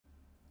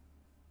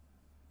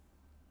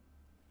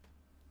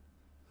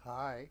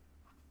Hi.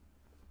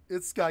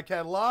 It's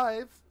Skycat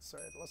Live.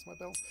 Sorry, I lost my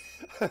bells.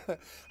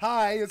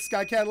 Hi, it's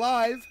Skycat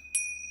Live.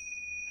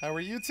 How are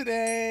you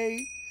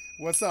today?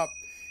 What's up?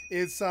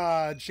 It's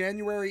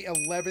January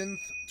 11th,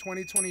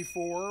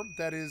 2024.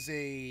 That is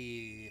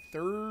a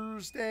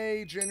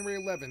Thursday, January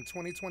 11th,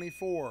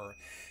 2024.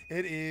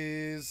 It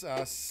is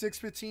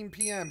 6:15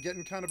 p.m.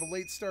 Getting kind of a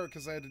late start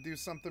because I had to do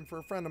something for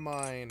a friend of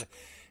mine.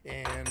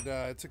 And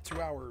it took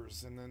 2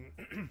 hours. And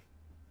then...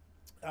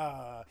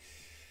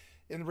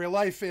 in real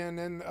life, and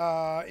then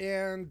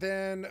kind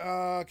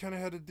of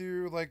had to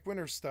do like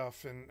winter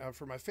stuff and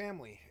for my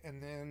family,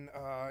 and then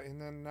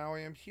now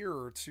I am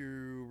here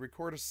to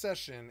record a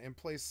session and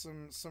play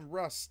some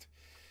Rust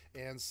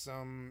and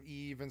some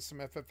EvE and some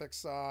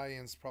FFXI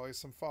and probably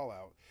some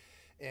Fallout.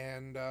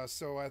 And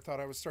so I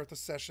thought I would start the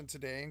session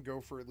today and go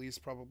for at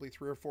least probably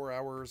 3 or 4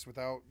 hours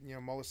without, you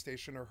know,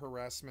 molestation or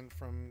harassment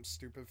from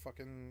stupid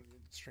fucking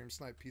stream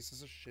snipe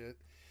pieces of shit.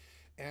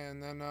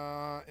 And then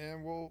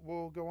and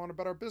we'll go on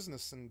about our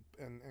business and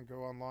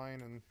go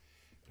online and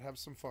have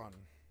some fun.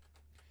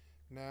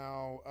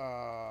 Now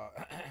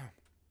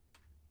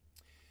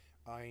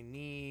I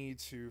need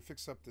to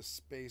fix up the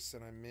space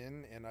that I'm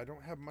in, and I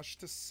don't have much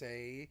to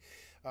say.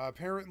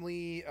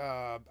 Apparently,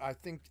 I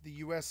think the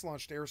U.S.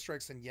 launched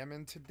airstrikes in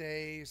Yemen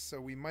today,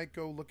 so we might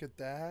go look at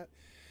that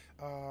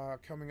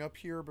coming up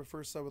here. But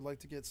first, I would like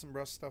to get some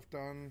Rust stuff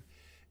done.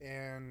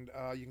 And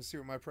you can see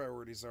what my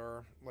priorities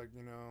are, like,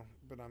 you know,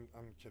 but I'm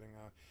kidding.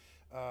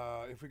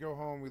 If we go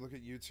home, we look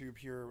at YouTube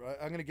here.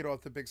 I'm going to get off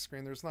the big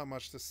screen. There's not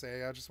much to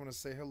say. I just want to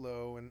say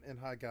hello and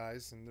hi,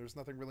 guys. And there's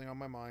nothing really on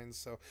my mind,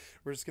 so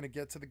we're just going to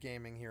get to the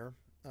gaming here.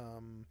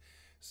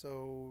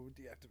 So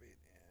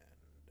deactivate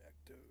and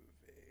activate.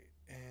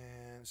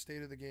 And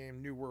state of the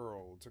game, New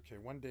World. Okay,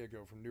 1 day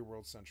ago from New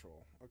World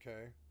Central.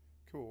 Okay,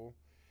 cool.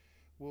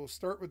 We'll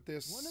start with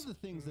this. One of the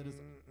things that is...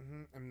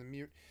 I'm the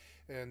mute.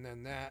 And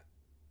then that.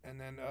 And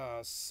then,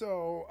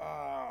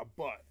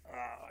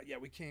 yeah,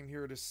 we came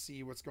here to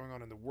see what's going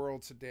on in the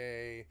world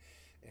today.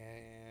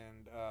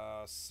 And,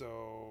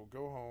 so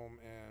go home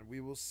and we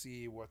will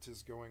see what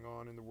is going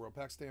on in the world.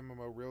 PAX Day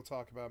MMO, real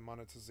talk about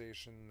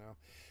monetization.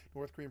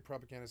 North Korean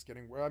propaganda is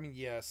getting worse. I mean,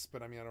 yes,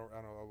 but I mean, I don't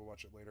know. I'll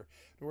watch it later.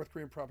 North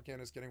Korean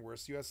propaganda is getting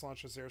worse. U.S.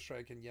 launches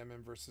airstrike in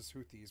Yemen versus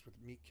Houthis with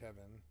Meet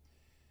Kevin.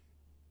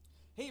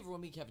 Hey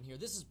everyone, Meet Kevin here.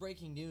 This is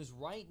breaking news.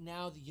 Right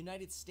now, the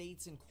United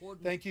States in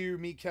coordination... Thank you,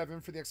 Meet Kevin,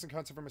 for the excellent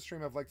content from my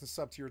stream. I've liked and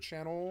sub to your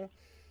channel.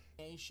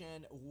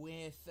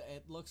 With,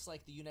 it looks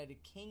like the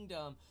United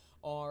Kingdom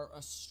are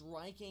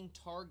striking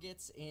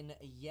targets in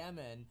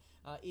Yemen.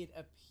 It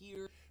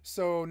appears...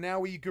 So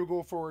now we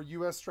Google for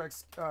U.S.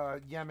 strikes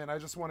Yemen. I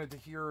just wanted to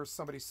hear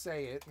somebody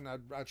say it, and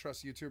I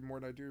trust YouTube more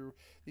than I do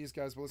these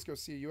guys. But let's go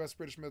see U.S.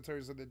 British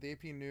militaries of the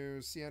AP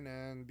News,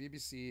 CNN,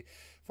 BBC,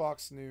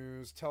 Fox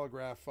News,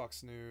 Telegraph,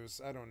 Fox News.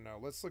 I don't know.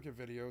 Let's look at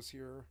videos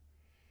here.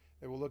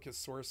 And we'll look at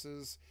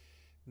sources.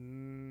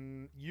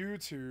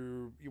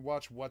 YouTube. You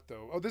watch what,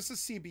 though? Oh, this is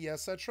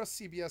CBS. I trust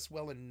CBS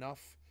well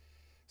enough.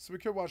 So we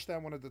could watch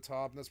that one at the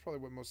top, and that's probably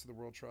what most of the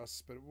world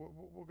trusts. But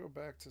we'll go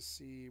back to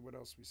see what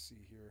else we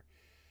see here.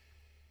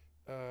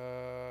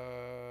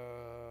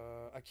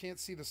 I can't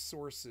see the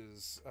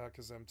sources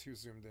because I'm too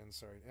zoomed in.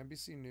 Sorry.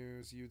 NBC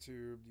News,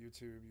 YouTube,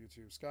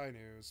 Sky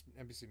News,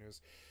 NBC News,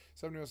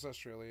 7 News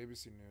Australia,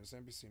 ABC News,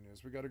 NBC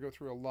News. We got to go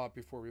through a lot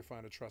before we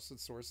find a trusted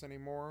source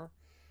anymore.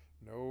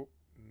 Nope.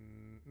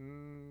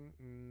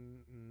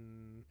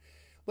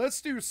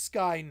 Let's do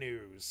Sky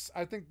News.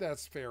 I think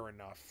that's fair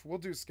enough. We'll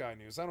do Sky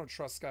News. I don't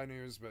trust Sky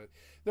News, but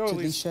they'll at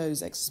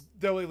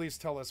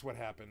least tell us what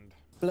happened.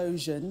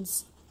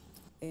 Explosions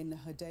in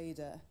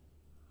Hodeidah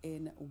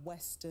in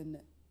western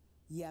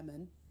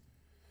Yemen.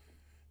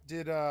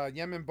 Did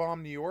Yemen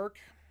bomb New York?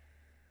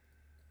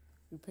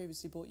 We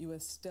previously brought you a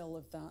still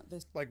of that.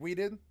 This like we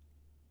did?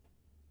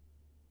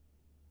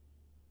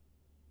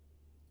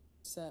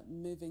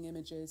 Moving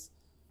images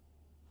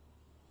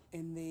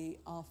in the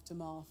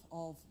aftermath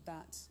of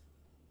that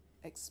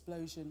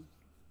explosion,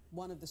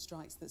 one of the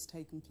strikes that's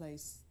taken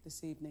place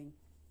this evening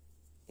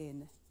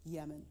in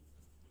Yemen.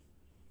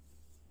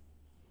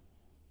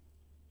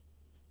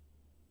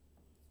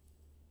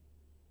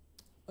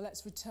 Well,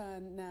 let's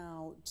return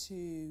now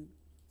to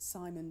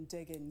Simon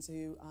Diggins,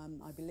 who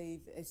I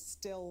believe is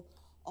still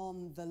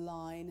on the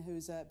line,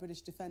 who's a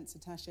British Defence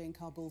Attaché in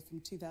Kabul from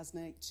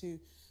 2008 to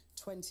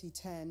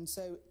 2010.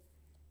 So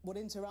what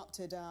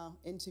interrupted our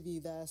interview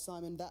there,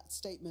 Simon, that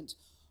statement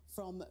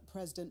from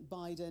President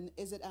Biden,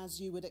 is it as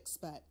you would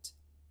expect?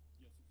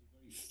 Yes, it's a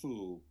very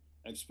full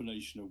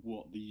explanation of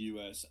what the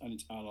US and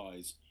its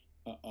allies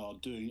are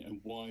doing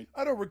and why.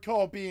 I don't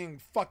recall being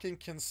fucking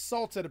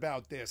consulted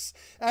about this.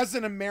 As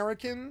an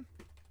American,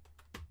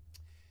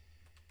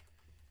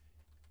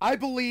 I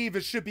believe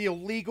it should be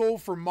illegal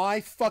for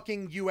my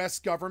fucking US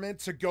government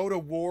to go to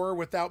war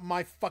without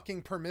my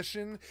fucking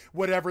permission,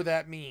 whatever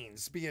that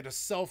means. Be it a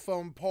cell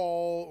phone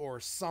poll or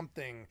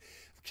something.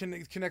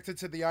 connected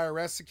to the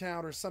IRS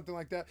account or something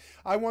like that.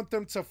 I want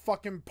them to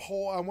fucking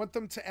poll. I want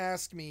them to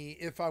ask me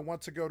if I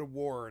want to go to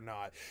war or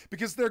not,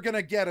 because they're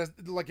gonna get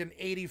like an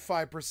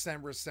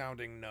 85%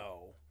 resounding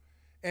no.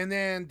 And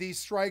then these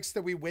strikes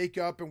that we wake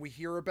up and we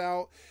hear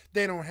about,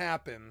 they don't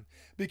happen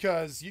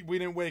because we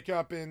didn't wake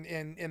up and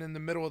in the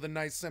middle of the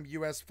night some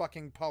U.S.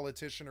 fucking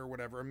politician or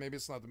whatever. Maybe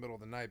it's not the middle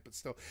of the night, but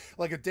still,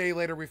 like a day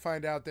later we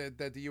find out that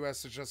the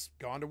U.S. has just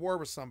gone to war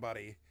with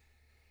somebody.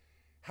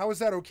 How is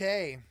that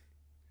okay?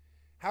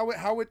 How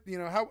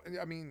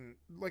I mean,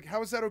 like,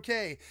 how is that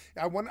okay?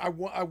 I want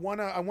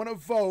to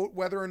vote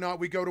whether or not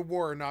we go to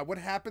war or not. What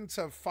happened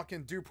to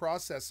fucking due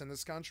process in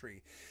this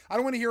country? I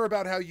don't want to hear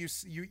about how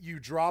you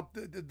dropped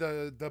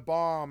the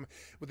bomb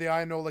with the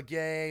Enola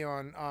Gay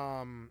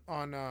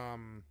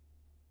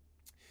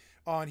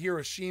on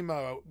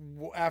Hiroshima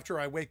after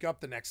I wake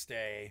up the next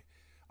day.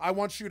 I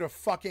want you to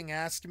fucking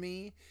ask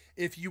me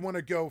if you want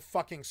to go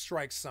fucking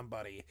strike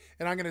somebody,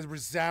 and I'm gonna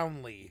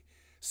resoundly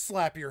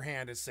slap your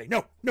hand and say,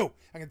 no.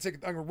 I'm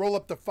gonna roll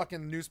up the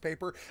fucking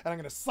newspaper and I'm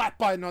gonna slap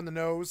Biden on the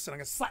nose and I'm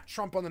gonna slap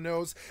Trump on the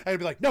nose and I'd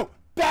be like, no,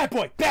 bad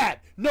boy, bad,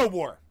 no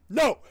war,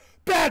 no,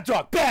 bad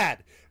dog,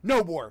 bad,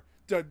 no war.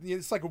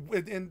 It's like,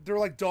 and they're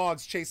like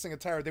dogs chasing a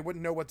tire. They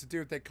wouldn't know what to do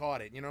if they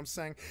caught it. You know what I'm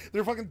saying?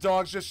 They're fucking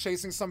dogs just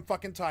chasing some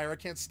fucking tire. I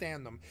can't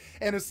stand them.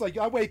 And it's like,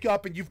 I wake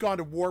up and you've gone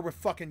to war with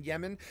fucking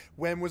Yemen.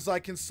 When was I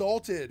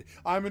consulted?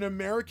 I'm an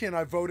American.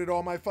 I voted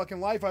all my fucking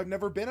life. I've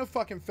never been a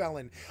fucking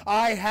felon.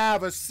 I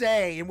have a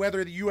say in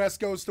whether the U.S.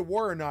 goes to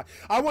war or not.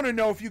 I want to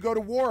know if you go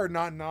to war or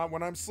not. Not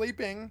when I'm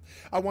sleeping.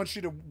 I want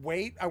you to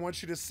wait. I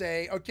want you to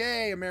say,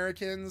 okay,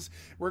 Americans,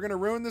 we're going to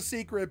ruin the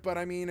secret, but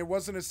I mean, it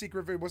wasn't a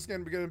secret. It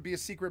wasn't going to be a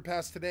secret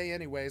past today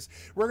anyways.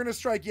 We're gonna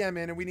strike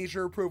Yemen and we need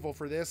your approval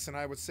for this. And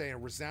I would say a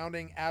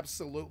resounding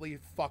absolutely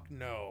fuck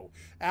no.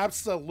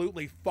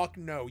 Absolutely fuck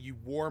no, you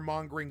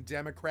warmongering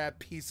Democrat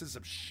pieces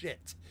of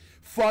shit.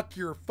 Fuck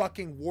your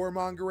fucking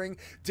warmongering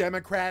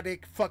Democrat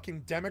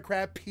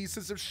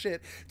pieces of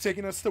shit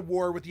taking us to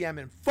war with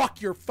Yemen.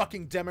 Fuck your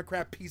fucking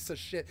Democrat piece of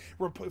shit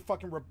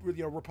Republican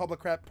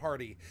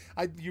Party.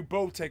 You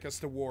both take us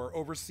to war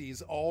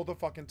overseas all the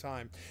fucking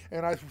time.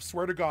 And I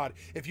swear to God,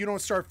 if you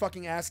don't start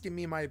fucking asking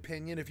me my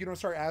opinion, if you don't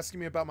start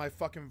asking me about my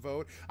fucking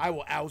vote, I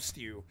will oust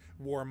you,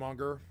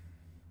 warmonger.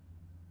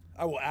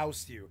 I will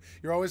oust you.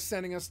 You're always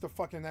sending us to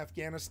fucking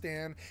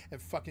Afghanistan and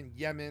fucking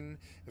Yemen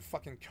and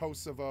fucking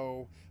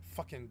Kosovo,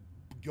 fucking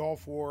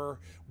Gulf War.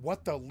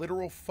 What the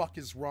literal fuck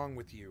is wrong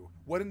with you?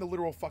 What in the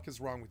literal fuck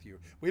is wrong with you?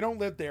 We don't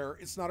live there.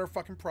 It's not our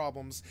fucking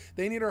problems.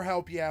 They need our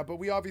help, yeah, but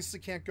we obviously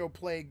can't go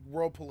play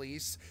world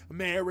police.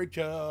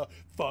 America,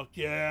 fuck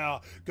yeah.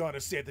 Gonna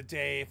save the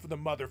day for the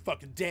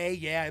motherfucking day,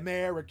 yeah.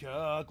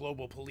 America,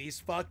 global police,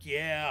 fuck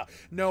yeah.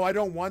 No, I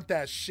don't want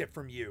that shit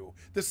from you.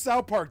 The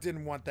South Park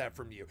didn't want that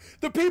from you.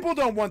 The people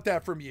don't want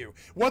that from you.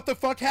 What the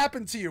fuck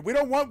happened to you? We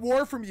don't want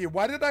war from you.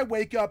 Why did I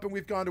wake up and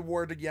we've gone to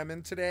war to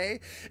Yemen today?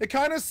 It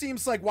kind of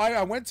seems like why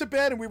I went to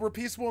bed and we were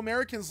peaceful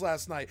Americans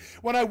last night.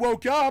 When I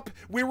woke up,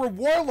 we were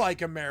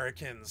warlike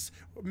Americans.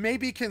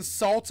 Maybe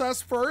consult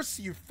us first,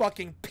 you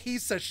fucking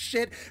piece of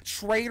shit,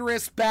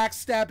 traitorous,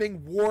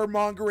 backstabbing,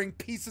 warmongering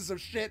pieces of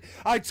shit.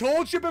 I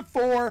told you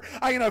before,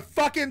 I'm gonna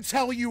fucking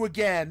tell you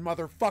again,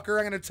 motherfucker.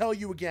 I'm gonna tell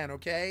you again,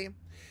 okay?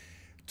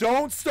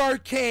 Don't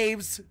start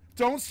caves.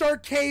 Don't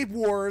start cave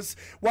wars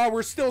while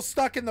we're still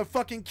stuck in the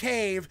fucking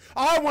cave.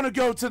 I want to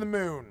go to the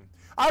moon.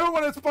 I don't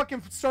want to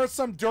fucking start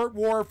some dirt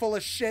war full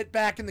of shit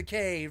back in the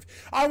cave.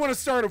 I want to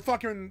start a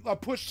fucking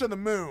push to the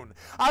moon.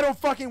 I don't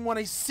fucking want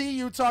to see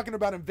you talking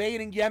about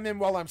invading Yemen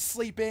while I'm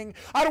sleeping.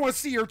 I don't want to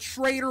see your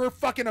traitor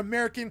fucking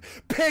American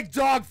pig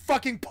dog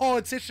fucking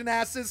politician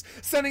asses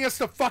sending us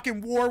to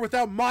fucking war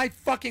without my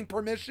fucking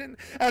permission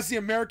as the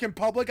American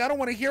public. I don't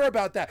want to hear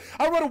about that.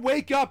 I want to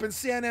wake up and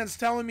CNN's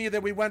telling me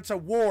that we went to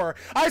war.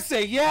 I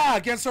say yeah,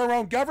 against our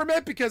own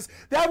government, because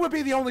that would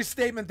be the only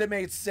statement that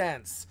made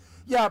sense.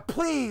 Yeah,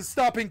 please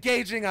stop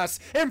engaging us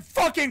in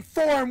fucking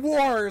foreign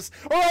wars,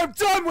 or I'm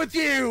done with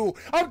you!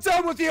 I'm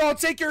done with you! I'll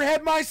take your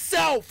head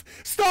myself!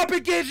 Stop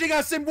engaging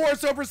us in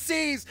wars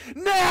overseas!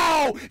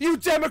 Now! You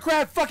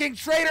Democrat fucking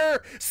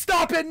traitor!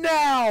 Stop it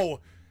now!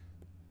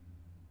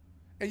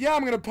 And yeah,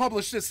 I'm gonna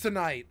publish this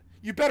tonight.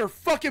 You better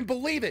fucking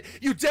believe it.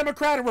 You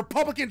Democrat and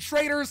Republican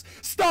traitors,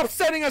 stop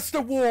sending us to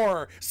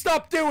war.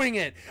 Stop doing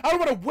it. I don't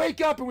want to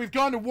wake up and we've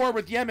gone to war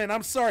with Yemen.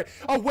 I'm sorry.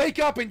 I'll wake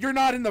up and you're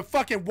not in the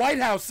fucking White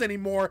House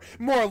anymore.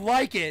 More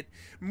like it.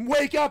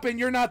 Wake up and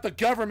you're not the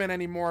government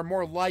anymore.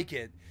 More like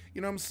it. You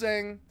know what I'm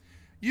saying?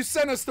 You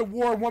send us to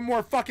war one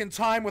more fucking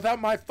time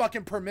without my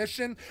fucking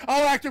permission,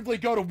 I'll actively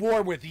go to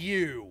war with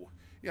you.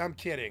 Yeah, I'm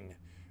kidding.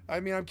 I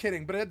mean, I'm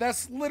kidding, but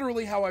that's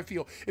literally how I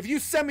feel. If you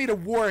send me to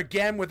war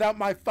again without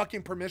my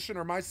fucking permission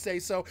or my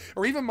say-so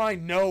or even my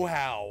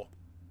know-how,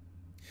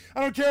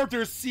 I don't care if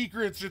there's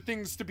secrets or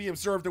things to be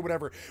observed or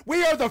whatever.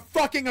 We are the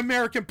fucking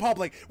American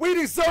public. We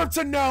deserve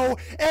to know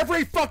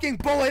every fucking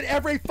bullet,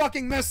 every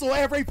fucking missile,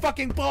 every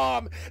fucking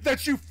bomb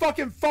that you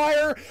fucking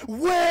fire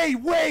way,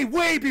 way,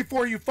 way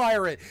before you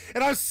fire it.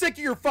 And I'm sick of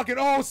your fucking,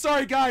 oh,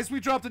 sorry guys, we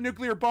dropped a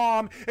nuclear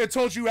bomb and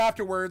told you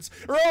afterwards.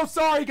 Or, oh,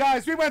 sorry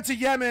guys, we went to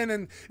Yemen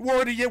and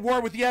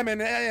war with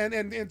Yemen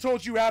and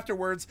told you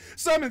afterwards.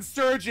 Some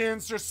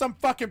insurgents or some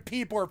fucking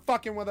people are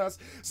fucking with us.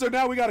 So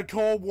now we got a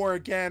Cold War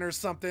again or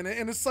something.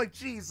 And it's like,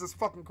 Jesus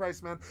fucking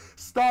Christ, man.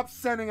 Stop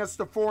sending us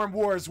to foreign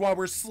wars while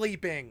we're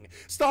sleeping.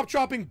 Stop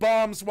dropping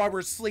bombs while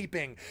we're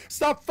sleeping.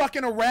 Stop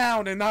fucking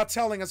around and not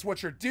telling us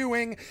what you're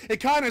doing. It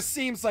kind of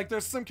seems like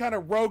there's some kind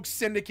of rogue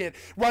syndicate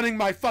running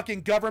my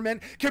fucking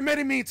government,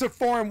 committing me to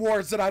foreign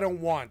wars that I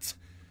don't want.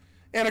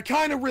 And it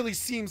kind of really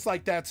seems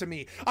like that to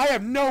me. I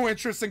have no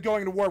interest in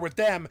going to war with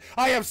them.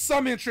 I have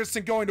some interest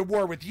in going to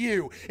war with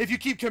you. If you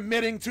keep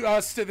committing to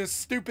us to this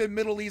stupid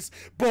Middle East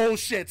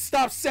bullshit.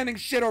 Stop sending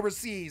shit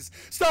overseas.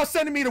 Stop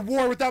sending me to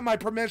war without my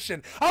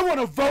permission. I want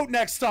to vote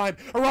next time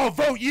or I'll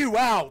vote you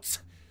out.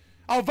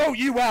 I'll vote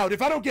you out.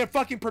 If I don't get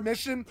fucking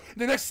permission,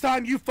 the next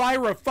time you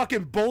fire a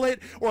fucking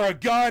bullet or a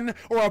gun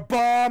or a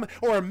bomb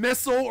or a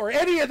missile or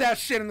any of that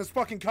shit in this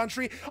fucking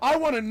country, I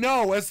want to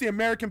know as the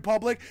American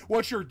public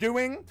what you're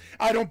doing.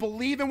 I don't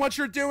believe in what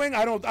you're doing.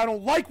 I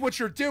don't like what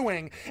you're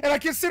doing. And I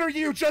consider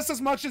you just as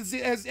much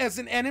as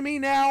an enemy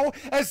now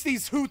as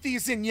these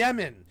Houthis in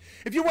Yemen.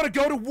 If you want to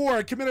go to war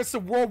and commit us to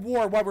world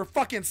war while we're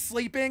fucking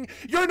sleeping,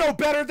 you're no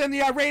better than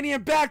the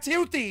Iranian-backed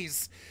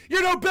Houthis.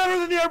 You're no better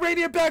than the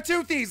Iranian-backed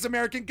Houthis,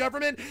 American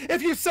government,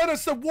 if you send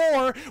us to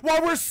war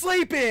while we're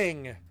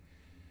sleeping.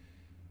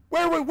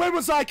 When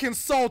was I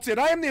consulted?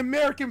 I am the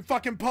American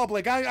fucking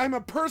public. I'm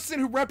a person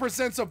who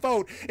represents a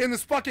vote in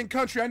this fucking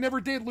country. I never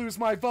did lose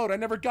my vote. I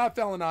never got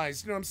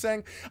felonized. You know what I'm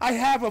saying? I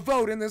have a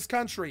vote in this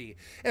country.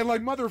 And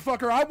like,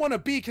 motherfucker, I want to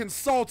be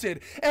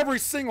consulted every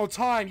single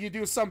time you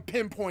do some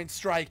pinpoint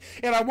strike.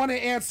 And I want to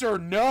answer,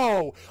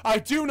 no, I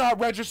do not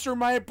register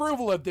my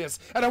approval of this.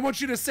 And I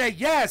want you to say,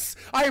 yes,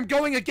 I am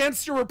going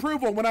against your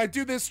approval when I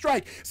do this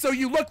strike. So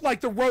you look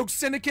like the rogue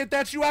syndicate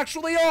that you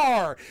actually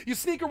are. You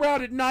sneak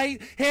around at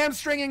night,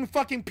 hamstringing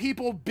fucking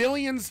people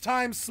billions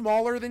times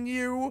smaller than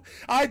you.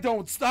 I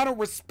don't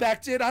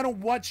respect it. I don't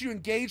want you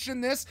engaged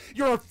in this.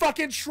 You're a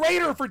fucking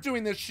traitor for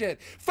doing this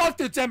shit. Fuck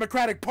the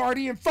Democratic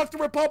Party and fuck the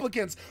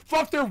Republicans.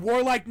 Fuck their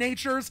warlike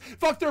natures.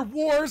 Fuck their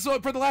wars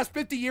for the last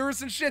 50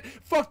 years and shit.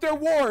 Fuck their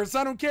wars.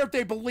 I don't care if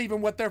they believe in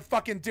what they're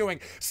fucking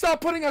doing.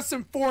 Stop putting us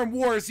in foreign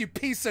wars, you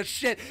piece of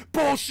shit.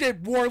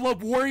 Bullshit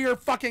warrior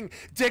fucking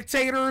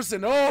dictators.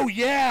 And oh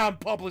yeah, I'm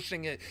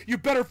publishing it. You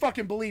better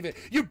fucking believe it.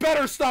 You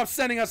better stop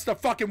sending us to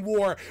fucking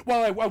war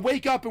while I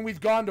wake up and we've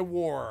gone to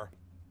war.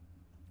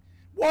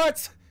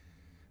 What?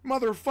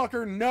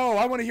 Motherfucker, no.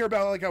 I want to hear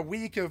about like a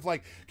week of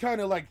like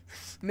kind of like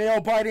nail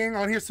biting. I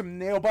want to hear some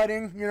nail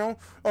biting, you know?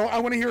 Oh, I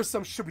want to hear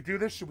some, should we do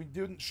this? Should we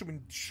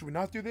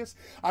not do this?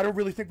 I don't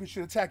really think we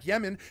should attack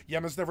Yemen.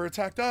 Yemen's never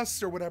attacked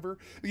us or whatever.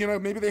 You know,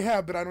 maybe they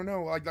have, but I don't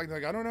know. Like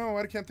I don't know.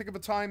 I can't think of a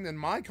time in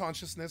my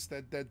consciousness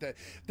that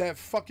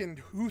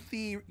fucking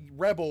Houthi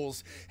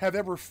rebels have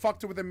ever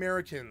fucked with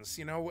Americans.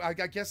 You know, I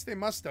guess they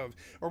must have,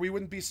 or we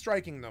wouldn't be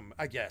striking them,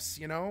 I guess,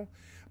 you know?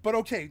 But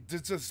okay,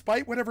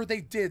 despite whatever they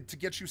did to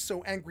get you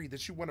so angry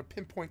that you want to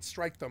pinpoint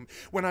strike them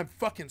when I'm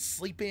fucking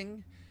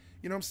sleeping,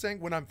 you know what I'm saying?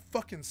 When I'm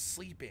fucking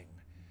sleeping,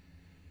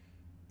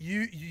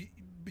 you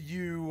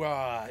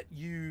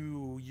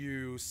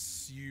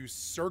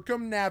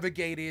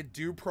circumnavigated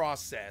due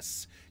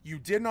process. You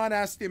did not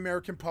ask the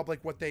American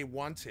public what they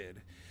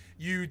wanted.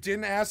 You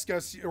didn't ask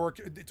us or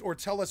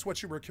tell us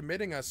what you were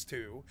committing us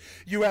to.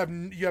 You have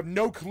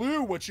no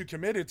clue what you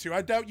committed to.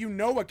 I doubt you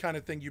know what kind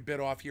of thing you bit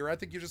off here. I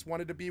think you just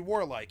wanted to be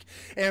warlike.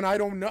 And I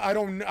don't know. I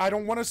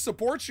don't want to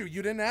support you.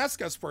 You didn't ask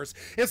us first.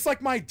 It's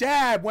like my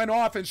dad went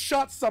off and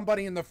shot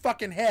somebody in the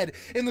fucking head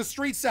in the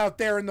streets out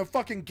there in the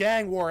fucking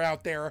gang war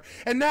out there.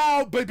 And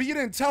now, but you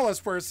didn't tell us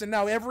first. And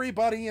now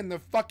everybody in the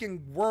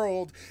fucking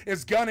world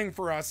is gunning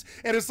for us.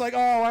 And it's like,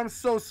 oh, I'm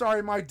so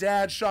sorry. My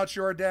dad shot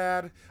your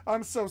dad.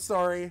 I'm so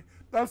sorry.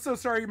 I'm so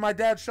sorry my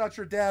dad shot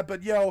your dad,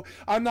 but yo,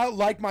 I'm not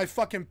like my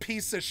fucking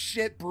piece of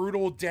shit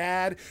brutal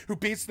dad who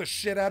beats the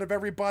shit out of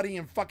everybody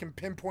and fucking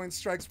pinpoint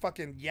strikes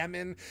fucking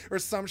Yemen or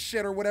some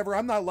shit or whatever.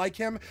 I'm not like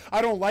him.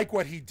 I don't like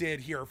what he did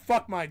here.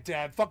 Fuck my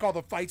dad. Fuck all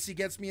the fights he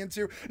gets me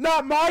into.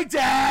 Not my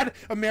dad,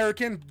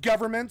 American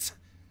government.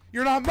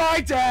 You're not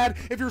my dad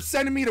if you're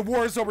sending me to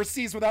wars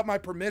overseas without my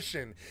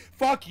permission.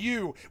 Fuck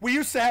you. We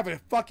used to have a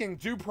fucking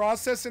due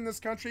process in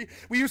this country.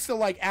 We used to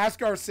like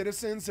ask our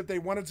citizens if they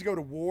wanted to go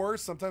to war.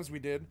 Sometimes we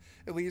did,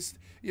 at least,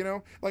 you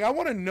know. Like I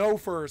want to know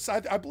first.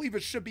 I believe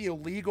it should be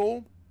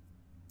illegal.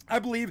 I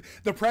believe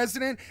the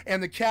president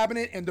and the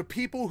cabinet and the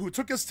people who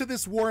took us to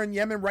this war in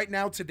Yemen right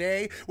now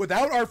today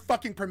without our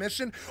fucking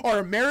permission are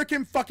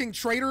American fucking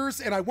traitors,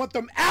 and I want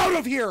them out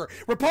of here.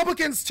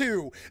 Republicans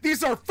too.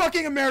 These are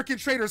fucking American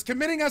traitors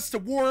committing us to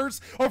wars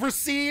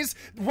overseas,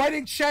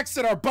 writing checks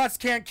that our butts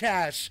can't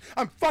cash.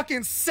 I'm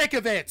fucking sick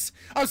of it.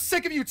 I'm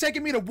sick of you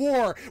taking me to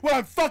war when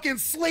I'm fucking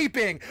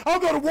sleeping. I'll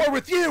go to war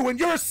with you when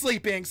you're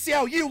sleeping. See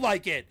how you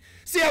like it.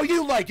 See how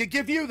you like it.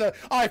 Give you the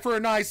eye for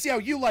an eye. See how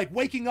you like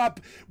waking up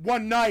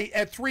one night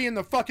at 3 in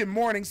the fucking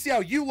morning. See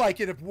how you like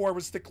it if war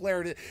was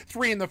declared at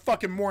 3 in the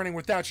fucking morning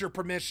without your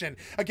permission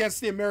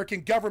against the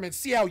American government.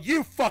 See how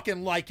you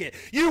fucking like it.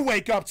 You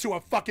wake up to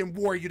a fucking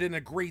war you didn't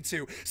agree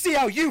to. See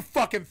how you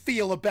fucking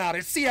feel about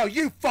it. See how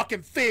you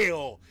fucking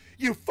feel.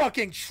 You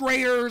fucking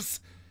traitors.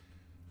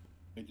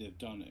 They've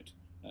done it.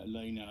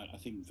 Laying out, I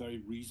think, very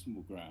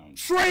reasonable ground.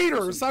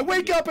 Traitors! I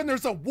wake up and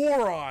there's a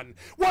war on!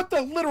 What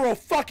the literal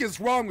fuck is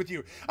wrong with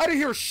you? I didn't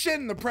hear shit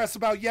in the press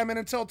about Yemen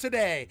until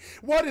today.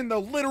 What in the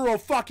literal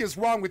fuck is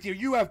wrong with you?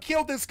 You have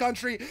killed this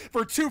country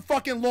for too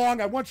fucking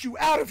long. I want you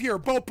out of here,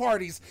 both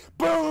parties.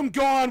 Boom,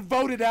 gone,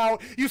 voted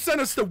out. You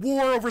sent us to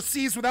war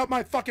overseas without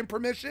my fucking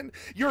permission?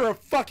 You're a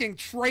fucking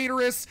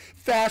traitorous,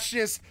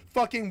 fascist,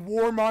 fucking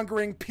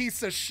warmongering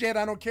piece of shit.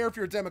 I don't care if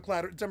you're a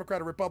Democrat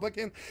or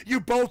Republican. You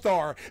both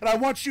are. And I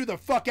want you the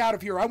fuck out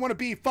of here. I want to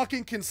be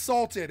fucking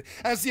consulted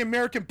as the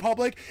American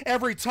public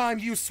every time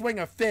you swing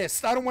a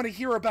fist. I don't want to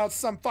hear about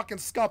some fucking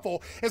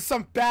scuffle in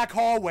some back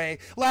hallway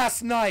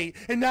last night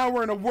and now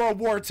we're in a world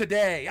war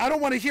today. I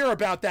don't want to hear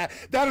about that.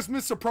 That is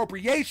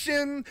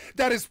misappropriation.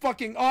 That is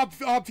fucking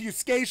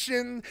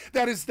obfuscation.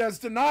 That's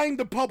denying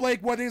the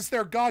public what is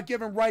their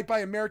God-given right by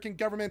American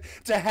government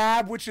to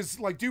have, which is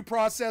like due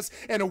process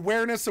and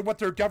awareness of what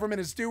their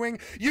government is doing.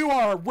 You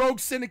are a rogue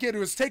syndicate who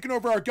has taken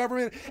over our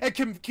government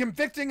and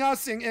convicting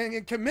us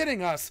and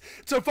committing us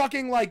to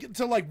fucking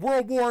like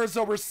world wars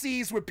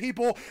overseas with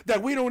people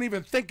that we don't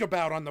even think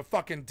about on the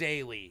fucking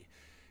daily.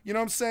 You know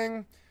what I'm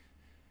saying?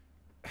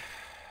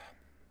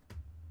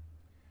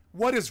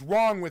 What is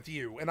wrong with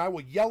you? And I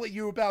will yell at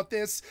you about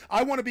this.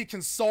 I want to be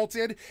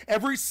consulted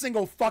every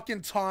single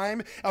fucking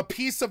time a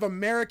piece of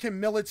American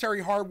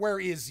military hardware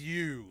is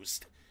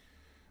used.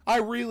 I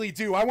really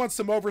do. I want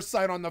some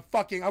oversight on the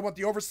fucking, I want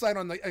the oversight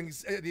on the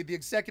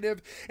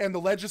executive and the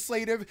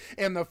legislative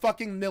and the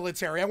fucking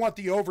military. I want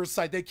the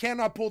oversight. They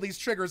cannot pull these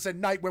triggers at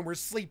night when we're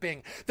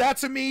sleeping. That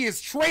to me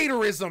is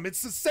traitorism.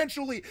 It's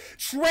essentially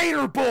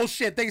traitor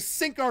bullshit. They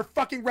sink our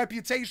fucking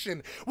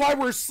reputation while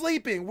we're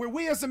sleeping.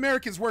 We as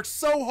Americans work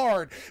so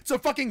hard to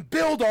fucking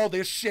build all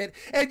this shit,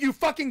 and you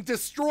fucking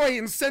destroy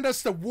and send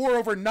us to war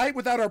overnight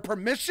without our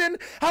permission?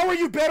 How are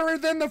you better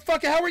than the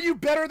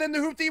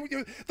Houthi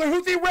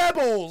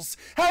rebels?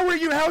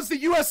 How's the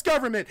U.S.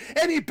 government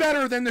any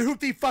better than the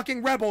Houthi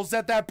fucking rebels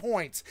at that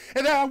point?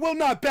 And I will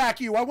not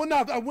back you. I will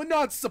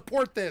not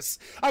support this.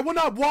 I will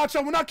not watch.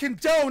 I will not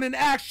condone an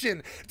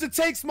action that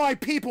takes my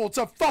people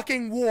to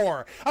fucking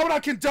war. I will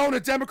not condone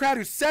a Democrat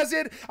who says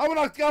it. I will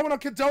not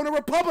condone a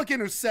Republican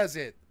who says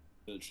it.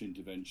 Military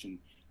intervention,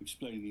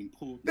 explaining the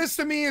importance. This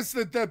to me is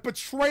the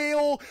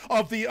betrayal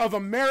of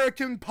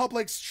American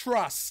public's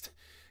trust.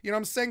 You know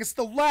what I'm saying? It's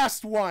the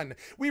last one.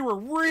 We were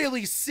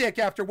really sick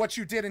after what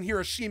you did in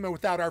Hiroshima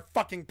without our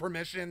fucking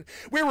permission.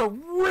 We were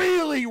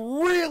really,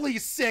 really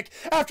sick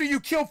after you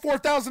killed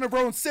 4,000 of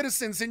our own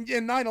citizens in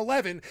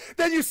 9/11.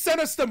 Then you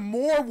sent us to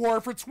more war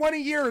for 20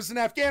 years in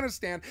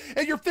Afghanistan.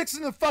 And you're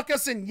fixing to fuck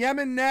us in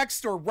Yemen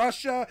next, or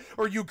Russia,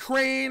 or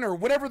Ukraine, or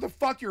whatever the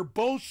fuck your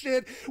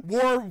bullshit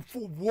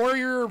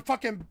warrior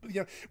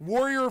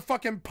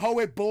fucking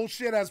poet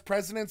bullshit as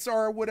presidents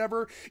are or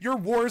whatever. Your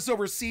wars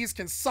overseas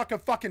can suck a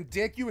fucking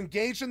dick. You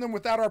engage in them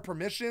without our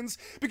permissions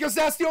because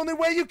that's the only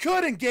way you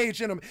could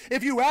engage in them.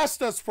 If you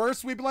asked us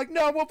first, we'd be like,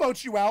 no, we'll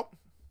vote you out.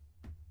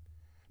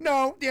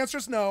 No, the answer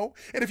is no.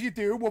 And if you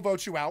do, we'll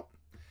vote you out.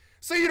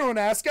 So you don't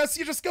ask us,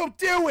 you just go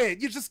do it.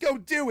 You just go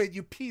do it,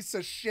 you piece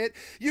of shit.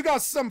 You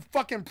got some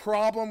fucking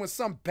problem with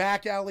some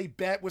back alley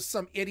bet with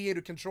some idiot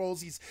who controls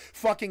these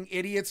fucking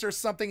idiots or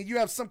something. You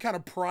have some kind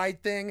of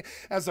pride thing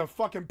as a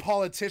fucking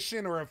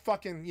politician or a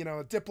fucking, you know,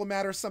 a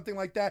diplomat or something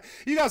like that.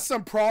 You got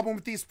some problem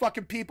with these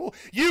fucking people.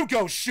 You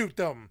go shoot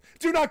them.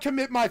 Do not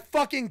commit my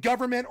fucking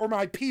government or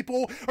my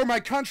people or my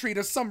country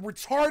to some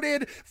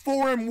retarded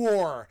foreign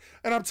war.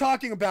 And I'm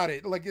talking about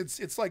it like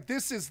it's like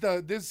this is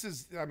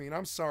I mean,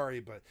 I'm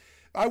sorry, but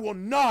I will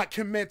not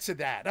commit to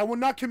that. I will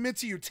not commit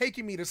to you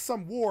taking me to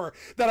some war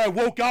that I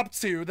woke up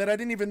to that I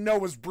didn't even know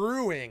was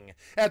brewing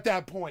at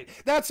that point.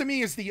 That to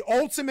me is the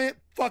ultimate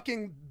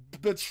fucking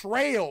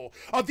betrayal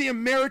of the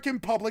American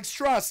public's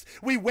trust.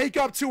 We wake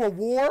up to a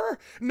war?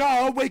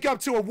 No, wake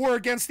up to a war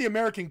against the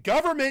American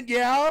government,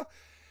 yeah.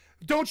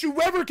 Don't you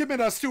ever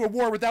commit us to a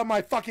war without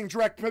my fucking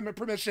direct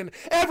permission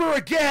ever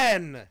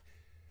again.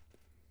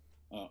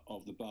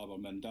 Of the Baba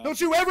Mandela.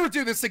 Don't you ever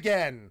do this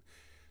again.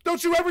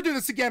 Don't you ever do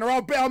this again, or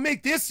I'll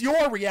make this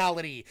your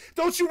reality.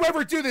 Don't you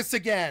ever do this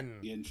again.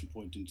 The entry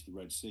point into the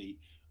Red Sea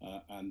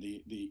and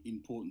the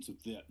importance of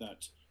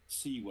that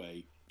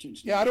seaway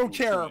Yeah, I don't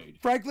care.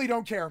 Frankly,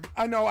 don't care.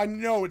 I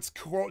know it's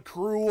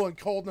cruel and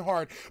cold and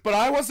hard, but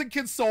I wasn't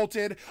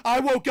consulted. I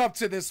woke up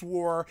to this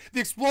war. The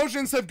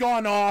explosions have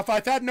gone off.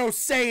 I've had no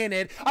say in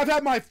it. I've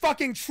had my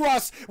fucking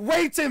trust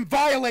raped and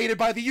violated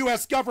by the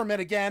U.S.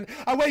 government again.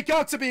 I wake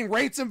up to being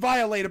raped and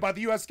violated by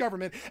the U.S.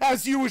 government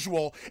as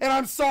usual, and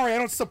I'm sorry. I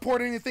don't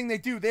support anything they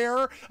do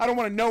there. I don't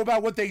want to know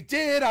about what they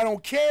did. I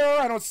don't care.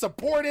 I don't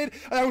support it.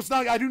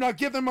 I do not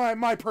give them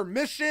my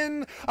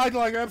permission.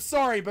 I'm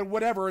sorry, but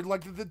whatever.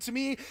 Like, to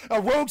me,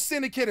 a rogue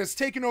syndicate has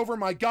taken over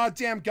my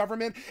goddamn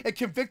government and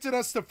committed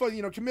us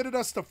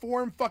to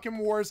foreign fucking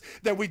wars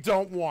that we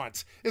don't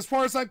want. As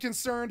far as I'm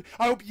concerned,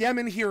 I hope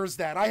Yemen hears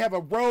that. I have a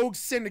rogue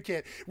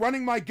syndicate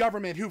running my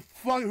government who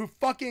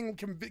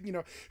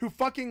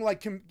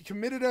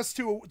committed us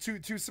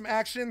to some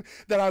action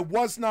that I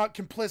was not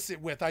complicit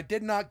with. I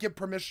did not give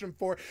permission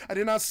for. I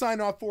did not sign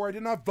off for. I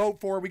did not vote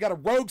for. We got a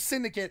rogue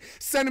syndicate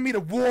sending me to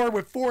war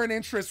with foreign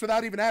interests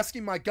without even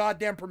asking my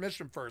goddamn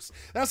permission first.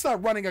 That's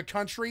not running a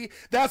country.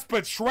 That's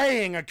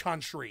betraying a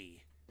country.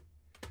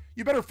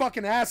 You better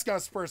fucking ask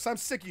us first. I'm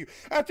sick of you.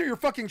 After your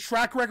fucking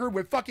track record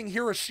with fucking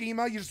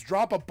Hiroshima, you just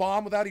drop a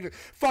bomb without even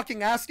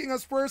fucking asking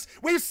us first.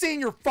 We've seen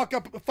your fuck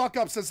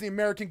ups as the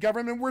American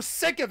government. We're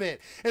sick of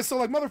it. And so,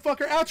 like,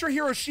 motherfucker, after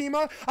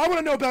Hiroshima, I want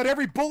to know about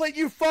every bullet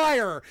you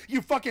fire.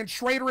 You fucking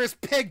traitorous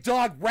pig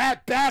dog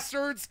rat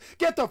bastards.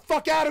 Get the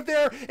fuck out of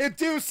there and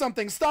do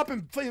something. Stop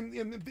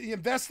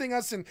investing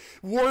us in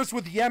wars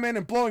with Yemen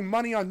and blowing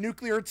money on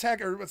nuclear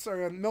tech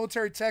or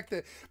military tech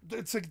to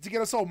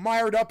get us all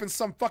mired up in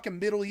some fucking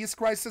Middle East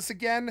crisis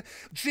again.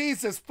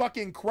 Jesus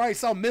fucking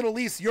Christ, I'll Middle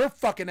East your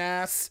fucking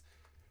ass.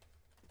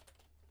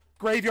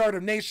 Graveyard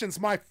of Nations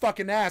my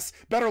fucking ass.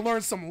 Better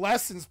learn some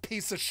lessons,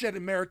 piece of shit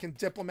American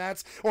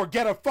diplomats, or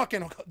get your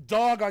fucking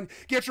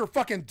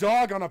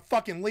dog on a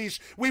fucking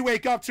leash. We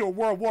wake up to a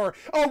world war.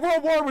 Oh,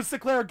 world war was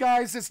declared,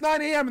 guys. It's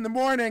 9 a.m. in the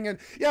morning, and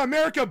yeah,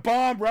 America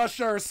bombed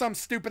Russia or some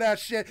stupid ass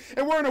shit,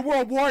 and we're in a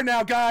world war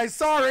now, guys.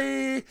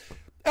 Sorry.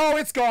 Oh,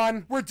 it's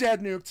gone. We're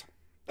dead nuked.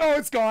 Oh,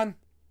 it's gone.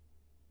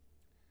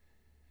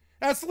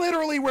 That's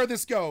literally where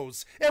this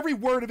goes. Every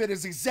word of it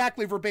is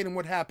exactly verbatim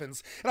what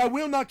happens. And I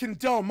will not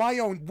condone my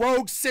own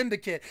rogue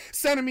syndicate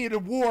sending me to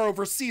war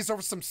overseas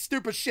over some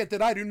stupid shit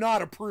that I do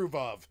not approve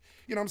of.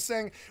 You know what I'm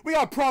saying? We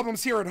got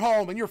problems here at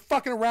home, and you're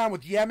fucking around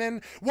with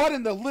Yemen? What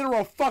in the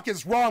literal fuck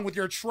is wrong with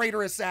your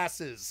traitorous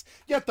asses?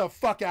 Get the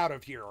fuck out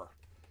of here.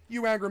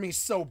 You anger me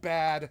so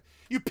bad.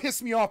 You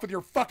piss me off with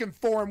your fucking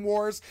foreign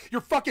wars,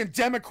 your fucking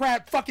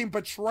Democrat fucking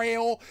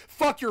betrayal.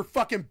 Fuck your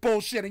fucking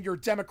bullshit and your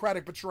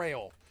Democratic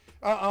betrayal.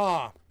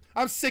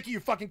 I'm sick of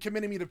you fucking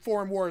committing me to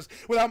foreign wars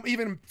without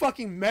even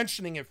fucking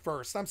mentioning it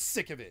first. I'm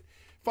sick of it.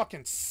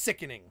 Fucking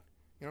sickening.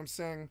 You know what I'm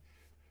saying?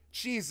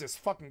 Jesus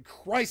fucking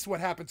Christ, what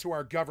happened to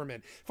our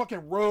government?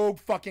 Fucking rogue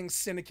fucking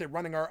syndicate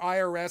running our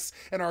IRS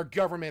and our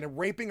government and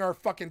raping our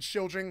fucking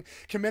children,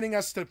 committing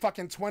us to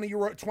fucking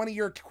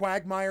 20-year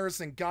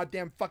quagmires in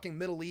goddamn fucking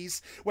Middle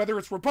East. Whether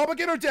it's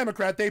Republican or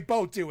Democrat, they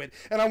both do it.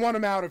 And I want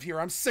them out of here.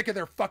 I'm sick of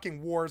their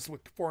fucking wars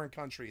with foreign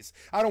countries.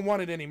 I don't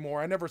want it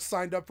anymore. I never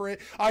signed up for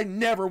it. I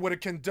never would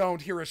have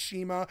condoned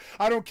Hiroshima.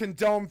 I don't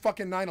condone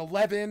fucking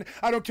 9/11.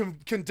 I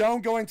don't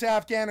condone going to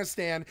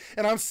Afghanistan.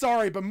 And I'm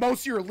sorry, but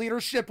most of your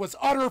leadership was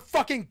utter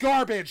fucking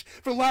garbage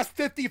for the last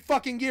 50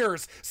 fucking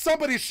years.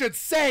 Somebody should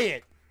say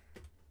it.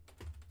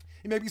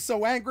 You may be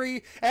so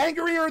angry,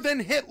 angrier than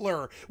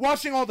Hitler,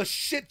 watching all the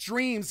shit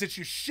dreams that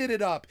you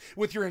shitted up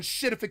with your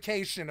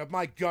enshittification of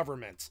my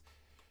government.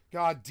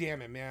 God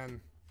damn it,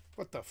 man.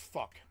 What the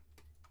fuck?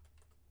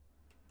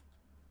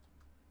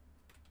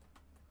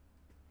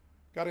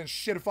 Got to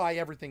shitify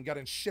everything. Got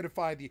to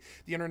shitify the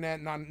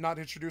internet, not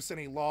introduce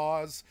any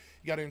laws.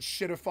 You got to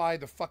shitify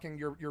the fucking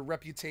your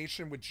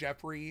reputation with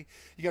Jeffrey.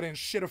 You got to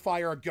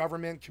shitify our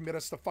government, commit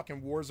us to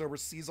fucking wars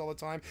overseas all the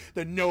time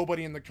that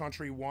nobody in the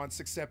country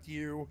wants except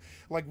you.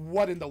 Like,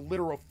 what in the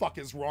literal fuck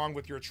is wrong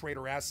with your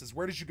traitor asses?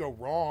 Where did you go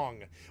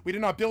wrong? We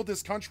did not build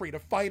this country to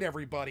fight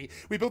everybody.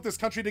 We built this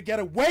country to get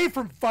away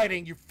from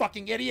fighting, you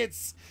fucking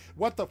idiots.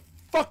 What the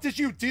fuck did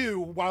you do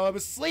while I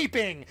was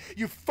sleeping?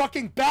 You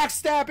fucking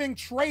backstabbing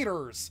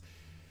traitors.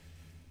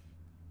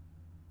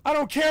 I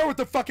don't care what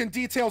the fucking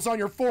details on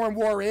your foreign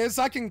war is.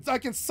 I can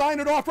sign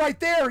it off right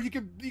there. You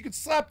could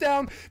slap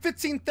down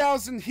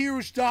 15,000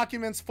 huge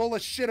documents full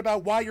of shit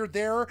about why you're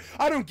there.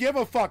 I don't give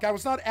a fuck. I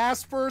was not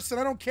asked first, and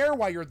I don't care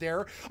why you're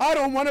there. I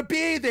don't want to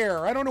be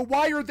there. I don't know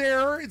why you're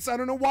there. I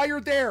don't know why you're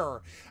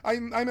there.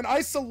 I'm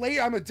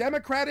a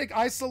democratic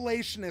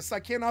isolationist. I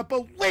cannot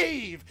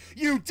believe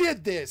you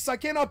did this. I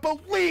cannot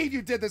believe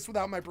you did this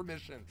without my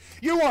permission.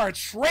 You are a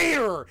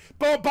traitor.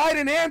 Both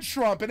Biden and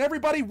Trump and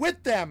everybody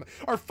with them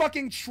are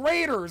fucking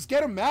traitors.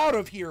 Get them out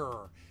of here.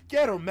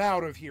 Get them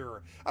out of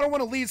here. I don't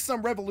want to lead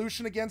some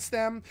revolution against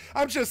them.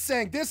 I'm just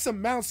saying this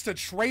amounts to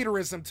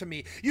traitorism to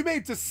me. You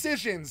made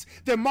decisions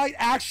that might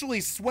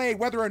actually sway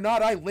whether or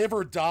not I live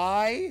or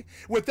die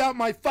without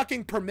my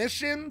fucking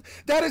permission.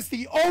 That is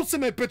the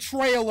ultimate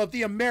betrayal of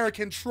the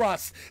American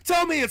trust.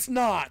 Tell me it's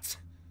not.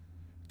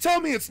 Tell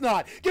me it's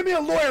not. Give me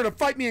a lawyer to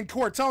fight me in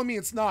court telling me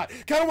it's not.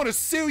 I don't want to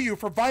sue you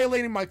for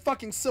violating my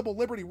fucking civil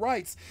liberty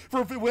rights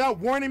without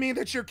warning me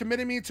that you're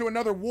committing me to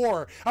another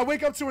war. I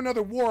wake up to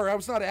another war. I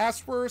was not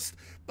asked first.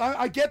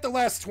 I get the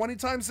last 20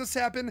 times this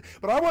happened,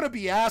 but I want to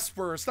be asked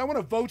first. I want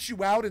to vote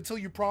you out until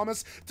you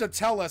promise to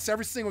tell us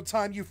every single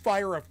time you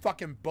fire a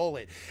fucking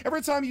bullet.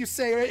 Every time you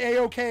say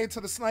A-OK to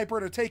the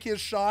sniper to take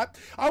his shot,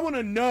 I want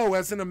to know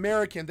as an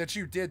American that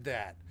you did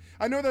that.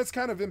 I know that's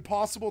kind of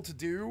impossible to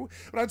do,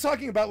 but I'm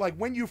talking about like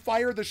when you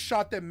fire the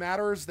shot that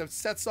matters, that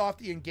sets off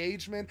the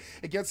engagement,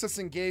 it gets us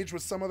engaged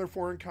with some other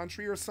foreign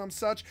country or some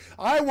such.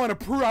 I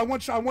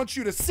want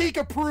you to seek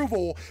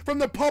approval from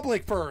the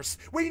public first.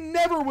 We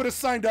never would have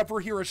signed up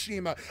for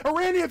Hiroshima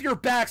or any of your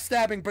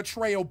backstabbing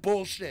betrayal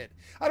bullshit.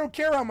 I don't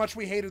care how much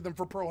we hated them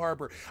for Pearl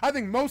Harbor. I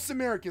think most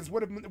Americans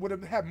would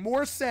have had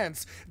more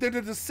sense than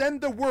to send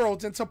the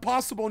world into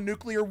possible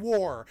nuclear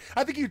war.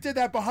 I think you did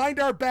that behind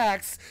our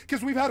backs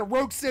because we've had a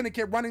rogue syndicate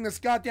running this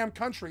goddamn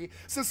country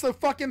since the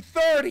fucking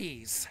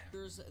 30s.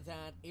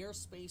 That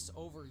airspace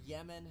over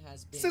Yemen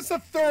has been... Since the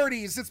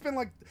 30s. It's been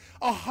like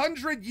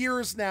 100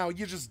 years now.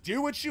 You just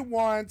do what you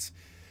want.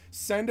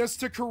 Send us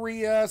to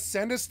Korea,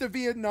 send us to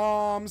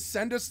Vietnam,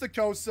 send us to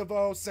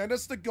Kosovo, send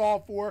us to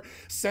Gulf War,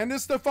 send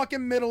us to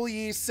fucking Middle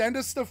East, send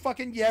us to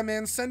fucking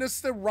Yemen, send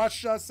us to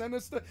Russia, send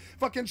us to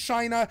fucking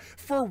China.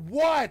 For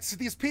what?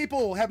 These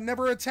people have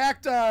never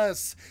attacked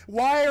us.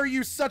 Why are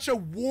you such a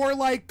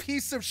warlike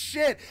piece of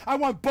shit? I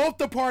want both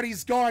the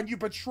parties gone, you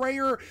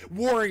betrayer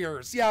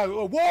warriors. Yeah,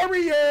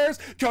 warriors,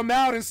 come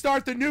out and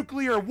start the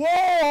nuclear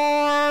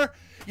war.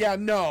 Yeah,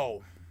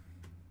 no.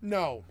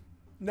 No.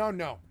 No,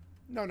 no.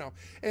 No.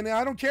 And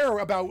I don't care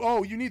about,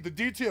 oh, you need the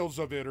details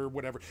of it or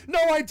whatever. No,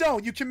 I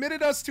don't. You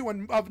committed us to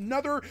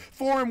another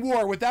foreign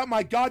war without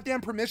my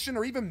goddamn permission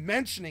or even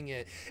mentioning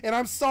it. And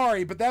I'm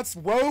sorry, but that's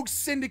rogue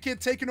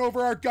syndicate taking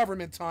over our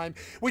government time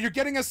where you're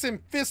getting us in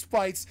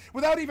fistfights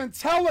without even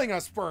telling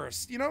us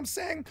first. You know what I'm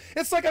saying?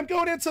 It's like I'm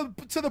going into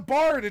the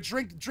bar to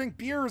drink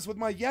beers with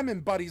my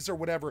Yemen buddies or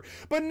whatever.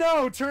 But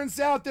no, turns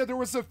out that there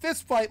was a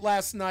fistfight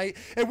last night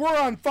and we're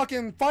on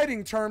fucking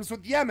fighting terms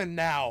with Yemen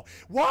now.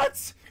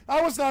 What?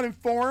 I was not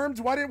informed.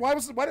 Why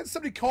didn't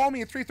somebody call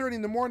me at 3:30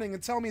 in the morning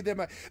and tell me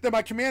that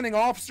my commanding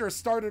officer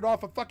started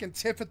off a fucking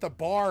tiff at the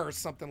bar or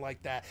something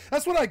like that?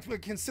 That's what I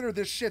consider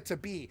this shit to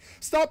be.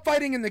 Stop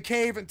fighting in the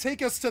cave and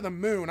take us to the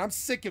moon. I'm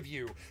sick of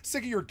you.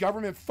 Sick of your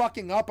government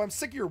fucking up. I'm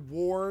sick of your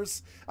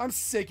wars. I'm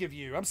sick of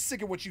you. I'm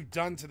sick of what you've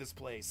done to this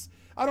place.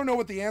 I don't know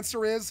what the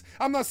answer is.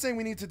 I'm not saying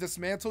we need to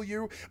dismantle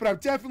you, but I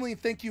definitely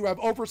think you have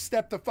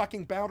overstepped the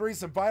fucking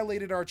boundaries and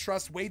violated our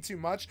trust way too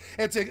much.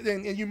 And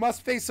you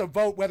must face a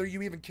vote whether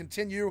you even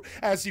continue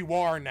as you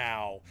are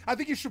now. I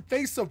think you should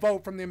face a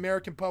vote from the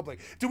American public.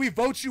 Do we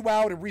vote you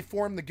out and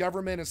reform the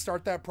government and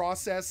start that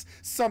process?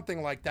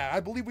 Something like that. I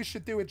believe we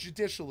should do it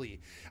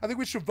judicially. I think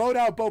we should vote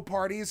out both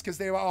parties because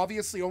they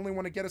obviously only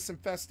want to get us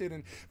infested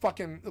in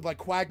fucking like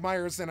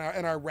quagmires in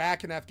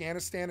Iraq and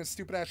Afghanistan and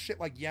stupid ass shit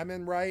like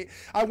Yemen, right?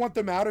 I want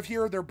them out of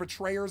here. They're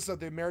betrayers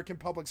of the American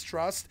public's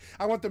trust.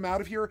 I want them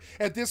out of here.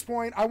 At this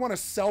point, I want a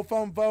cell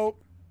phone vote.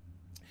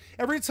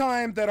 Every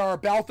time that our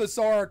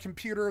Balthazar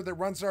computer that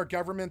runs our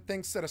government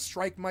thinks that a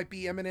strike might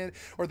be imminent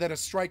or that a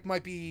strike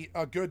might be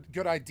a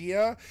good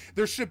idea,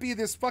 there should be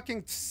this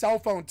fucking cell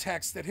phone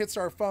text that hits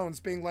our phones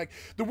being like,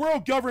 the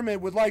world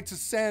government would like to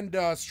send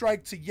a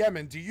strike to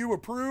Yemen. Do you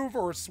approve?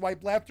 Or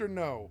swipe left or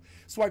no?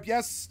 Swipe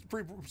yes,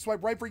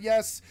 swipe right for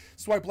yes,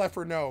 swipe left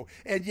for no.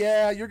 And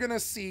yeah, you're going to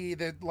see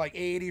that like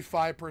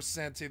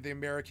 85% of the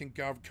American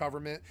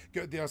government,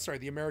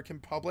 the American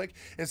public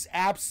is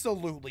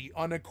absolutely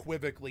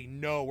unequivocally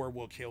no or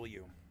will kill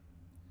you.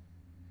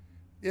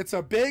 It's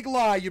a big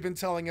lie you've been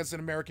telling us an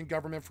American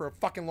government for a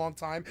fucking long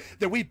time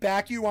that we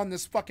back you on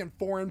this fucking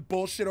foreign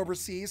bullshit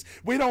overseas.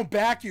 We don't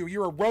back you.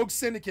 You're a rogue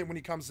syndicate when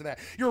it comes to that.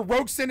 You're a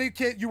rogue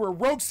syndicate. You were a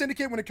rogue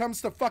syndicate when it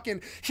comes to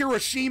fucking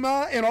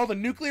Hiroshima and all the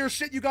nuclear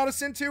shit you got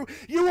us into.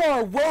 You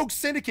are a rogue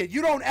syndicate.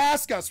 You don't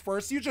ask us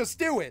first. You just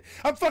do it.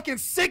 I'm fucking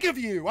sick of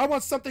you. I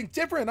want something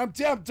different. I'm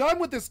done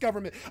with this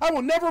government. I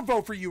will never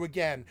vote for you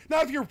again.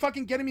 Not if you're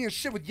fucking getting me in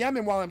shit with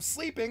Yemen while I'm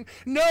sleeping.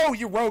 No,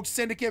 you rogue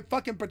syndicate,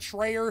 fucking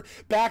betrayer,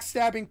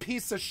 backstab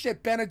piece of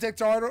shit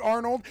Benedict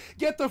Arnold.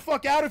 Get the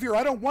fuck out of here.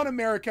 I don't want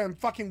America in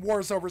fucking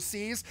wars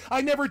overseas.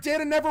 I never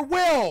did and never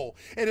will.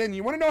 And then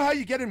you want to know how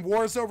you get in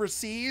wars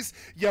overseas?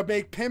 You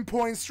make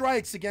pinpoint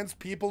strikes against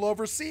people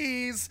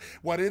overseas.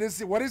 What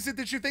is it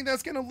that you think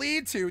that's going to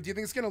lead to? Do you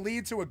think it's going to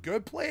lead to a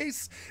good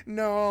place?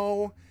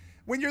 No.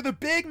 When you're the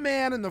big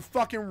man in the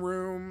fucking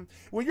room,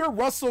 when you're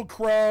Russell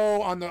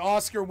Crowe on the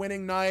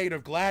Oscar-winning night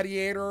of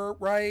Gladiator,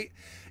 right?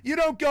 You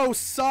don't go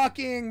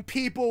sucking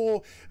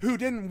people who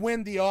didn't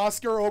win the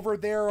Oscar over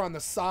there on the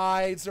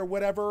sides or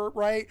whatever,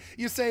 right?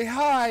 You say,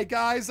 hi,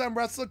 guys, I'm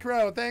Russell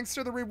Crowe. Thanks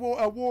for the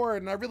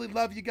award, and I really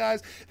love you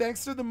guys.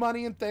 Thanks for the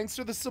money and thanks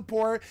for the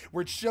support.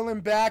 We're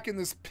chilling back in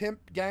this pimp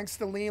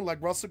gangsta lean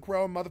like Russell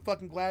Crowe,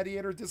 motherfucking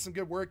Gladiator, did some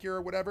good work here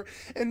or whatever.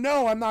 And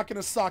no, I'm not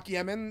going to sock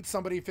Yemen,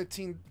 somebody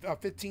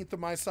 15th of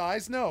my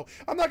size. No,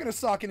 I'm not going to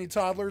sock any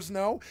toddlers.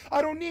 No,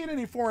 I don't need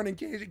any foreign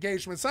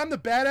engagements. I'm the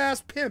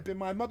badass pimp in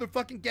my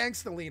motherfucking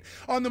gangsta lean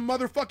on the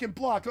motherfucking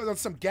block, on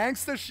some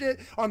gangsta shit,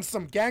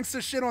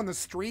 on the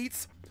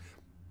streets.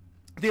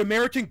 The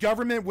American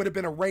government would have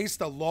been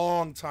erased a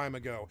long time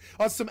ago.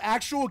 On some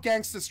actual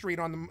gangsta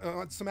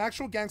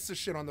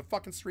shit on the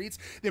fucking streets,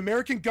 the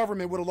American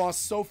government would have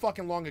lost so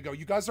fucking long ago.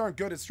 You guys aren't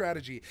good at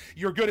strategy.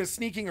 You're good at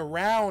sneaking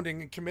around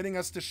and committing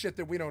us to shit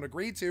that we don't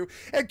agree to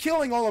and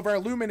killing all of our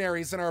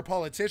luminaries and our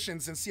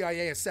politicians and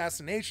CIA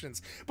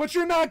assassinations. But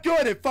you're not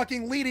good at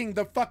fucking leading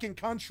the fucking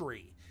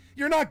country.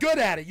 You're not good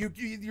at it.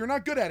 You're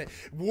not good at it.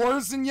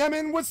 Wars in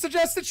Yemen would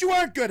suggest that you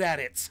aren't good at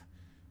it.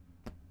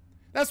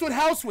 That's what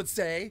House would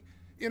say.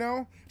 You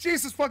know,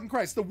 Jesus fucking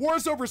Christ, the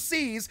wars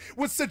overseas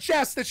would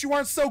suggest that you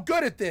aren't so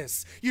good at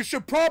this. You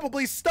should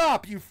probably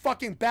stop, you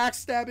fucking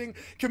backstabbing,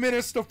 commit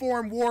us to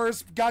foreign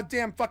wars,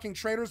 goddamn fucking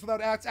traitors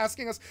without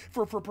asking us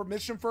for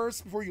permission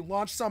first before you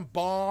launch some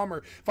bomb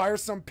or fire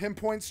some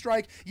pinpoint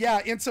strike.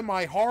 Yeah, into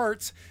my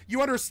heart.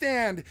 You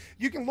understand,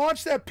 you can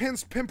launch that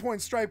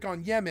pinpoint strike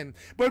on Yemen,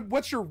 but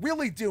what you're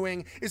really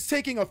doing is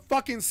taking a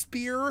fucking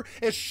spear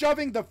and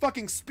shoving the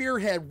fucking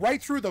spearhead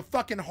right through the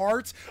fucking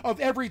heart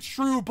of every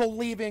true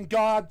believing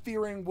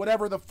God-fearing,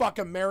 whatever the fuck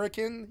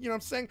American, you know what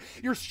I'm saying?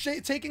 You're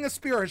taking a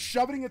spear and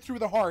shoving it through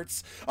the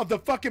hearts of the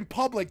fucking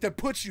public that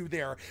put you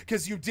there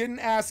because you didn't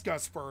ask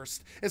us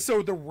first. And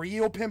so the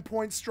real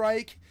pinpoint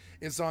strike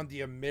is on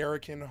the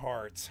American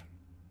heart.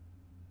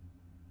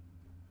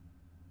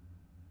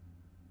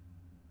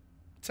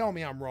 Tell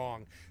me I'm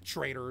wrong,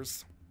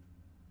 traitors.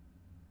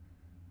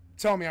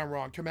 Tell me I'm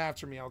wrong. Come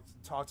after me. I'll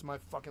talk to my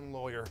fucking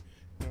lawyer.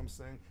 You know what I'm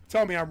saying?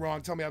 Tell me I'm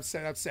wrong. Tell me I've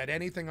said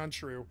anything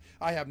untrue.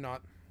 I have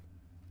not.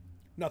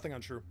 Nothing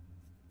untrue.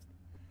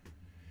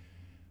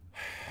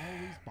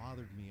 Always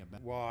bothered me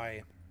about.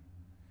 Why?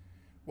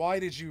 Why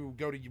did you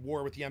go to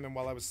war with Yemen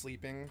while I was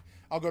sleeping?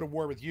 I'll go to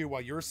war with you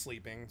while you're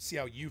sleeping. See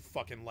how you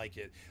fucking like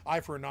it.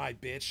 Eye for an eye,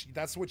 bitch.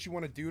 That's what you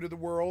want to do to the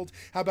world?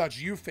 How about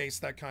you face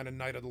that kind of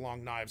Night of the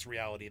Long Knives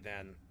reality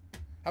then?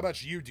 How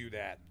about you do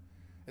that?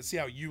 And see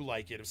how you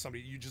like it. If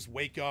somebody, you just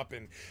wake up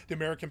and the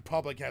American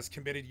public has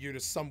committed you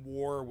to some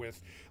war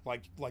with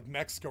like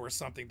Mexico or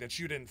something that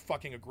you didn't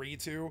fucking agree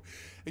to,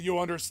 you'll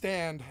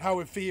understand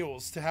how it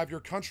feels to have your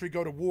country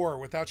go to war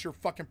without your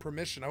fucking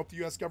permission. I hope the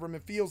U.S.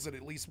 government feels it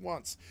at least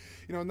once.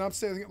 You know, and I'm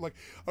saying like,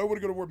 I want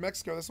to go to war with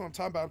Mexico. That's what I'm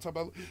talking about. I'm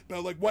talking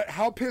about like what,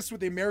 how pissed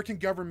would the American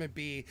government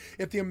be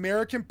if the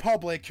American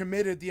public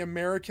committed the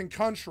American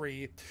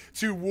country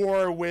to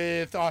war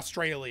with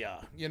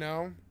Australia, you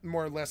know?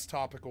 More or less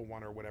topical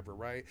one or whatever,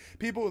 right?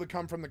 People that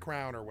come from the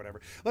crown or whatever.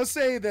 Let's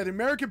say that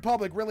American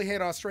public really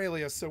hate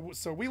Australia,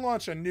 so we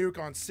launch a nuke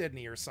on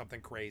Sydney or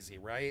something crazy,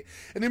 right?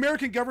 And the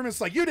American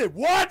government's like, you did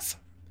what?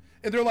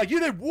 And they're like, you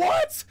did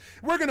what?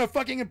 We're gonna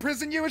fucking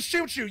imprison you and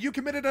shoot you. You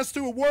committed us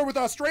to a war with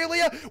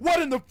Australia?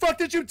 What in the fuck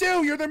did you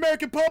do? You're the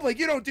American public.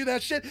 You don't do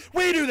that shit.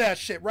 We do that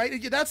shit,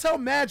 right? That's how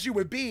mad you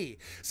would be.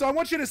 So I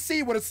want you to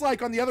see what it's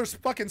like on the other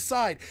fucking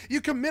side.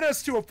 You commit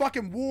us to a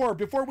fucking war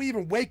before we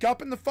even wake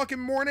up in the fucking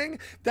morning?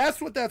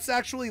 That's what that's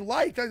actually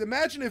like.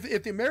 Imagine if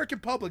the American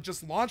public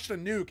just launched a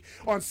nuke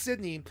on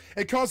Sydney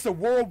and caused a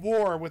world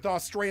war with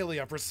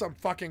Australia for some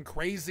fucking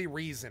crazy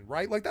reason,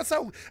 right? Like that's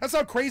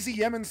how crazy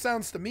Yemen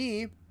sounds to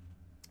me.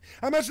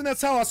 I imagine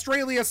that's how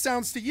Australia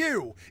sounds to you. You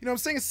know what I'm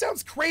saying? It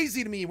sounds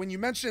crazy to me when you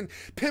mention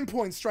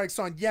pinpoint strikes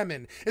on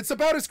Yemen. It's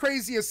about as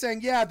crazy as saying,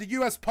 yeah, the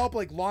U.S.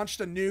 public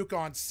launched a nuke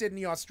on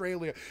Sydney,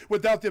 Australia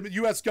without the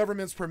U.S.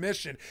 government's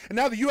permission. And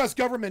now the U.S.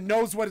 government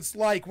knows what it's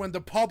like when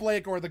the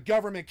public or the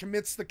government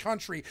commits the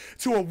country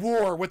to a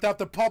war without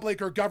the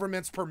public or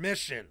government's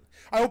permission.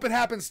 I hope it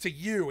happens to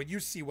you and you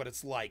see what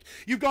it's like.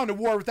 You've gone to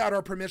war without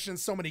our permission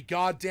so many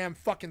goddamn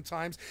fucking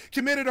times,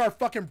 committed our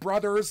fucking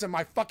brothers and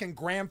my fucking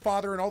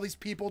grandfather and all these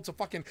people to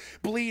fucking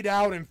bleed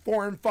out in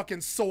foreign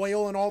fucking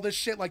soil and all this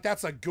shit. Like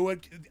that's a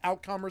good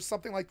outcome or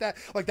something like that.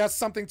 Like that's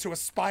something to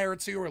aspire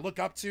to or look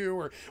up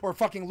to or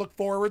fucking look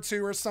forward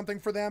to or something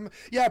for them.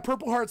 Yeah,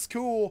 Purple Heart's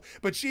cool,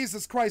 but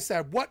Jesus Christ,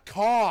 at what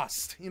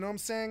cost? You know what I'm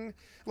saying?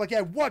 Like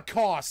at what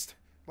cost?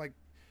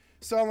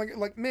 So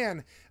like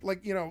man,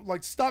 like, you know,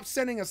 like stop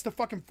sending us to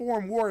fucking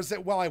foreign wars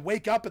that while I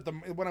wake up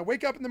when I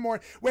wake up in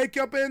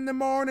the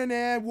morning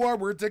and war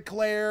were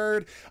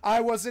declared.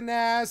 I wasn't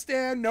asked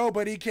and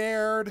nobody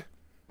cared.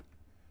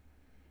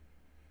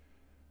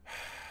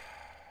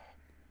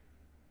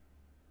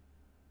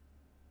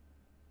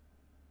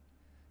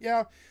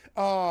 Yeah,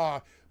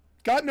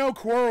 got no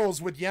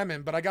quarrels with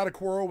Yemen, but I got a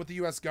quarrel with the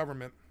U.S.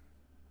 government.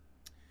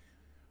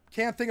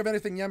 Can't think of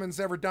anything Yemen's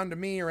ever done to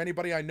me or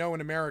anybody I know in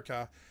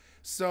America.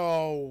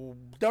 So,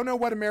 don't know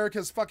what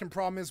America's fucking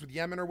problem is with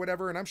Yemen or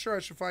whatever, and I'm sure I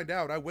should find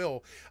out. I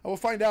will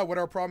find out what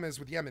our problem is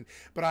with Yemen.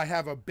 But I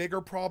have a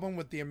bigger problem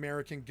with the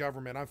American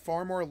government. I'm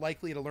far more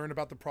likely to learn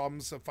about the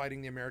problems of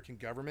fighting the American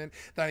government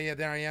than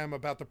I am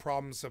about the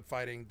problems of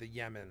fighting the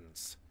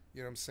Yemens.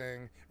 You know what I'm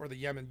saying? Or the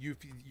Yemen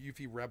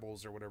Yufi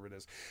rebels or whatever it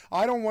is.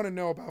 I don't want to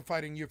know about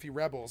fighting Yufi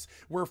rebels.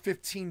 We're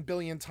 15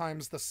 billion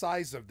times the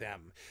size of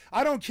them.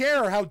 I don't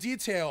care how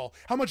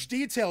much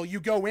detail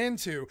you go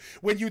into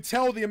when you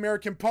tell the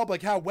American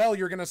public how well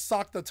you're going to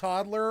sock the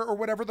toddler or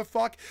whatever the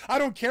fuck. I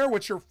don't care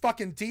what your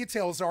fucking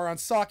details are on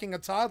socking a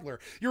toddler.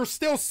 You're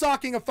still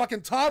socking a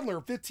fucking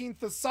toddler 15th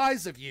the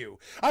size of you.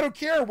 I don't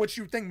care what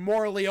you think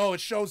morally, oh,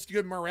 it shows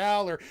good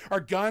morale, or our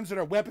guns and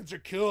our weapons are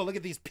cool. Look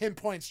at these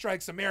pinpoint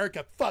strikes,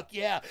 America. Fuck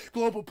yeah,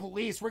 global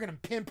police, we're gonna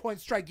pinpoint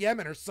strike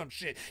Yemen or some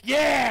shit.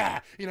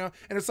 Yeah, you know.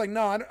 And it's like,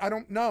 no, I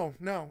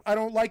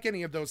don't like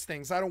any of those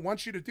things. I don't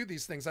want you to do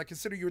these things. I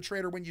consider you a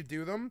traitor when you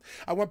do them.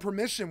 I want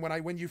permission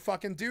when you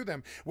fucking do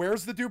them.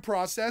 Where's the due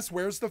process?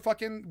 Where's the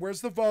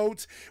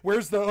vote?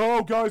 Where's the,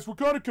 oh guys, we're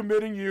kind of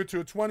committing you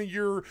to a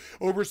 20-year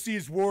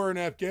overseas war in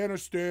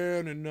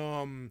Afghanistan,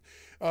 and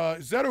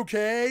is that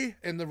okay?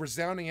 And the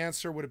resounding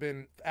answer would have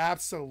been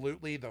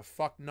absolutely the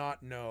fuck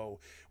not, no.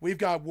 We've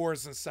got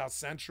wars in South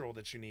Central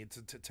that you need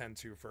to tend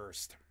to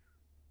first.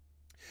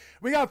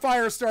 We got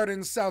fire started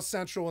in South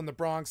Central in the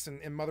Bronx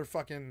and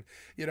motherfucking,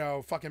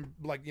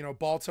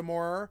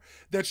 Baltimore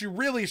that you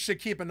really should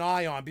keep an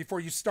eye on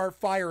before you start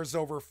fires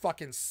over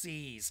fucking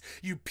seas.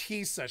 You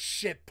piece of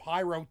shit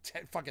fucking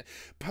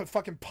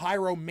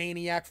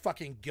pyromaniac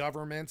fucking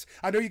government.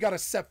 I know you got to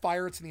set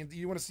fire to the,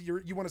 you want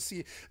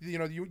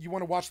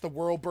to watch the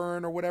world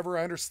burn or whatever.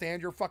 I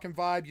understand your fucking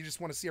vibe. You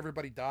just want to see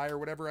everybody die or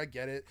whatever. I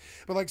get it.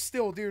 But like,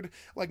 still, dude,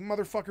 like,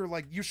 motherfucker,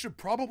 like, you should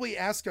probably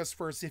ask us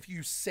first if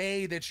you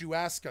say that you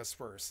ask us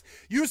first.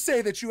 You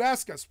say that you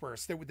ask us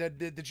first,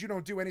 that you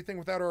don't do anything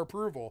without our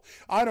approval.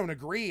 I don't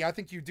agree. I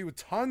think you do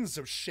tons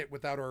of shit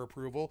without our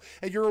approval,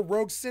 and you're a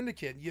rogue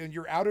syndicate.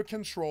 You're out of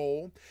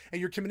control, and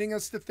you're committing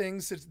us to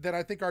things that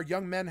I think our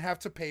young men have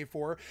to pay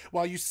for,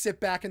 while you sit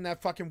back in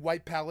that fucking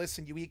White Palace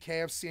and you eat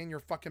KFC and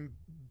your fucking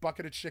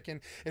bucket of chicken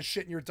and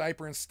shit in your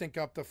diaper and stink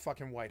up the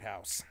fucking White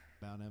House.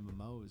 About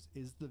MMOs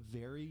is the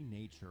very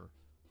nature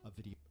of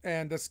video.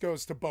 And this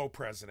goes to Bo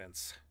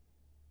presidents.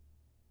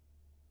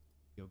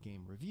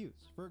 Game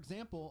reviews. For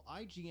example,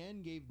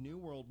 IGN gave New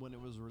World, when it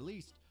was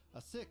released,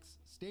 a 6,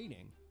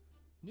 stating,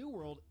 New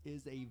World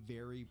is a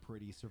very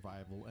pretty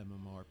survival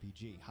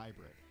MMORPG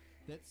hybrid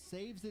that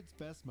saves its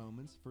best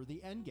moments for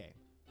the endgame,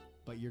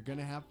 but you're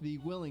gonna have to be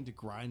willing to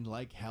grind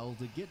like hell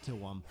to get to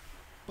them.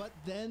 But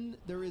then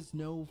there is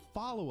no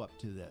follow-up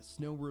to this,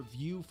 no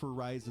review for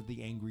Rise of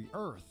the Angry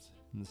Earth.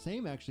 And the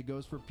same actually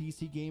goes for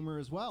PC Gamer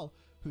as well,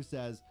 who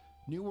says,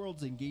 New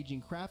World's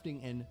engaging crafting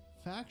and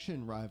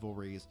faction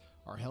rivalries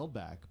are held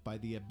back by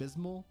the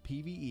abysmal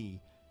PvE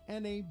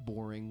and a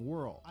boring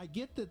world. I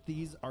get that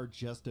these are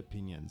just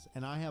opinions,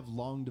 and I have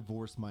long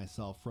divorced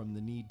myself from the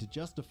need to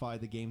justify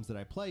the games that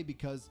I play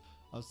because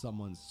of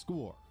someone's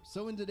score.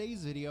 So in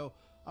today's video,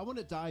 I want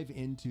to dive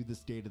into the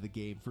state of the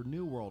game for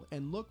New World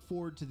and look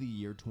forward to the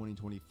year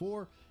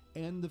 2024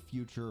 and the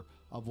future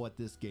of what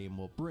this game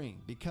will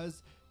bring,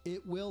 because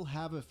it will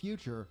have a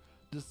future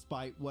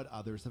despite what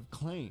others have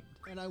claimed.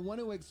 And I want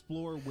to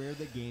explore where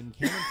the game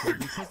came from,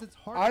 because it's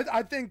hard.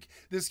 I think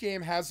this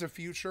game has a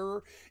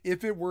future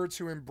if it were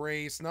to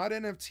embrace not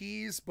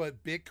NFTs,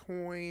 but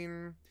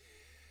Bitcoin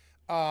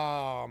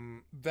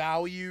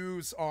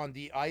values on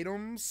the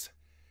items.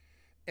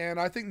 And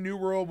I think New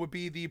World would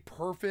be the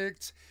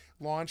perfect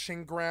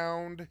launching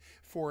ground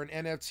for an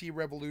NFT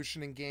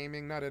revolution in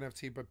gaming. Not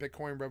NFT, but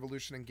Bitcoin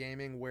revolution in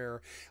gaming,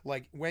 where,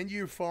 like, when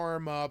you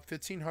farm up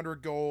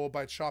 1,500 gold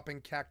by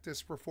chopping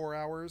cactus for 4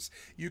 hours,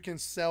 you can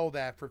sell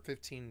that for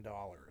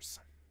 $15.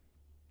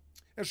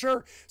 And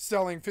sure,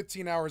 selling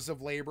 15 hours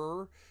of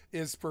labor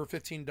is for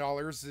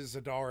 $15 is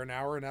 $1 an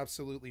hour and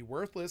absolutely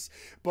worthless.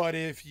 But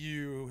if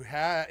you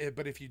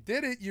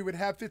did it, you would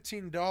have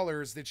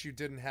 $15 that you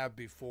didn't have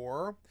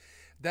before.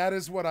 That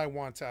is what I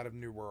want out of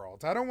New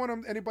World. I don't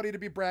want anybody to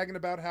be bragging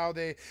about how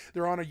they're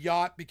on a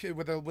yacht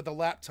with a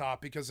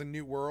laptop because of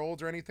New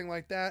World or anything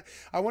like that.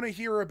 I want to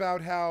hear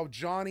about how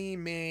Johnny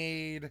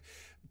made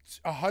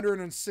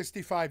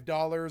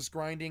 $165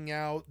 grinding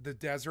out the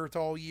desert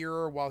all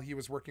year while he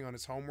was working on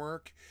his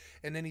homework,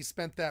 and then he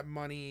spent that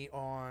money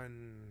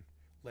on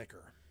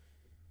liquor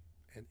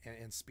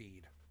and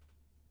speed.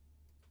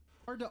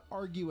 Hard to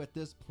argue at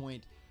this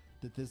point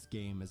that this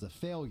game is a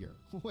failure.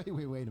 Wait a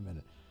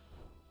minute.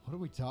 What are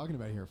we talking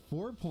about here?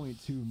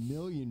 4.2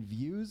 million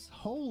views?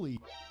 Holy...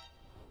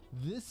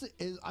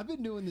 I've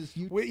been doing this...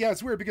 Yeah,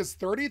 it's weird because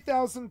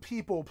 30,000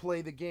 people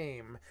play the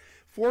game.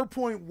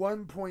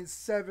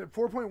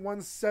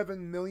 4.17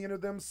 million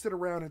of them sit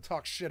around and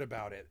talk shit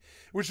about it,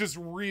 which is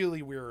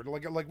really weird.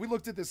 Like we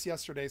looked at this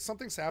yesterday.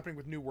 Something's happening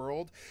with New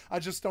World. I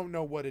just don't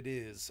know what it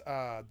is.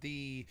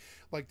 The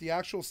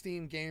actual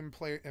Steam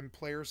gameplay and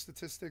player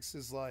statistics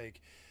is like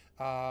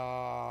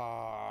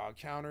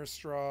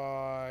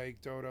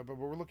Counter-Strike, Dota, but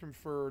we're looking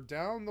for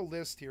down the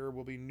list here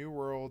will be New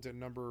World at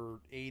number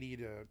 80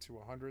 to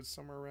 100,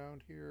 somewhere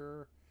around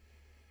here.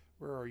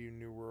 Where are you,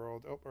 New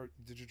World? Oh,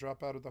 did you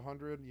drop out of the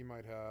 100? You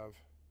might have.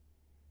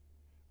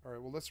 All right,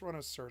 well, let's run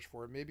a search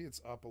for it. Maybe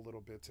it's up a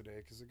little bit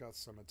today because it got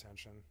some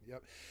attention.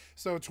 Yep.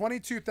 So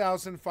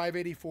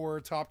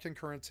 22,584 top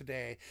concurrent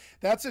today.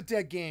 That's a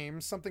dead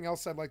game. Something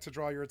else I'd like to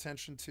draw your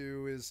attention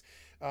to is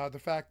the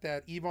fact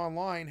that EVE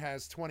Online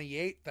has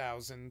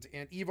 28,000.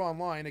 And EVE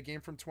Online, a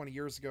game from 20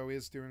 years ago,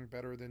 is doing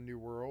better than New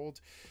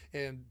World.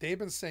 And they've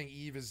been saying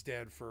EVE is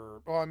dead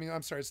for... Oh, I mean,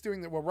 I'm sorry. It's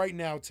doing that. Well, right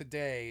now,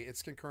 today,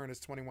 its concurrent is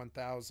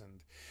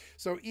 21,000.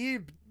 So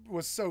EVE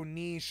was so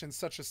niche and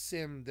such a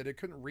sim that it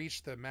couldn't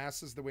reach the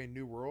masses the way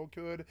New World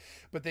could,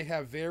 but they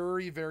have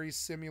very, very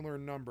similar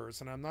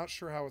numbers, and I'm not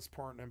sure how it's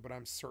partnered, but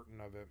I'm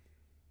certain of it.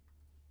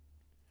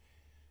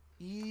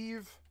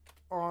 EVE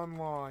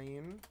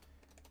Online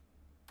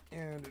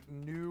and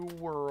New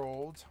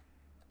World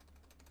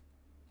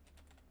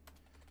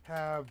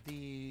have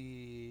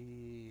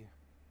the...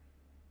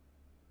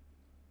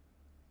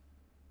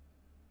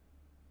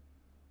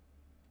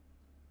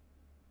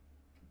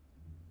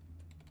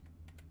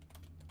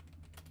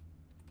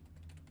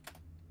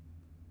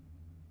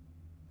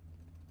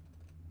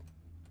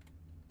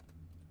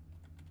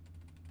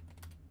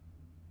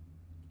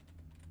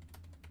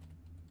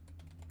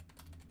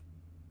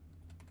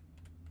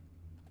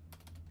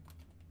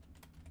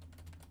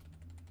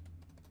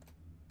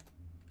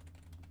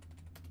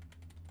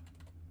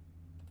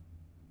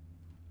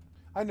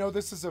 I know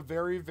this is a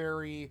very,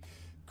 very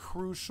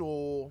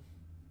crucial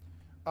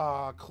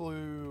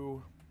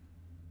clue.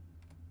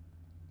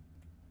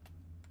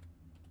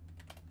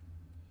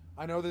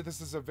 I know that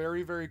this is a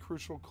very, very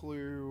crucial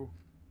clue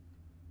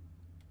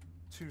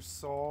to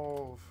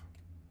solve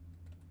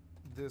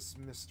this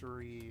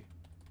mystery,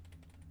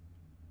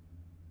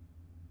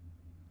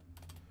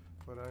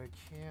 but I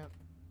can't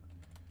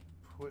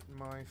put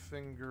my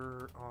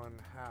finger on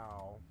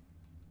how.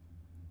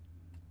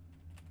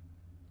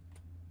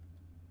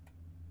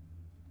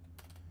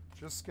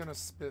 Just gonna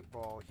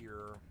spitball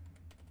here.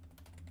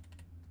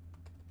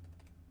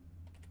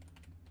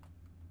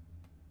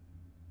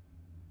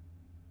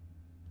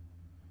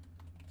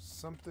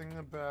 Something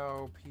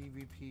about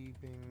PvP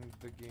being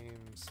the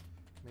game's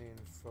main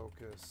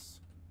focus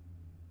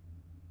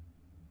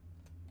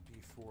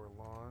before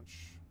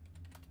launch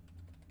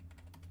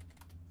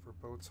for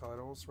both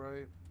titles,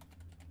 right?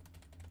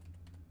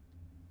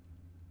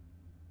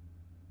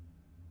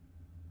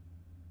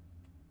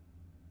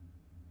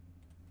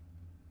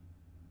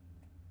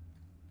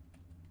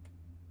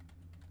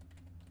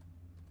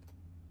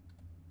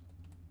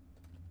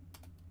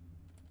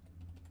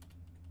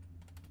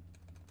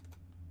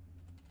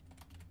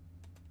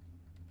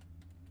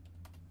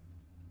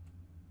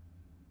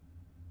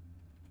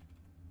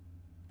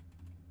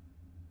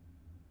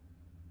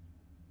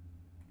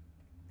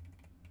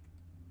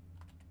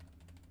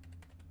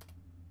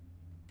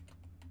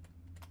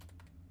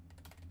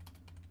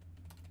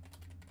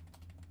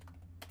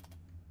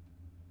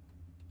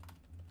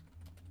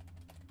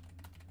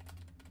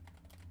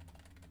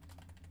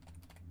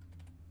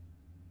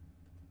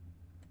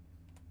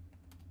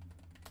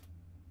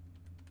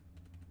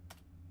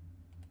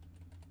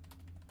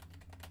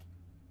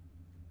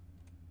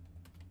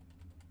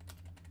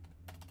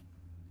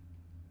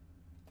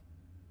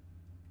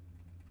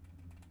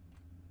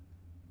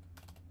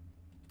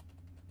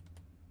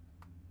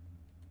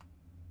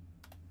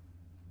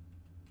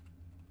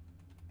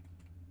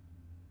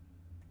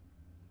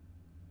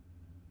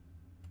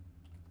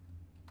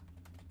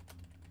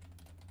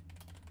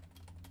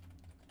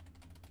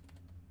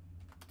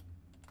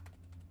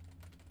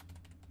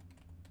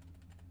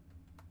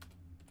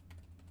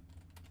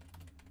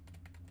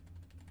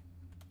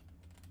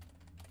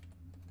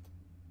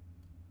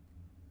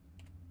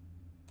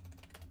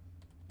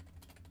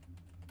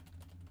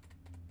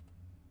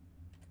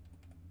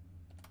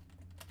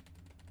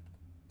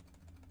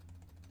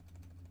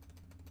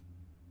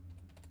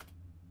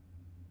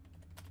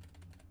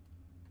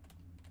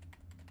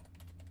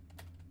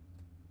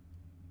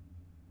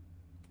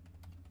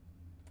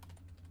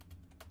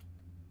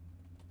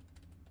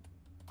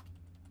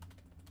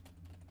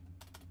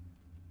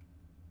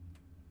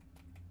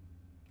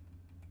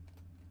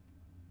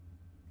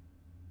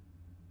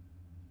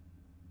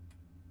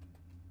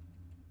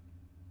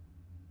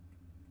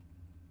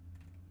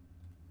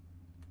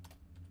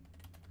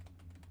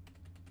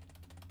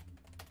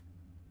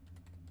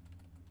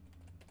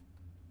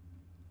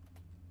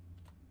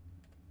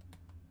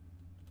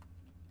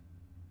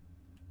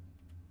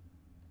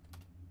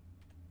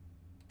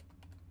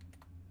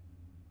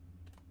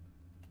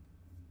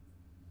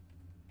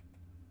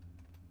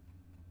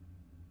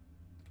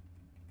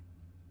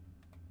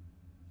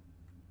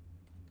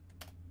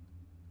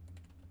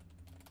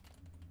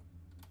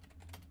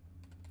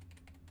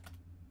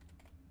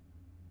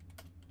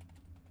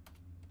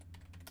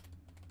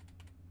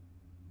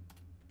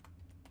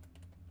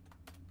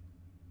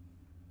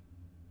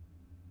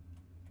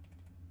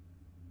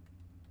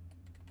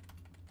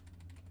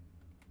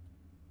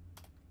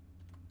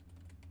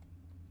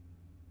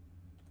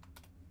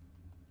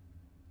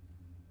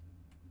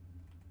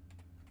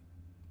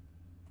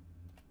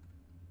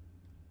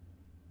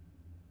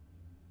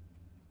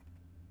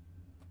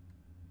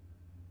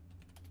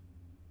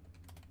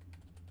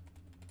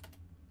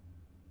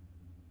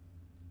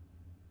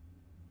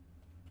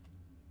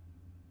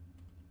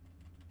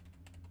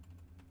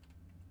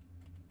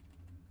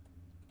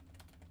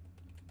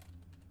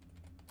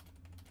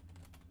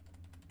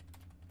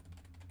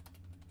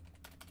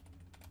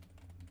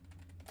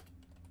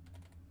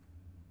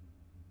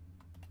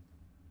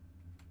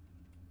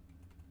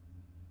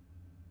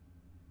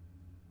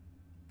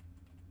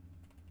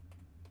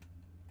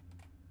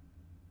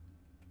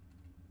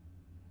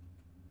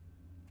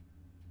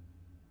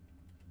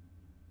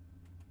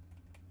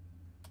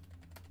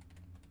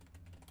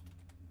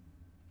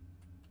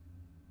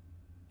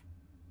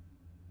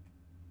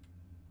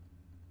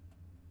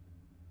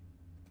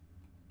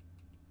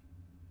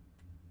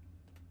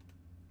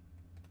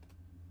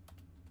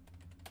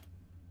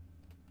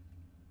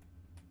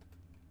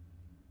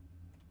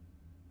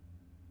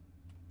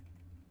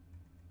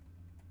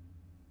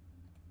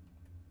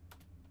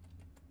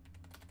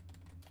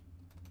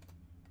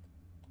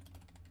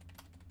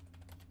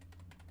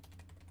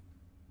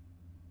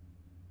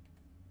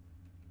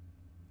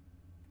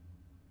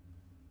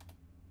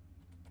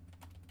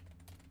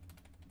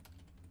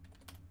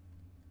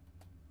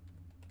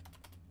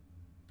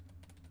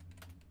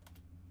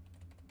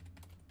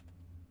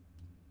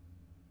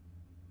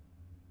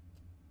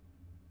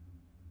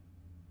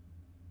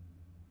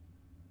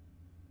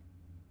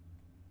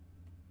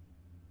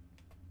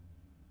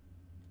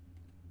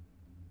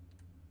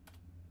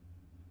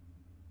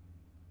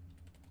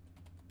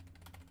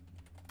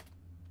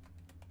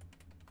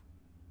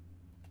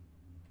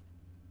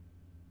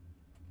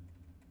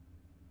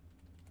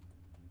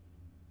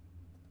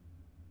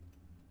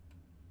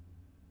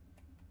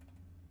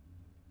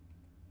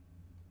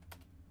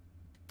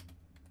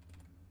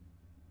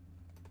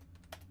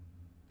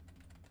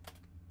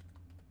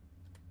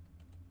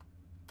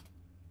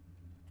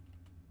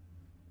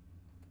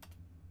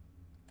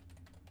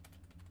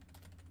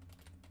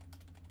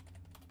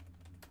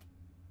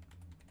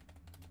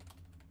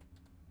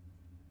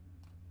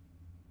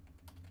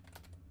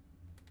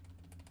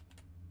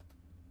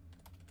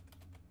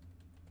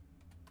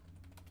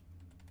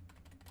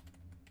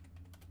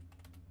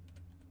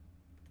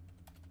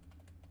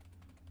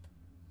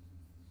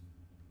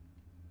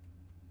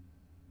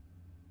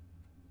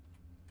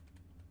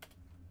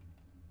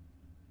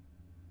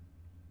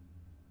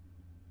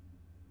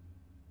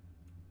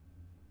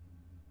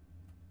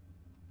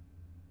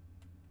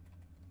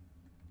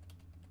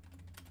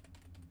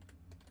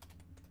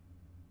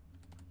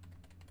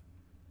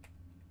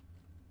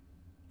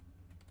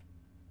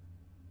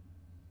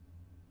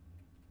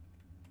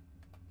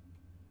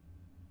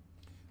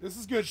 This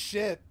is good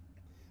shit.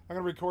 I'm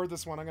gonna record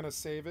this one. I'm gonna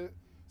save it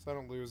so I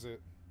don't lose it.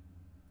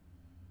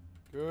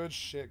 Good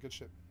shit. Good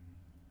shit.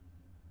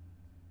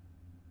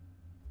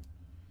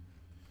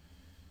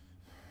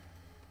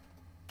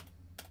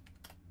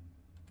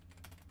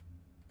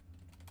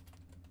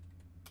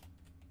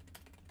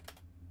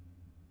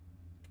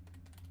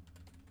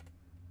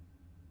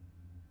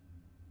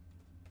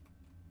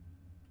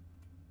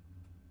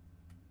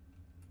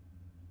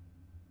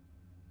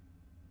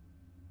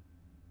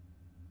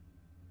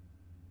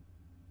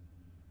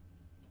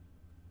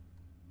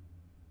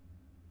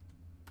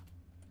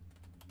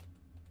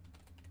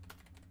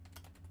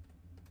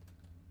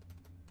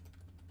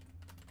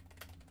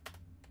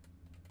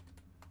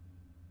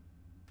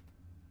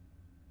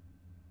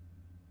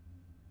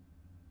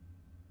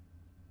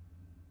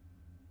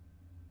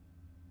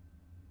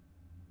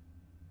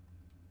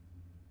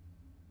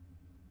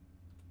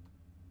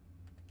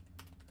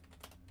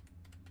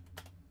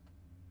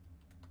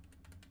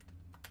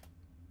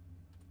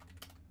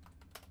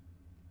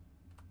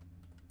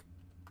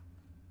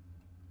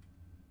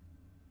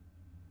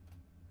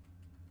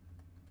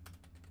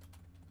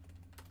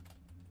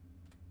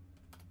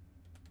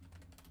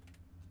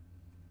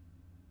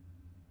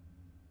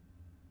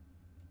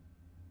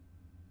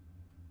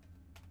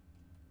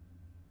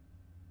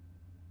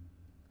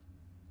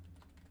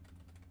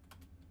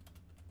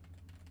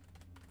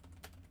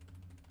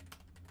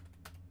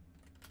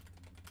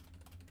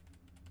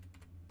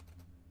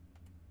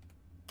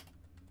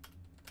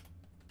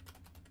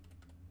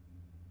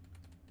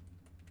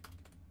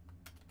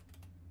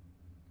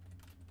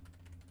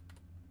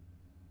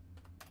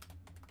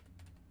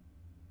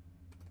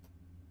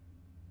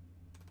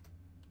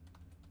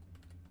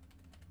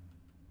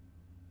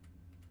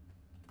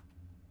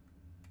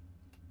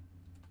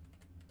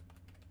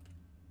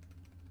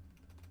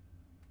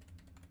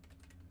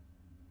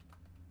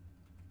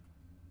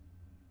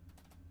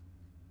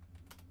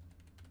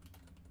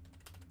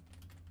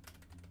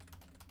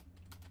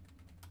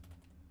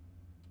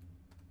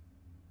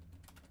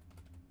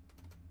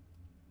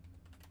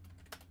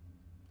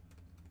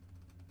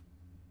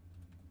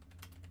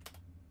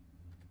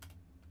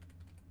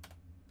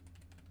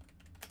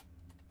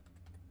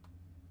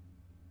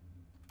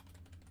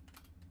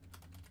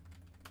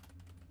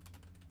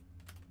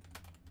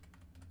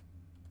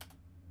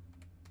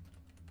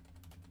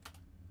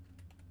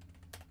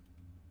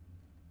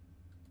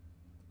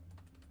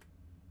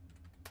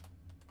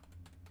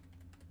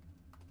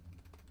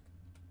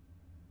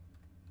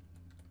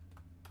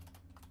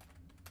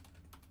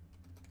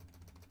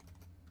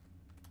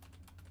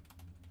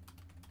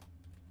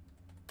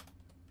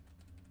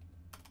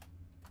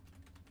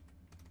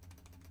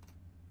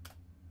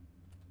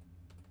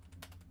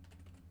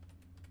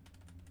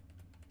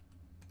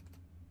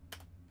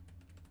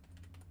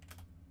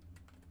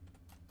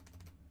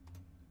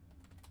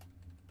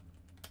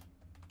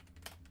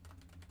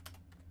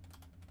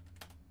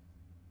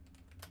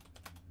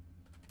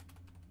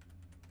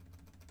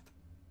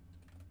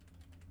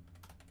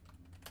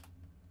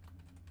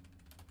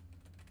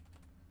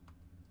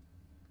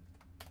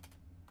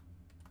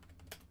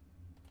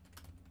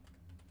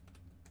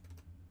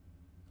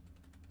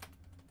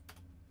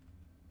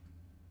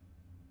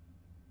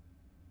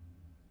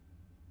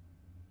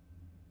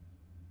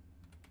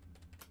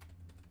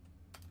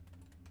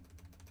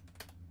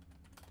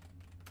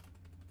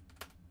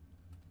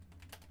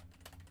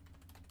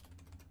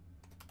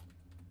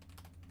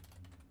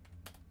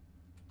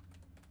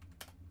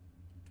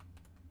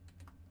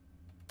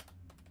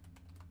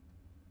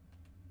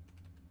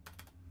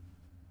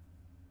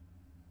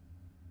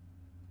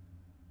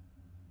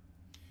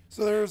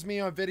 So there's me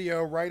on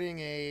video writing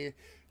a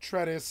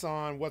treatise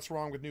on what's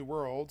wrong with New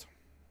World.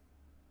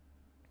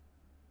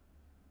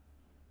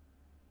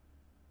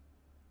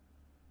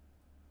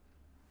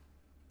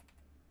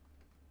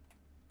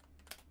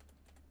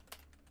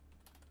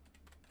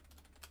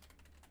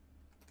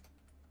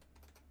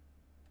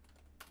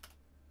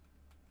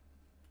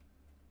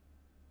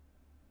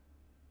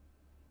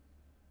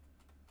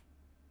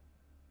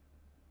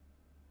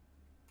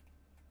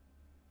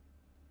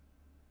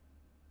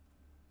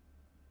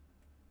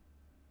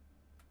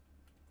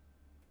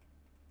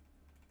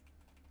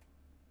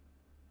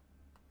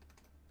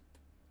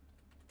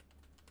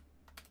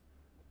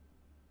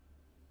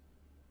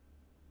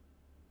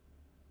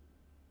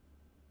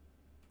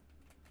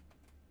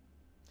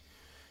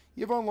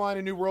 EVE Online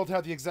and New World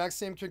have the exact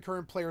same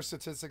concurrent player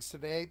statistics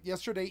today.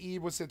 Yesterday,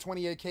 EVE was at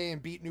 28K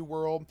and beat New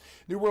World.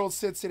 New World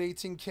sits at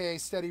 18K,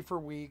 steady for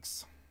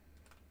weeks.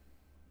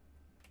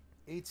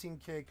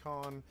 18K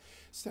con,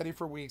 steady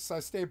for weeks.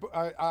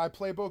 I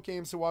play both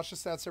games to watch the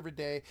stats every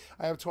day.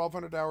 I have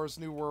 1,200 hours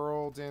New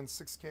World and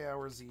 6K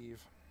hours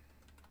EVE.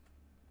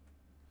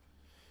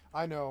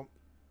 I know.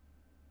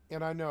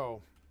 And I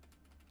know.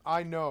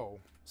 I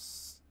know.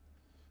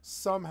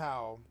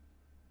 Somehow.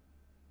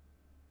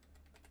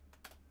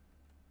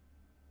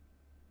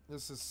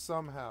 This is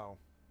somehow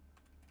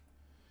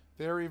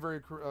very,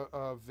 very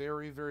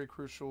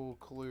crucial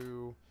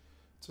clue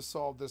to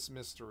solve this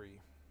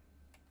mystery.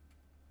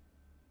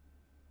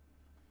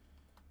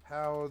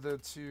 how the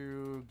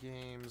two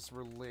games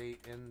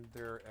relate in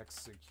their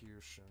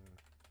execution,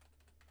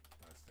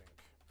 I think.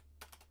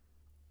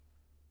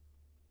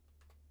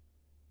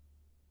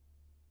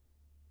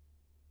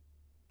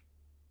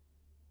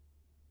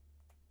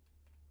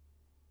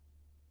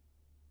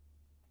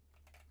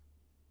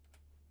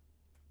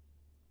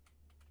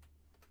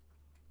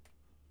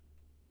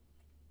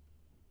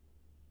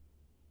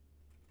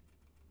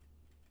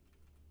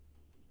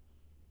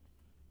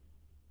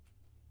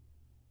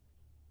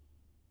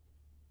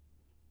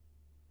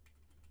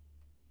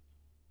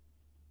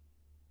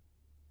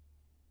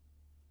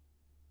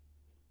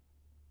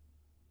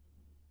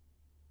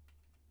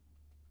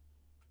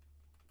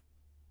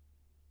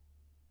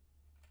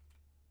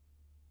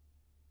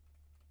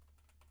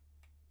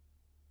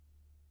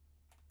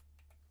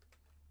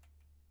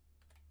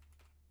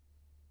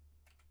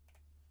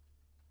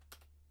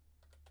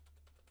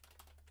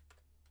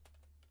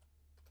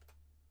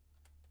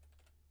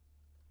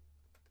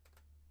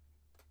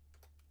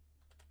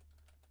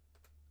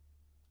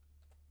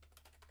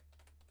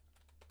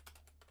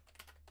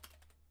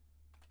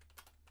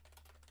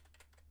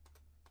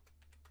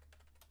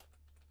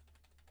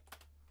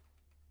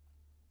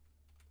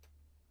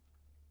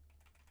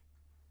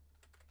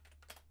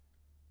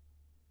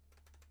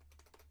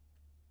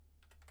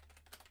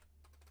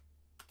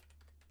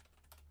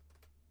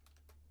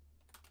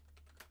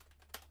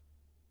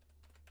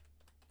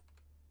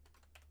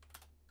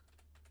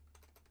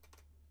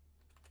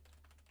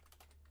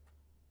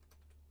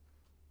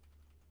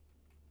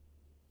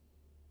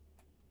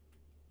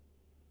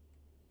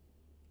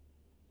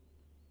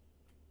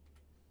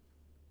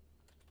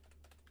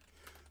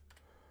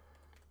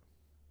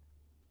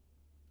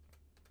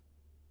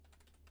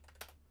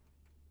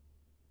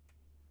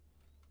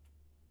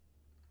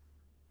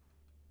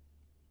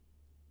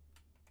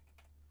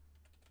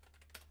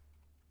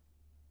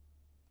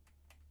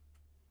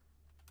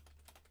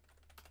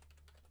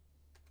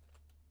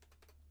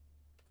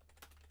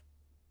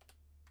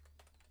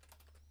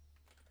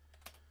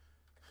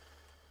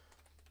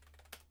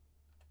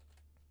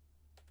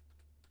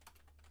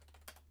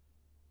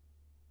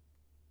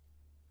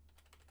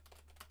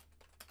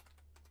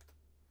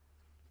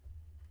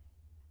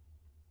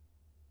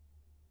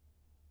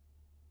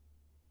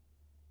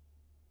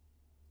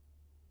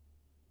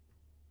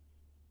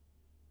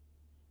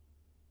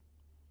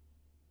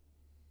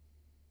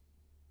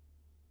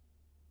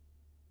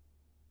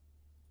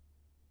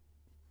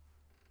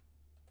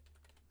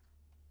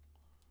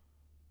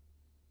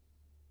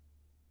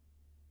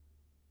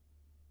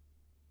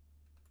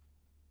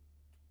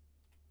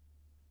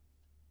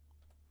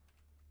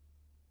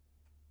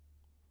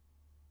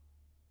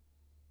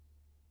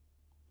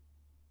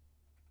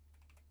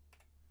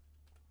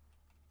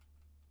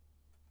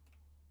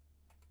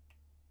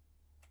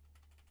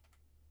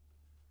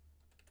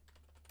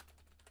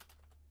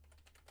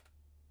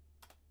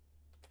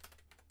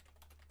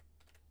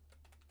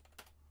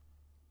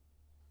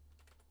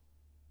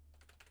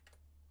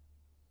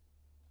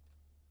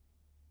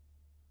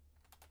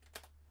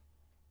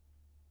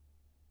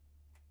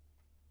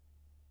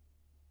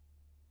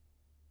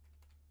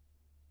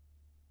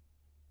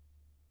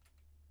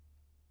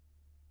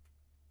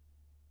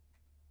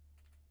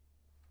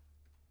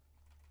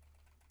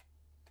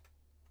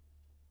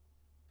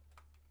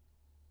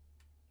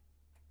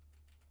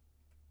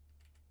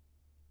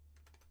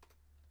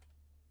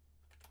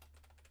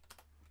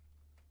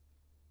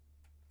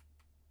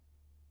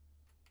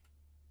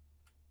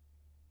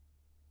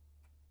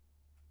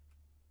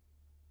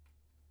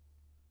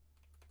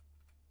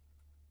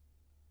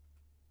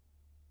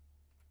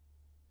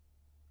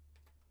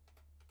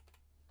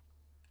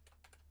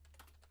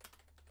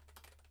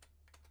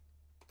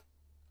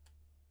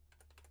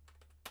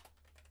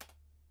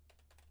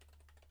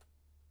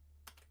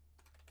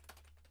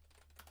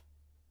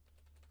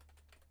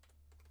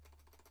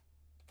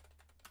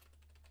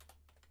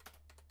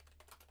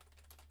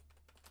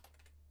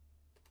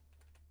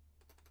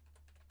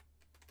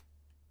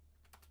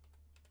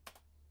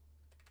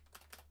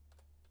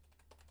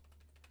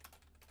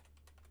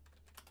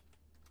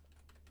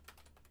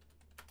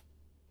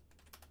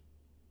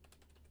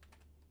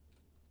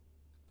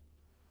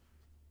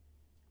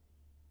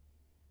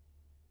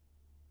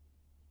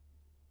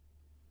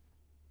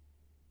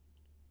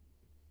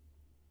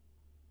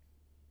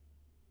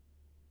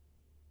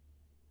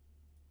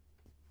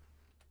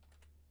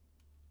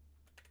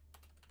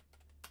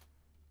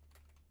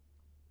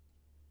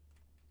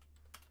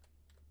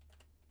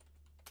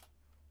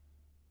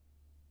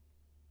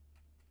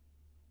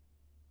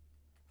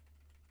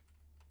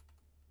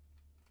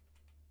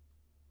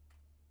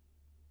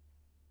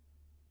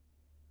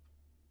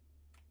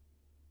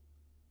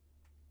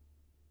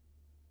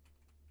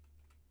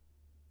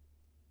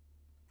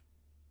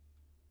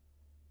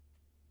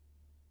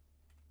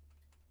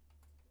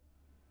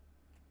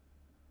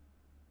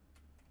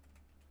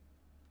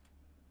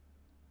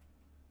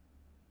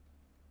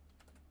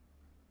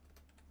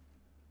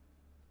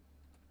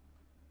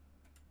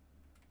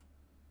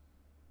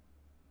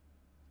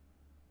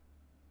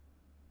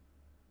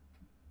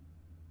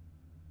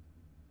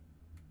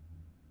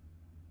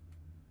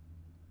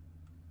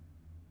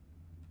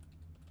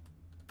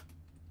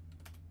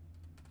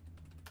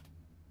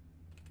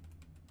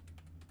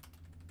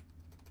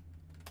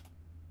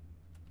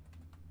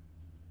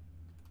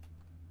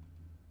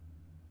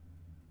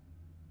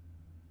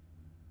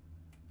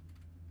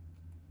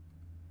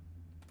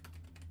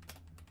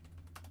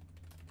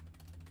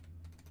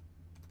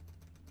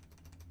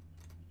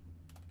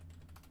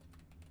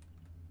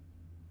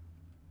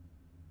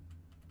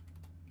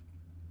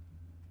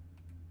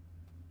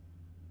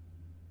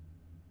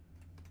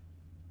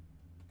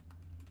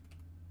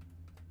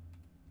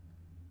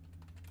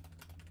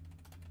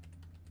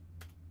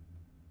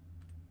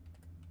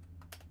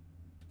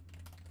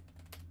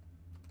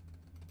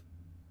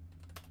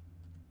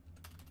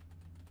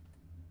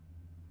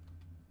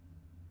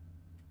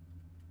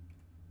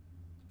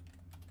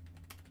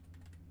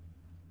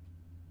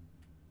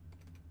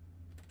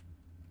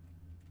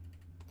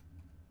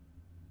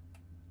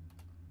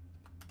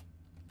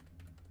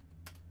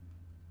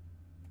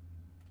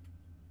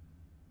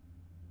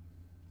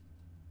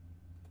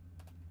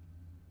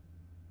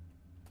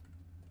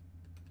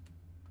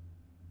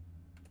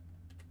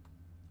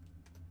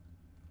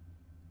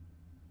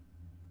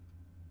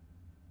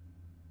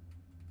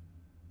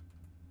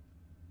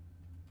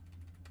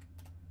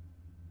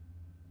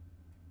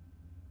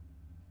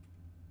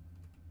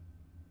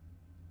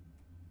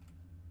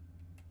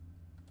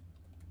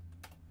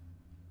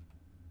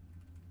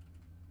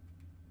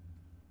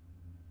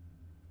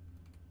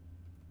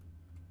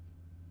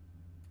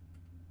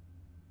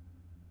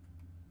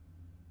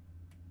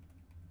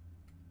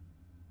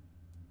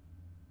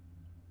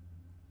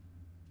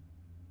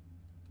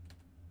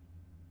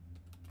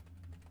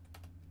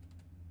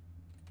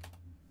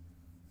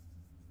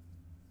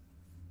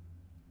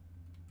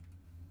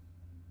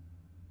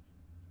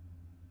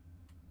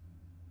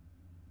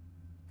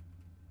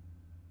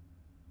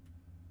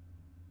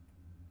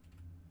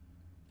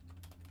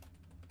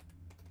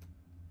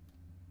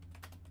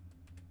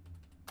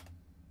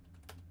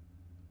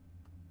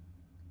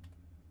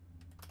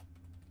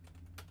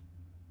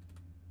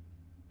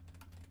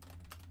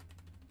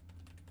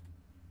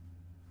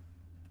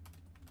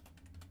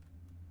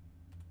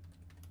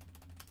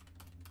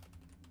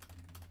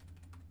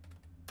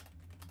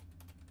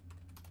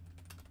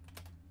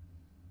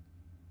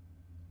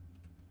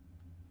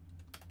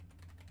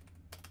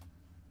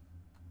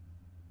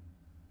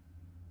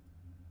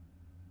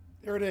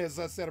 There it is.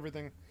 That said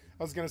everything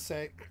I was going to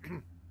say.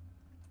 Am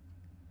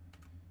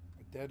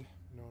I dead?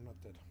 No, I'm not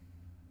dead.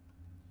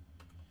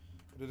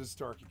 But it is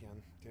dark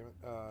again. Damn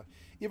it.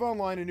 EVE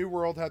Online and New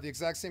World had the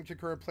exact same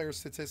concurrent player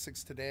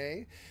statistics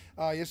today.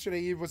 Yesterday,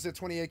 EVE was at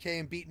 28K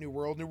and beat New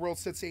World. New World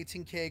sits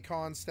 18K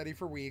con steady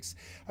for weeks.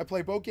 I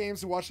play both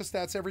games and watch the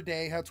stats every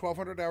day. Had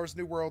 1,200 hours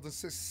New World and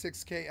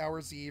 6K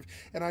hours EVE.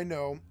 And I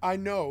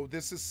know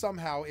this is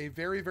somehow a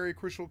very, very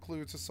crucial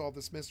clue to solve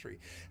this mystery.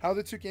 How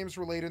the two games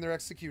relate in their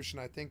execution,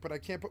 I think, but I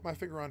can't put my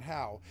finger on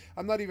how.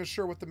 I'm not even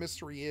sure what the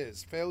mystery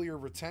is. Failure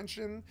of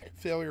retention,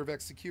 failure of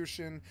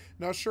execution.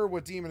 Not sure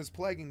what demon is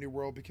plaguing New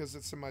World because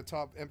it's in my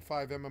top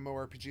 5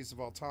 MMORPGs of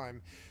all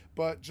time,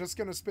 but just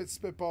gonna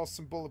spitball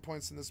some bullet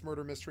points in this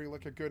murder mystery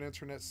like a good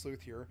internet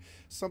sleuth here.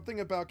 Something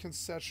about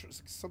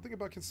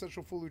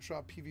consensual full loot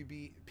drop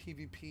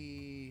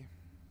PvP.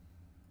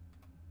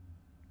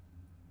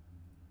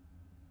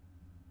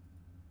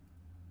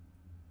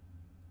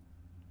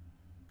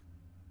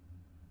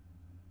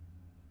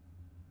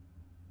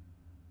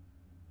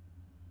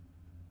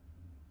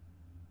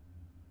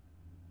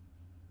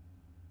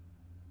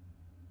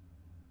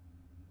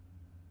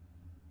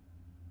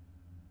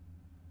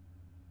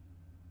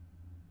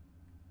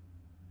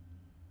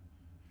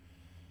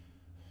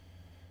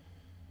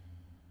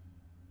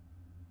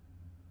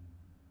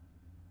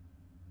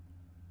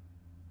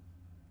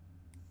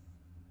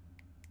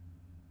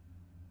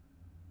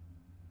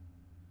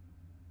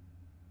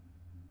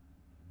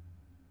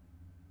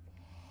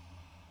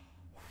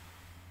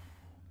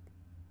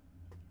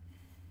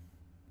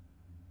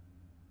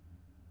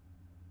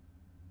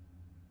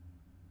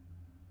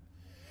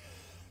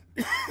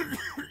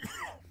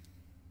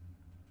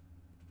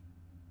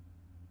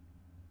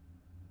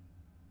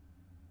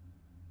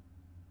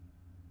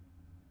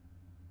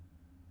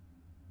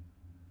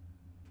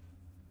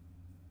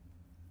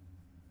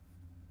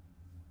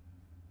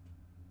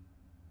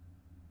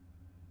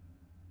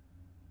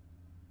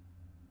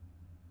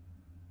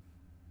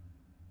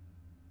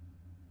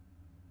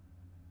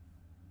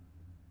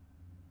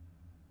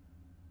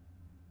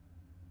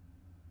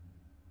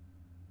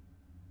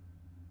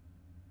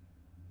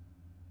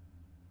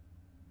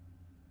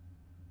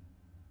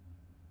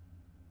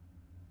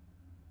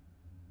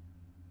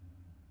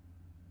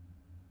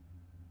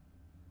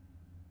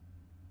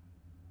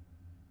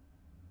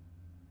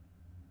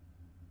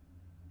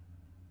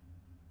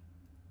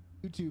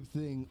 YouTube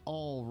thing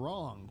all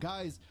wrong.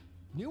 Guys,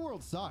 New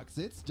World sucks.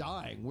 It's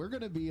dying. We're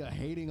going to be a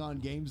hating on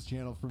games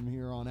channel from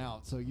here on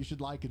out, so you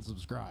should like and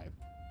subscribe.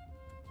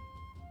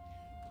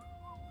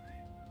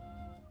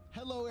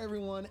 Hello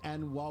everyone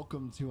and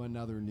welcome to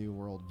another New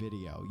World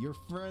video. Your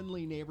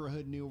friendly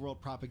neighborhood New World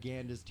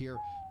propagandist here,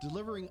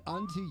 delivering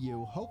unto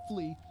you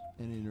hopefully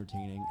an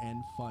entertaining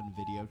and fun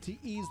video to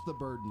ease the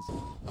burdens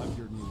of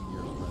your New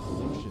Year's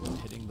resolutions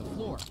hitting the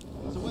floor.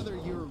 So whether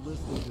you're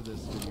listening to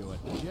this video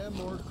at the gym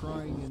or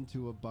crying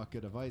into a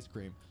bucket of ice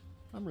cream,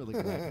 I'm really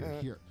glad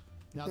you're here.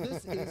 Now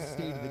this is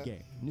State of the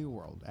Game, New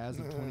World. As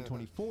of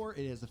 2024,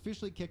 it has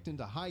officially kicked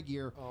into high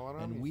gear,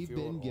 and we've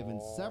been given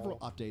several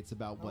updates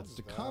about what's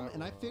to come,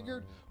 and I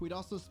figured we'd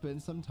also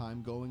spend some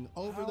time going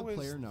over the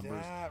player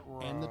numbers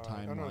and the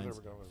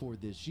timelines for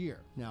this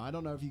year. Now, I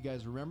don't know if you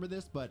guys remember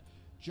this, but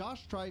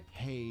Josh Stripe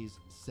Hayes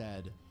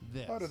said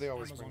this. How do they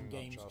always Amazon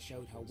Games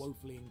showed how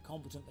woefully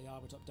incompetent they are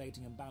at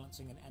updating and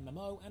balancing an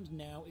MMO, and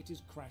now it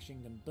is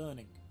crashing and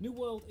burning. New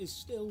World is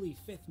still the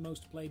 5th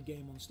most played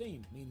game on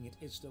Steam, meaning it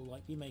is still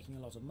likely making a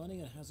lot of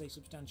money and has a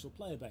substantial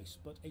player base.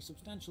 But a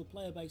substantial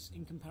player base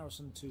in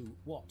comparison to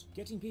what?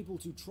 Getting people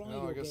to try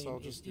your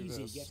game is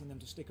easy, getting them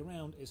to stick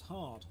around is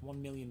hard.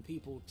 1 million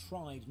people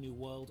tried New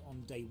World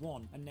on day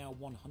 1, and now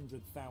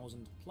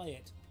 100,000 play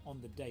it on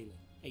the daily.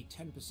 A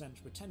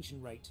 10%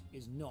 retention rate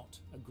is not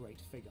a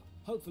great figure.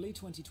 Hopefully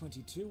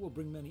 2022 will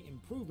bring many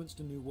improvements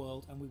to New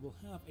World and we will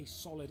have a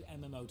solid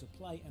MMO to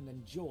play and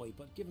enjoy,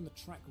 but given the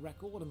track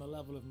record and the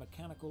level of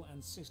mechanical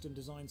and system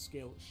design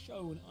skill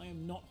shown, I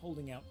am not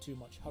holding out too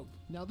much hope.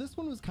 Now this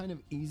one was kind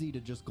of easy to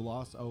just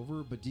gloss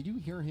over, but did you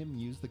hear him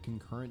use the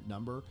concurrent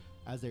number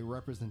as a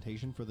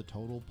representation for the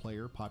total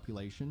player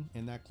population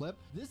in that clip?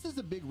 This is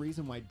a big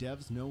reason why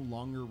devs no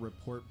longer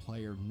report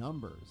player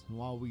numbers. And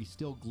while we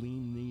still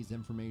glean these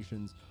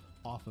informations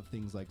off of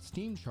things like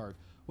Steam chart,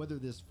 whether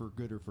this for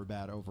good or for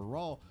bad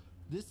overall,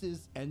 this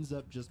ends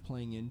up just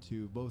playing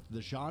into both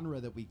the genre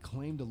that we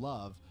claim to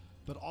love,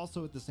 but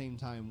also at the same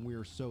time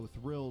we're so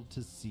thrilled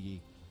to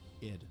see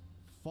it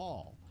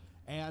fall.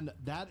 And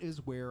that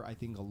is where I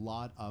think a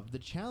lot of the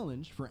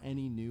challenge for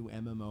any new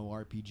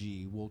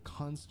MMORPG will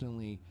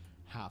constantly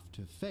have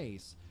to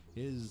face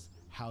is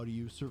how do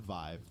you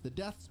survive the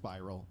death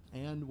spiral?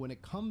 And when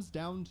it comes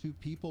down to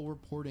people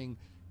reporting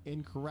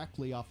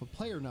incorrectly off of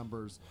player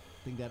numbers,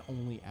 I think that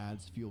only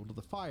adds fuel to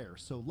the fire.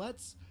 So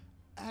let's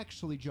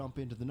actually jump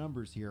into the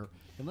numbers here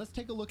and let's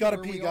take a look at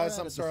where we are at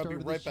the start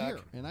of this year.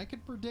 And I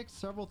could predict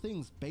several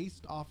things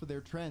based off of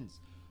their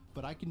trends,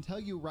 but I can tell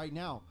you right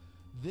now,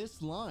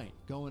 this line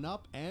going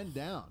up and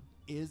down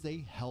is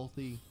a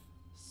healthy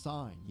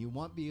sign. You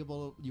want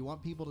people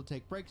to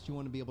take breaks. You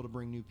want to be able to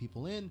bring new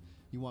people in.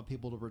 You want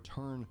people to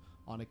return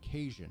on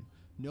occasion.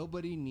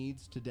 Nobody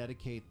needs to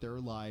dedicate their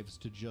lives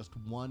to just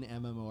one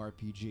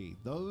MMORPG.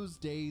 Those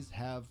days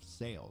have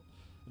sailed.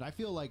 And I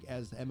feel like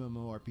as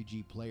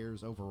MMORPG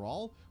players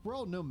overall, we're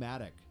all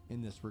nomadic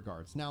in this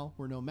regards. Now,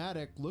 we're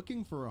nomadic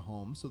looking for a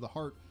home, so the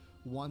heart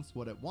wants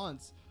what it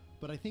wants,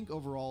 but I think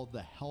overall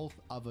the health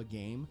of a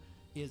game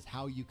is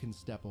how you can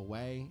step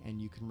away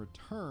and you can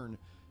return,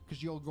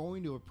 because you're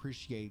going to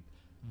appreciate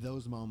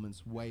those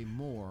moments way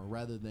more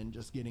rather than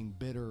just getting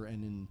bitter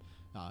and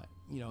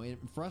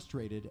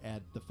frustrated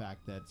at the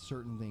fact that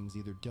certain things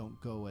either don't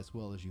go as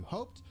well as you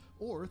hoped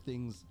or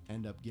things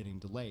end up getting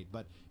delayed.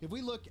 But if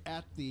we look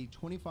at the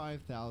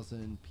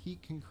 25,000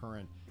 peak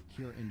concurrent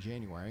here in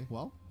January,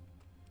 well,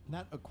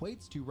 that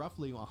equates to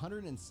roughly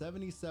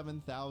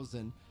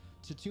 177,000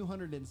 to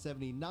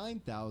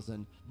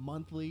 279,000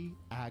 monthly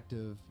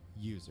active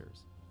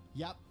users.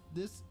 Yep,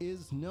 this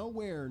is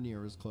nowhere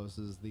near as close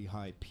as the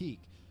high peak,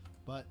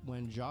 but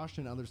when Josh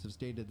and others have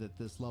stated that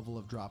this level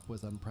of drop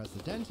was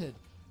unprecedented,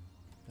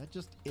 that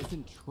just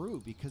isn't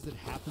true because it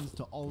happens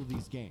to all of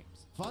these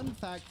games. Fun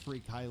Fact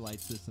Freak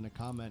highlights this in a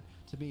comment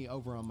to me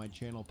over on my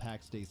channel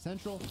PAX Day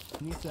Central,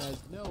 and he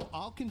says, no,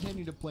 I'll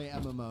continue to play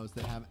MMOs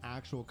that have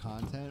actual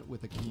content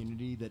with a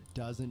community that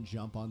doesn't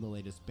jump on the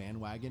latest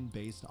bandwagon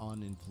based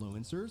on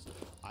influencers,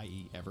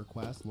 i.e.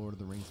 EverQuest, Lord of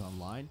the Rings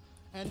Online,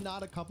 and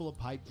not a couple of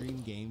pipe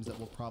dream games that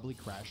will probably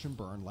crash and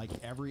burn like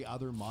every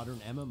other modern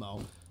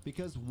MMO,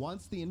 because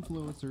once the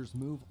influencers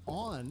move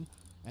on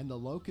and the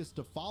locust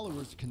of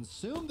followers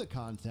consume the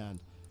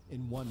content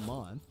in 1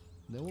 month,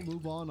 they will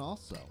move on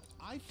also.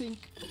 I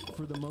think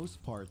for the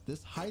most part,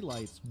 this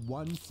highlights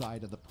one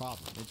side of the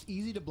problem. It's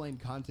easy to blame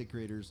content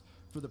creators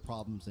for the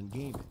problems in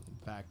gaming. In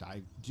fact,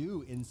 I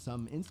do in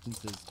some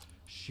instances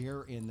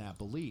share in that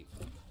belief.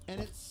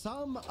 And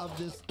some of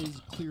this is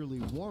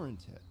clearly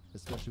warranted,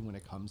 especially when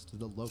it comes to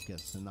the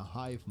locusts and the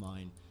hive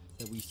mind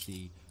that we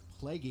see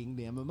plaguing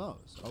the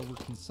MMOs.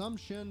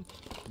 Overconsumption,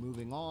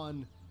 moving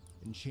on,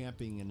 and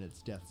championing in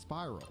its death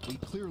spiral. We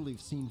clearly have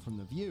seen from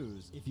the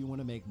views if you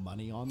want to make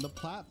money on the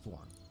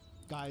platform.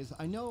 Guys,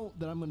 I know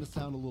that I'm going to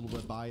sound a little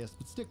bit biased,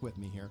 but stick with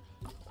me here.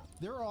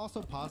 There are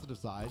also positive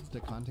sides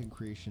to content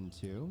creation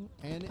too,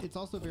 and it's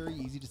also very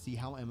easy to see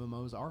how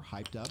MMOs are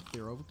hyped up,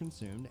 they're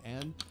overconsumed,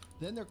 and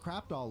then they're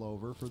crapped all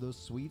over for those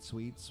sweet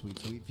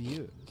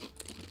views.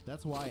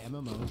 That's why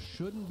MMOs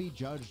shouldn't be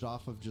judged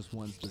off of just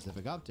one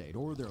specific update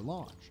or their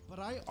launch. But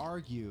I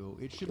argue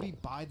it should be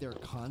by their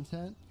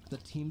content, the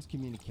team's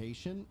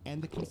communication,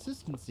 and the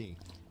consistency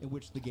in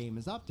which the game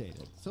is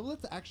updated. So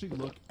let's actually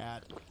look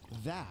at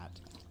that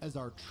as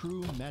our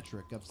true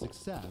metric of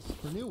success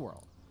for New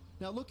World.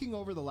 Now, looking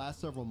over the last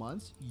several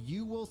months,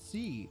 you will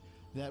see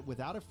that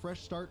without a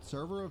fresh start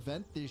server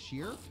event this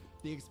year,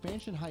 the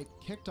expansion hype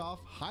kicked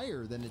off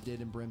higher than it did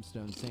in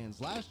Brimstone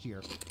Sands last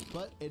year,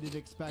 but it had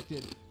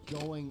expected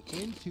going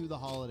into the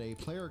holiday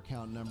player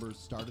count numbers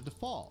started to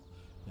fall.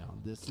 Now,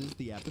 this is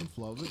the ebb and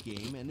flow of the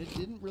game, and it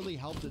didn't really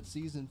help that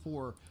Season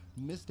 4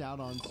 missed out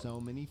on so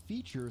many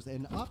features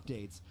and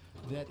updates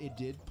that it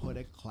did put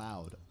a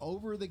cloud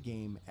over the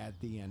game at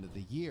the end of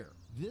the year.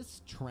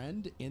 This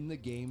trend in the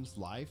game's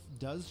life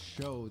does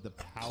show the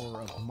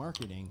power of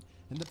marketing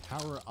and the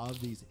power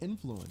of these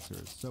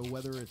influencers. So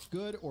whether it's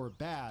good or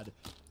bad,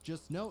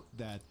 just note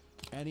that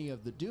any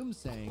of the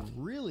doomsaying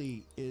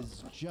really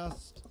is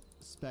just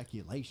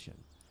speculation.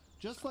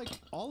 Just like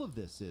all of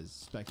this is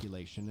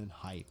speculation and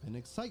hype and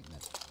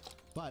excitement.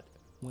 But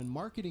when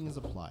marketing is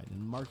applied and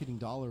marketing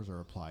dollars are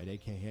applied,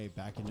 aka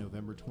back in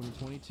November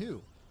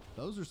 2022,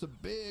 those are some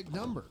big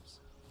numbers.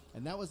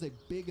 And that was a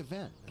big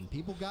event, and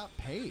people got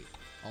paid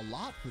a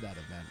lot for that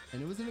event,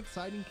 and it was an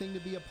exciting thing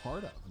to be a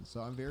part of, and so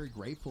I'm very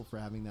grateful for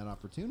having that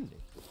opportunity.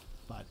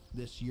 But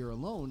this year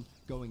alone,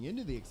 going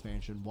into the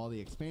expansion, while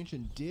the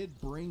expansion did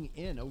bring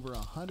in over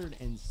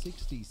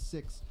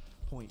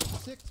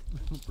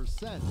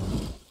 166.6%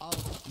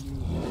 of new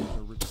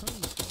or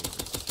return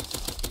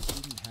players, it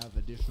didn't have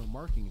additional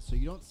marketing, so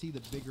you don't see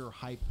the bigger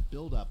hype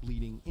buildup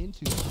leading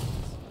into the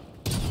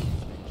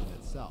expansion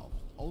itself.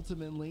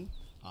 Ultimately,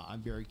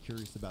 I'm very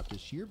curious about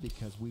this year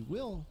because we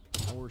will,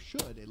 or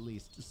should at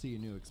least, see a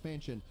new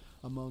expansion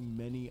among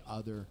many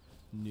other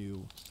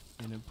new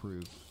and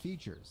improved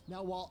features.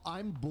 Now, while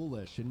I'm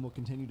bullish and will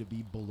continue to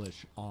be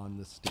bullish on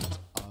the state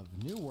of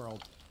New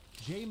World,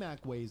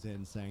 JMac weighs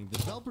in saying the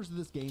developers of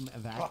this game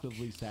have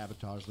actively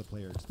sabotaged the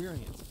player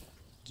experience.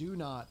 Do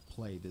not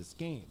play this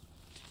game.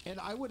 And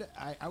I would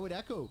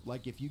echo,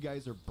 like, if you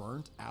guys are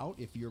burnt out,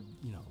 if you're,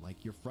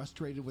 like you're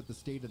frustrated with the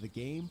state of the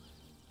game,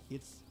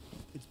 it's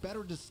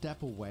better to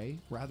step away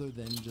rather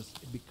than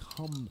just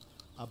become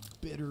a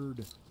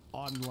bittered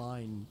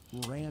online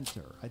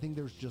ranter. I think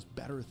there's just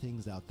better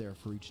things out there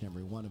for each and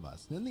every one of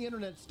us. And then the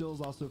internet still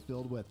is also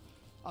filled with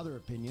other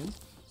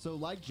opinions. So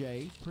like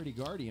Jay, Pretty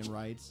Guardian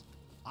writes,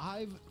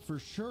 I've for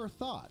sure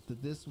thought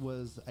that this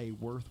was a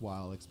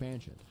worthwhile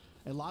expansion.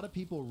 A lot of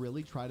people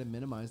really try to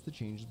minimize the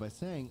changes by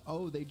saying,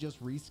 oh, they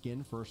just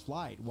reskinned First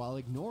Light, while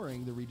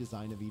ignoring the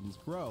redesign of Eden's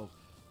Grove.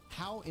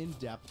 how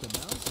in-depth the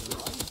mountain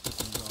lighting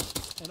systems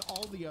are, and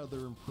all the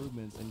other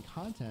improvements and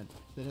content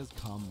that has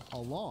come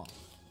along.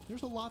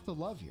 There's a lot to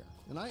love here,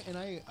 and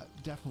I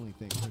definitely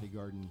think Pretty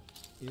Garden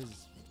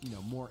is, you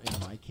know, more in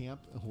my camp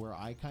where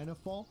I kind of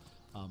fall.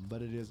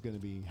 But it is going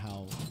to be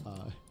how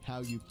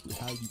you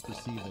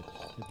perceive it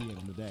at the end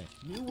of the day.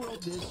 New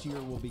World this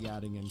year will be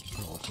adding in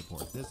controller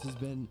support. This has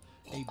been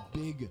a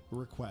big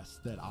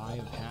request that I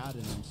have had,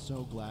 and I'm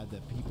so glad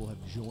that people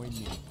have joined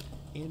me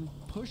in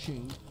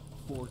pushing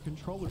for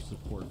controller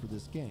support for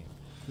this game.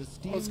 The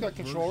Steam it's got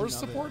controller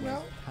support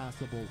now?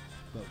 Passable,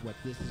 but what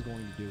this is going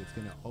to do, it's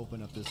going to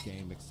open up this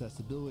game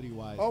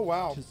accessibility-wise. Oh,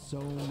 wow. To so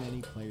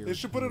many players. They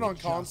should put it on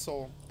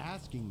console.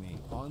 Asking me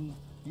on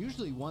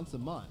usually once a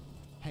month,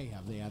 hey,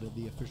 have they added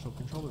the official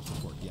controller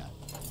support yet?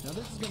 Now,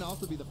 this is going to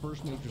also be the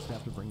first major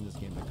step to bring this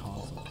game to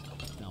consoles.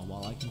 Now,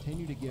 while I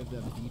continue to give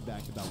them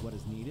feedback about what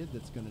is needed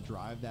that's going to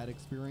drive that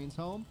experience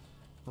home,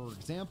 for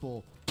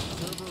example,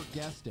 server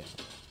guesting.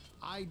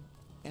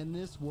 In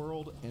this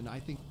world, and I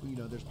think, you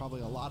know, there's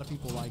probably a lot of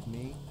people like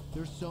me,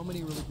 there's so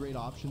many really great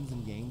options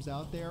and games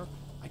out there.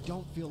 I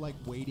don't feel like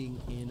waiting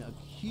in a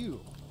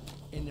queue.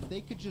 And if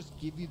they could just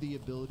give you the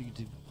ability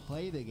to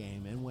play the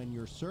game, and when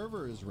your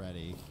server is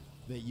ready,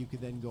 that you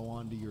could then go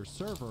onto your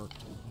server,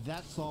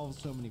 that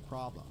solves so many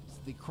problems.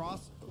 The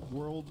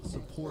cross-world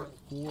support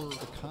for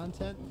the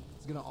content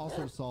is going to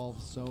also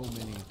solve so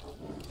many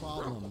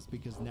problems,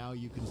 because now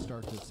you can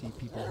start to see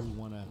people who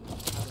want to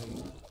have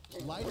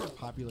a lighter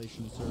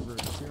population server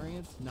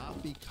experience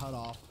not be cut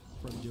off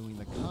from doing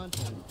the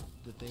content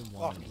that they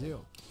want to do.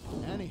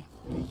 Anyhow,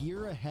 the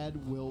year ahead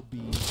will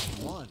be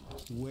one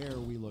where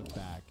we look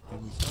back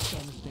and we start to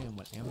understand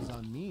what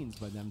Amazon means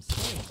by them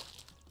saying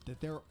that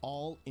they're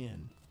all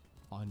in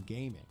on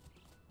gaming.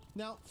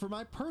 Now, for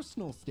my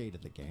personal state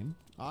of the game,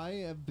 I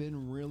have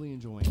been really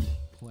enjoying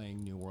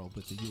playing New World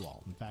with you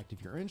all. In fact,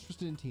 if you're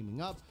interested in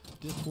teaming up,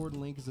 Discord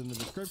link is in the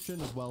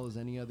description, as well as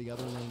any of the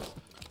other links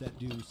that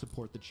do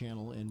support the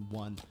channel in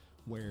one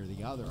way or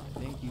the other. I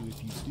thank you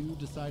if you do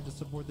decide to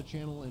support the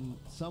channel in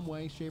some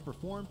way, shape, or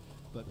form,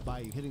 but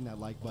by hitting that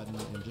like button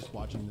and just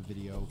watching the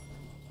video,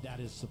 that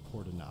is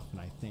support enough,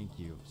 and I thank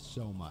you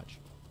so much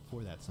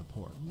for that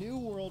support. New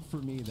World for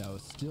me, though,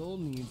 still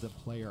needs a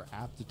player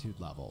aptitude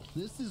level.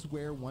 This is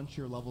where once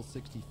you're level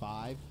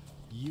 65,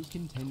 you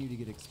continue to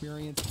get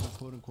experience and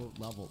quote-unquote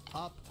level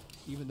up,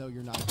 even though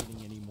you're not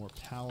getting any more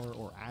power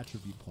or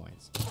attribute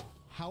points.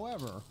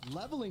 However,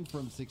 leveling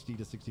from 60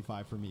 to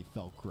 65 for me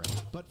felt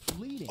great, but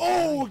fleeting.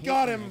 Oh,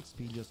 got him!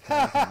 XP just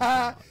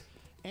out.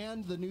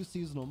 And the new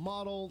seasonal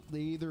model, they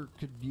either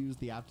could use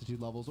the aptitude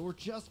levels or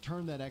just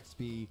turn that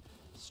XP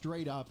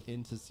straight up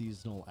into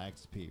seasonal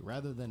XP,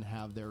 rather than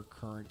have their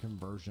current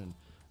conversion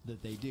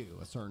that they do.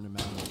 A certain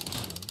amount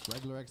of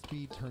regular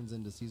XP turns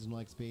into seasonal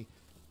XP.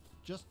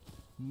 Just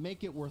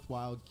make it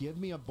worthwhile. Give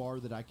me a bar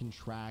that I can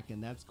track,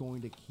 and that's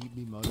going to keep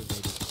me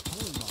motivated to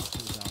killing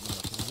monsters out in the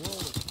open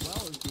world, as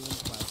well as doing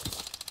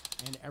quests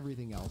and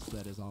everything else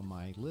that is on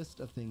my list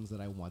of things that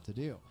I want to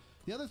do.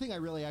 The other thing I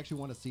really actually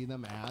want to see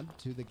them add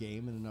to the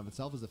game in and of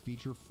itself is a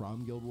feature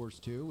from Guild Wars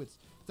 2. It's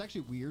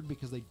actually weird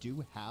because they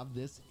do have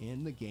this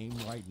in the game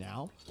right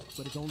now,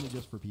 but it's only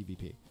just for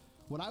PvP.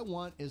 What I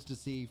want is to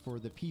see for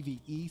the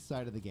PvE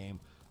side of the game,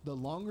 the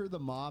longer the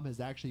mob has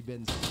actually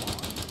been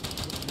spawned,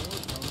 the more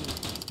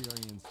bonus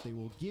experience they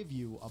will give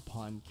you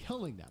upon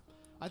killing them.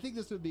 I think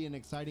this would be an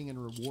exciting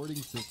and rewarding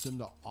system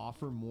to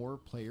offer more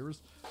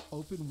players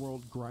open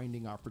world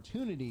grinding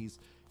opportunities,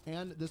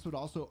 and this would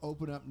also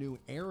open up new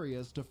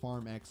areas to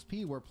farm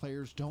XP where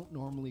players don't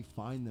normally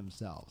find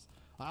themselves.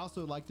 I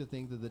also like to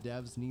think that the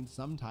devs need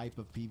some type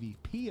of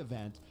PvP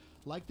event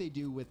like they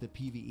do with the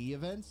PvE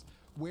events,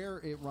 where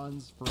it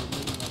runs for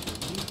maybe like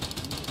a week,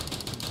 and then it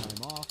takes some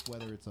time off,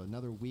 whether it's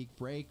another week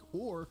break,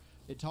 or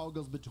it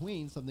toggles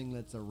between something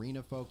that's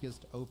arena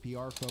focused,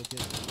 OPR focused,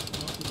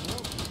 and open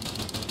world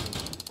PvP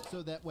focused,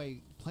 so that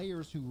way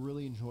players who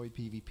really enjoy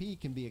PvP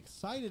can be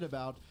excited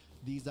about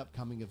these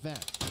upcoming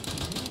events.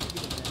 Continue to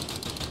get events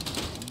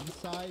on the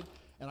PvP side,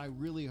 and I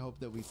really hope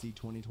that we see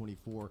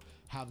 2024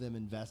 have them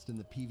invest in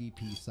the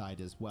PvP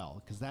side as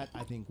well, because that,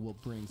 I think, will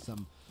bring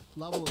some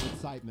level of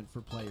excitement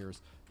for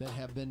players that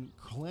have been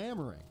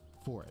clamoring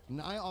for it.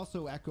 And I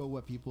also echo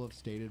what people have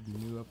stated: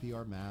 new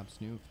OPR maps,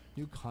 new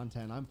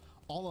content. I'm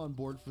all on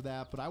board for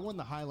that, but I wanted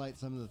to highlight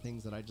some of the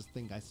things that I just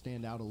think I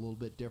stand out a little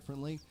bit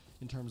differently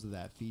in terms of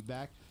that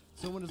feedback.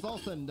 So when it's all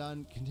said and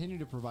done, continue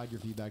to provide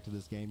your feedback to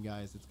this game,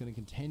 guys. It's going to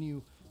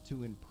continue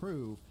to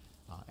improve.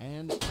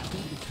 And I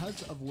think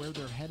because of where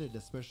they're headed,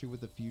 especially with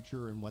the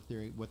future and what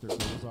their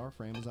goals are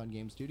for Amazon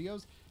Game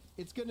Studios,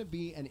 it's going to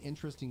be an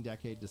interesting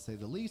decade to say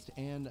the least.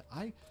 And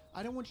I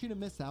don't want you to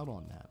miss out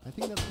on that. I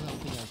think that's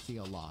something I see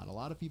a lot. A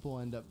lot of people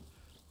end up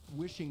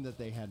wishing that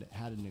they had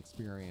an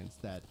experience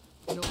that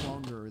no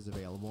longer is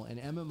available, and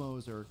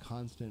MMOs are a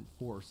constant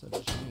force of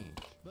change.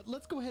 But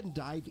let's go ahead and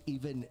dive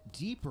even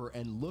deeper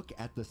and look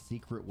at the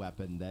secret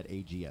weapon that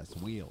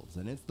AGS wields,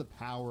 and it's the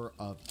power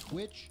of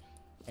Twitch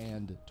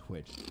and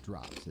Twitch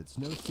drops. It's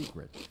no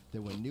secret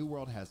that when New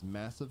World has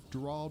massive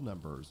draw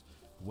numbers,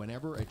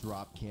 whenever a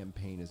drop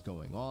campaign is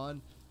going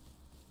on,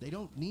 they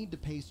don't need to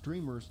pay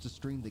streamers to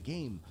stream the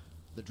game.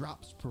 The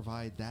drops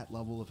provide that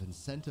level of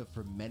incentive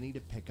for many to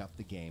pick up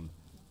the game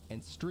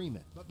and stream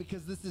it. But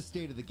because this is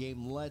state of the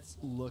game, let's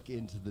look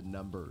into the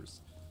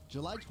numbers.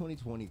 July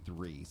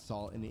 2023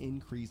 saw an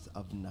increase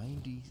of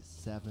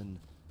 97%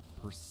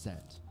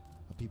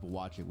 of people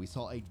watching. We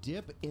saw a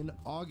dip in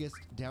August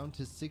down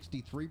to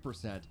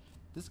 63%.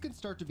 This could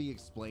start to be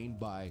explained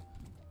by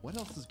what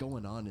else is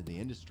going on in the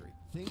industry.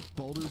 Think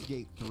Baldur's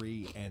Gate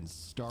 3 and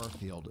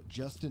Starfield,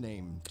 just to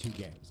name 2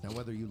 games. Now,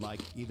 whether you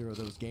like either of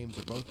those games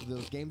or both of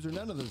those games or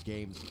none of those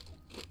games,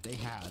 they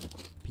had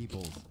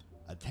people's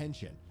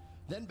attention.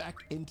 Then back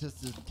into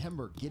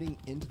September, getting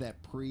into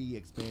that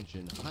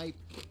pre-expansion hype,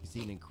 you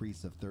see an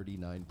increase of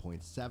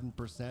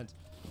 39.7%.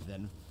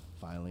 Then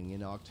filing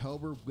in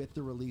October with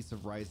the release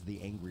of Rise of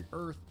the Angry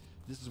Earth,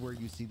 this is where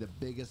you see the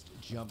biggest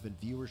jump in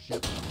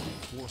viewership,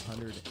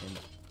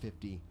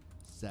 457%.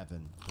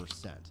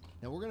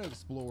 Now we're going to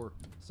explore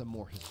some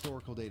more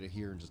historical data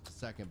here in just a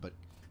second, but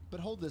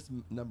hold this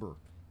number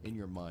in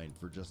your mind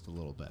for just a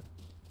little bit.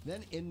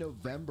 Then in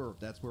November,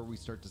 that's where we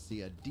start to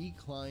see a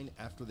decline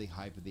after the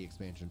hype of the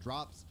expansion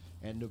drops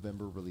and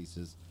November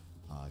releases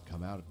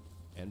come out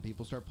and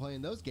people start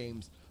playing those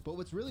games. But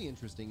what's really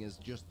interesting is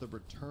just the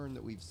return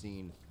that we've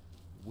seen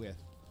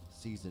with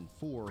Season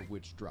 4,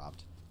 which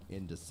dropped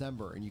in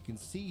December. And you can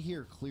see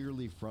here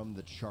clearly from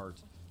the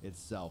chart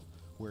itself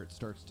where it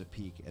starts to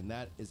peak, and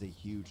that is a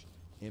huge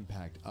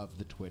impact of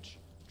the Twitch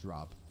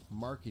drop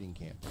marketing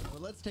campaign.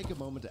 But let's take a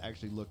moment to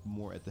actually look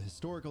more at the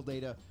historical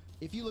data.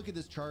 If you look at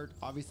this chart,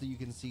 obviously you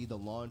can see the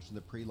launch and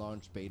the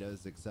pre-launch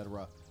betas,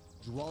 etc.,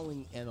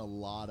 drawing in a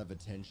lot of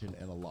attention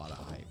and a lot of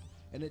hype.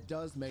 And it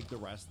does make the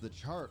rest of the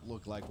chart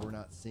look like we're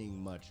not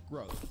seeing much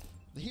growth.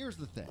 Here's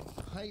the thing,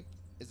 hype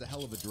is a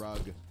hell of a drug,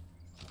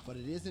 but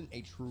it isn't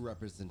a true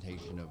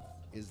representation of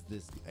is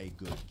this a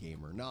good game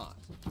or not.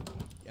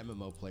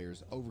 MMO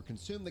players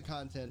overconsume the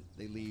content,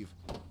 they leave,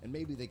 and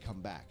maybe they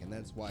come back, and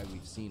that's why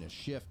we've seen a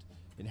shift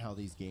in how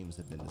these games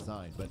have been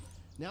designed. But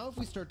now if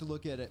we start to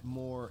look at it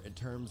more in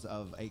terms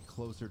of a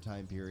closer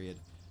time period,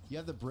 you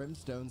have the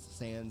Brimstone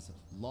Sands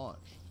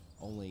launch,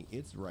 only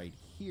it's right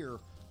here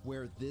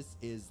where this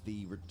is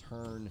the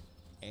return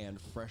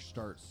and fresh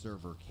start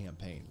server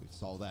campaign. We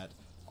saw that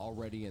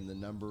already in the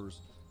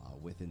numbers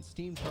within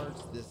Steam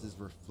charts. This is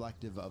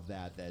reflective of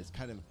that is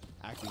kind of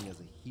acting as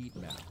a heat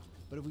map.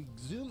 But if we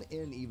zoom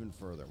in even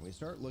further and we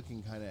start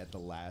looking kind of at the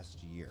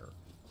last year,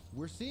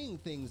 we're seeing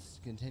things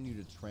continue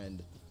to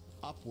trend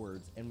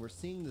upwards, and we're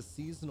seeing the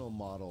seasonal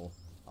model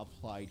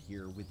applied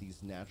here with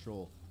these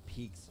natural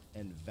peaks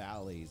and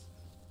valleys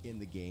in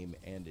the game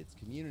and its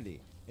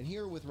community. And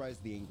here with Rise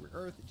of the Angry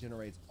Earth, it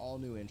generates all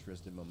new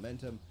interest and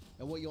momentum,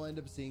 and what you'll end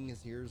up seeing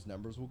is here's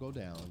numbers will go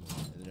down,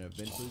 and then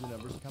eventually the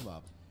numbers come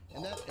up.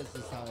 And that is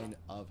a sign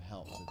of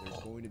health, that there's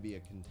going to be a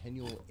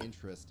continual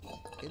interest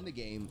in the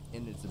game,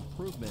 in its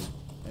improvement,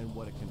 and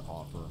what it can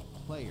offer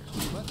players.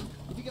 But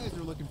if you guys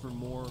are looking for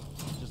more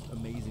just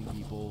amazing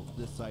people,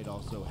 this site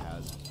also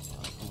has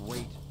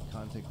great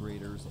content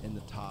creators in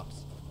the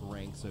tops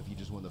ranks. So if you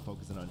just want to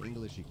focus in on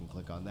English, you can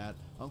click on that.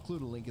 I'll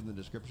include a link in the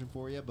description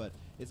for you, but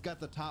it's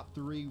got the top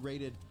 3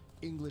 rated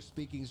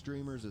English-speaking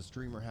streamers as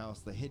Streamer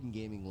House, The Hidden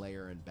Gaming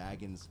Lair, and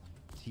Baggins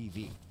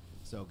TV.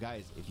 So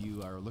guys, if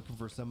you are looking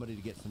for somebody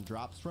to get some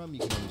drops from,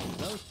 you can always use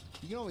those.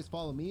 You can always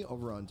follow me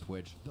over on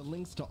Twitch. The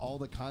links to all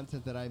the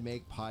content that I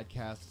make,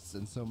 podcasts,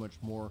 and so much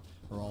more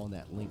are all in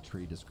that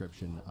Linktree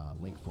description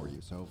link for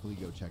you. So hopefully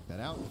go check that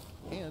out.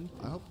 And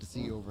I hope to see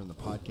you over in the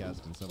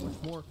podcast and so much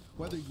more.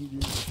 Whether you do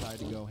decide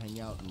to go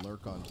hang out and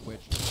lurk on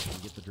Twitch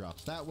and get the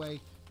drops that way,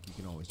 you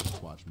can always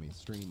just watch me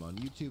stream on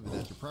YouTube if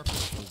that's your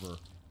preference over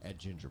at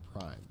Ginger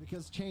Prime.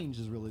 Because change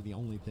is really the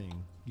only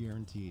thing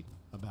guaranteed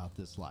about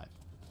this life.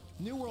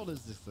 New World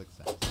is a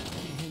success.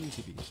 It continues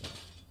to be so.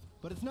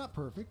 But it's not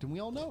perfect, and we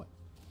all know it.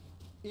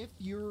 If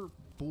you're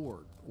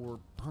bored or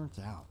burnt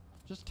out,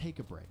 just take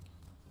a break.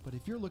 But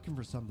if you're looking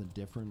for something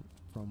different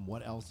from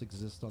what else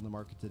exists on the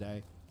market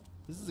today,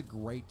 this is a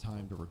great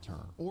time to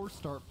return or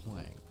start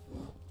playing.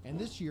 And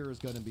this year is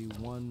going to be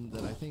one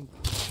that I think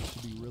you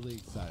should be really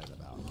excited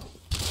about.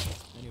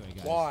 Anyway,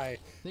 guys. Why?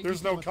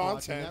 There's no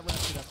content. That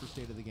wraps it up for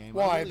State of the Game.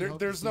 Why? Really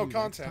There's no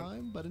content.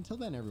 Time, but until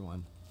then,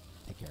 everyone,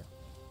 take care.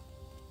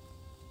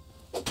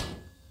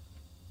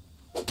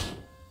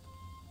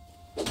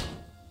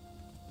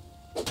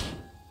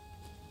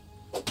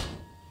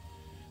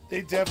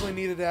 They definitely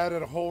needed to add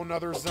a whole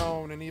nother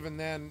zone, and even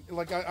then,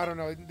 like I don't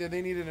know,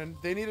 they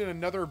needed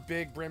another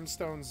big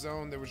Brimstone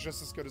zone that was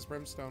just as good as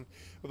Brimstone,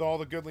 with all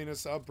the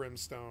goodliness of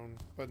Brimstone,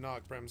 but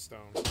not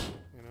Brimstone,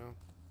 you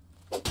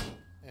know.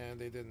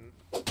 And they didn't.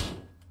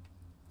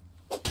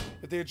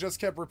 If they had just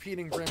kept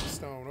repeating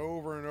Brimstone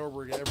over and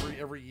over again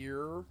every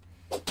year,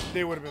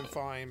 they would have been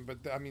fine. But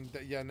I mean,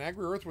 yeah,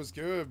 Angry Earth was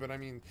good, but I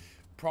mean,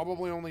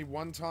 probably only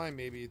 1 time,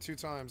 maybe 2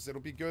 times. It'll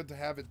be good to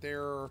have it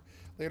there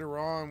later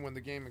on when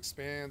the game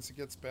expands, it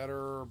gets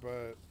better,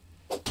 but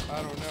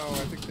I don't know.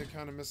 I think they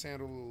kind of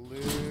mishandled a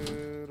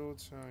little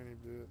tiny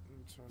bit.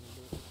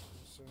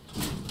 So.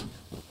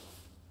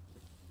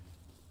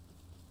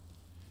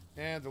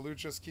 And the loot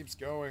just keeps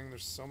going.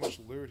 There's so much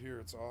loot here.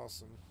 It's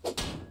awesome. I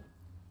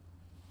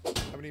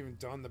haven't even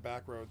done the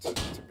back road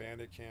to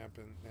Bandit Camp.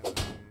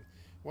 And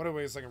one of the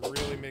ways I can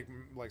really make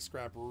like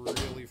scrap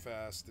really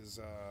fast is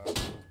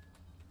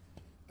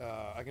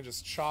I can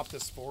just chop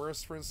this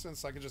forest, for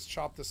instance. I can just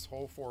chop this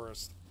whole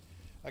forest.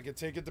 I could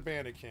take it to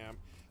Bandit Camp,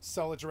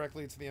 sell it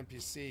directly to the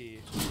NPC,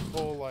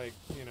 pull like,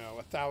 you know,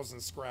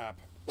 1,000 scrap.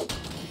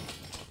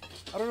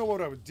 I don't know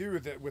what I would do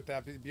with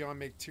that beyond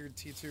make tier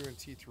T2 and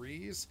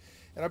T3s.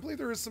 And I believe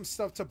there is some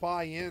stuff to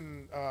buy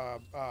in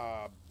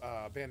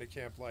Bandit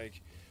Camp.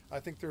 Like, I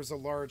think there's a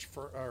large,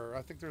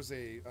 I think there's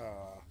a,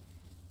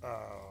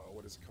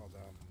 what is it called?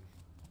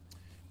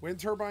 Wind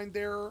turbine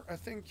there, I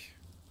think.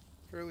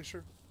 Fairly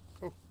sure.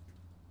 Oh,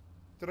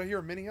 did I hear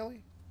a mini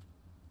heli?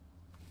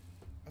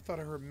 I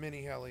thought I heard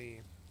mini heli.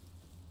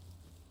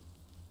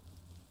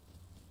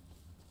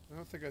 I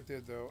don't think I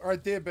did, though. Or I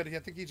did, but I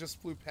think he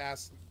just flew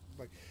past,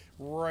 like,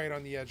 right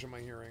on the edge of my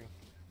hearing.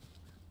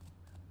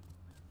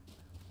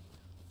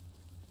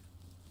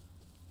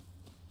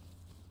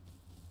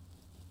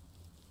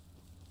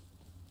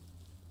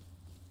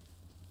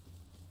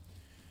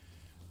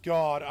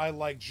 God, I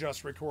like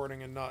just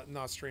recording and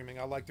not streaming.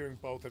 I like doing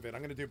both of it. I'm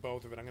going to do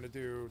both of it. I'm going to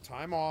do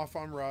time off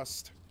on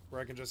Rust,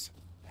 where I can just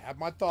have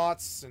my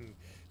thoughts and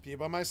be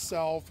by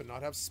myself and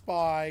not have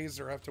spies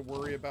or have to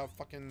worry about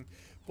fucking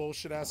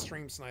bullshit-ass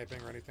stream sniping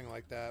or anything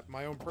like that.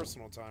 My own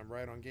personal time,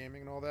 right, on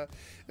gaming and all that.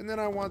 And then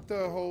I want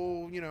the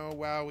whole, you know,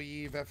 WoW,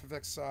 EvE,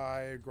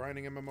 FFXI,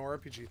 grinding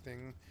MMORPG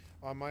thing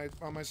on my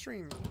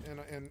stream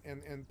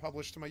and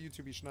published to my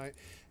YouTube each night.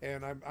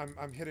 And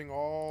I'm hitting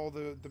all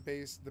the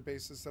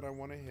bases that I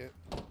want to hit.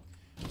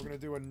 We're gonna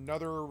do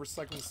another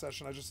recycling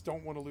session. I just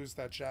don't want to lose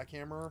that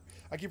jackhammer.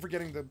 I keep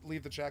forgetting to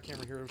leave the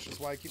jackhammer here, which is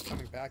why I keep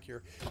coming back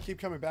here. Keep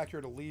coming back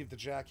here to leave the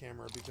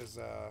jackhammer because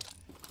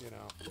you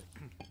know,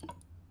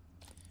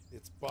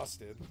 it's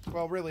busted.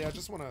 Well, really, I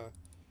just want to.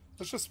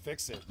 Let's just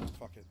fix it.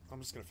 Fuck it. I'm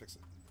just gonna fix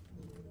it.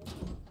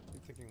 I'm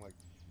thinking like,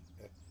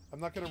 I'm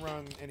not gonna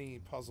run any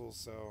puzzles,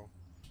 so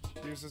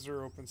uses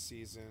are open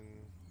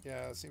season.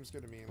 Yeah, it seems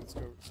good to me. Let's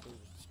go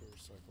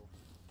recycle.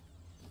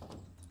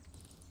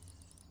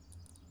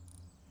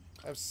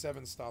 I have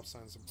 7 stop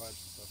signs and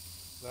pipes and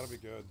stuff. That'll be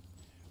good.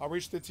 I'll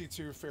reach the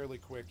T2 fairly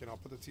quick, and I'll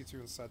put the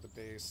T2 inside the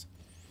base.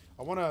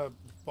 I want to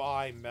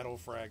buy metal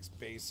frags,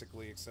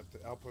 basically, except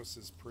the outpost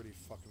is pretty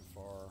fucking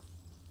far.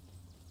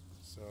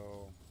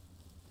 So,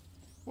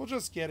 we'll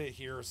just get it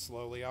here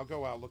slowly. I'll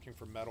go out looking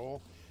for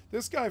metal.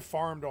 This guy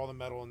farmed all the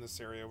metal in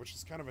this area, which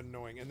is kind of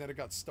annoying, and then it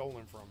got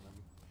stolen from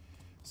him.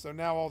 So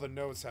now all the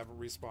nodes haven't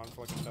respawned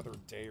for like another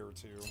day or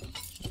 2.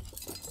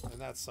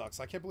 And that sucks.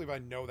 I can't believe I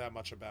know that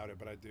much about it,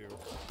 but I do.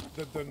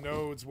 The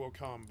nodes will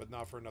come, but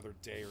not for another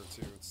day or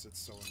 2. It's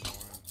so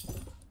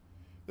annoying.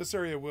 This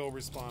area will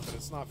respawn, but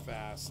it's not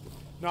fast.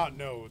 Not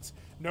nodes.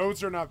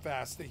 Nodes are not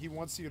fast. He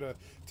wants you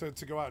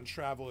to go out and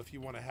travel if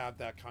you want to have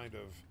that kind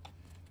of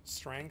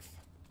strength.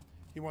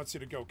 He wants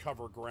you to go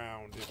cover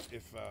ground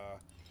if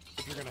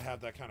you're going to have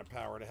that kind of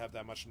power, to have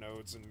that much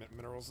nodes and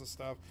minerals and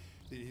stuff.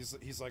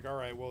 He's like, all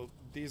right, well,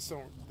 these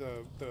don't,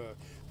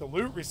 the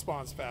loot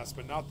respawns fast,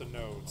 but not the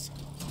nodes.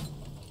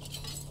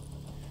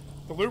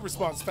 The loot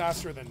respawns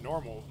faster than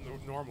normal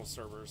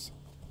servers,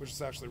 which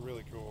is actually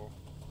really cool.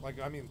 Like,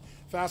 I mean,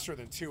 faster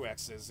than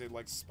 2x's. It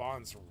like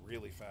spawns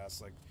really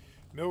fast. Like,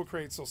 mill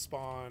crates will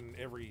spawn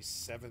every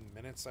 7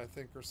 minutes, I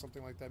think, or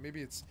something like that.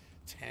 Maybe it's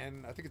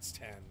 10. I think it's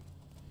 10.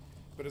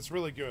 But it's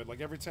really good.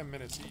 Like, every 10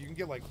 minutes, you can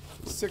get like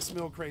 6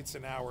 mill crates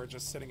an hour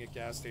just sitting at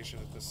gas station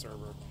at this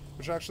server,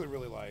 which I actually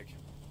really like.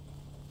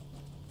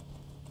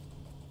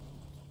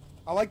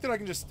 I like that I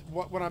can just,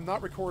 when I'm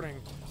not recording,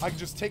 I can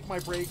just take my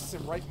breaks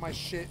and write my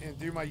shit and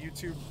do my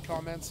YouTube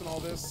comments and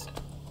all this.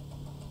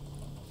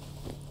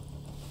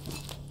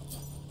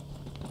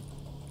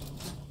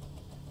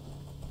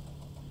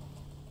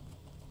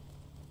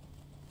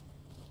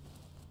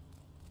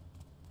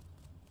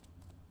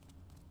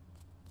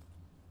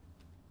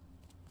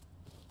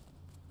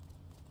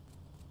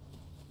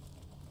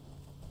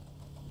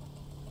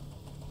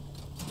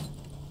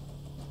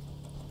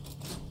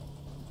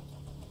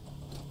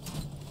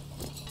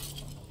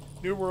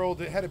 New World,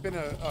 had it been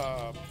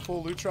a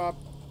full loot drop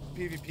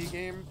PvP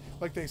game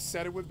like they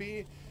said it would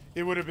be,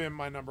 it would have been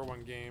my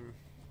 #1 game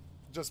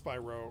just by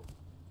rote.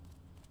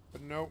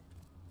 But nope,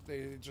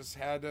 they just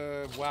had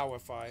to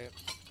wowify it.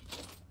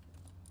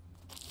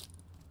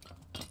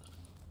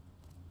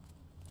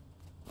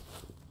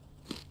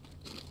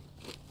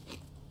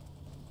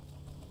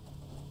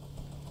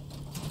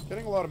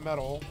 Getting a lot of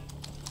metal.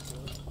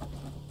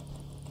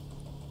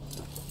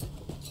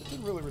 It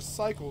didn't really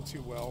recycle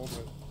too well,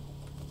 but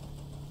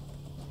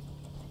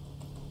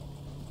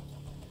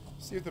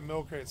see if the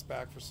mill crate's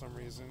back for some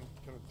reason.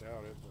 Kind of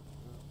doubt it, but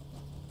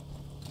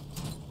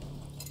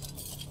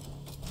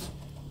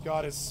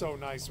God is so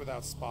nice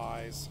without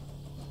spies.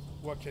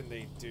 What can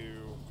they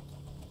do?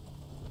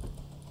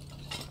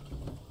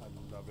 I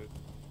love it.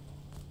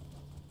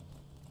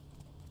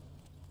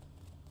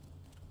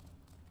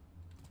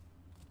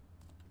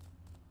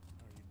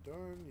 Are you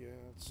done? Yeah,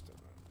 it's done.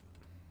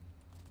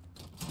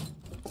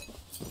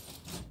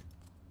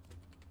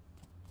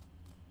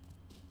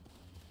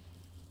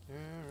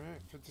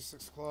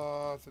 56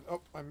 cloth. And,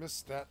 oh, I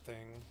missed that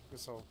thing.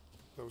 Guess I'll...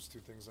 Those two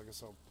things, I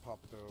guess I'll pop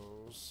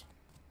those.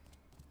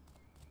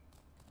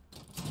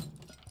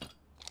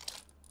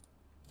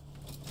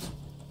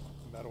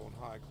 Metal and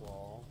high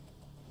claw.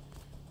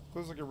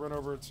 Suppose I can run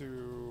over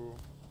to...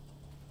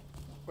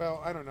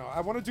 Well, I don't know.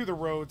 I want to do the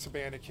road to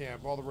Bandit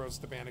Camp. All the roads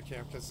to Bandit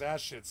Camp, because that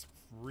shit's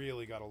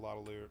really got a lot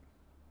of loot.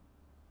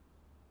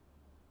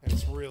 And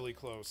it's really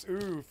close.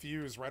 Ooh,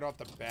 fuse right off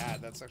the bat.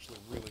 That's actually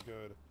really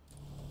good.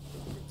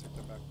 Let me take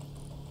that back.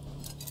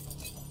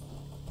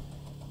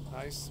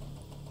 Nice.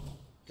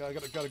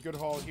 Got a good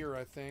haul here,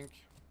 I think.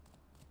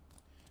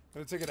 I'm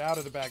going to take it out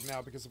of the bag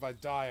now, because if I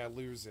die, I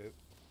lose it.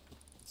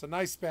 It's a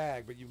nice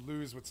bag, but you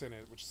lose what's in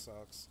it, which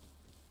sucks.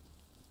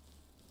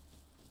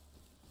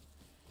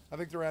 I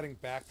think they're adding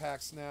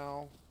backpacks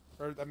now.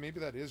 Or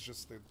maybe that is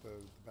just the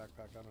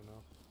backpack. I don't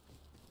know.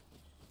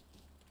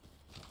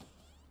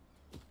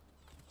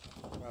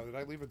 Wow, did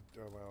I leave a...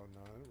 Oh, well,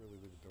 no, I didn't really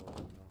leave a door.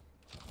 No.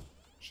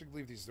 Should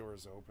leave these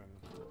doors open,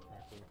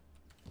 frankly,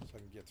 so I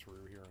can get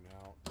through here and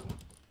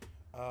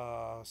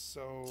out.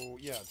 So,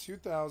 yeah,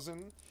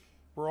 2,000.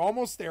 We're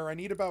almost there. I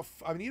need about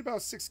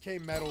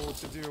 6k metal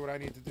to do what I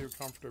need to do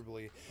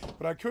comfortably.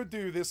 But I could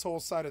do this whole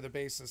side of the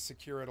base and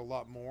secure it a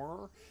lot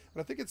more.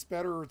 But I think it's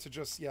better to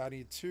just, yeah, I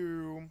need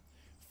 2,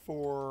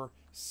 4,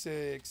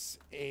 6,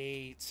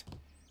 8,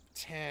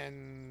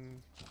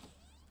 10...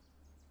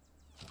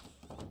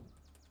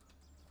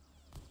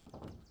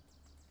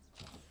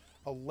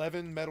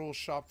 11 metal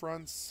shop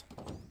fronts.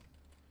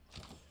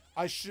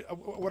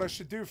 What I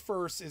should do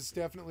first is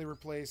definitely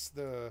replace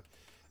the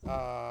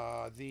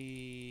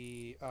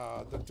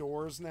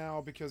doors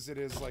now, because it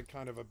is like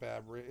kind of a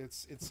bad.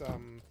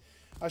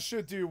 I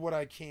should do what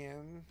I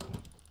can.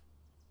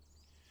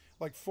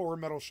 Like 4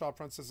 metal shop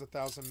fronts is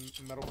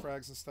 1,000 metal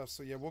frags and stuff.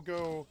 So yeah,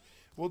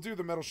 we'll do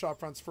the metal shop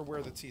fronts for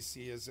where the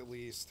TC is at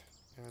least,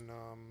 and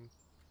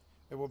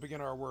we'll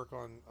begin our work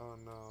on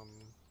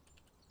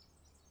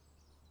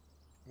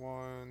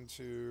 1,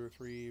 2,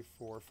 3,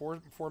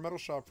 4 metal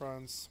shop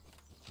fronts,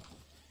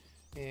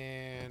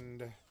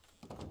 and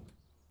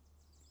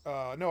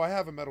no, I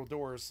have a metal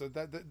door, so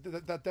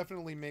that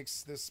definitely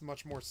makes this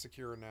much more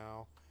secure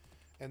now.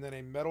 And then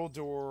a metal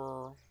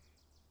door.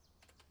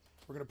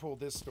 We're gonna pull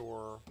this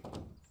door.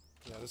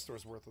 Yeah, this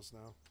door's worthless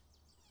now.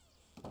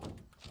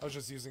 I was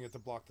just using it to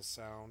block the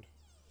sound.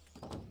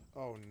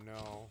 Oh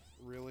no,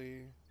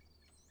 really?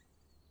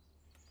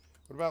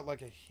 What about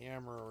like a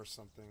hammer or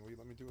something? Will you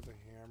let me do it with a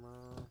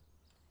hammer?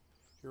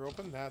 Here,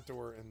 open that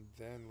door and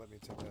then let me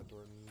take that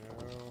door.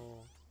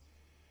 No.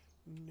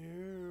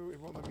 No, it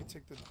won't let me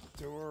take the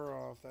door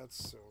off. That's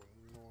so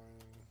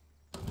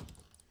annoying.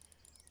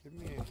 Give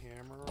me a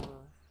hammer.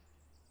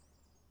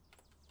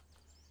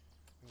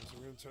 So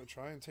we're going to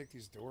try and take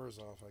these doors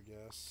off, I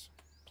guess.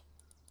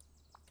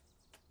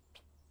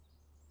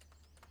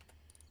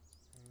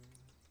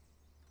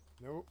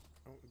 Nope,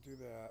 don't do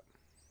that.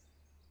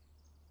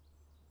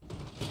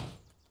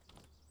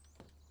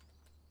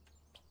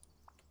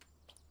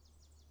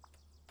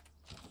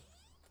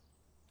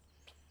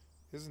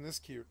 Isn't this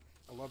cute?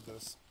 I love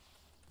this.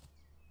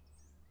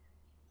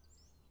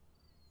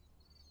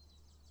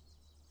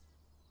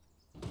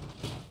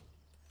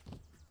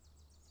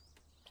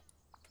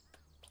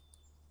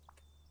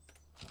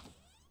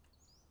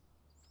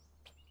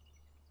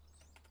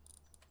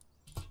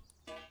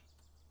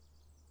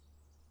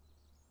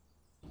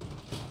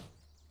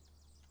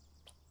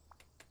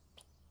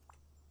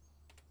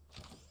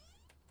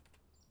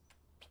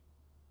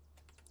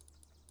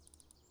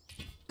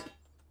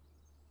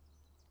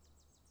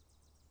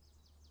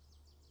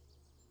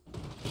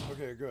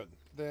 Okay, good.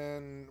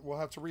 Then we'll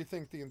have to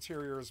rethink the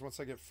interiors once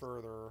I get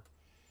further.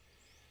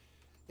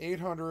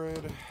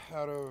 800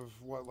 out of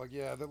what? Like,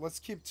 yeah, let's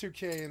keep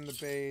 2k in the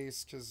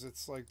base, because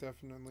it's like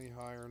definitely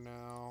higher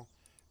now.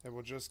 And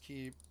we'll just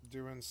keep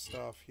doing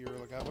stuff here.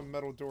 Like, I have a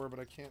metal door, but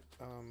I can't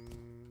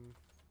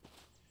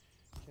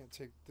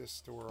take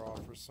this door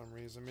off for some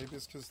reason. Maybe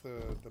it's because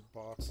the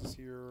box is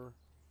here.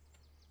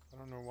 I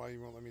don't know why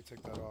you won't let me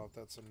take that off.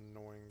 That's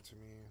annoying to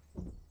me.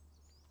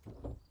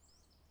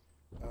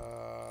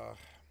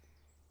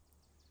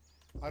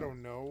 I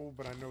don't know,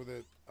 but I know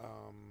that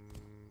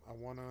I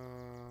want to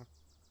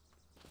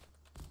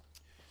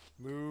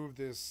move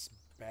this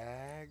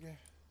bag.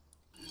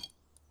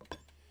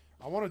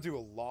 I want to do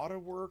a lot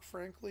of work,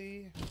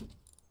 frankly.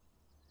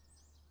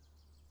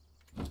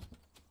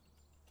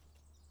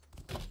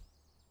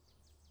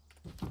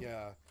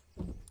 Yeah.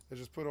 I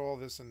just put all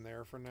this in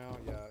there for now.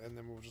 Yeah, and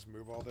then we'll just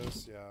move all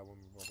this. Yeah, we'll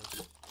move all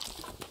this.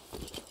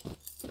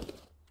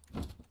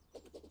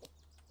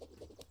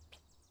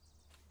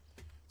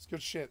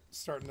 Good shit.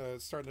 Starting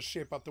to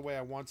shape up the way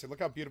I want to. Look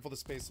how beautiful the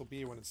space will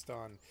be when it's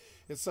done.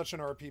 It's such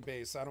an RP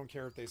base. I don't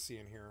care if they see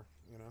in here,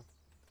 you know?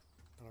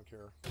 I don't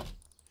care.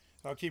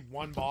 I'll keep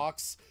one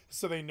box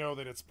so they know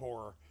that it's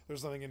poor.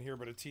 There's nothing in here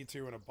but a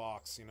T2 and a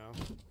box, you know?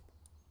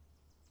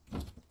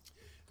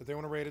 If they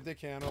want to raid it, they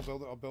can. I'll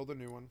build a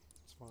new one.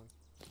 It's fine.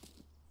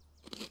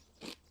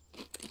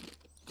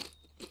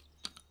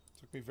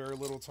 Took me very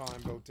little time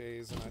both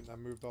days, and I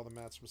moved all the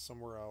mats from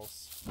somewhere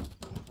else. I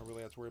don't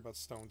really have to worry about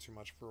stone too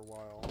much for a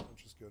while,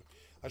 which is good.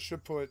 I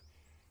should put,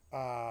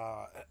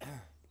 like,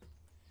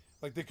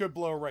 they could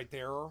blow right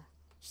there,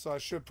 so I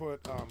should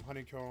put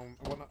honeycomb.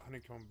 Well, not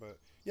honeycomb, but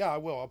yeah, I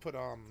will. I'll put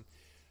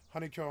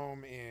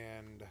honeycomb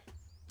and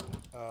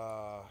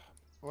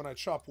when I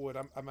chop wood,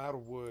 I'm out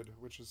of wood,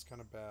 which is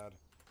kind of bad.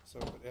 So,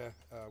 but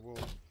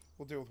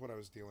we'll deal with what I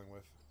was dealing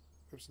with.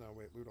 Oops, no,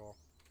 wait, loot all,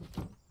 and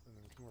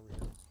then come over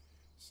here.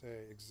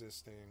 Say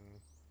existing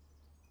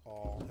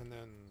all, and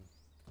then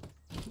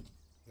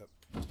yep,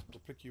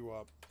 we'll pick you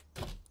up,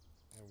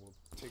 and we'll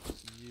take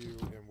you,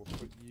 and we'll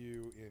put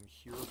you in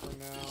here for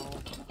now.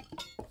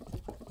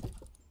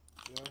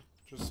 Yeah,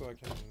 just so I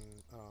can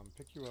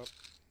pick you up.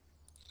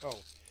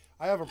 Oh,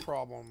 I have a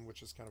problem,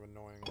 which is kind of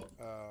annoying,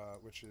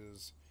 which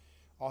is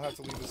I'll have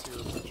to leave this here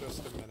for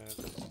just a minute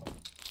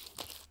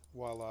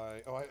while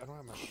I don't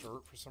have my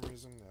shirt for some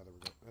reason. Yeah, there we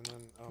go. And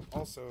then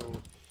also,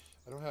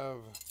 I don't have,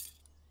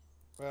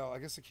 well, I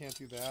guess I can't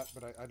do that,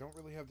 but I don't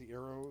really have the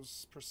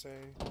arrows per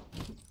se.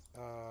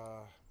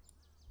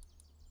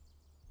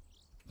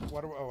 Why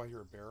do I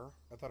hear a bear?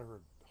 I thought I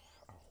heard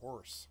a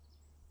horse.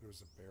 It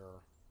was a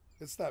bear.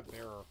 It's that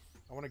bear.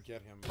 I want to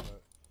get him,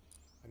 but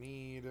I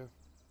need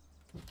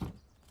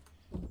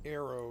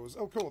arrows.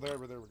 Oh, cool. There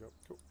we go.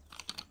 Cool.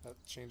 That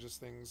changes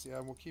things. Yeah,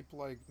 we'll keep,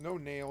 like, no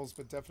nails,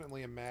 but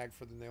definitely a mag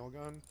for the nail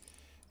gun.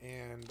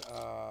 And,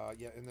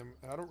 yeah, and then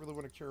I don't really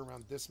want to carry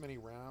around this many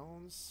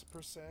rounds,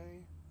 per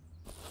se.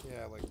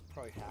 Yeah, like,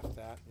 probably half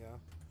that, yeah.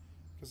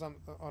 Because on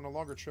a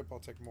longer trip, I'll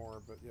take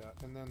more, but yeah.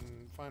 And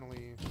then,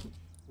 finally,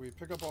 we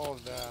pick up all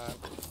of that.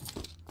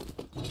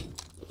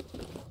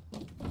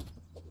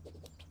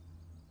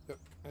 Yep,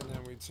 and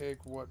then we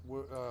take what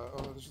wood,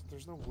 oh,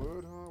 there's no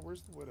wood, huh?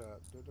 Where's the wood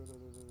at?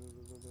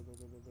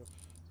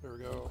 There we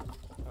go.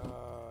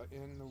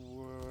 In the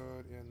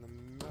wood, in the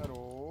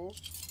metal,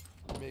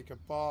 make a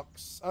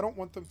box. I don't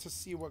want them to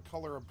see what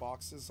color of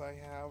boxes I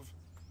have.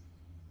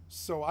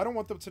 So I don't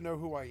want them to know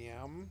who I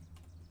am.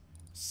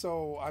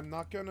 So I'm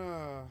not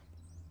gonna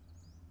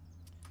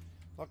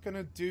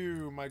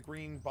do my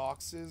green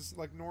boxes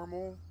like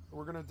normal.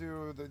 We're gonna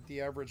do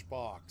the average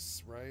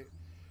box, right?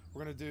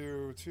 We're gonna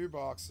do 2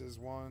 boxes,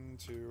 1,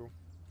 2.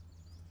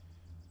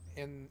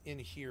 In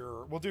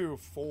here, we'll do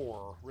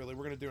 4. Really,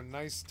 we're gonna do a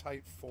nice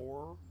tight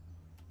 4.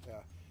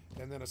 Yeah,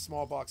 and then a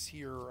small box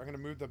here. I'm gonna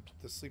move the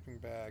sleeping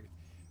bag.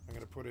 I'm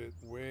gonna put it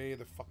way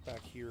the fuck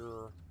back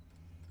here.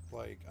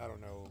 Like, I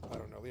don't know.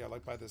 Yeah,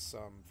 like by this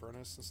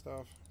furnace and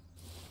stuff.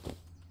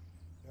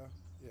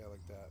 Yeah,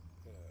 like that.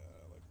 Yeah,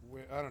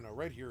 like I don't know.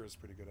 Right here is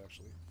pretty good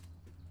actually.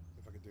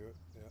 If I could do it.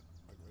 Yeah,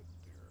 like right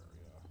there.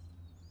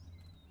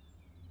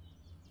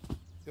 Yeah.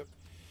 Yep.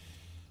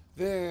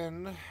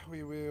 Then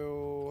we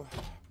will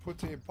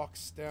put a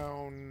box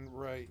down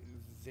right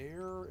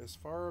there, as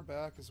far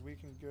back as we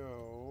can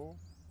go.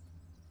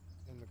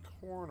 In the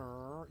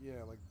corner.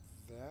 Yeah, like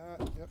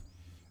that. Yep.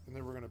 And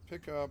then we're gonna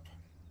pick up.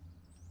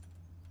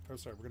 Oh,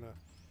 sorry, we're gonna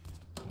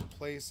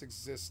place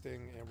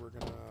existing, and we're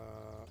gonna,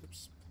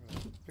 oops,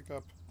 pick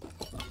up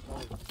all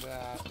of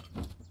that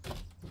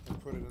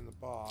and put it in the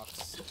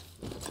box.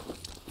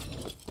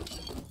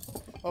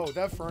 Oh,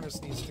 that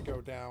furnace needs to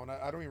go down.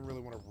 I don't even really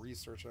want to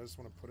research it. I just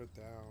want to put it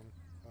down.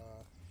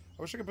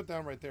 I wish I could put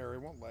down right there. It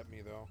won't let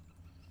me, though.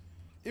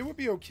 It would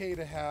be okay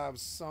to have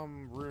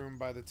some room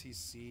by the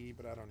TC,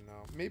 but I don't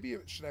know. Maybe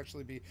it should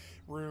actually be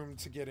room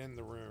to get in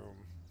the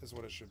room, is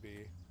what it should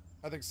be.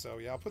 I think so,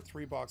 yeah. I'll put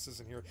 3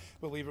 boxes in here,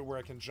 but leave it where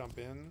I can jump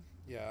in.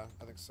 Yeah,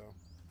 I think so.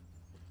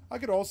 I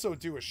could also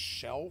do a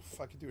shelf.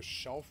 I could do a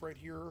shelf right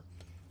here,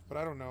 but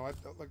I don't know.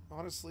 Like,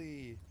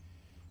 honestly,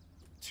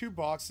 2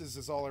 boxes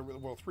is all I really...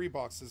 Well, 3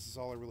 boxes is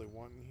all I really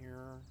want in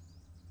here.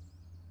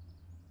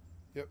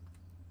 Yep.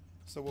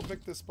 So we'll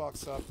pick this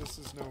box up. This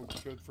is no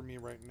good for me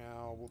right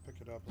now. We'll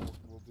pick it up and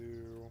we'll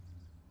do...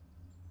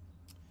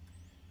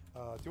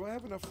 do I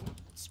have enough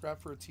scrap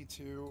for a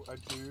T2? I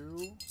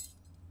do.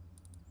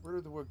 Where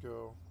did the wood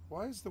go?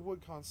 Why is the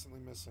wood constantly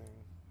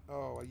missing?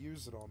 Oh, I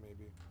used it all,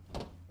 maybe.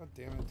 God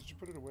damn it. Did you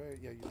put it away?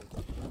 Yeah, you did.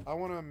 I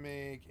want to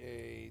make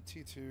a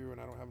T2,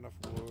 and I don't have enough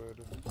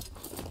wood.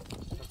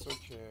 That's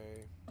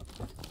okay.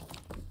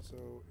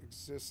 So,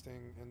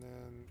 existing, and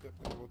then yep,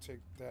 and we'll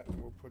take that,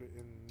 and we'll put it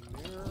in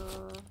there.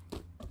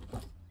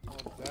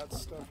 All that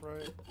stuff,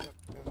 right? Yep,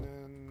 and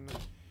then...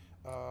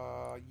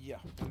 yeah,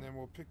 and then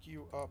we'll pick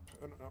you up.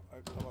 Oh, no,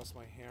 I lost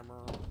my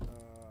hammer.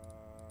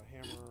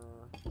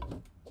 Hammer...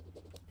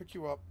 Pick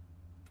you up.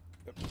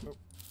 Yep. Oh, there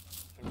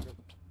we go.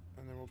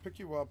 And then we'll pick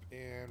you up,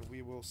 and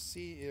we will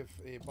see if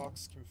a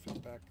box can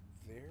fit back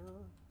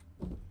there.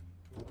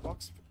 Will the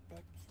box fit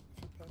back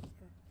there?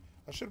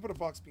 I should have put a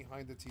box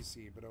behind the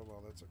TC, but oh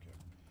well, that's okay.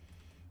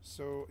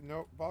 So,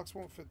 no, box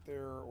won't fit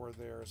there or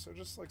there. So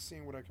just like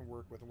seeing what I can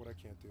work with and what I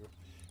can't do.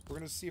 We're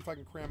going to see if I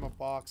can cram a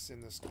box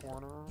in this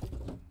corner.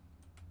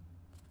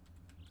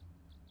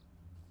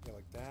 Yeah,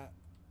 like that.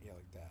 Yeah,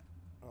 like that.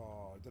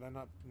 Oh, did I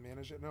not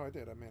manage it? No, I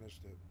did. I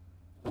managed it.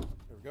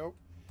 There we go.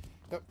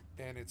 Yep,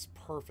 and it's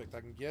perfect.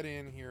 I can get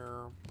in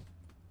here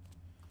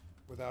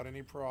without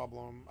any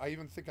problem. I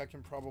even think I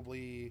can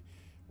probably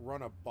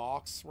run a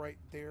box right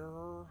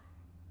there.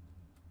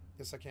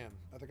 Yes, I can.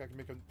 I think I can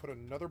put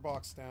another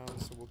box down,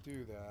 so we'll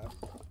do that.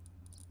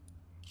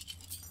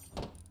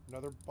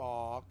 Another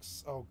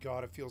box. Oh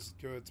god, it feels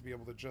good to be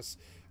able to just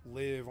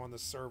live on the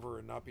server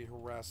and not be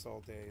harassed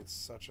all day. It's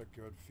such a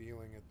good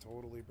feeling. It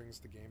totally brings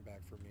the game back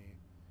for me.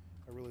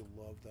 I really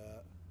love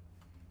that.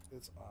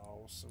 It's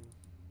awesome.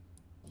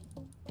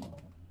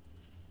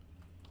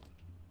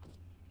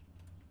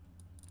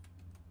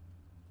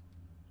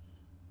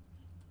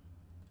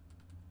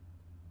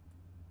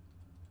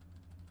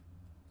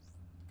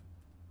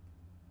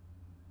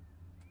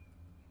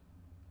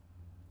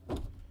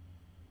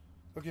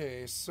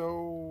 Okay,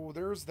 so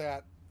there's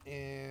that,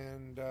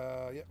 and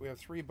yeah, we have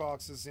 3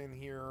 boxes in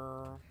here,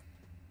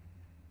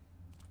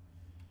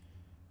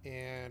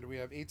 and we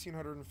have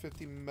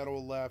 1,850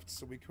 metal left,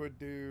 so we could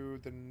do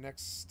the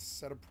next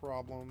set of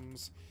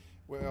problems.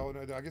 Well,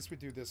 no, I guess we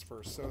do this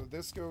first. So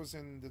this goes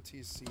in the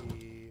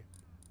TC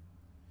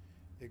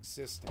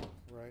existing,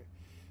 right?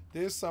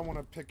 This I want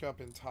to pick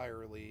up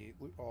entirely.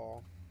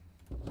 Oh,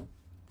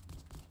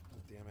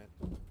 damn it.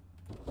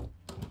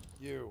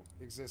 You,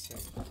 existing.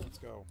 Let's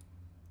go.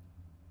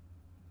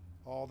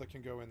 All that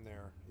can go in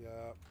there.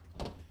 Yep.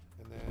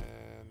 And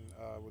then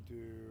we'll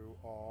do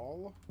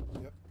all.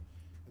 Yep.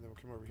 And then we'll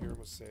come over here and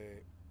we'll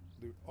say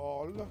loot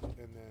all.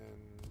 And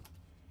then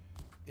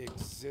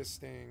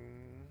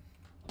existing.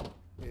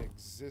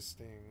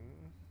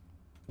 Existing.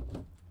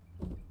 Alright.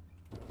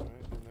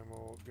 And then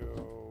we'll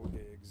go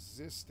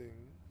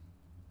existing.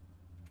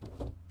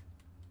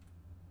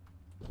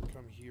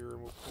 Come here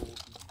and we'll pull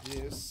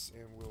this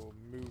and we'll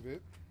move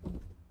it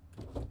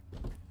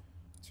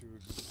to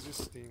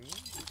existing.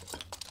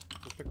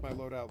 We'll pick my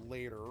loadout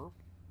later.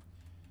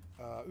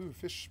 Ooh,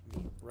 fish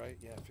meat, right?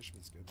 Yeah, fish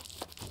meat's good.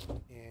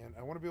 And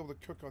I want to be able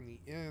to cook on the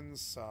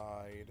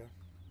inside.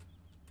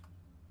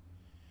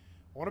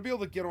 I want to be able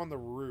to get on the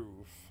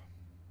roof.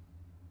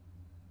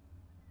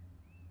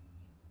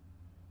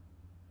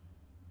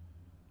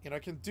 And I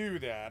can do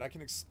that. I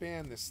can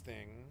expand this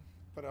thing.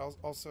 But I'll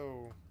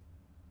also...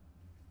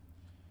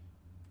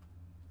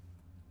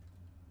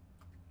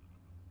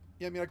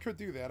 Yeah, I mean, I could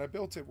do that. I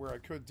built it where I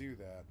could do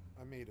that.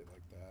 I made it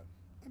like that.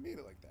 I made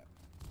it like that.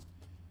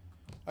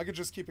 I could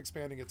just keep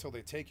expanding it till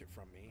they take it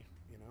from me,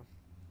 you know?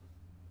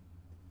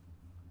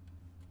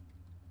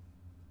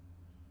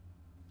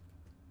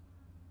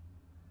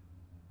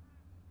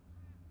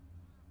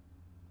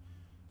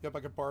 Yep, I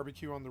could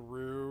barbecue on the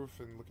roof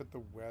and look at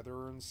the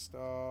weather and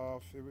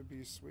stuff. It would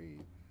be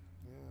sweet.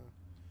 Yeah.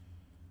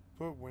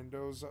 Put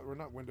windows, or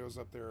not windows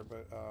up there,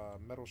 but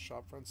metal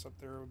shop fronts up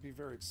there. It would be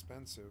very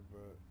expensive,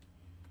 but...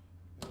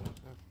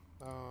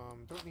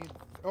 don't need...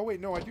 Oh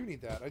wait, no, I do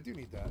need that. I do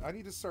need that. I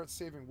need to start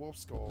saving wolf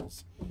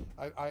skulls.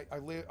 I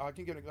can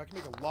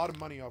make a lot of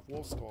money off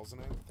wolf skulls,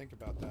 and I didn't think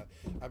about that.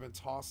 I've been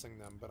tossing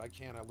them, but I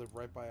can't. I live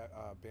right by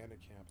a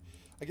bandit camp.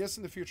 I guess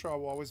in the future I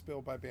will always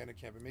build by bandit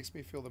camp. It makes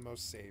me feel the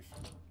most safe.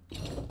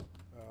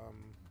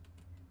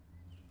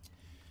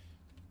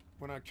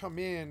 When I come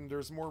in,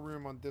 there's more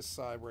room on this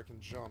side where I can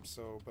jump,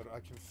 so, but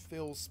I can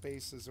fill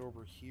spaces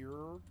over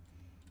here,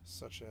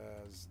 such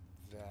as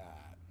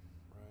that.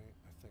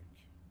 I think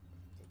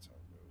that's how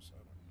it goes. I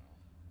don't know.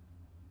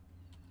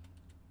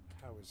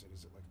 How is it?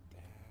 Is it like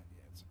that?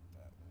 Yeah, it's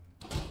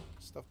like that.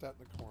 Stuff that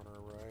in the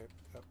corner, right?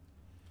 Yep.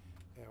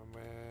 And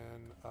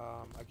then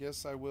I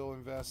guess I will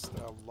invest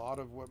a lot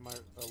of my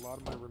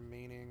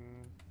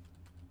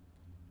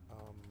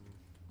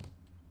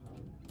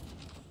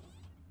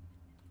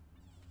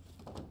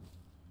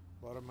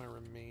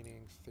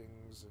remaining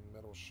things in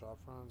metal shop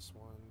fronts.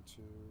 1,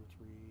 2,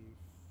 3,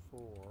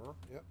 4.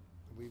 Yep.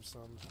 Leave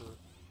some for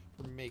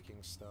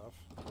making stuff.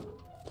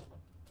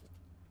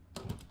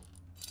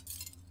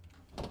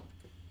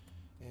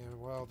 And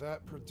while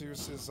that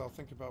produces, I'll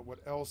think about what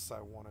else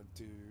I want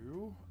to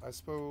do. I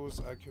suppose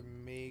I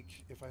can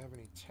make, if I have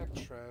any tech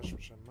trash,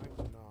 which I might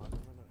not have.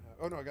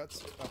 Oh no, I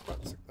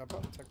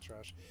bought tech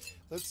trash.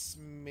 Let's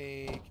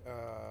make,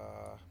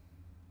 I'm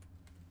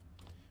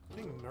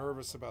getting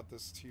nervous about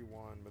this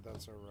T1, but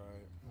that's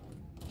alright.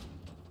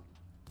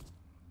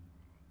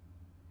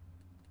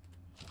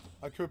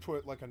 I could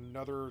put like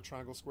another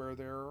triangle square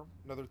there,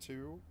 another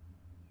 2,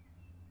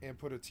 and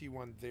put a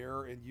T1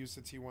 there and use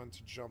the T1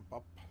 to jump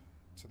up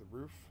to the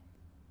roof.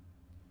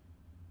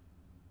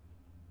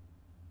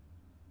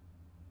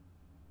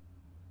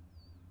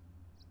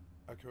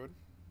 I could,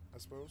 I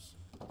suppose.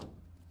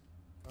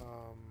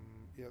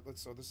 Yeah,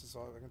 so this is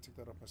all. I can take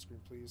that off my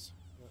screen, please.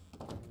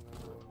 Yeah.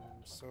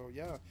 So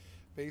yeah,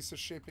 base is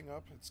shaping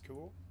up. It's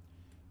cool.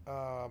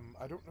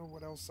 I don't know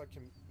what else I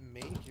can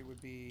make. It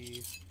would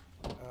be,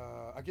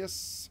 I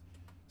guess,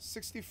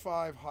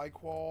 65 high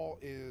qual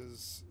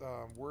is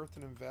worth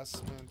an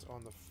investment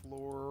on the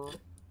floor,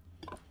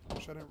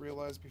 which I didn't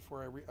realize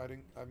before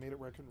I made it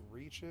where I couldn't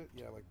reach it.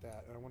 Yeah, like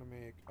that. And I want to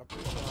make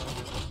upgrade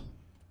target,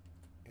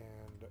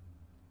 and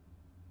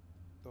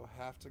they'll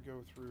have to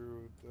go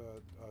through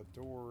the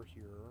door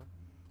here.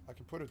 I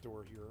can put a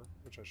door here,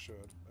 which I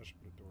should. I should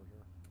put a door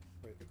here.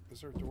 Wait,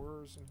 is there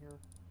doors in here?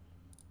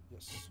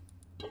 Yes.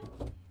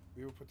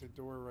 We will put the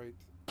door right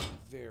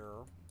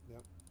there.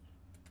 Yep.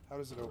 How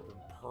does it open?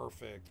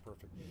 Perfect,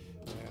 perfect.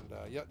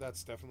 And yeah,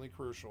 that's definitely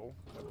crucial.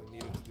 Definitely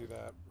needed to do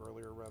that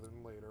earlier rather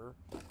than later.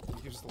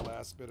 Use the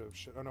last bit of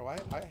shit. Oh no, I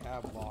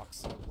have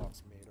locks. I have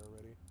locks made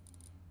already.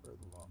 Where are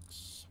the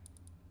locks?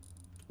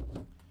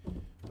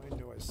 I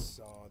know I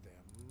saw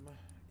them.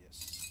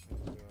 Yes.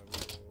 And we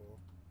will...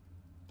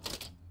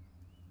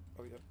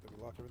 Oh, yep. Did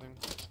we lock everything?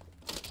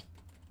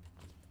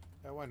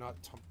 Yeah, why not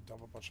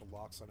dump a bunch of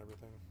locks on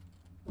everything?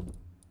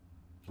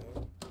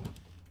 Okay.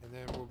 And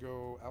then we'll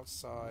go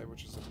outside,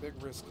 which is a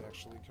big risk,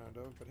 actually, kind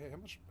of. But hey, how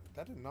much...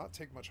 That did not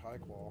take much high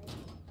qual.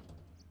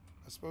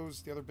 I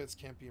suppose the other bits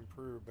can't be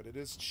improved, but it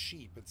is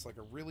cheap. It's like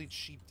a really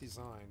cheap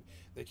design.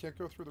 They can't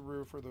go through the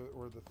roof or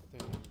the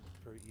thing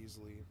very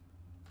easily.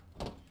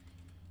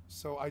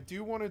 So I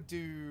do want to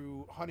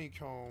do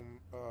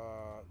honeycomb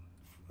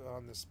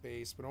on this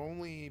base, but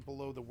only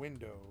below the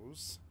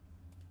windows.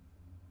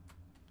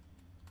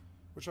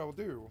 Which I will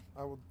do.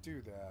 I will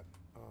do that.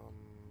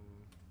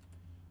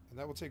 And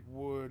that will take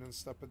wood and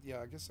stuff, but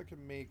yeah, I guess I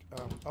can make...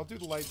 I'll do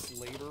the lights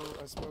later,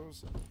 I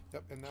suppose.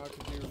 Yep, and now I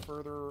can do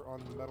further on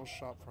the metal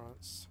shop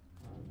fronts.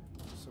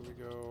 So we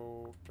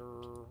go... No,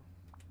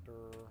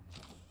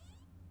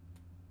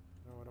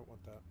 I don't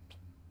want that.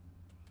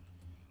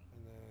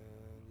 And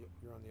then, yep,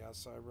 you're on the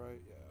outside,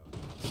 right? Yeah, on the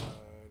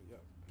outside.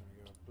 Yep, there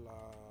we go.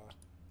 Blah,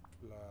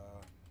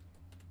 blah.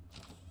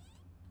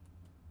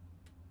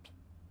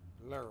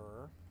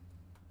 Blur.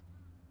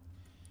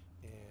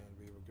 And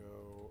we will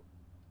go...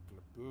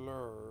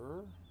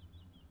 Blur.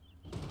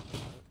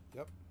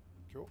 Yep,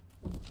 cool.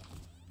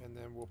 And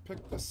then we'll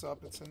pick this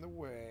up, it's in the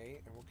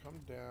way, and we'll come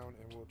down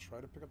and we'll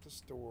try to pick up this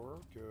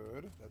door.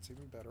 Good, that's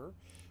even better.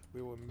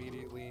 We will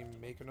immediately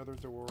make another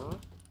door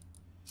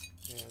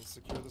and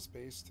secure the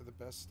space to the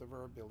best of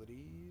our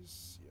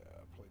abilities.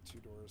 Yeah, probably 2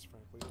 doors,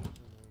 frankly.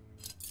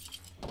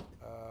 And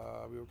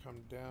then we will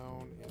come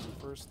down, and the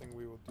first thing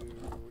we will do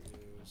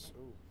is...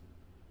 Oh,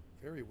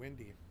 very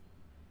windy.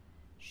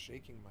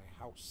 Shaking my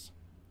house.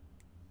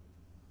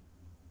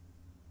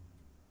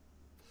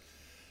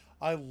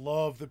 I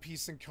love the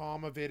peace and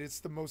calm of it. It's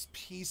the most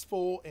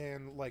peaceful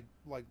and like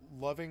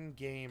loving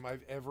game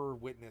I've ever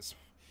witnessed.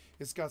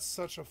 It's got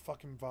such a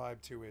fucking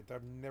vibe to it.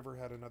 I've never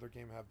had another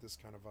game have this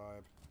kind of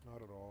vibe.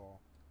 Not at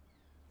all.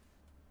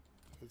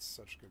 It's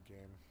such a good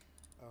game.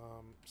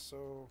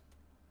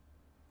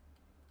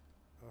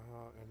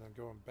 And then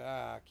going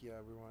back,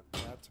 yeah, we want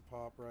that to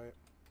pop, right?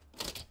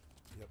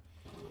 Yep.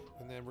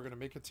 And then we're gonna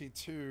make a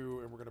T2,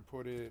 and we're gonna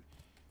put it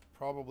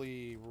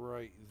probably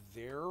right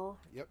there.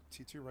 Yep,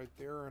 T2 right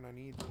there, and I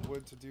need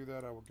wood to do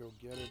that. I will go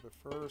get it, but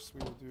first we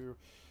will do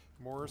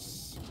more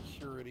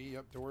security.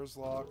 Yep, doors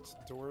locked,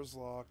 doors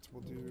locked.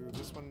 We'll do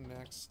this one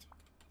next.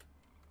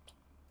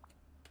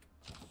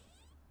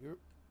 Yep,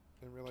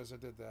 didn't realize I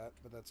did that,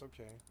 but that's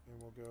okay.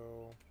 And we'll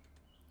go...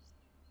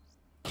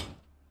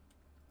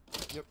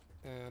 Yep,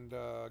 and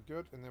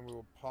good, and then we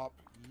will pop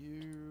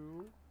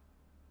you...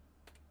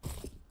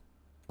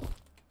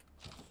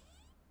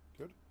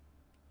 Good.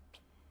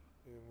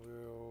 And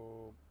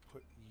we'll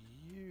put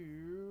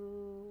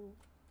you...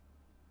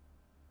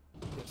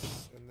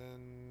 Yes, and then...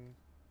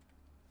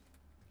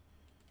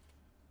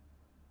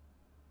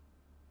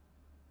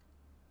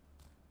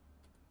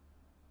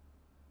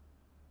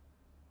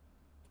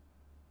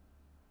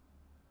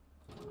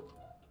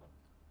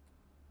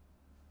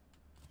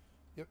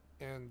 Yep,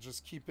 and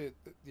just keep it,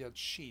 yeah,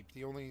 cheap.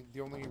 The only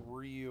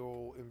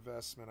real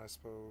investment, I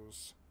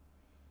suppose,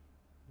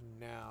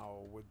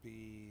 now would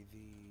be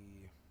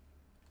the...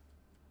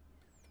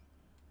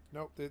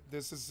 Nope,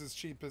 this is as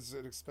cheap as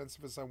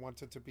expensive as I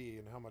want it to be,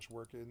 and how much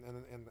work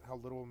and how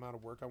little amount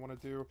of work I want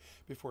to do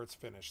before it's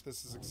finished.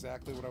 This is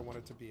exactly what I want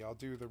it to be. I'll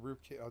do the roof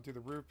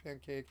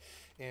pancake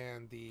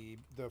and the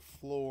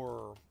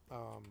floor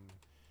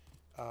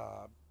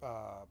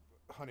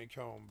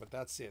honeycomb, but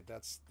that's it.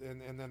 That's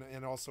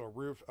and also a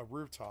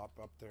rooftop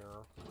up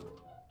there.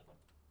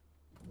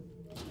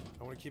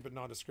 I want to keep it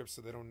nondescript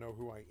so they don't know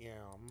who I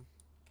am.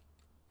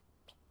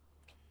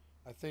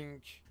 I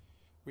think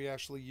we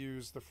actually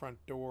use the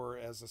front door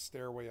as a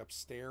stairway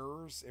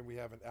upstairs, and we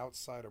have an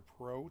outside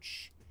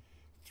approach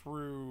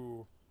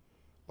through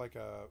like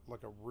a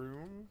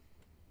room.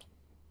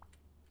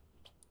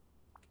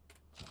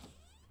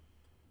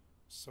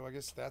 So I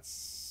guess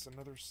that's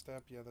another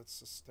step. Yeah,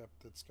 that's a step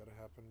that's got to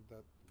happen.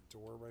 That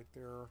door right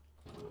there.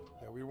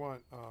 Yeah, we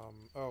want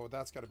oh,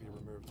 that's got to be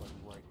removed like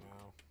right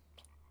now.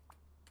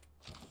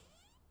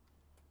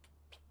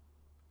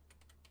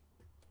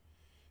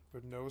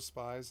 With no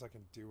spies, I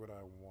can do what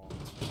I want.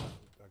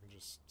 I can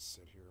just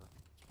sit here.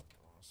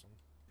 Awesome.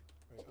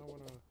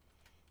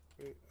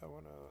 Wait, I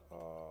wanna...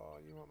 Oh,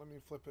 you won't let me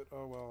flip it.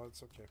 Oh, well,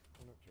 it's okay.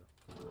 I don't care.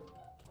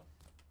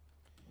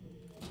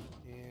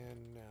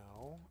 And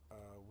now,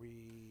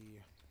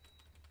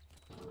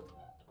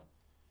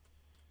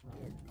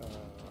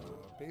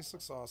 base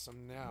looks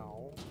awesome.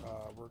 Now,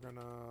 we're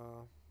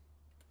gonna...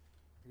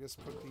 I guess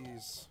put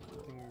these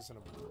things in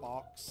a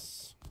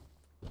box.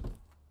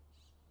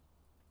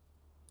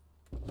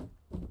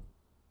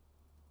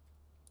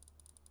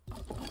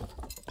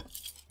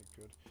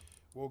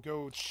 We'll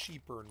go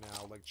cheaper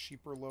now, like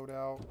cheaper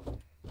loadout.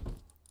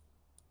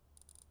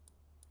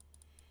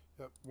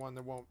 Yep, one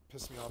that won't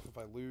piss me off if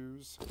I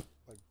lose,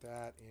 like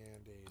that,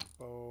 and a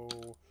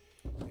bow,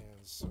 and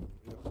some,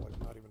 yep, like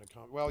not even a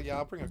well, yeah,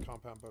 I'll bring a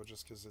compound bow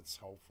just because it's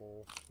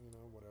helpful, you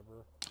know,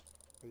 whatever.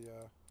 But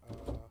yeah,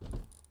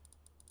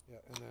 yeah,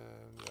 and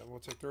then yeah, we'll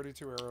take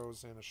 32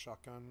 arrows and a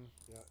shotgun,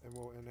 yeah,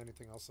 and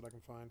anything else that I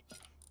can find.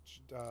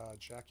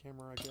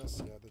 Jackhammer, I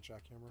guess, yeah, the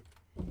jackhammer.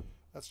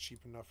 That's cheap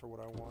enough for what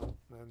I want,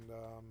 and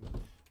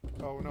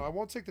oh no, I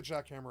won't take the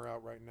jackhammer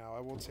out right now.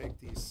 I will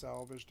take the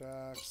salvaged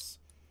axe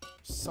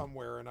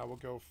somewhere, and I will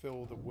go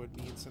fill the wood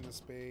needs in the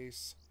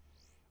space.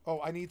 Oh,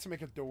 I need to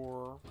make a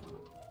door.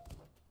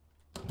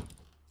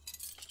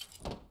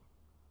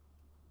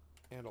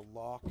 And a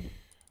lock. Yeah,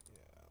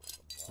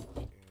 a lock.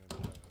 And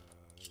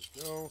there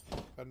we go.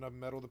 Got enough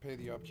metal to pay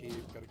the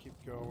upkeep. Gotta keep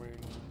going.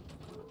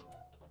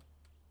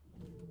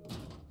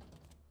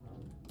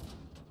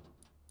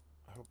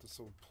 I hope this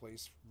will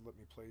let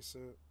me place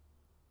it.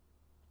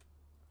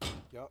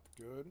 Yep,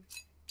 good.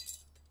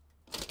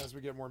 As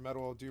we get more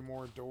metal, I'll do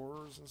more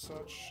doors and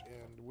such,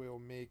 and we'll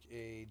make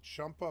a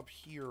jump up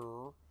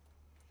here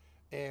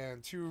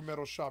and 2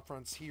 metal shop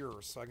fronts here,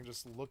 so I can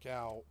just look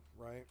out,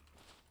 right?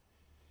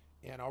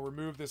 And I'll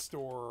remove this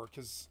door,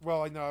 because,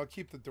 well, I know I'll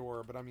keep the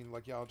door, but I mean,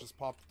 like, yeah, I'll just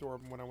pop the door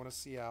when I want to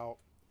see out,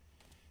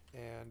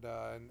 and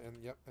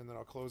yep, and then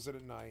I'll close it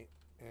at night,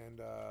 and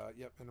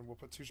yep, and then we'll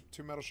put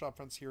two metal shop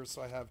fronts here,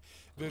 so I have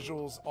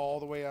visuals all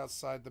the way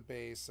outside the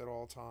base at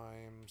all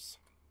times.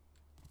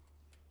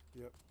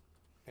 Yep.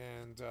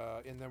 And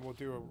then we'll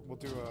do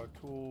a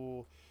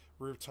cool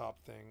rooftop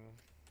thing.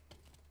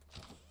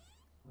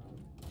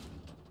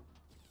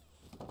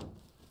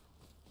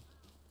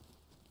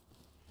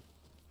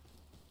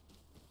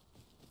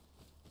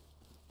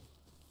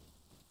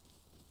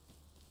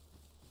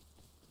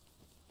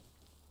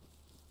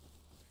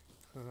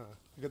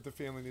 I get the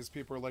feeling these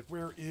people are like,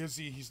 where is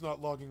he? He's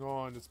not logging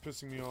on. It's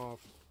pissing me off.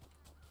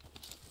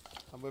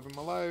 I'm living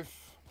my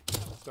life.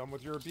 Done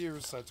with your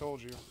abuse, I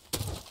told you.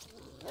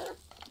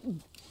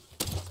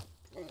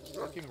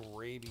 Fucking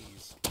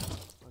rabies.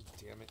 God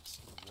damn it,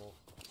 wolf.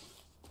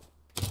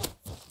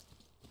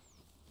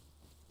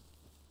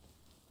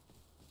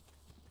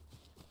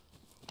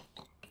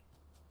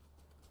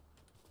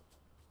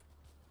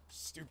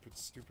 Stupid,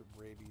 stupid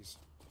rabies.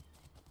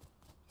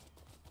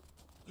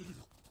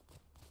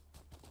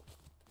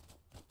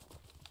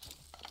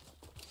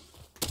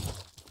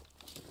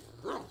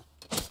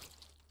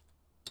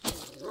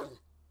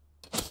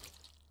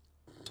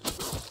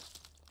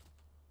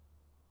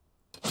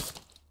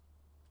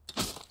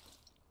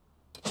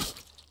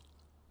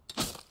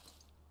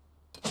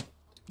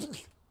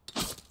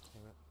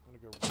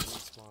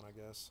 I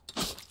guess.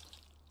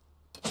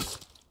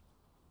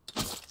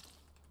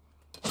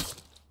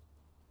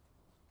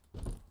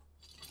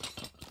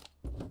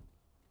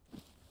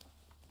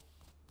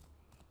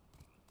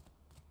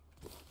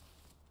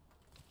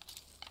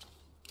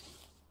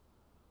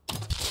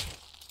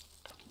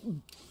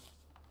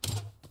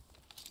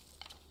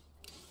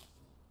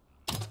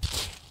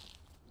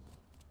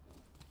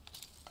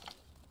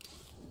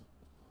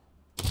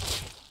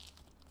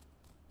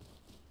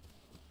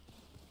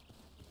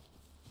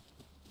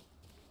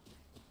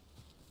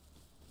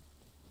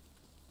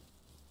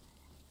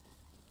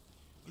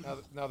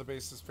 Now the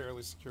base is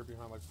fairly secure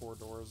behind like 4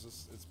 doors.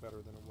 It's better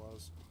than it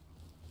was.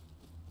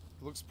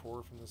 It looks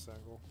poor from this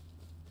angle.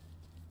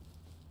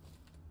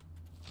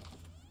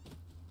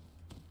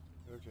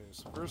 Okay,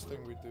 so first thing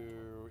we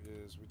do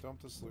is we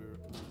dump this loot.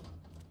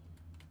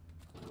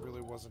 There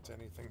really wasn't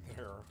anything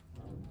there.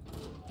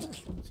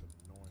 It's annoying.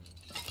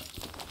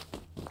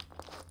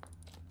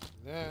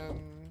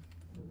 Then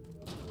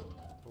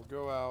we'll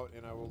go out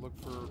and I will look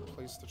for a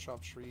place to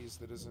chop trees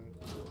that isn't,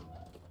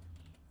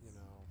 you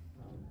know,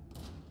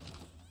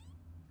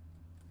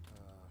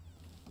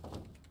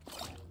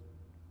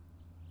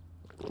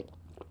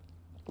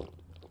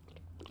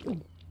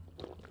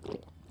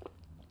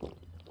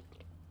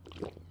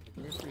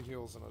 give me 3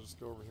 heals and I'll just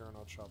go over here and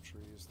I'll chop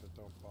trees that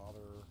don't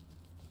bother,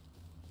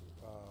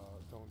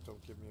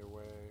 don't give me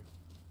away.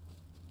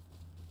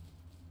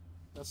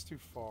 That's too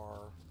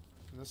far.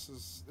 And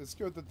it's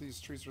good that these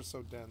trees are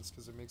so dense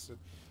because it makes it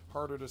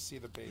harder to see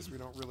the base. We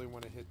don't really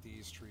want to hit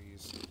these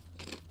trees.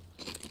 Kind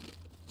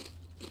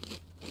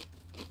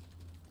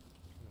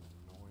of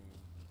annoying.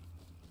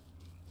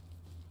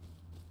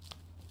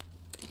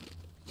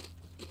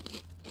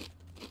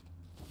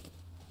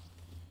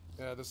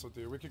 Yeah, this will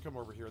do. We can come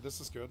over here. This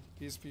is good.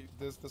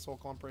 This whole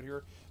clump right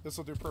here. This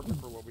will do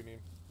perfect for what we need.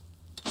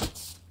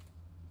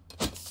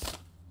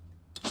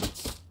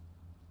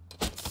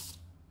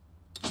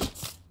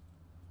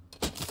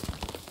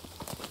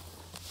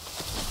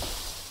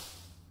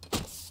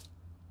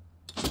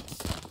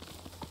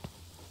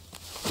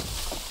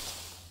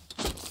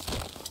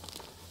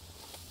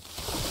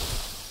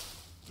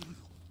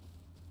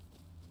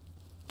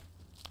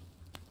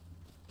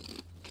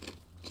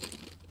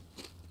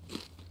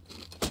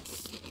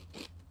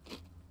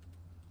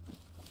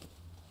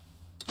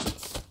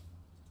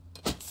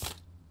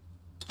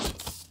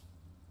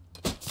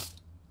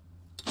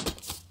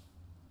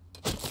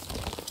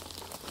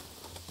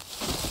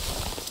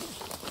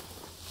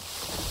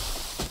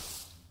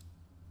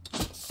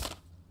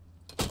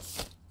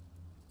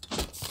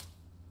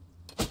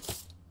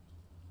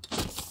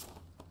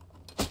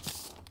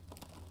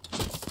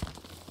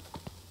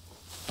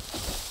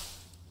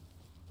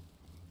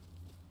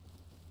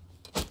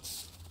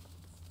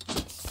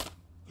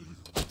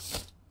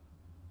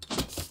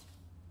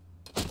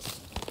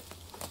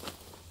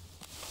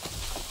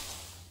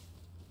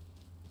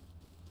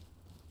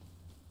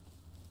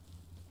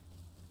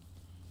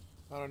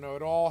 I don't know.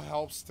 It all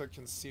helps to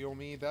conceal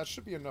me. That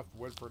should be enough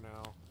wood for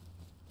now.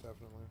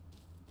 Definitely.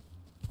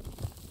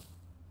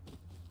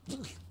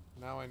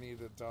 Now I need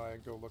to die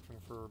and go looking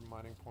for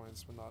mining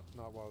points, but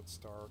not while it's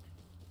dark.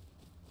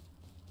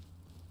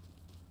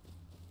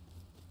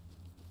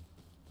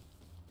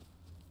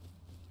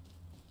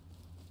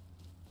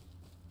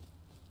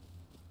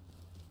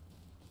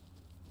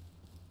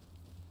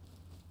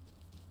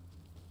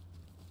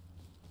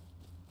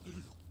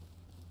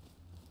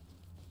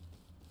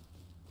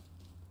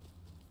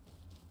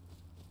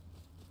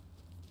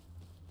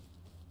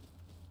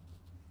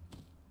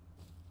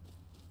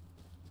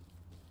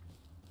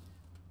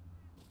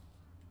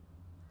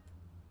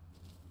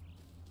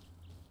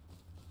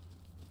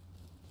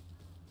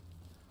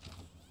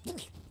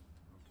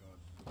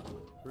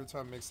 Every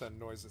time it makes that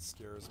noise, it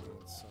scares me.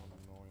 It's so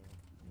annoying.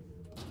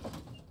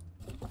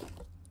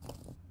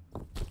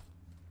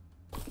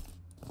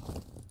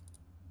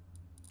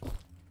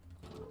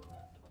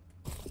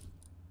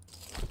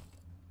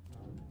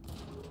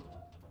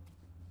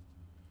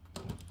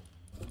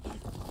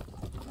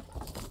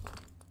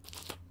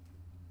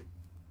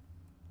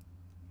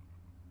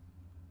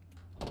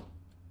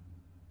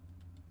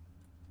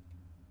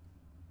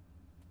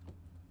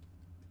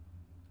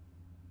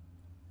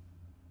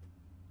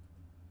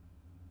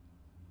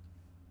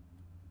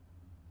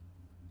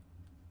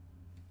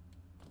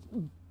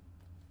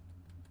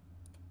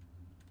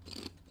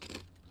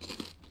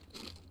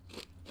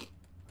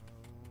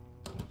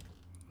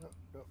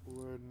 Got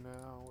wood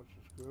now, which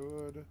is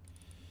good.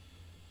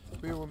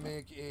 We will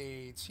make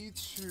a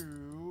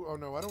T2. Oh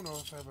no, I don't know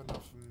if I have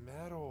enough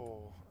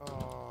metal.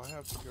 Oh, I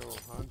have to go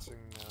hunting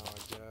now,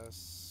 I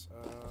guess.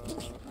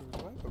 Do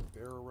I have a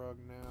bear rug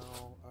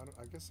now?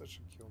 I guess I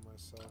should kill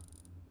myself.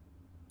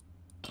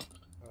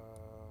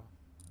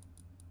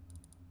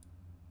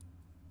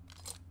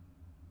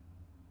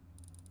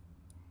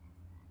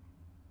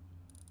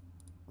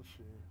 Let's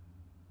see.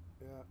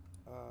 Yeah,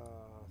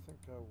 I think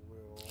I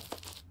will.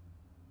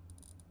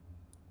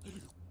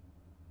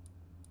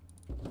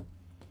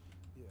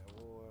 Yeah,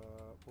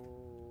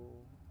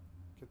 we'll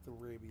get the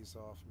rabies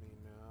off me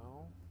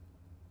now.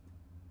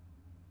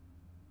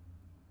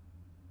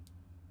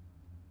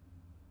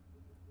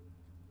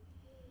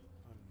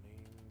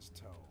 Unnamed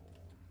towel.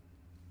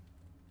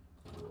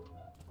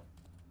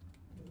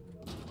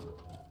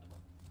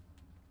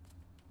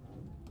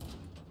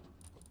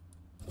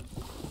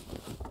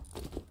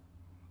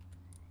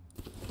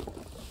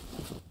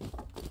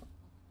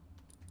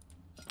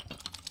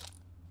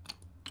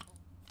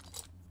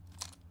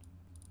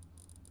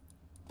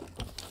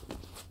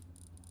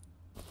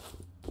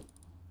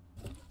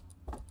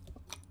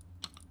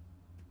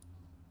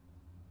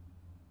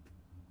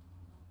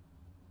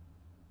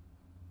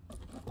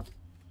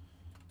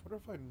 What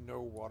if I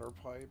know water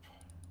pipe?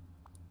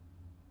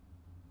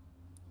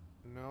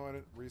 No, I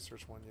didn't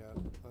research one yet.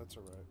 That's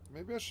alright.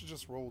 Maybe I should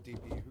just roll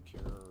DB. Who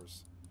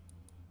cares?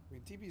 I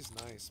mean, DB's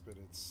nice, but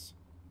it's...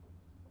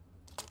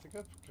 I think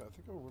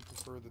I would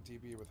prefer the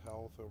DB with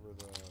health over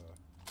the...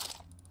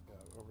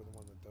 Yeah, over the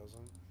one that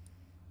doesn't.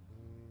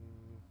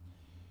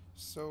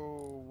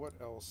 So, what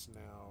else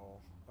now?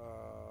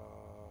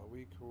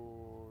 We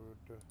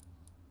could...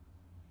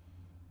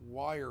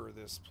 wire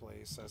this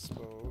place, I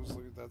suppose.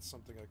 That's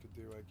something I could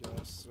do, I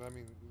guess. I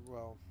mean,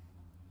 well...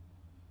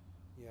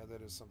 Yeah,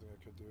 that is something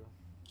I could do.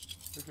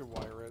 We could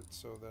wire it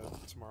so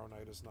that tomorrow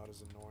night is not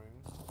as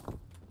annoying.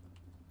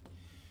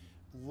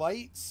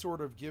 Light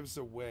sort of gives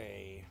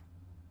away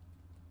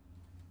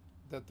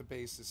that the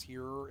base is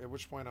here, at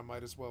which point I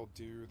might as well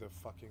do the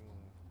fucking,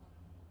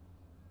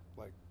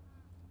 like,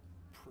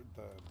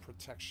 the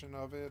protection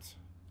of it.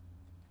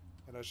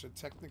 And I should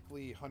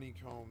technically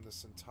honeycomb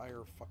this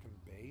entire fucking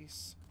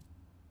base.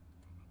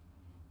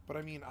 But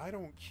I mean, I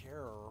don't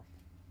care.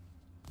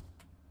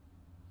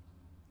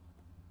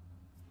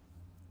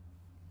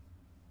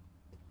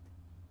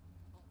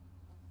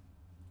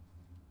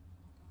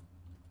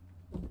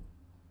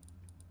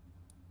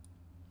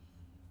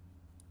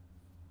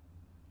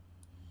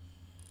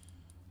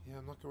 Yeah,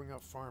 I'm not going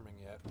out farming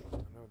yet. I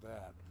know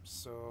that.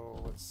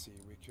 So, let's see.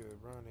 We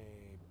could run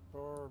a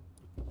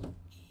barbecue.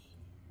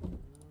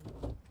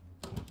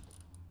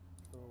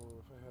 Oh,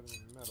 if I had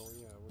any metal,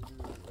 yeah, we'll do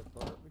a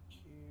barbecue.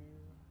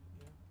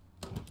 Yeah.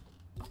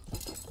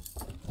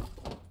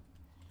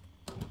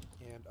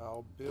 And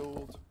I'll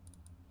build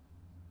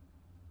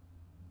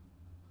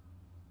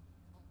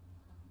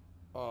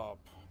up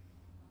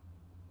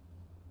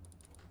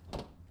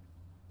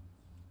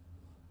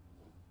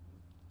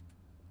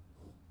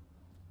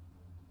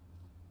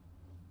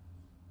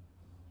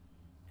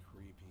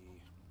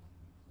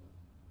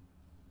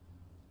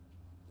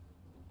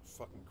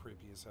fucking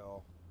creepy as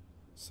hell.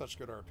 Such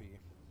good RP.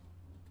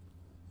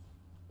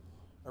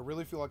 I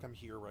really feel like I'm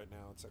here right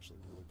now. It's actually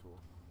really cool.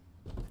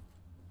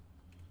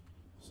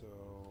 So,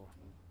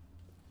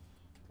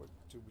 what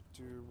do we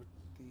do with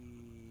the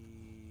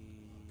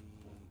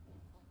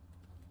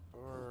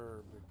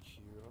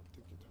barbecue? I don't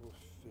think it will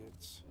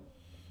fit.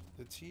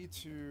 The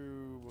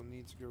T2 will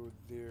need to go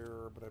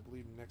there, but I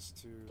believe next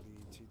to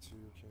the T2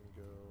 can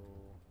go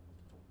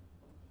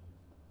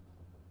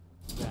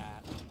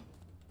that.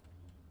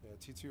 Yeah,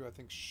 T2 I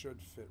think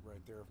should fit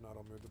right there. If not,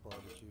 I'll move the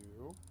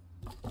barbecue.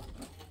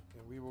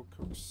 And we will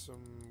cook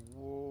some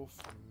wolf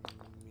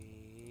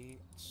meat,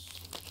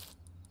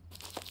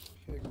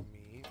 pig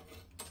meat.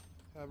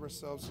 Have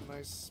ourselves a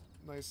nice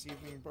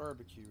evening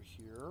barbecue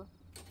here.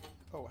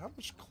 Oh, how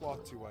much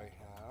cloth do I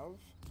have?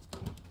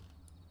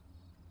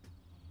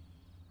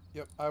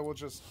 Yep, I will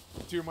just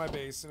do my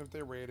base, and if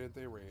they raid it,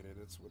 they raid it.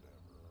 It's whatever.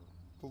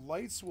 The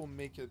lights will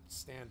make it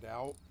stand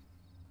out.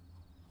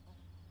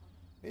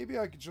 Maybe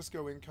I could just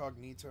go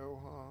incognito,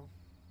 huh?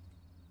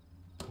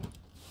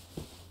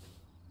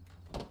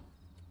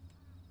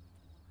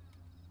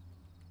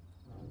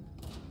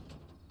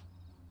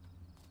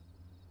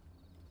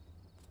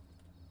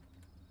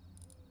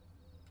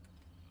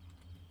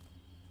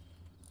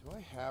 Do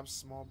I have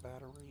small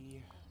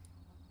battery?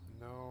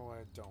 No,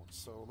 I don't.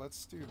 So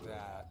let's do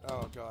that.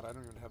 Oh god, I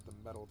don't even have the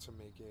metal to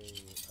make a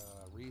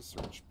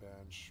research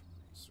bench.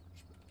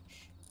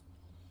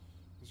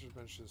 Research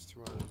bench is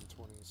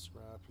 220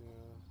 scrap, yeah.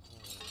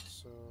 Alright,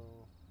 so...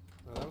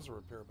 No, that was a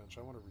repair bench.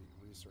 I want a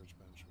research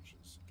bench, which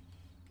is...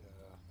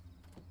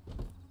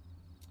 Yeah.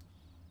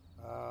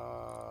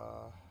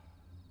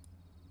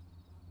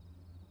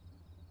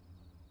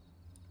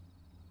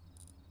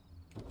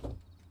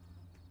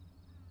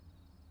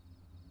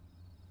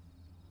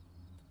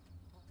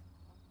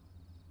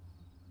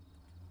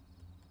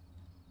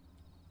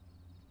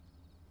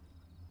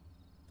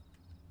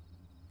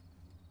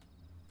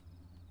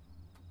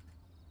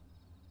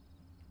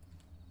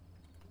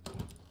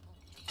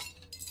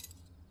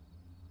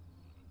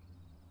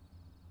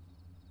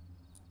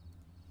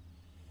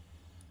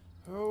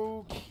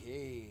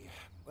 Okay.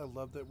 I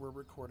love that we're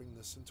recording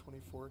this in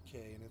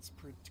 24K, and it's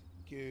pretty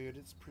good.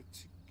 It's pretty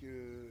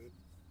good.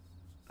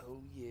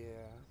 Oh,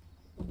 yeah.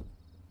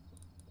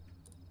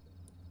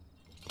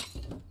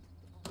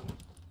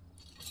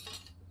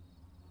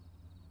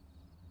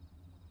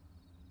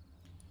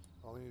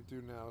 All I need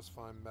to do now is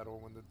find metal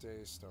when the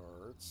day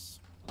starts.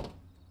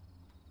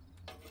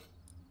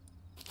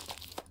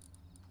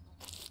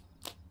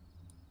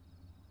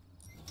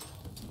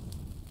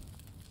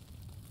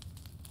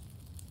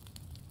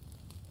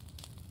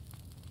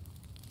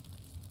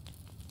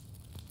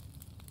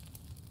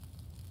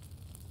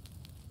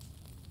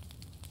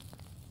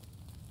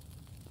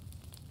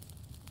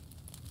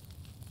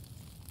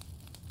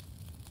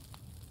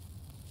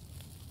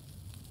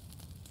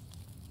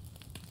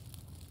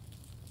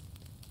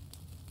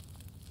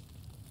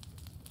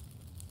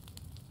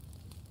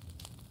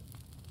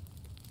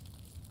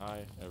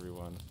 Hi,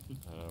 everyone.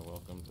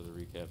 Welcome to the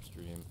recap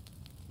stream.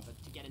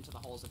 But to get into the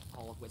Hall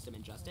of Wisdom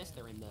and Justice,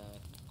 they're in the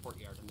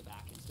courtyard in the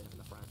back instead of in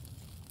the front.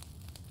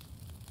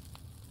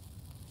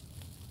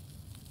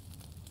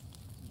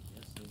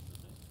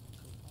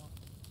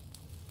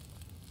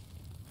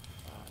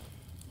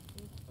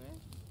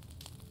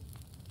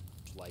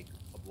 Like,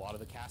 a lot of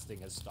the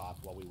casting has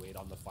stopped while we wait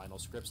on the final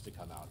scripts to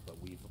come out,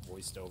 but we've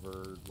voiced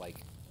over,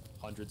 like,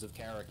 hundreds of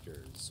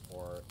characters,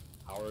 or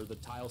how are the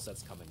tile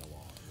sets coming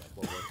along? Like,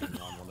 we're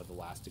working on one of the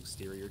last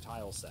exterior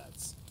tile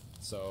sets.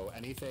 So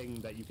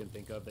anything that you can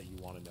think of that you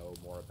want to know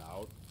more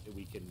about,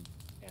 we can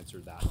answer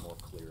that more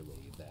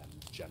clearly than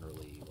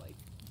generally, like,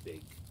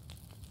 big,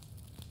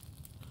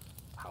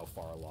 how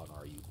far along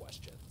are you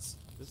questions.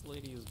 This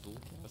lady is dual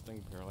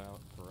casting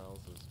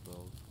paralysis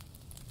spells.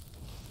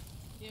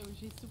 Yeah, but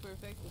she's super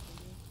effective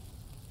in it.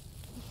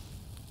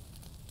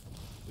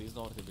 Please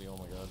don't hit me, oh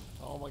my god.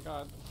 Oh my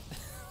god.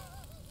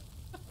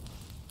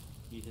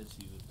 He hits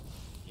you with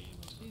the game.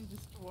 She'll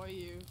destroy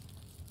you.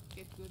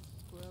 Get good,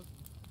 scrub.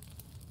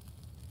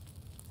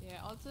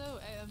 Yeah, also,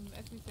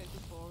 as we said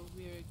before,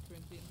 we're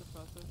currently in the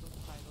process of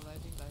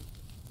finalizing like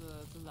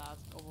the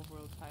last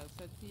overworld tile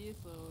set piece,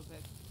 so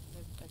that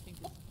I think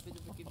is a bit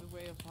of a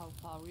giveaway of how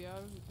far we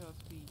are, because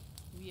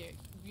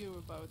we're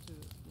about to,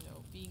 you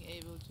know, being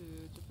able to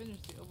finish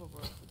the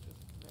overworld, which is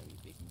very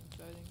big and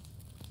exciting.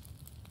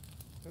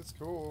 That's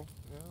cool.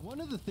 Yeah.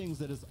 One of the things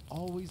that is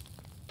always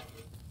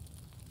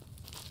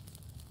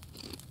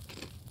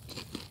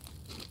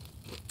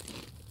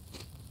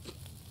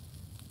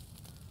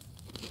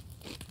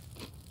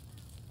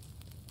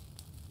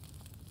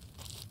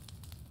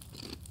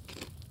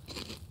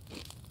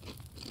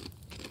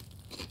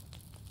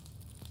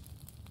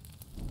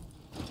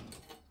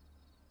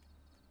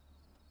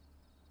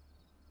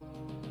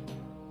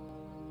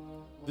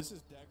This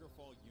is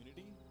Daggerfall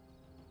Unity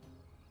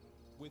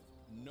with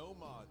no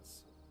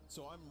mods,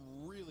 so I'm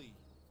really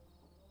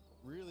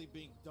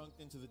being dunked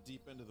into the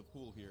deep end of the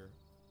pool here.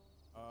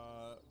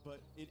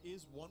 But it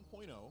is 1.0.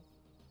 I'm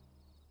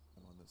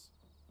on this.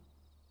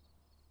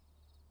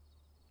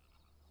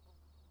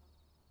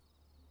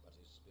 But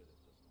his spirit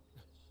does not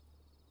rest.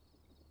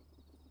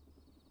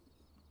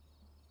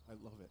 I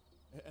love it.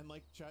 And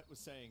like chat was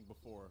saying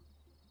before,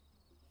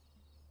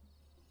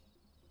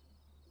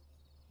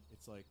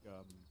 it's like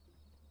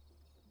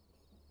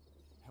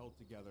held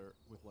together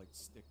with like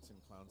sticks and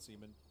clown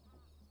semen.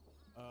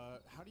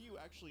 How do you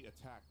actually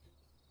attack?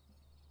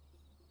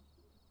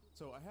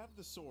 So I have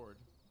the sword.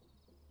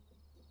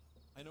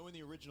 I know in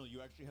the original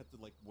you actually had to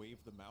like wave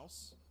the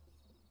mouse.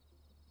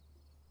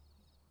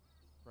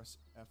 Press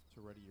F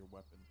to ready your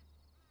weapon.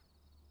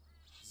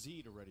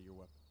 Z to ready your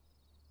weapon.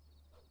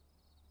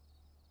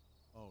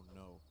 Oh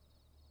no.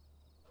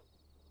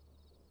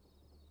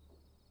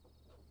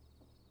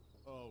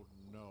 Oh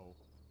no.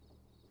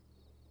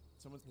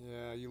 Someone's...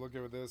 Yeah, you look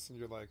at this and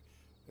you're like,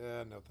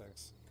 yeah, no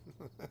thanks.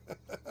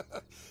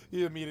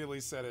 He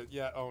immediately said it.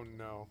 Yeah, oh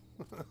no.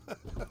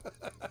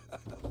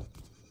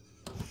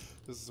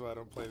 This is why I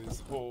don't play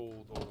these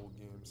old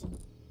games.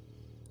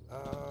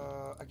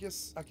 I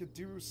guess I could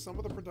do some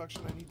of the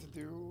production I need to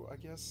do, I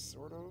guess,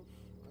 sort of.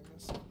 I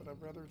guess, but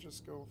I'd rather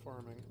just go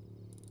farming.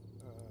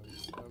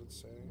 That's what I would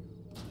say.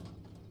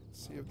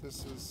 See if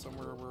this is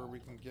somewhere where we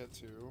can get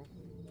to.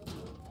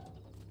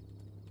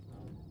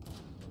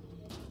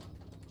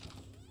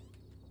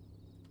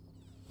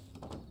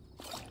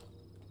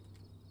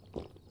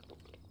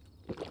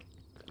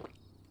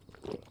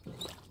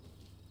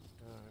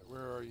 Alright,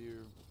 where are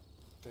you,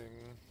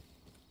 thing?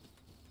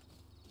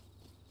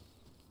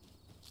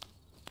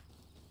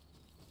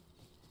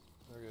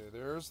 Okay,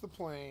 there's the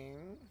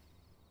plane.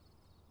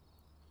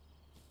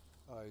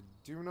 I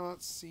do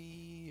not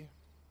see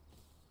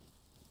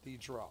the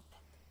drop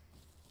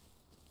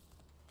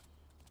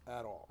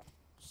at all.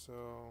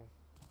 So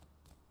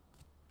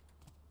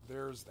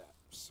there's that.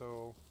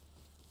 So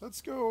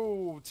let's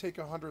go take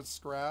 100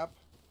 scrap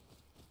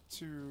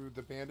to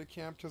the bandit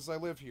camp because I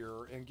live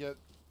here and get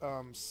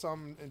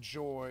some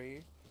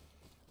joy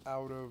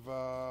out of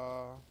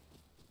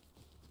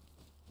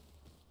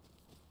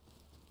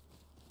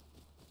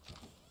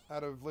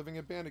living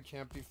at bandit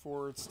camp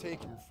before it's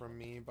taken from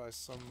me by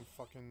some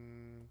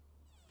fucking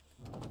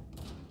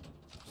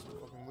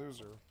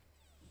loser.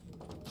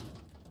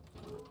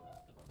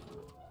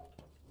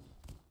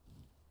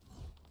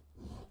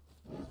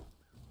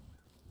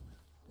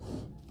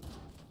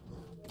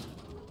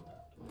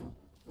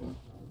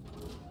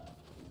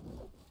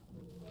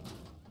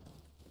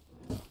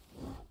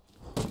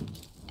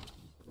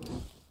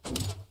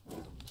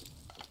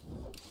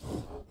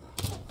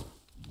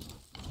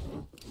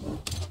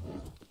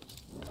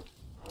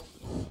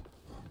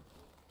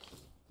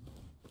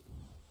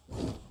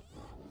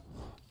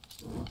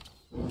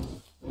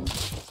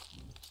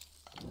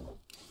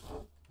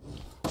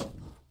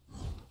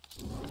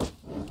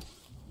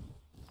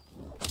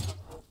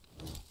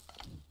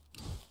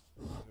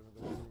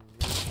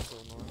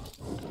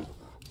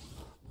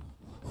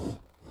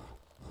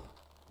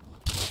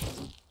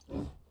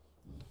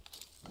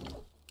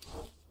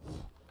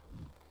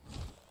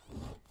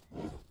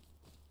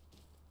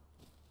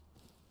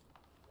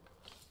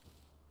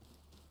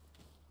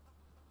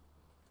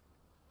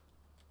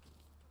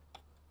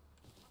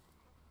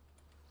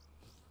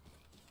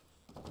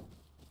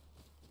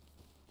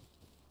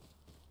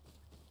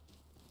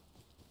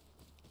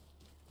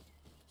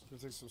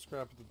 Gonna take some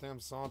scrap at the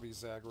damn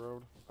zombies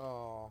aggroed.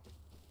 Oh.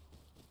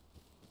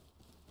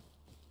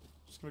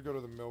 Just gonna go to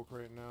the milk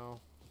right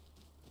now.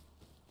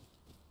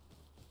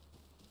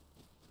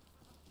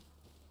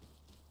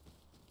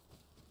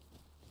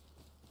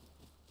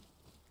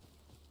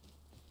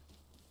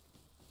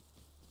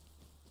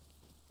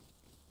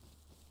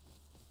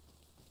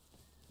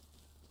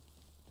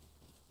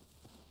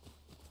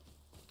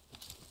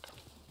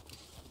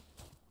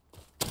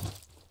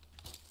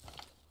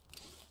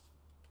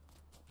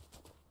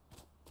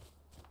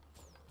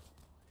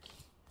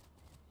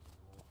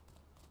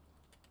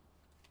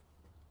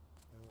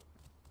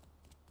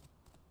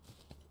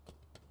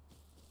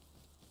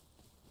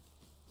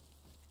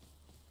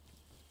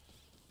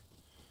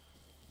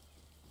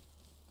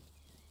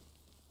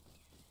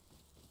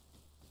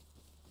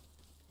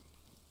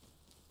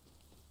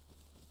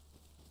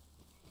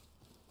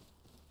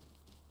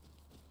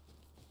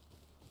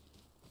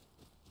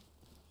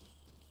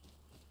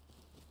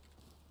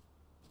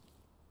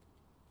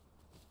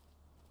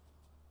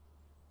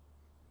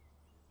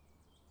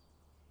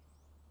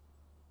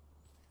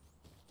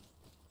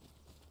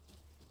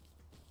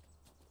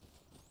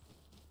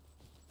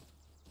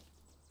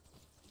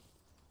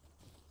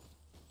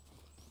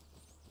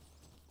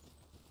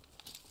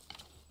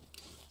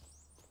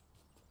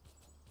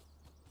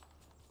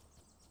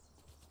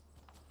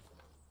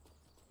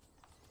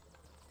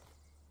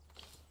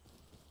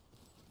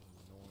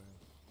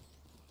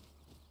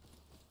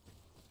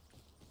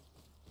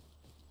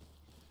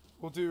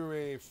 We'll do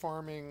a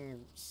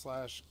farming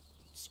slash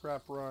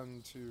scrap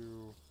run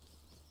to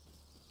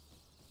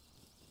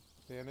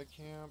bandit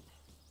camp.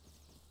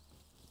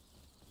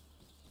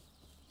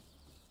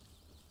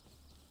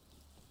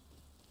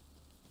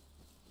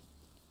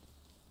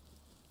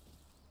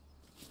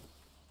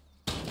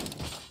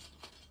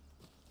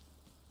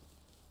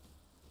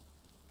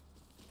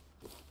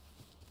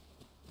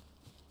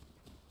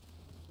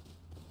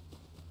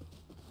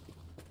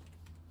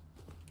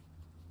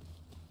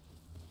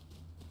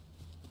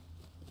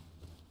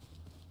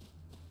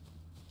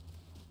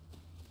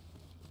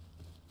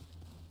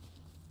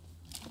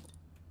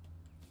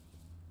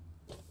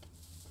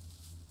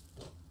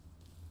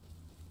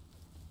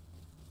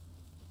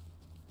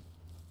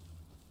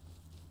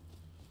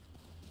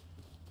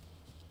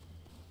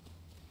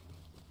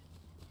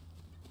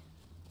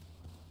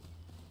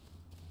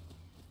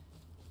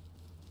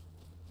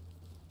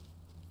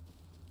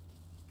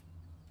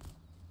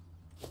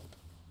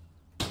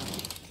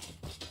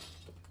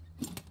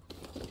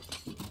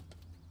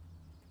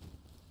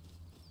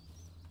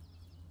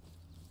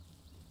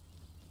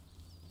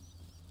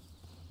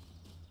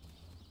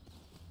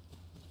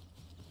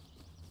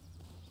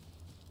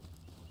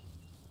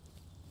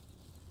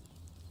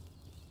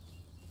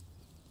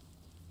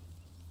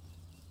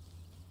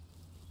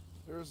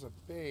 there's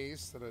a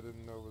base that I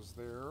didn't know was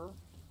there.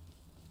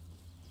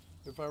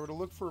 If I were to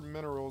look for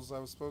minerals, I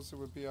was supposed it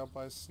would be out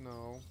by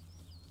snow.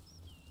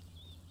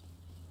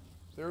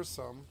 There's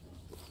some.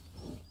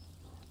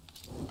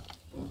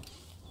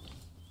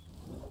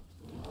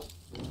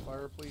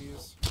 Fire,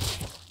 please.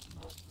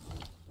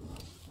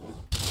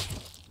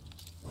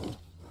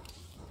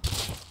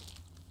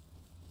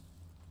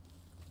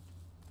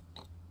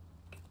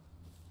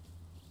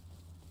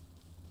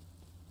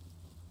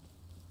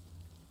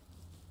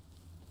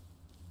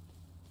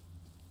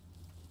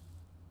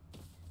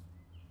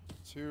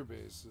 Two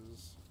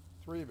bases.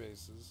 Three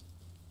bases.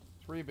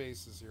 Three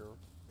bases here.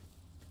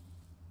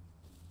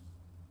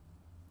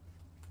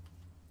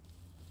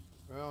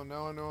 Well,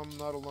 now I know I'm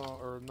not alone,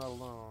 or not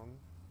alone.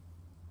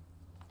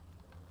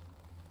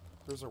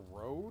 There's a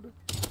road?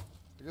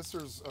 I guess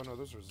there's... Oh no,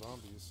 those are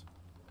zombies.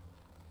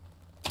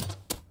 Well,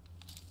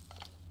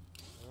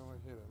 I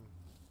hit him.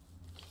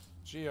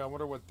 Gee, I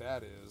wonder what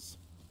that is.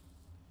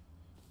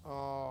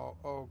 Oh,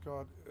 oh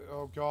god.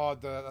 Oh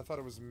god, I thought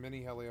it was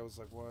mini heli. I was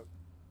like, what?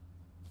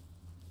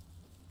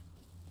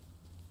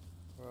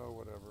 Well,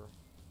 whatever.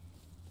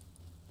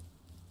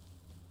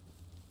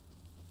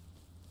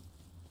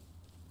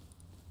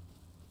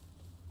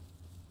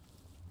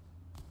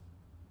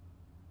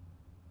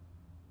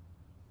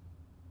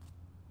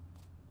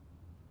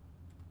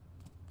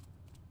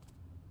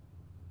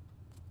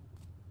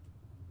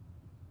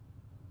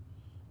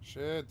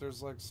 Shit,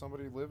 there's like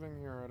somebody living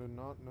here. I did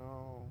not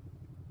know.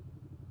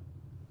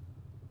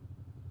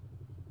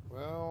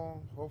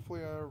 Well,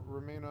 hopefully I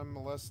remain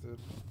unmolested.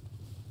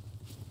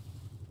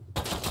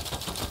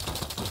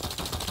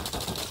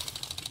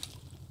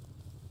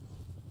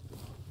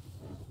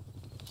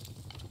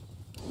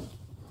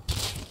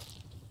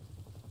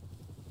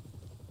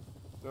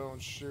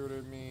 Don't shoot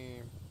at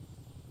me.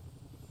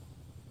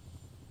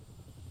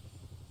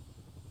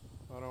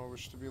 I don't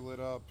wish to be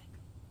lit up.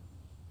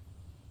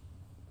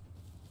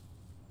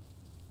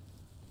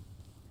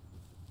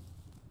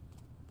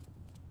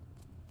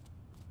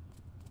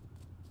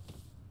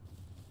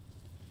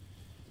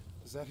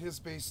 Is that his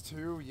base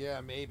too?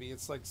 Yeah, maybe.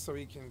 It's like so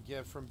he can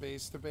get from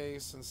base to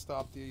base and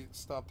stop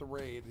the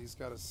raid. He's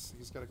got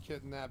a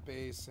kit in that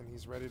base and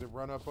he's ready to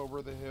run up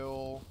over the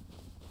hill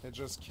and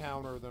just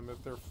counter them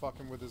if they're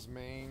fucking with his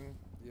main.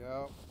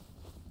 Yep.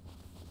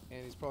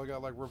 And he's probably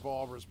got like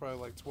revolvers, probably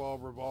like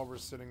 12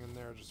 revolvers sitting in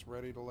there just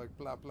ready to like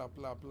blah blah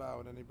blah blah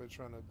and anybody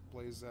trying to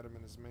blaze at him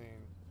in his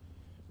main.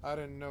 I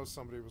didn't know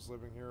somebody was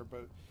living here,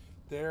 but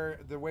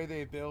the way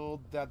they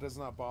build, that does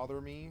not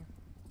bother me.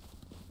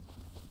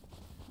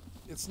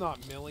 It's not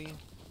Millie.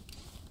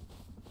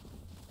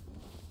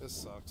 This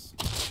sucks.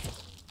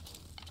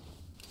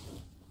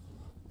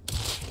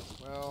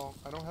 Well,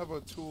 I don't have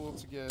a tool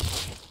to get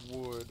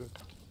wood.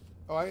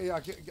 Oh, I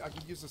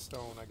could use a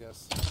stone, I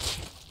guess.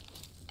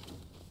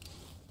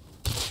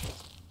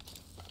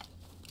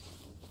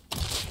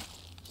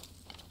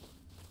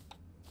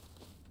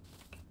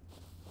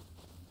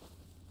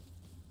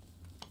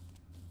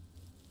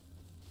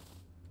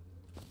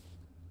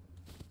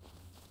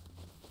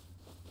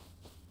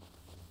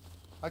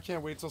 I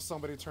can't wait till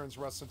somebody turns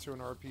Rust into an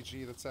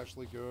RPG that's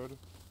actually good.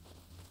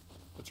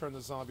 To turn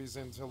the zombies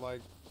into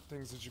like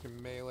things that you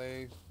can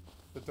melee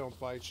that don't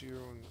bite you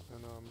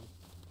and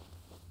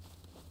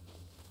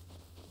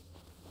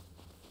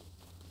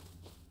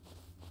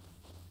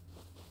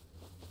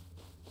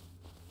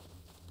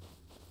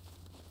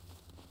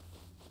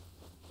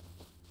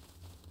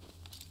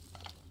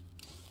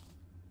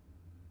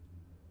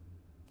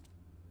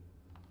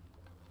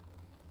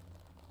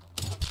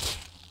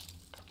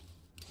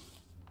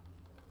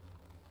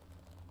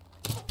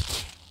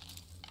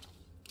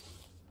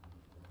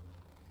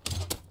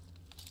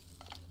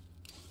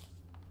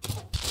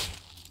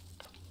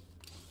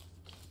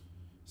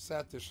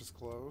Sat dish is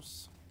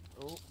close.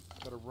 Oh,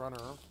 got a runner.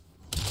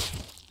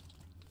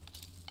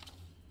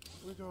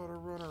 We got a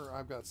runner.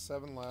 I've got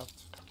 7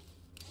 left.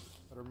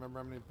 Gotta remember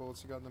how many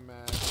bullets you got in the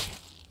mag.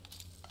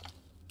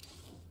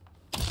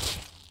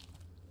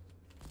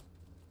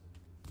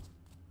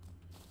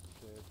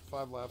 Okay,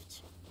 5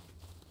 left.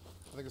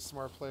 I think a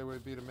smart play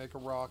would be to make a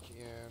rock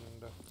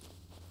and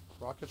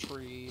rock a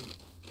tree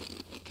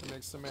to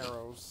make some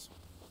arrows,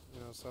 you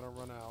know, so I don't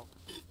run out.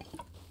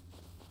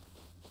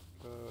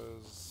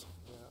 Because,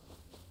 yeah.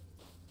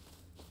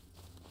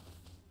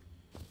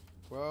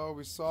 Well,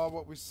 we saw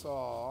what we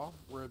saw.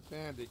 We're at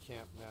bandit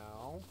camp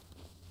now.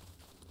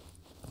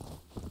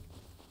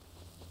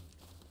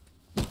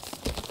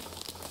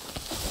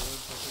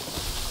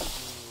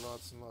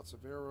 Lots and lots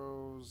of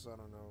arrows. I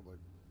don't know, like,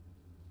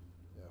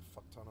 yeah,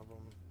 fuck ton of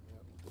them.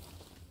 Yep.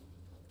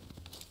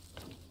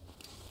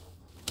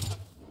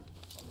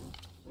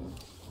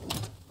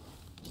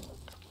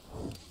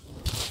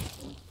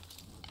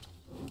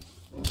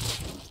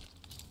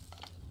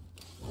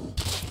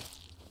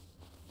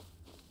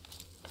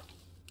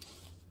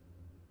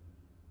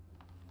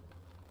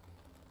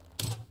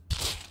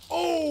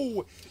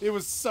 Oh! It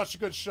was such a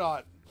good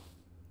shot.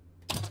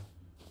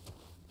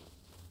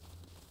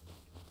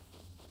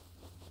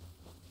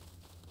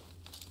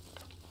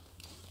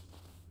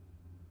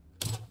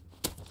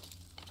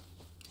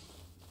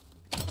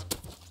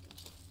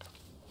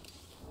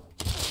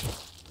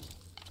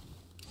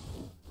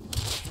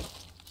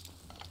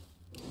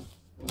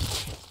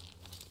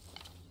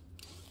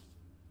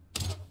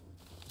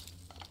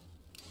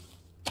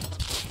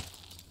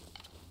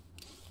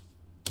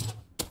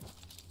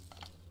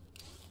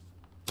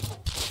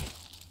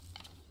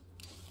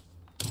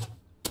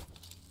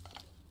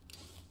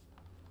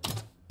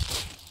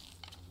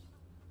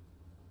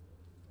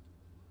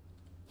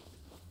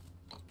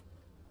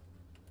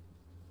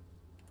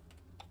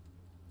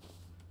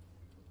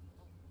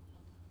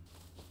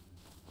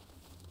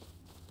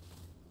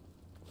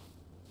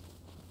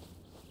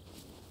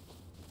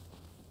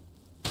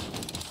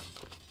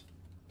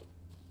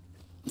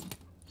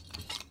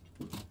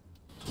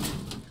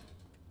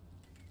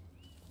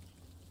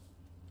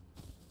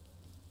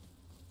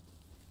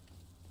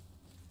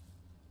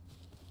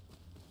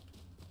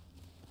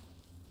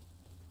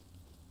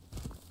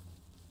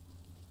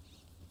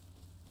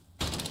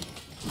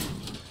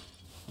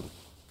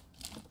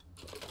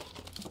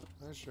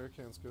 Sure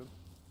can's good.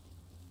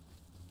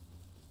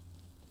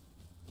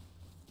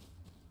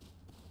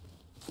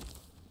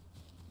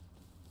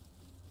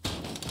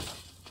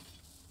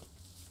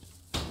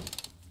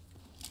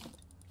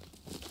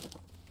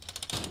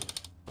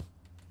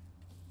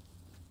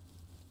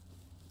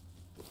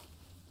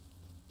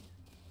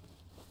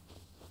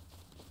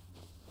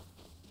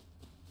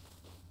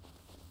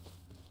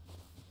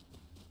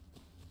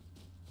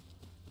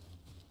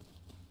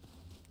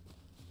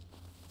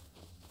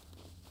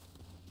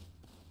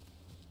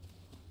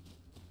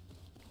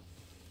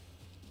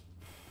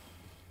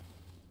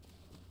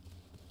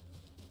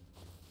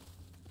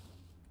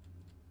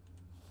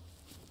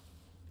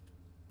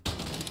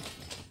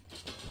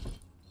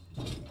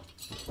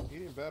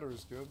 Eating better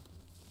is good.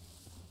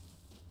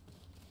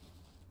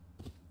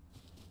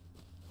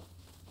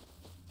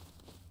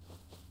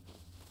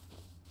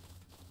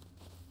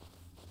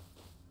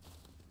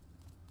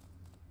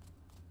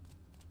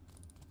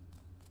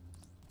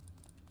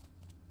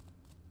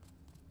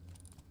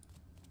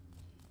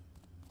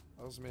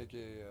 Let's make a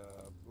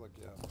like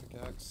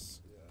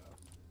pickaxe. Yeah.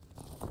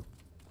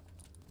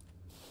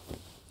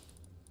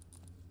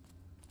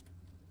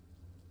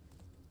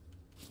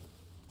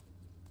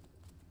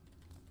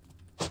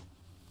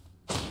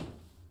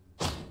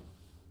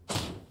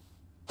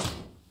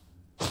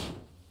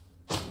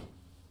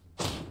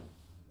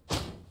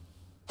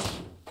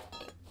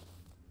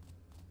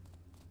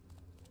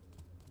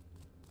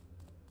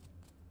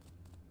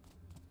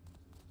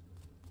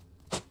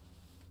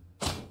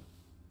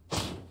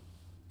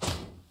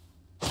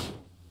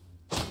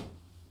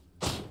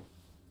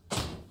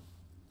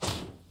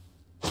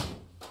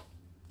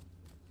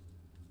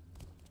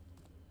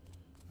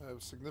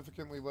 I've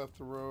significantly left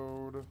the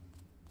road,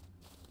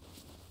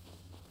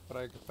 but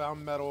I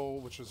found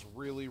metal, which is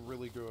really,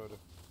 really good.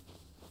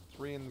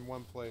 3 in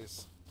one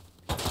place.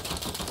 Come on,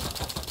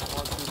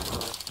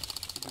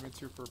 Twofer. Give me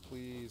Twofer,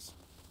 please.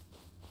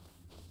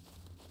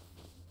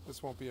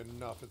 This won't be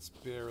enough. It's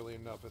barely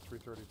enough at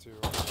 332.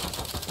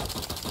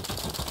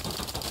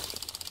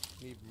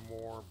 Need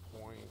more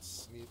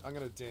points. I'm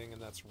gonna ding,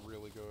 and that's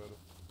really good,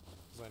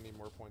 because I need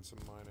more points in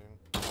mining.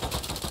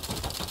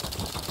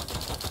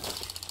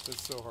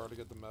 It's so hard to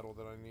get the metal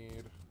that I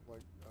need.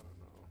 Like, I don't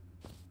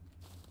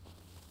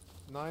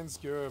know. 9's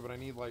good, but I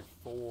need like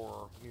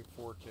 4. I need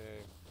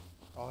 4K.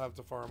 I'll have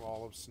to farm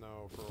all of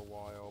snow for a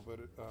while, but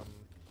if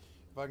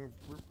I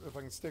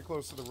can stay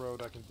close to the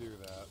road, I can do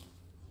that.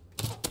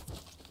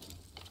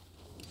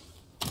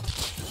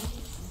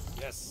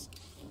 Yes.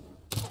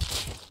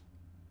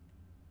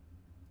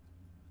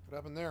 What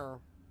happened there?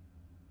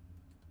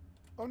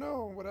 Oh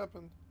no! What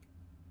happened?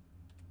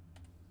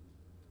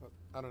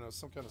 I don't know.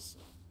 Some kind of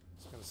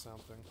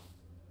sound thing.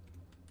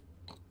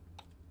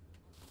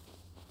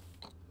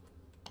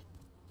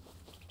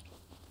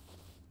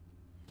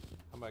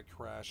 I might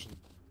crash and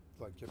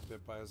like get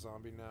bit by a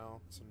zombie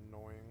now. It's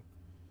annoying.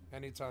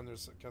 Anytime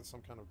there's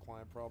some kind of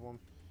client problem,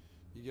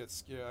 you get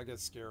scared. I get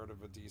scared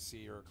of a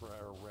DC or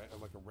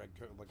like a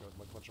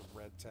bunch of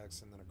red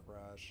text and then a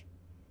crash.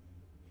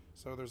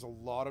 So there's a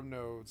lot of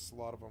nodes, a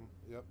lot of them.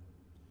 Yep.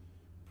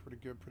 Pretty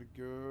good, pretty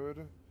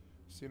good.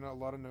 Seeing a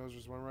lot of nodes.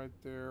 There's one right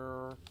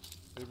there.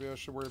 Maybe I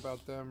should worry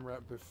about them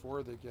right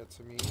before they get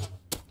to me.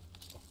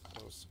 Oh,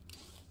 close.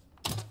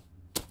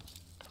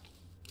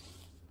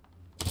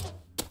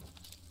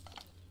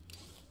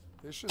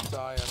 They should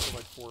die after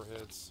like 4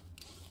 hits.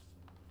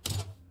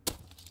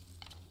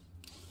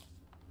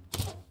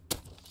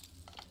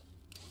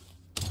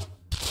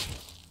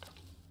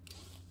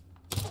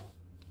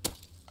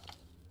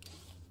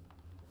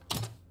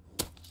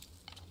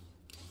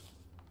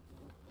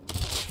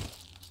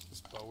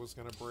 This bow was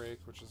gonna break,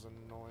 which is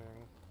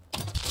annoying.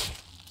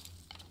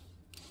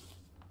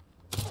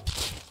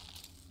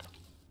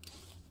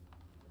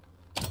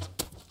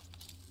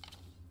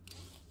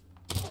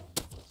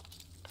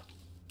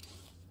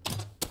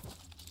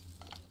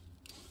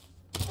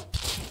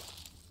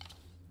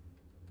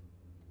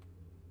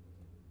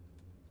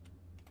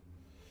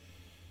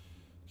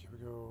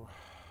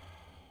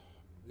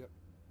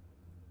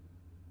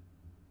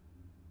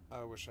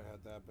 I wish I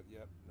had that, but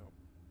yep, nope.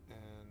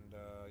 And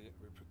yeah,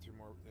 we put 2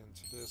 more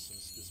into this, and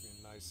this gives me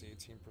a nice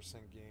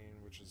 18%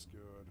 gain, which is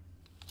good.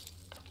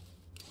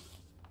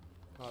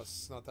 Oh,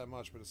 it's not that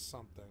much, but it's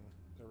something.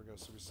 There we go.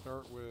 So we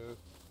start with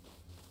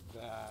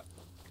that.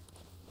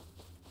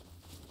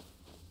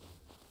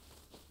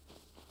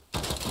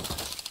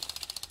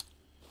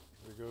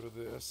 We go to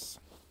this.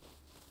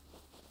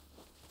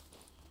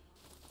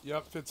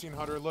 Yep,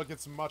 1500. Look,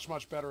 it's much,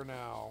 much better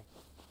now.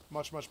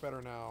 Much, much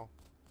better now.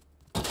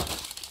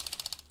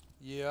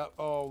 Yeah.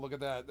 Oh, look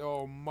at that.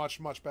 Oh, much,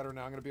 much better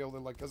now. I'm gonna be able to,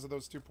 like, because of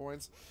those 2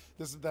 points,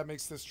 that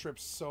makes this trip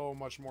so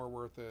much more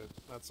worth it.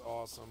 That's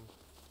awesome.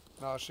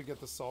 Now I should get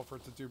the sulfur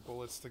to do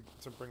bullets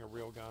to bring a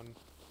real gun,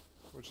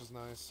 which is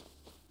nice.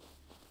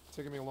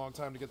 Taking me a long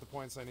time to get the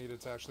points I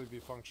needed to actually be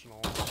functional.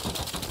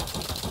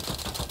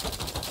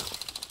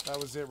 That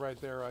was it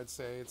right there. I'd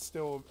say it's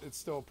still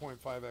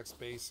 0.5x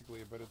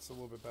basically, but it's a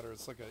little bit better.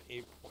 It's like a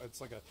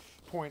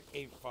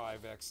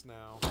 0.85x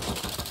now.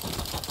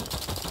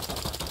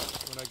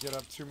 When I get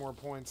up 2 more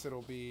points,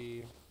 it'll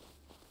be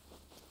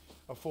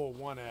a full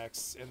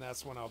 1x, and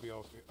that's when I'll be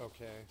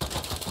okay.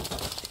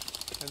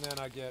 And then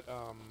I get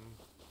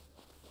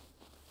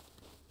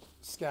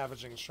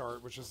scavenging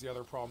chart, which is the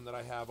other problem that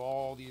I have.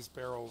 All these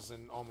barrels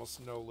and almost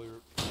no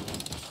loot.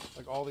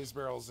 Like all these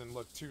barrels and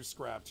look, 2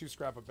 scrap. 2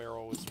 scrap a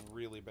barrel is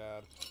really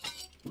bad.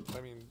 I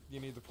mean, you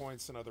need the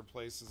points in other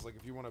places. Like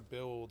if you want to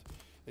build,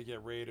 they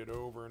get raided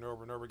over and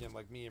over and over again,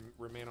 like me, and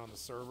remain on the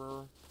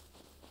server.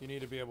 You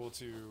need to be able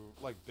to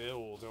like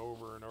build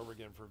over and over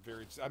again for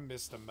very. I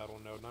missed a metal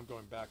node, and I'm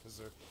going back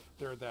because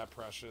they're that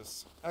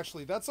precious.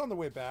 Actually, that's on the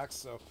way back,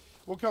 so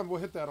we'll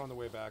hit that on the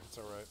way back. It's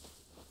all right.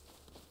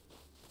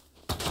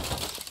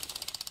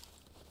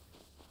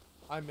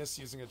 I miss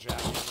using a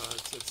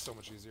jackhammer. It's so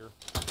much easier.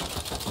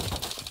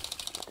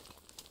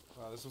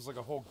 Wow, this was like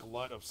a whole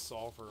glut of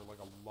sulfur, like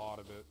a lot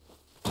of it.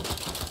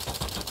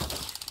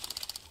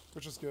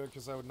 Which is good,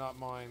 because I would not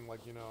mind,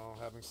 like, you know,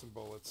 having some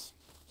bullets,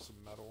 some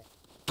metal.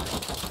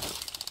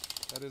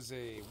 That is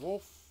a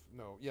wolf.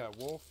 No, yeah,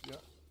 wolf, yeah.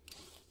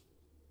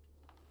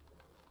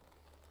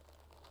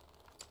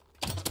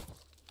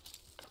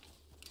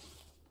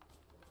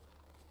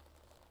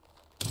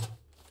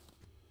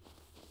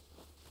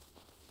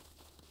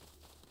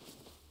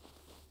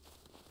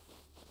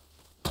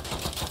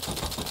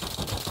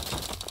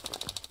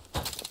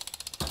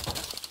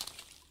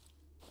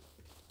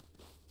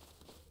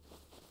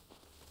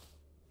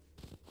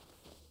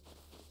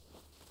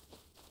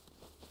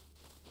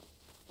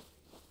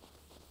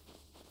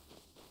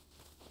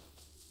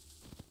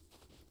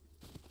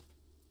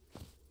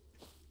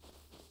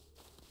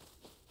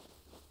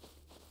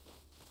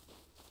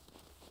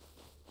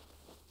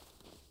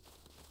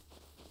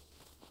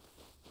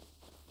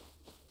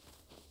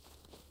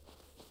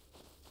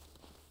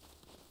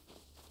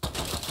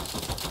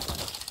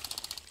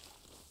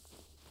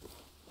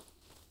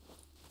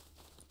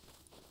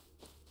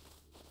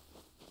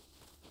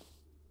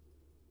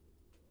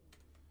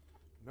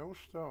 No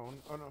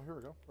stone. Oh no, here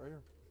we go. Right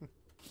here.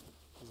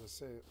 As I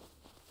say it.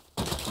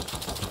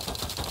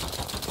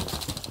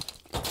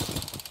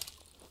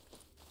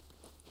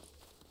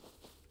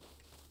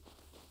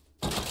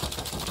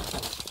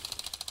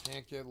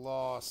 Can't get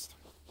lost.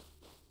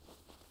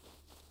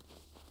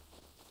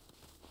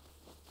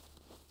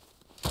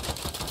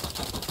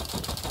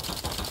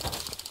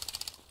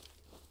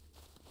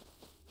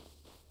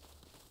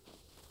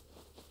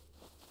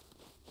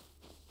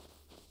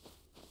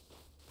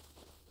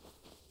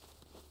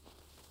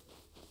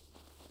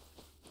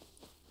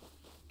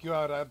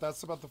 God,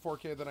 that's about the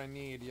 4K that I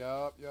need.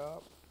 Yup,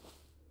 yup.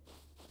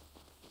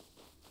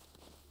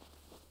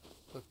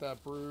 Let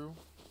that brew.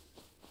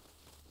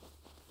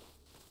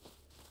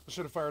 I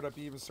should have fired up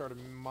EvE and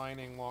started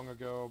mining long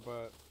ago,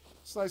 but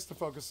it's nice to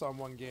focus on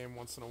one game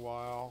once in a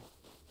while.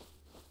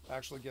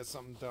 Actually get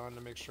something done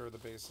to make sure the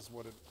base is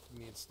what it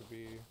needs to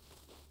be.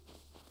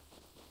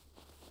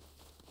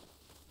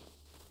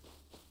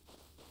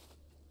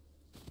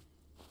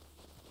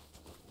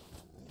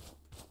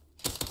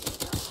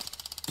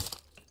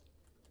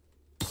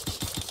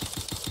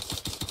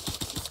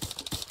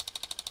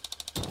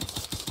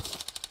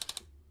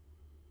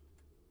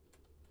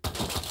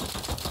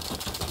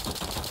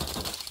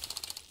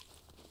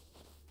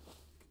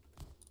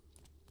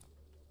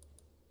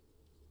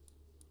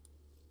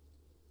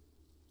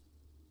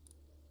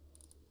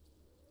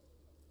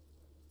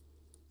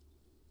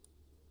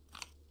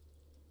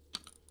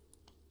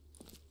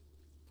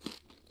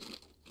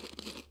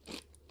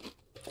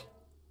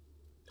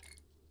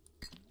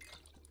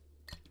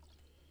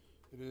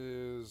 It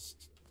is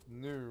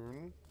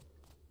noon.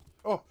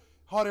 Oh,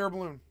 hot air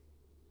balloon.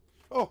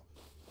 Oh,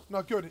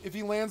 not good. If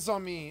he lands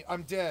on me,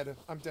 I'm dead.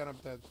 I'm dead, I'm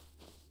dead.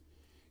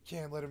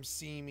 Can't let him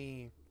see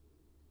me.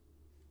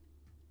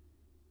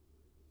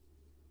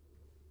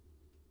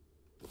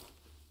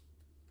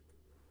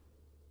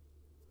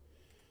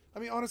 I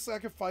mean, honestly, I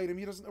could fight him.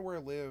 He doesn't know where I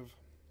live.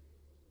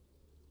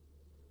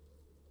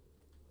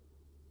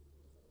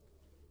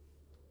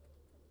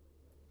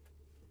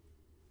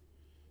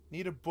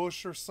 Need a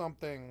bush or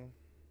something.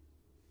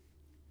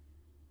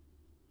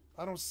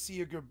 I don't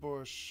see a good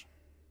bush.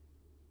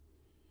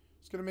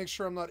 Just gonna make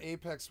sure I'm not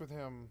apex with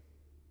him.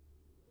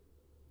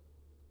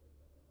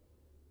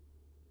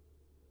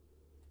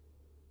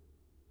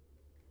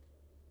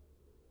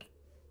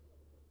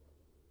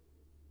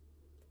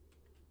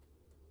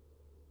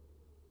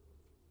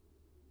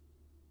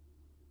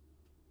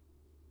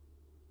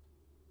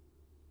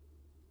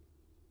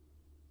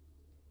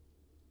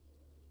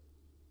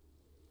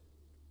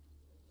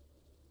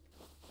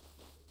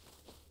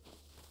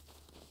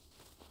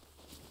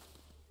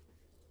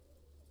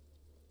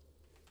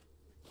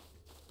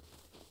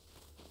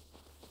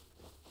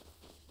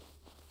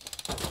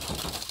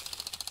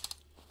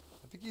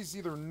 He's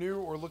either new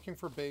or looking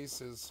for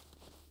bases.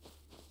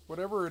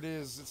 Whatever it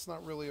is, it's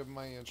not really of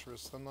my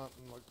interest. I'm not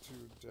like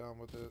too down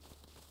with it.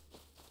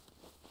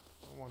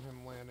 I don't want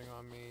him landing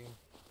on me.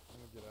 I'm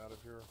gonna get out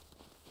of here.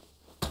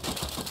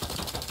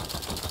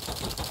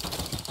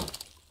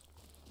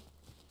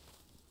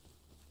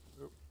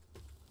 Oop.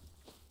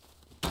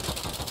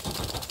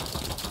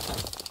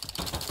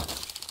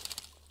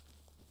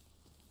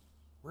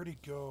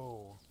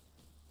 go?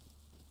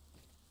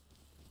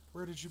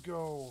 Where did you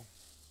go?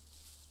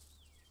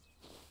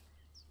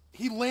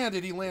 He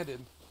landed, he landed.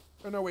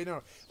 Oh, no, wait,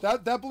 no.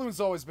 That balloon's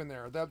always been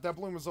there. That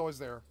balloon was always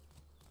there.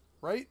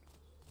 Right?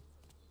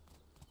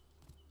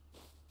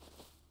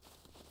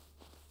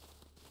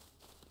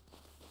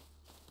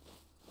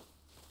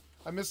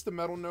 I missed the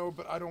metal node,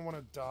 but I don't want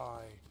to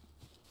die.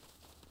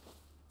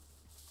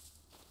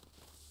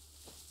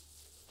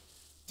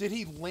 Did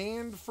he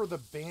land for the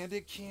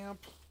bandit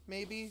camp,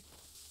 maybe?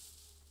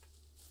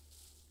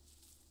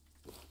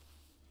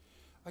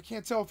 I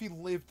can't tell if he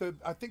lived.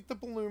 I think the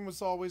balloon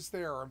was always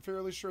there. I'm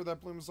fairly sure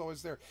that balloon was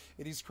always there.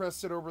 And he's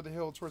crested over the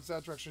hill towards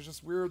that direction. It's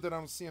just weird that I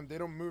don't see him. They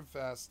don't move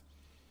fast.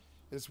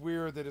 It's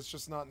weird that it's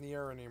just not in the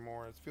air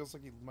anymore. It feels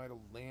like he might have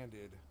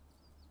landed.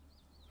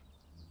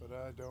 But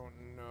I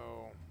don't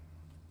know.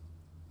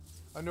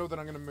 I know that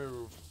I'm going to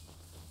move.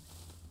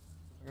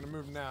 I'm going to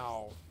move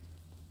now.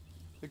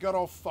 It got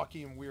all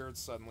fucking weird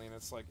suddenly, and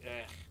it's like,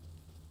 eh.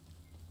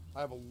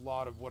 I have a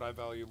lot of what I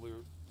value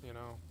loot, you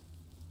know?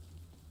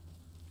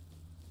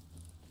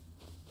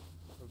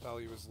 The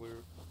value is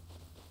loot.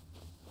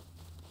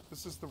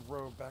 This is the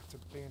road back to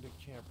bandit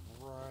camp,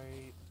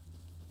 right?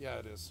 Yeah,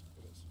 it is.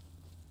 It is.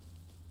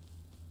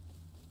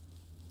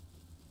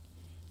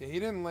 Yeah, he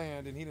didn't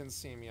land, and he didn't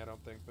see me, I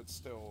don't think, but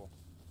still.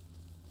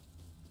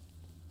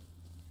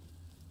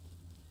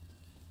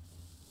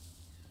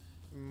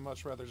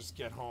 Much rather just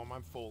get home.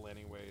 I'm full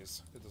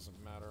anyways. It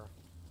doesn't matter.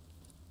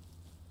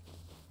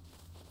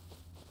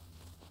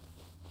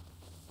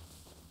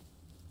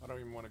 I don't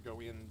even want to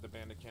go in the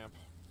bandit camp.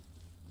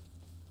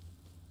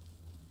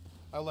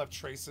 I left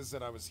traces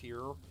that I was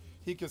here.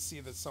 He could see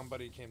that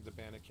somebody came to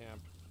bandit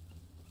camp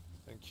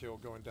and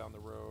killed going down the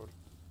road.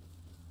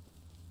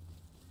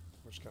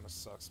 Which kind of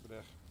sucks, but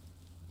eh.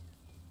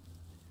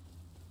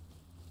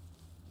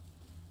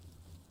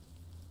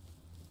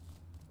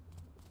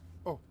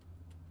 Oh.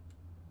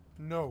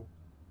 No.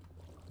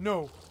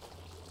 No.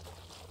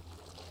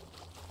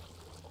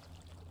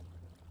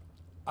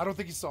 I don't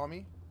think he saw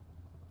me.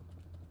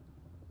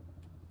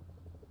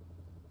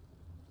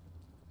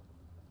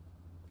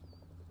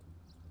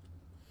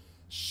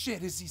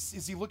 Shit,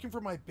 is he looking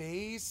for my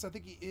base? I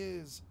think he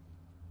is.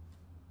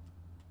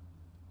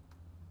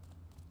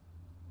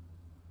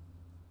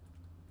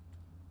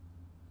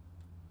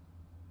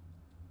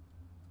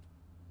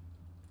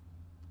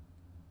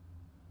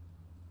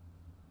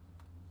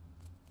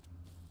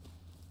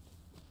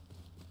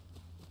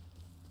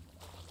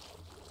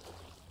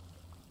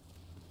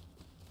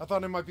 I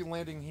thought it might be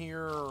landing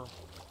here.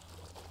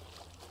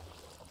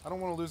 I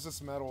don't want to lose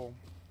this metal.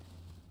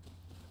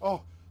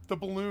 Oh, the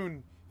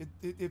balloon.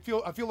 I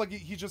feel like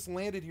he just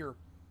landed here.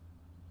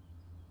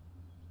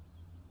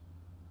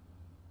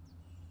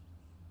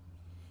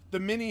 The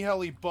mini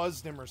heli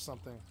buzzed him or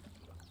something.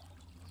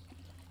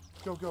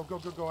 Go, go, go,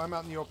 go, go. I'm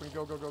out in the open.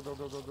 Go, go, go, go,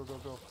 go, go, go, go,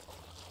 go.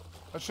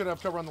 I should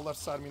have cover on the left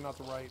side of me, not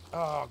the right.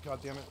 Oh, god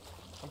damn it.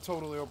 I'm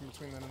totally open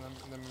between them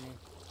and me.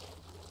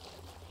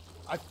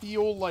 I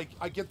feel like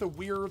I get the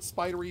weird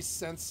spidery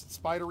sense.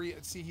 Spidery.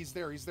 See, he's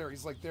there. He's there.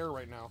 He's like there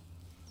right now.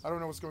 I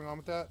don't know what's going on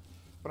with that,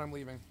 but I'm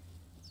leaving.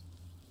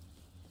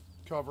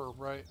 Cover,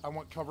 right? I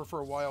want cover for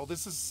a while.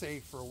 This is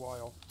safe for a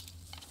while.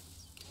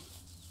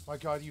 My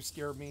god, you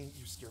scared me.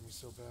 You scared me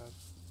so bad.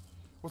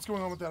 What's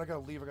going on with that? I gotta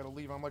leave. I gotta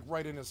leave. I'm like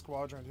right in his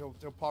squadron. He'll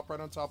pop right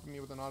on top of me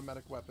with an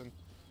automatic weapon.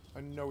 I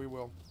know he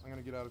will. I'm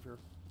gonna get out of here.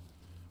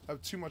 I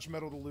have too much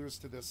metal to lose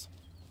to this.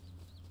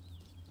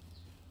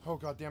 Oh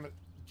god damn it.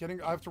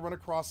 I have to run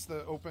across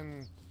the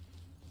open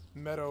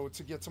meadow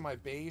to get to my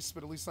base,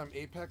 but at least I'm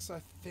apex,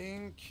 I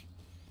think.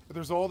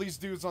 There's all these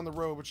dudes on the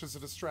road, which is a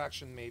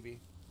distraction, maybe.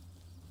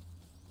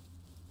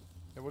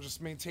 And we'll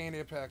just maintain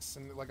apex,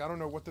 and like I don't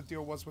know what the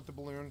deal was with the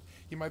balloon.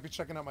 He might be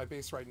checking out my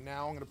base right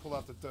now. I'm gonna pull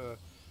out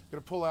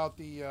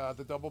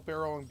the double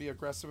barrel and be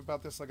aggressive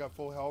about this. I got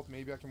full health.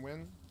 Maybe I can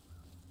win.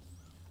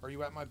 Are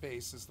you at my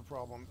base? Is the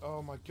problem?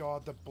 Oh my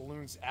god, the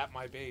balloon's at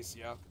my base.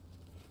 Yeah,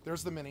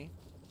 there's the mini.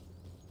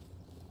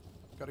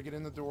 Got to get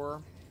in the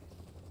door.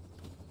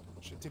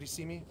 Shit, did he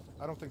see me?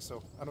 I don't think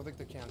so. I don't think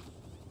they can.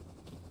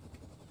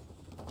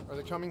 Are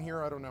they coming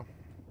here? I don't know.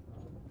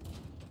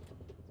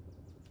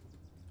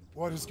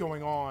 What is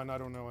going on? I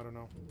don't know. I don't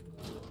know.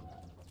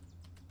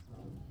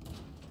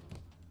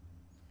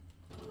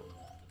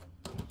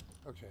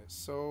 Okay,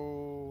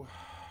 so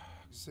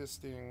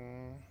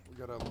existing. We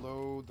gotta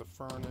load the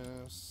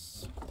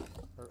furnace.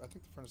 Or I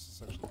think the furnace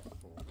is actually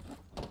full.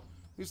 At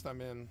least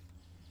I'm in.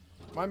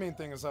 My main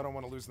thing is I don't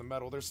want to lose the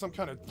metal. There's some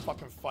kind of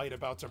fucking fight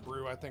about to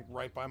brew, I think,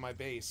 right by my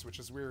base, which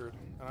is weird.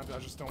 And I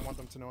just don't want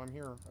them to know I'm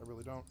here. I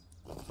really don't.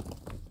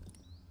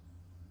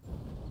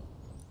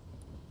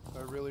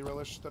 I really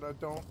relish that I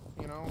don't,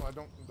 you know, I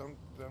don't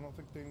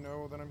think they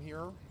know that I'm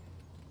here.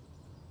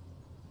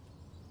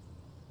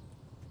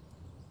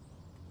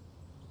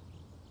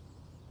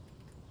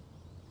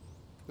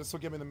 This will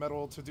give me the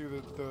metal to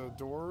do the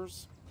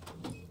doors.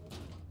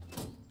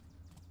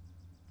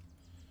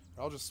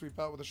 I'll just sweep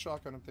out with a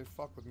shotgun if they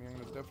fuck with me. I'm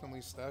gonna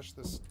definitely stash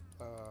this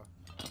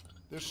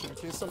this shit in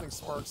case something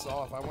sparks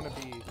off. I want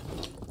to be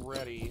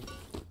ready.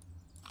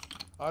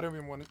 I don't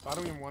even want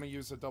to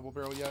use a double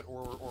barrel yet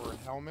or a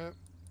helmet.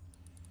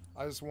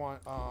 I just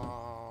want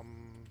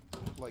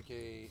like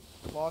a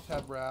cloth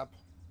head wrap.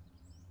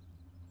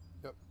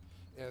 Yep,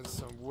 and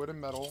some wood and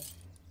metal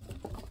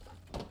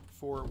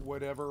for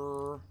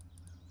whatever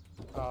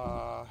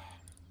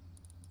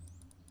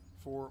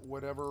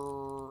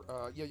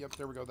yeah, yep,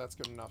 there we go. That's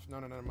good enough. No,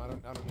 I don't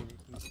need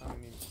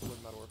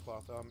wood, metal, or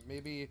cloth.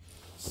 Maybe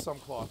some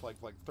cloth, like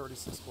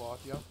 36 cloth.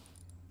 Yeah.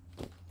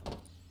 And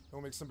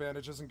we'll make some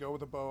bandages and go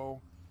with a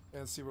bow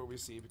and see what we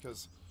see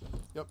because,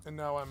 yep. And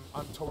now I'm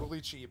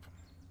totally cheap.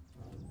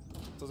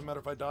 Doesn't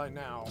matter if I die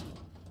now.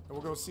 And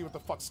we'll go see what the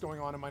fuck's going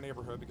on in my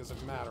neighborhood because it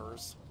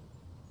matters.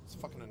 It's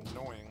fucking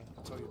annoying.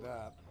 I'll tell you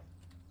that.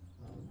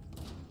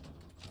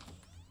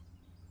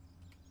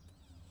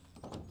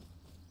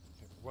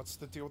 What's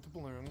the deal with the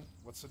balloon?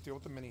 What's the deal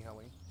with the mini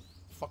heli?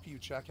 Fuck you,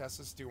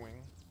 jackasses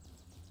doing.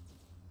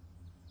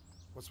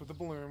 What's with the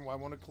balloon? Why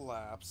won't it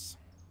collapse?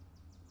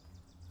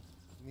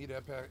 Need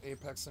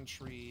apex and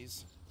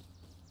trees.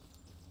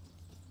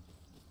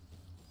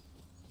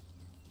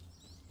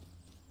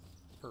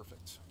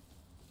 Perfect.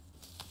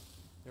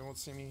 They won't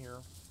see me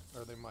here.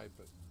 Or they might,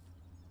 but...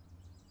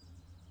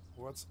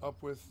 What's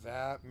up with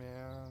that,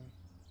 man?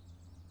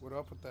 What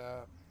up with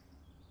that?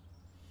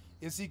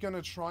 Is he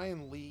gonna try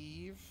and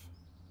leave?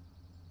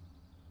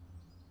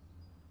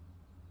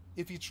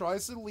 If he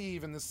tries to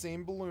leave in the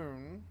same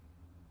balloon,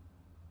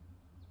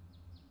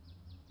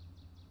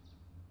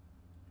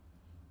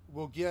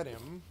 we'll get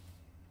him.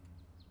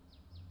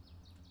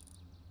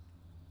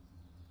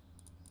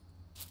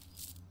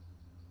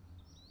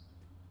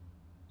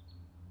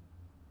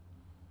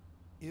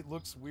 It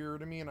looks weird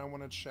to me and I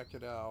want to check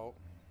it out.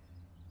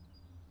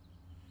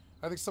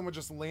 I think someone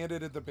just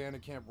landed at the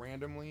bandit camp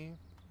randomly.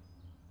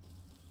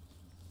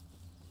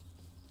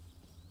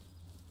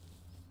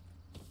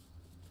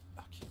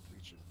 I can't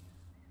reach it.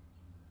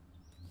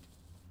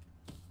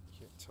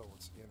 Can't tell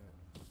what's in it.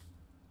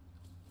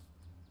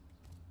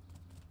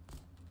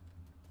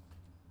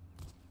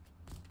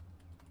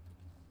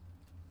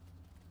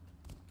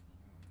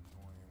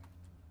 Annoying.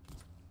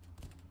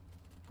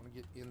 I want to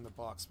get in the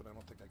box, but I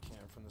don't think I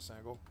can from this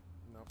angle.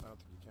 Nope, I don't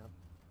think you can.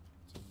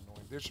 It's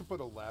annoying. They should put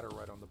a ladder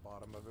right on the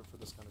bottom of it for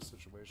this kind of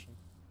situation.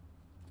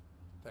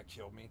 That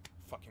killed me.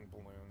 Fucking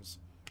balloons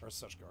are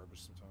such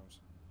garbage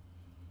sometimes.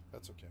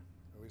 That's okay.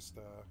 At least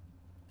I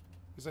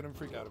didn't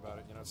freak out about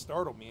it. You know, it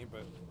startled me,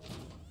 but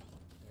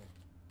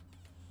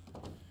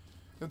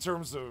in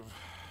terms of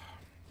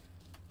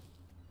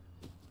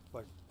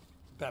like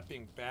that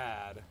being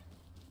bad,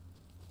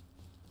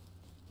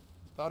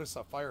 thought I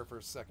saw fire for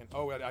a second.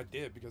 Oh, I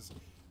did because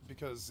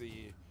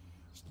the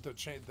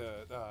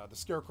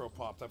scarecrow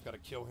popped. I've got to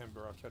kill him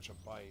or I'll catch a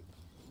bite.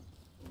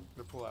 I'm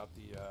gonna pull out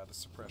the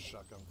suppressed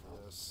shotgun for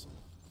this.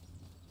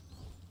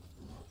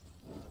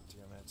 God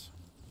damn it!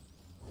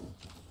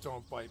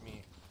 Don't bite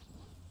me.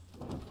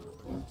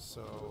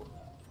 So,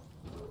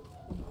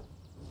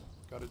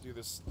 got to do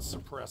this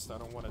suppressed. I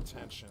don't want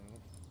attention.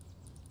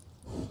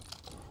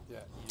 Yeah,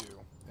 you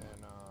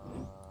and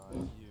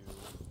you.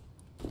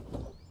 Come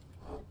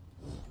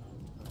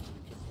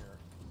here.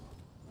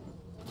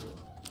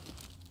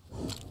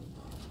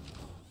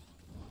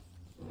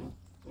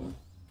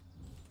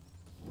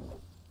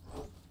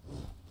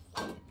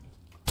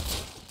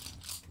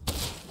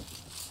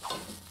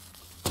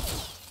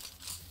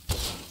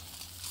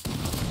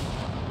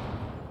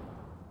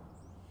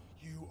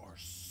 You are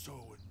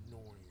so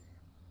annoying.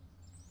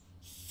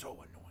 So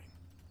annoying.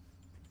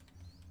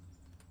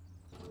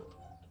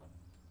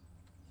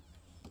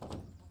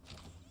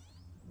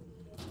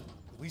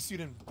 At least you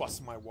didn't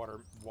bust my water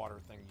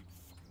thing, you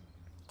fucking...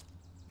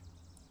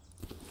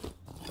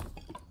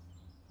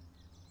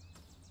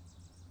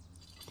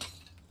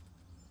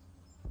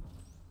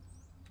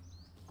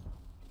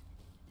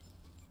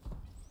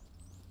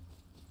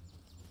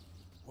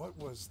 What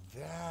was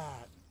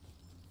that?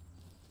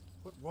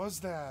 What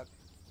was that?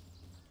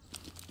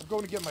 I'm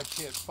going to get my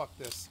kid. Fuck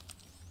this.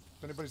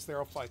 If anybody's there,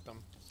 I'll fight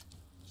them.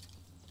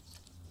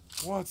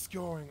 What's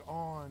going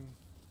on?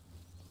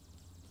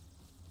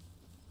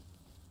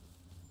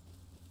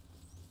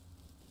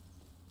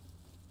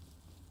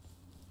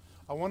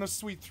 I want to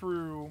sweep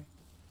through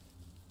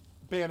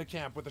bandit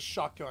camp with a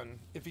shotgun.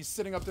 If he's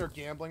sitting up there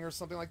gambling or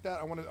something like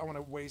that, I want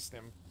to waste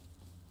him.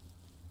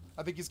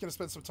 I think he's going to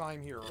spend some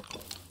time here.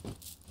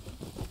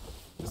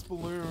 This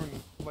balloon,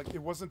 like,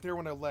 it wasn't there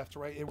when I left,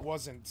 right? It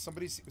wasn't.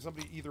 Somebody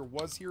either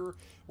was here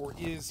or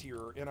is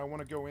here, and I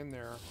want to go in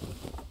there.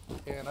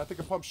 And I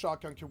think a pump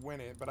shotgun could win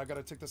it, but I got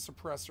to take the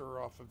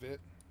suppressor off of it.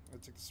 I'm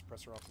going to take the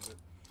suppressor off of it.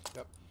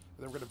 Yep.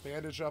 And then we're going to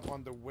bandage up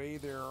on the way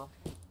there.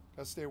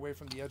 Gotta stay away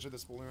from the edge of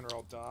this balloon or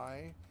I'll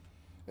die.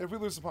 And if we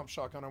lose the pump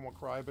shotgun, I won't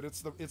cry, but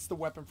it's the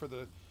weapon for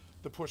the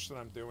push that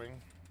I'm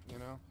doing, you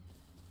know?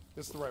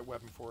 It's the right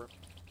weapon for it.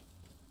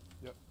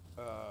 Yep.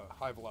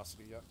 High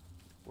velocity, yep.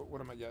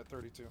 What am I at?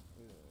 32. Yeah,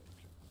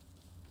 okay.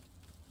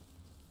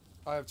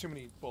 I have too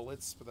many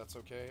bullets, but that's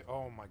okay.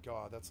 Oh my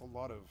god, that's a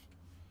lot of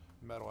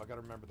Metal, I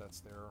gotta remember that's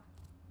there.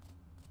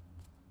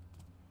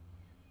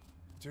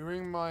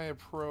 During my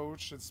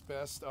approach, it's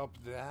best up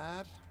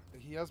that.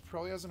 He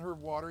probably hasn't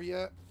heard water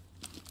yet.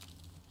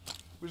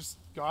 We just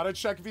gotta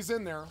check if he's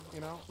in there,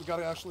 you know? We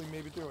gotta actually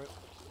maybe do it.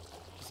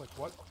 It's like,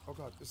 what? Oh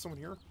god, is someone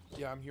here?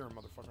 Yeah, I'm here,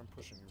 motherfucker. I'm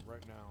pushing you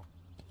right now.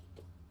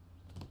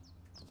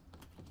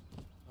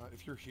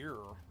 If you're here,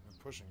 I'm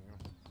pushing you.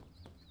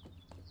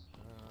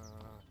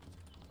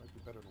 Might be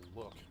better to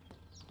look.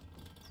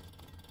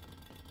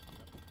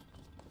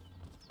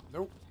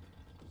 Nope.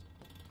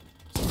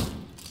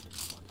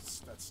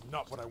 That's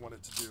not what I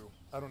wanted to do.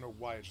 I don't know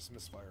why I just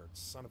misfired.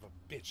 Son of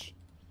a bitch.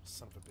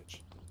 Son of a bitch.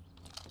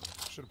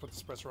 Should have put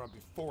the suppressor on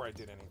before I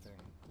did anything.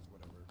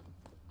 Whatever.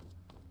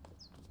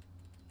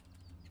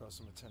 Draw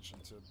some attention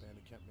to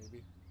Bandit Camp,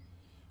 maybe.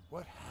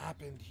 What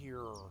happened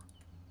here?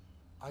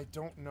 I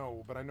don't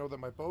know, but I know that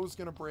my bow's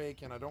gonna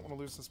break, and I don't want to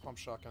lose this pump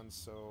shotgun,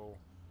 so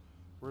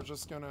we're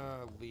just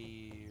gonna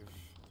leave.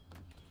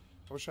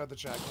 I wish I had the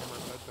jackhammer,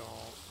 but I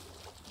don't.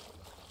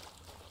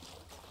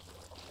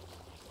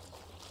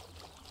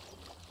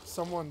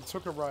 Someone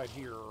took a ride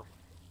here,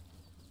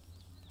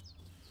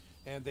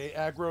 and they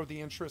aggroed the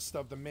interest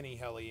of the mini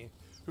heli,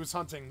 who's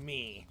hunting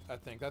me. I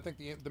think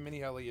the mini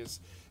heli is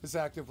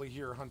actively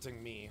here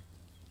hunting me.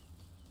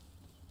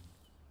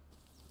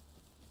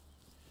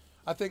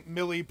 I think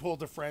Millie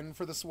pulled a friend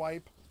for the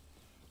swipe,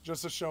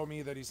 just to show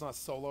me that he's not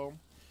solo,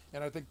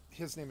 and I think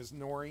his name is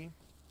Nori,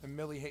 and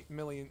Millie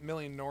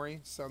and Nori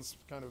sounds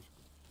kind of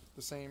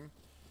the same,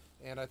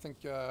 and I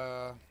think.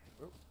 Oh,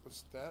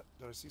 what's that?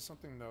 Did I see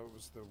something? No, it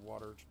was the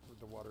water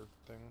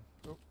thing.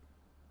 Oh.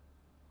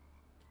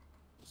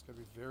 Just gotta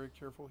be very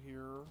careful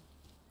here.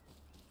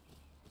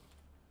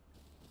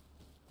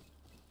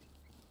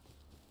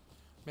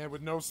 Man,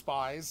 with no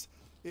spies,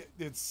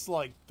 it's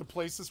like the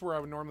places where I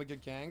would normally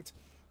get ganked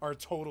are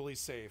totally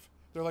safe.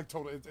 They're like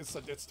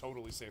it's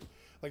totally safe.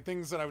 Like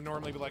things that I would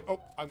normally be like, oh,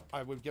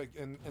 I would get,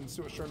 and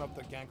sure enough,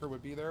 the ganker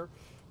would be there.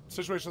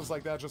 Situations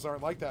like that just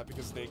aren't like that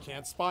because they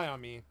can't spy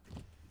on me.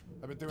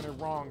 I've been doing it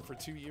wrong for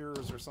 2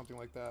 years or something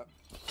like that.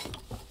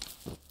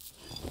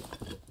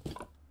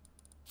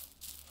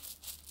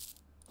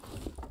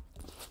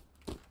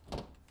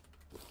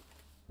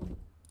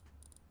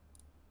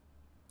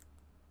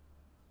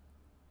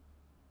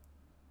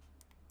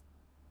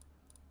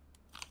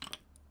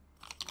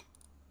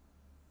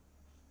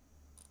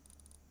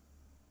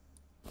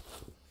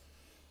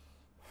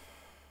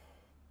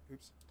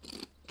 Oops.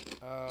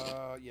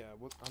 Yeah,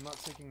 well, I'm not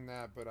taking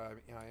that, but I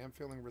am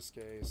feeling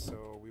risque,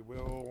 so we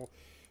will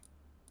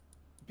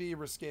be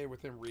risque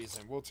within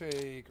reason. We'll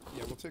take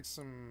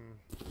some.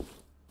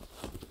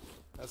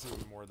 That's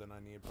even more than I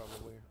need,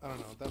 probably. I don't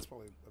know. That's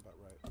probably about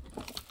right.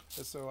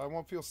 So I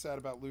won't feel sad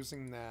about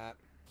losing that.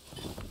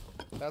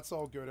 That's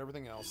all good.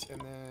 Everything else,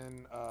 and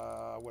then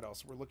what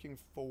else? We're looking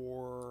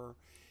for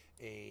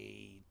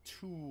a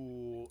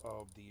tool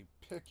of the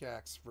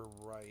pickaxe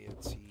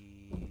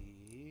variety.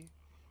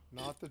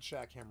 Not the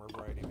jackhammer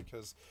variety,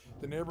 because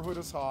the neighborhood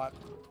is hot.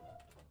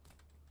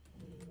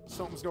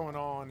 Something's going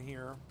on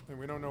here, and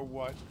we don't know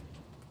what.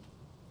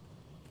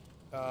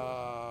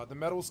 The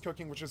metal's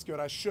cooking, which is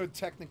good. I should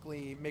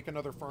technically make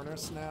another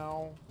furnace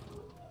now.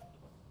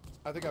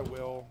 I think I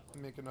will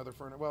make another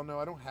furnace. Well, no,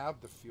 I don't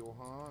have the fuel,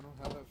 huh? I don't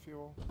have that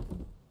fuel.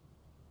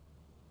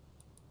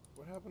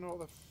 What happened to all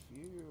the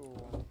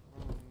fuel?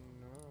 Oh,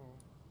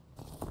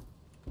 no.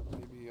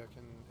 Maybe I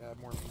can add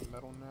more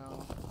metal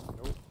now.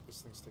 Nope,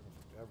 this thing's taking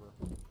forever.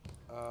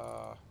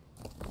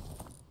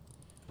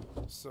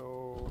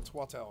 So,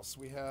 what else?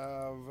 We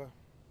have...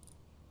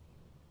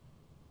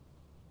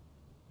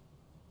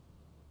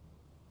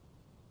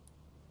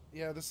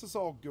 Yeah, this is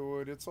all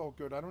good. It's all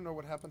good. I don't know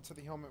what happened to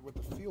the helmet with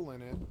the fuel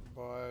in it,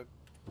 but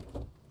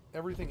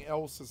everything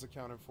else is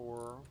accounted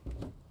for.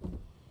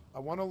 I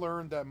want to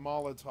learn that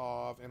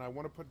Molotov, and I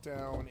want to put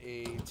down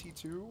a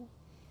T2,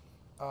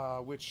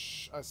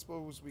 which I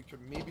suppose we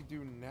could maybe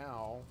do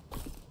now.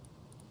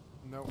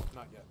 No,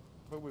 not yet,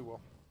 but we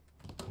will.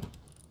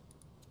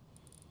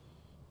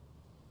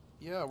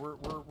 Yeah,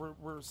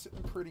 we're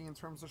sitting pretty in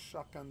terms of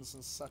shotguns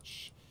and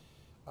such.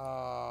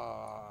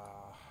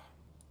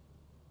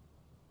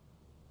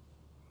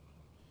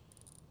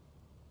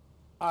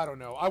 I don't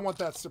know. I want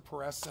that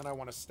suppressed, and I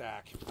want a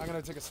stack. I'm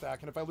going to take a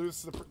stack, and if I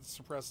lose the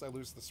suppressed, I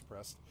lose the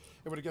suppressed.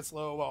 And when it gets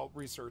low, I'll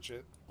research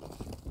it.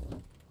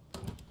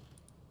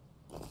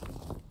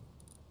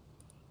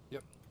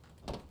 Yep.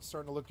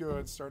 Starting to look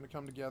good. Starting to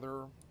come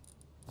together.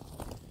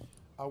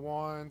 I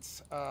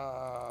want,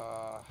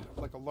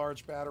 like a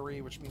large battery,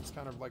 which means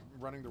kind of like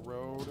running the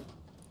road.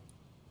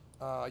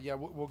 Yeah,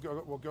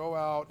 we'll go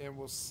out, and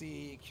we'll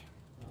seek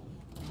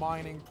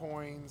mining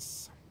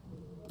points.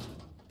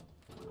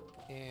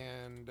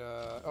 And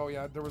oh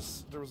yeah, there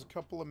was a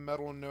couple of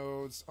metal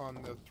nodes on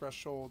the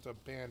threshold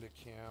of Bandit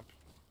Camp.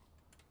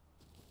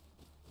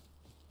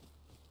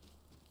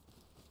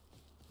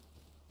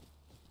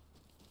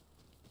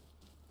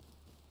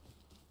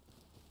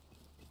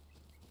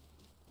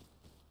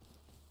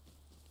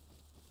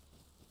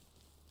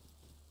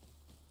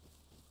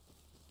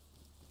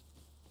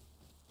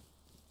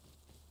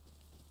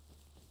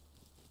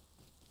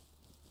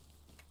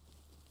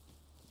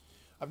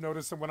 I've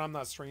noticed that when I'm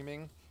not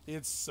streaming,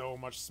 it's so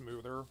much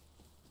smoother.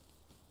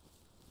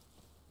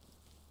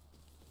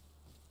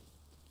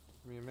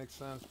 I mean, it makes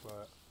sense,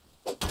 but...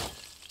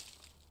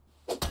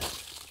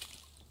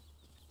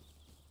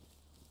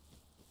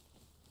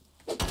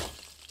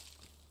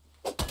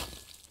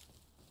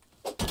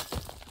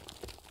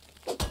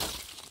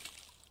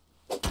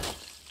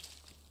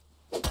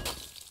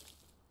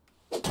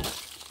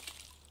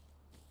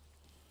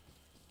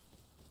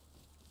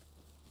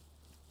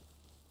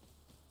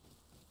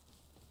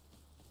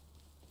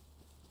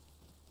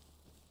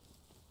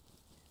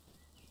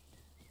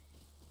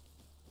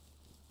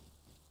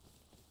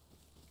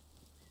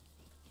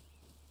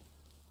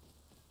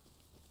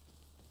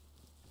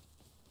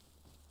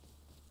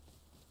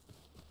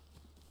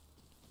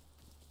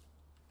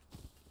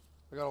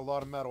 I got a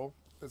lot of metal.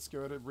 That's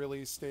good. It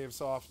really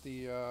staves off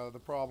the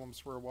problems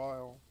for a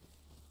while.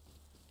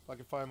 If I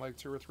could find like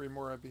 2 or 3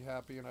 more, I'd be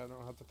happy, and I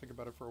don't have to think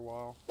about it for a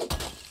while.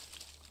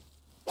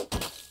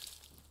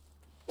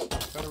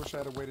 Kinda wish I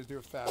had a way to do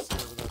it faster,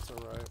 but that's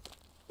alright.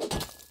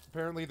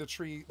 Apparently the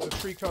tree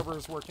cover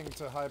is working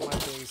to hide my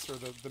base, or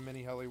the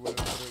mini heli would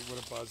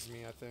have buzzed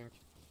me, I think.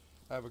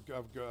 I have a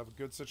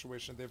good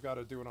situation. They've got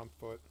to do it on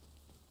foot.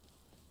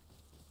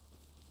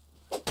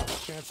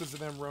 Chances of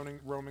them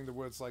roaming the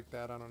woods like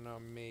that, I don't know,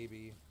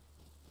 maybe.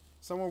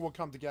 Someone will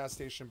come to gas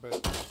station,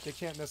 but they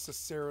can't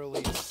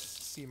necessarily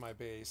see my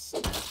base,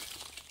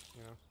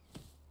 you know?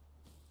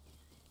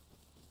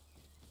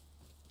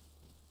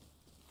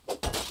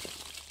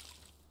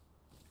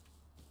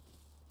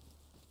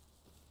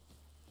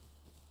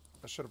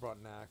 I should have brought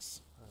an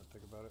axe. I didn't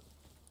think about it.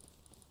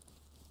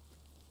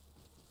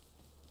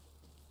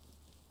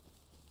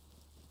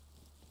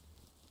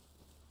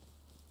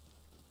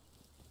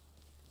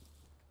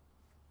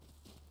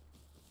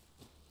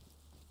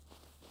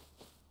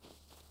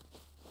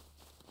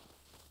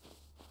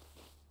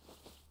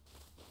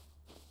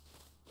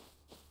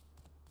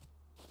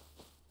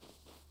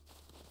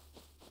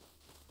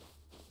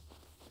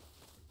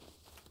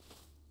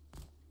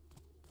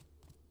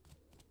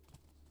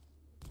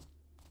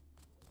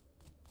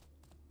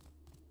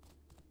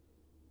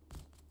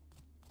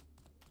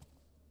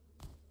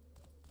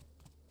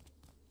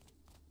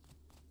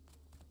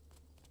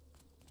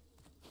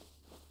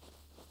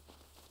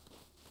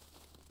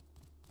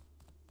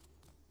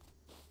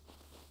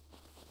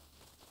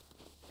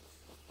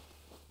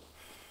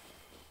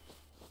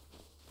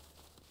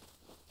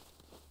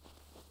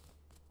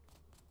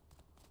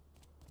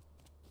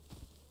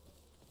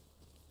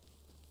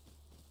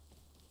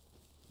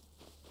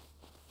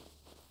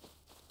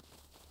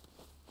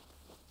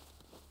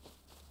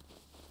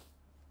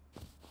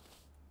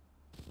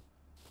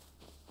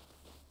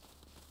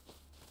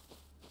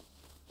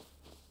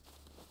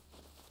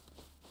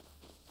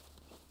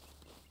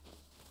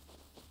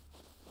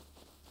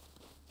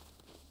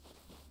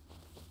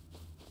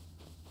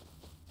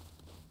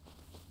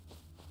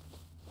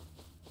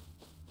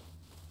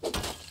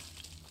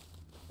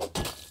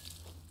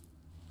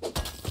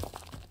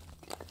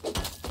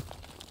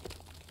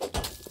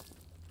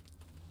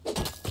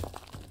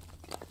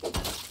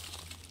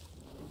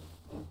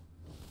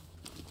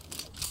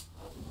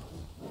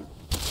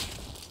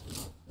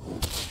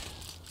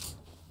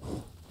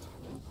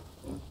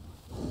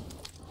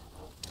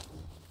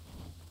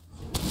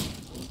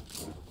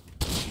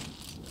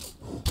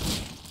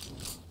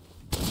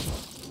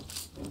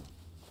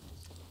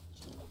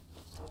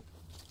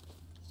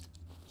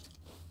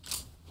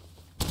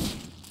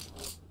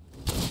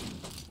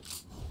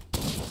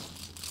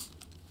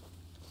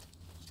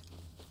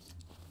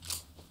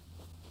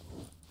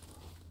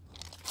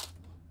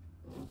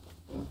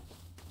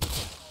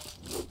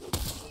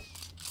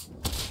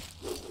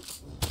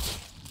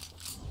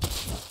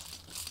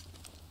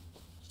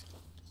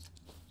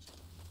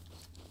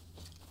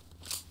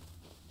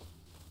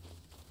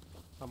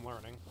 I'm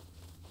learning.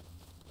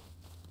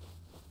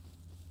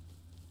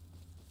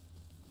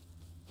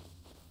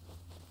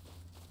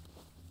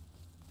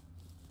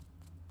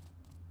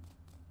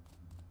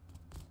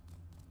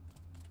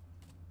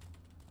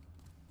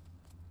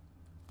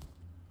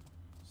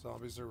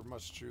 Zombies are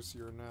much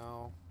juicier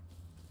now.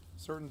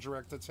 Certain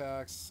direct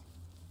attacks,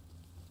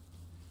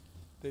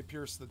 they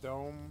pierce the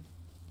dome,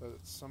 but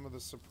some of the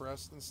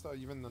suppressed and stuff,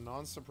 even the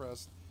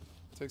non-suppressed,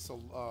 takes a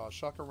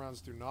shotgun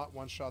rounds do not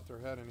one-shot their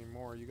head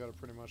anymore. You got to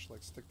pretty much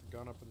like stick the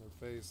gun up in their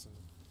face and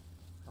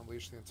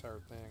unleash the entire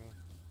thing.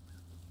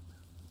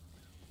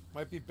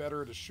 Might be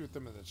better to shoot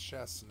them in the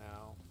chest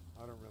now.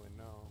 I don't really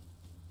know.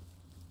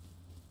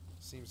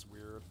 Seems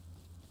weird.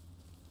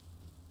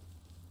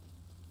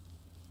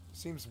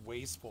 Seems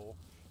wasteful,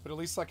 but at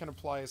least I can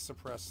apply a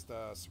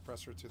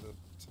suppressor to the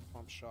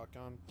pump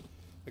shotgun.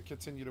 It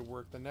continue to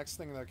work. The next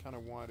thing that I kind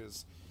of want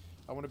is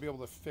I want to be able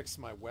to fix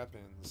my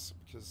weapons,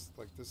 because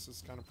like this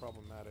is kind of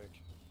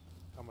problematic.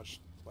 How much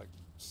like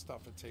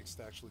stuff it takes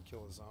to actually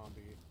kill a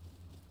zombie.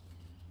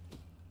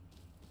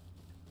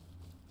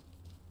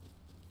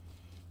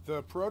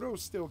 The proto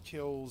still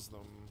kills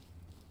them,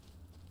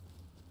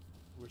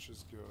 which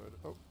is good.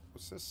 Oh,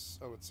 what's this?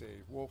 Oh, it's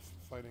a wolf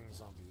fighting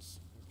zombies.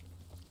 Okay.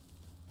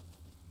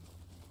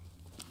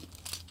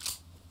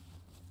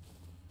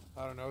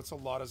 I don't know, it's a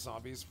lot of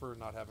zombies for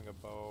not having a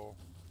bow.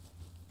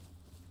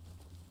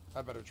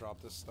 I better drop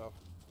this stuff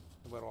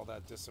and let all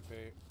that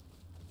dissipate.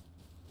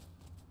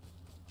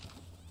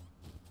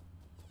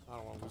 I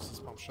don't want to lose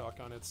this pump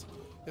shotgun. It's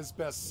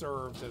best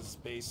served as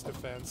base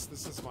defense.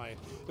 This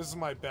is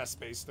my best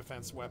base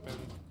defense weapon.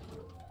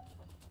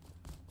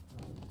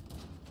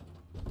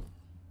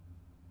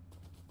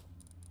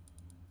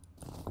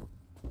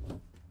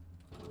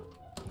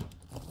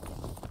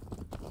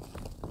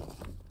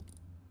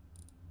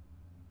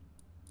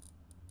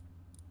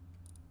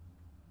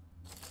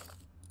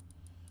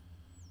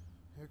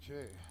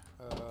 Okay,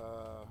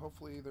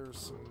 hopefully there's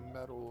some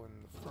metal in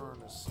the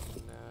furnace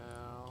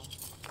now.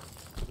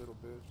 A little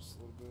bit, just a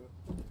little bit.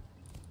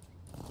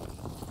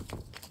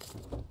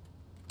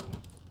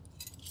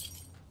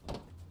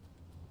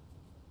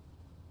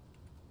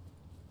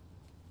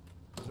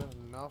 Is that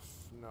enough?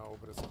 No,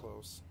 but it's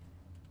close.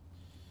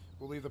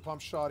 We'll leave the pump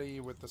shotty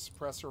with the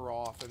suppressor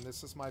off, and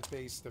this is my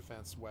base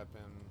defense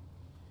weapon.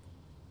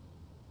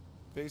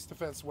 Base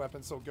defense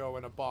weapons will go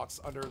in a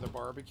box under the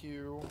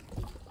barbecue.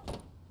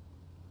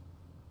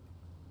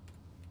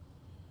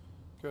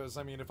 Because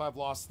I mean, if I've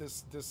lost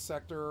this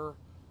sector,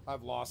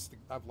 I've lost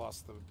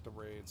the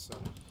raid. So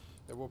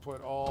then we'll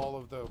put all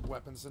of the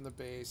weapons in the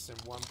base in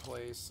one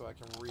place so I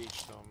can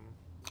reach them.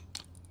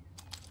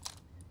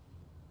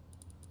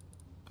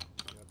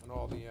 Yep, and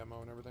all the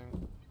ammo and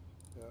everything.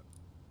 Yep.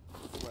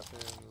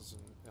 Weapons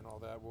and all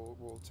that.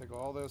 We'll take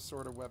all those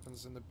sort of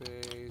weapons in the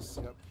base.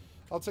 Yep.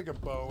 I'll take a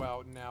bow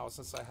out now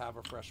since I have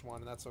a fresh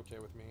one, and that's okay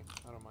with me.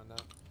 I don't mind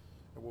that.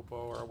 And we'll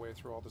bow our way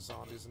through all the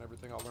zombies and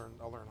everything.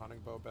 I'll learn hunting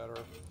bow better.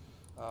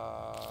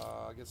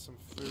 Get some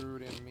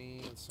food in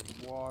me and some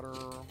water.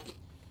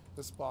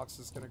 This box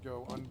is going to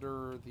go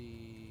under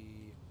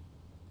the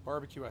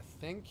barbecue, I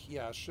think.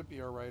 Yeah, it should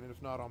be alright, and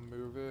if not, I'll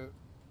move it.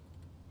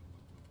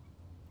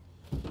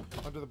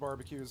 Under the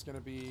barbecue is going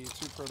to be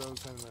 2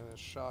 protos and a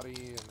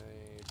shotty and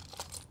a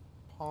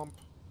pump.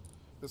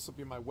 This will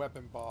be my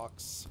weapon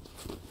box.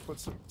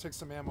 Take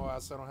some ammo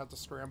out so I don't have to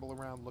scramble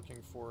around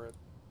looking for it.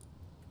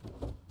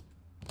 You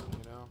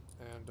know,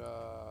 and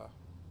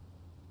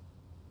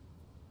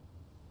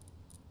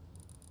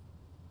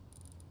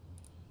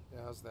yeah,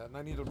 how's that? And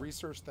I need to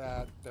research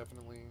that,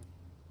 definitely.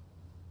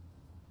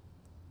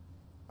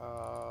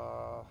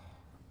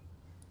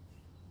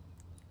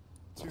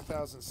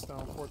 2,000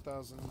 stone,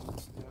 4,000,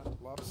 yeah,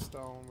 a lot of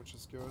stone, which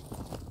is good.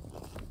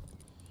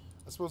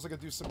 I suppose I could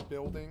do some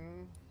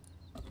building.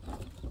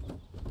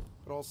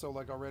 But also,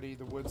 like, already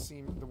the wood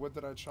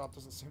that I chopped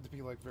doesn't seem to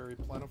be, like, very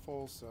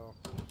plentiful, so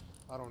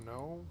I don't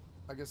know.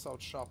 I guess I'll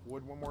chop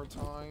wood one more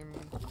time.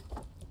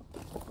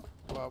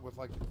 But with,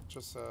 like,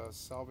 just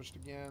salvaged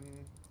again.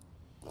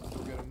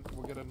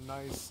 We'll get a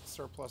nice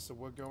surplus of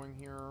wood going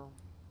here.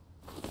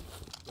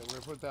 Yeah, we're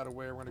gonna put that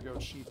away. We're gonna go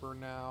cheaper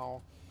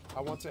now. I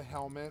want a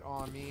helmet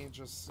on me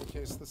just in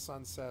case the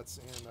sun sets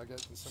and I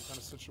get in some kind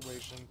of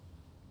situation.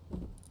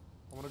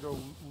 I want to go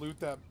loot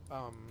that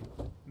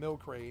mill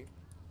crate.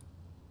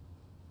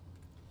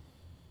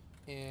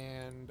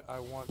 And I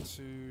want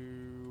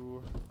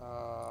to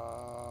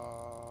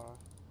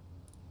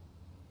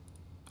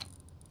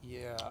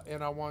yeah,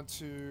 and I want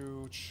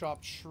to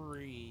chop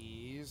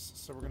trees.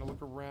 So we're gonna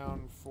look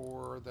around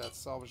for that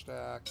salvaged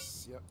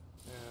axe. Yep.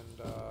 And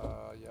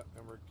yeah,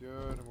 and we're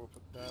good, and we'll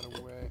put that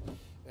away,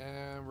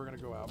 and we're gonna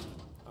go out.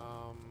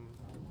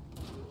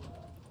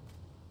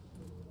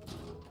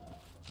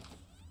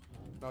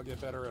 I'll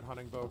get better at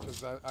hunting bow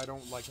because I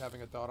don't like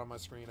having a dot on my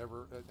screen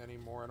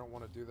anymore. I don't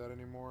want to do that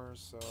anymore,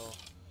 so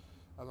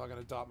I'm not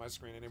gonna dot my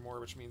screen anymore,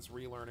 which means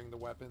relearning the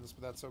weapons,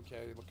 but that's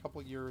okay. A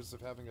couple years of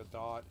having a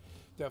dot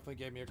definitely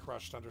gave me a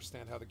crush to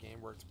understand how the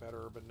game worked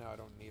better, but now I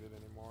don't need it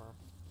anymore.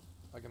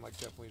 I can like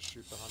definitely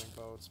shoot the hunting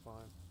bow. It's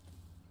fine.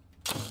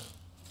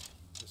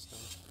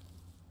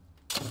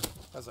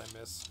 As I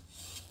miss.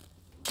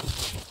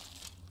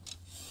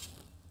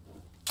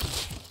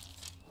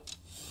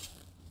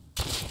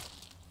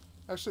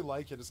 I actually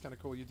like it. It's kind of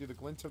cool. You do the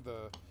glint of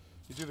the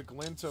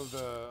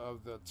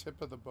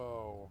tip of the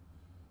bow.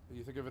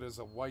 You think of it as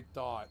a white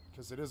dot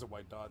because it is a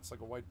white dot. It's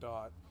like a white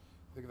dot.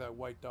 Think of that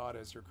white dot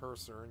as your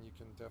cursor, and you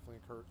can definitely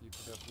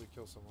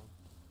kill someone.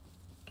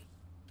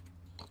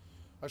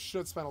 I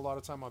should spend a lot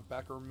of time on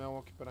Becker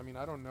milk, but I mean,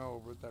 I don't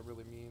know what that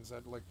really means.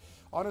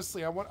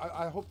 Honestly,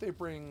 I hope they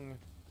bring.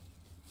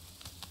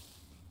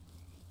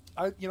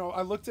 I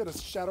looked at a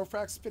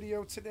Shadowfax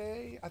video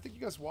today. I think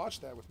you guys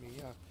watched that with me,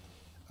 yeah.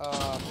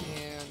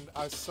 And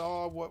I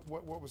saw what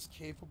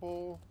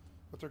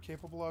they're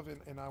capable of,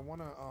 and I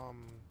want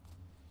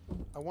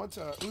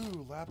to.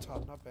 Ooh,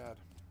 laptop, not bad.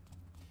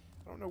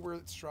 I don't know where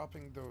it's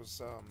dropping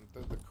those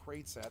the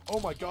crates at.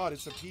 Oh my God,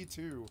 it's a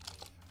P2.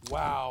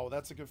 Wow,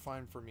 that's a good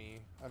find for me.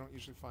 I don't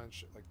usually find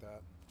shit like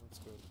that. That's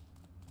good.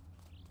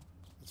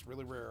 It's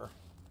really rare.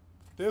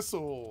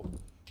 This'll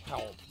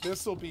help.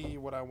 This'll be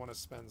what I want to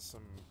spend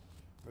some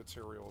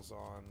materials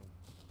on.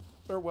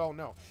 Or, well,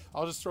 no.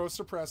 I'll just throw a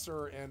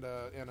suppressor and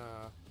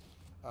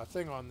a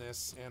thing on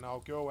this, and I'll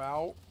go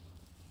out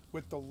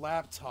with the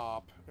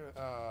laptop.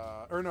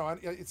 Or no,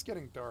 it's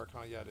getting dark,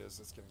 huh? Yeah, it is.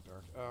 It's getting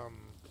dark.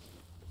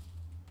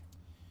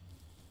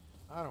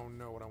 I don't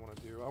know what I want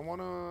to do. I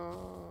want to...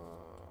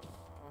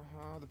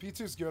 the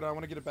P2 is good. I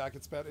want to get it back.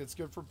 It's bad. It's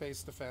good for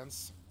base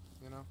defense,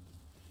 you know?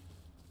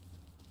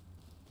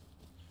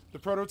 The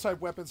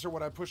prototype weapons are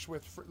what I push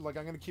with. Like,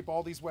 I'm going to keep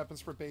all these weapons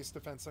for base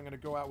defense. I'm going to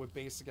go out with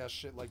basic-ass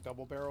shit like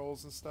double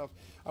barrels and stuff.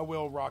 I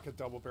will rock a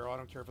double barrel. I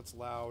don't care if it's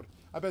loud.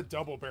 I bet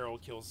double barrel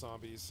kills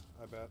zombies.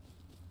 I bet.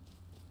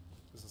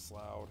 Because it's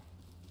loud.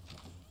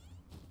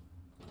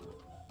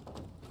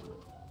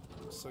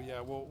 So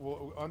yeah,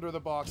 we'll under the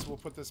box, we'll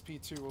put this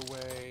P2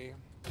 away.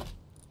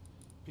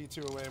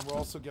 P2 away, and we'll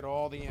also get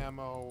all the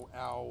ammo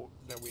out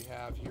that we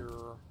have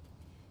here.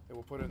 And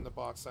we'll put it in the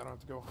box. I don't have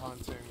to go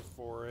hunting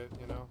for it,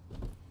 you know?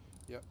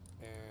 Yep,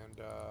 and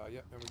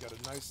yep, and we got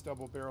a nice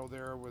double barrel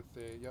there with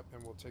a, yep,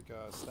 and we'll take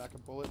a stack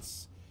of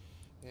bullets.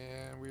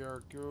 And we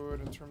are good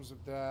in terms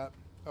of that.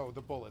 Oh,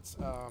 the bullets.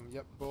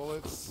 Yep,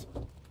 bullets.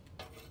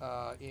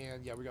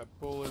 And yeah, we got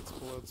bullets,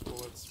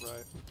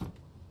 right?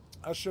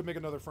 I should make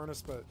another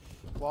furnace, but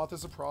cloth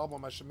is a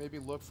problem. I should maybe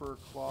look for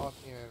cloth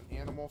and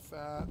animal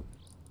fat.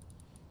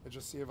 And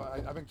just see if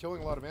I've been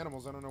killing a lot of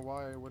animals. I don't know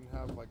why I wouldn't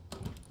have, like,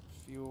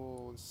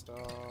 fuel and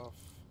stuff.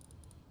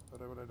 But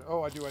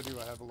oh, I do. I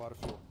have a lot of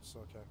fuel. So,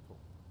 okay, cool.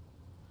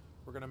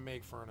 We're going to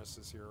make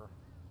furnaces here.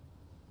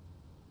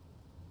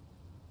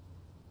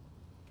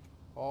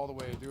 All the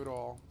way. Do it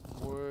all.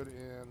 Wood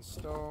and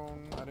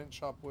stone. I didn't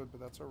chop wood, but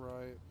that's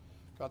alright.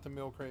 Got the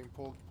mill crate and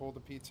pulled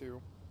the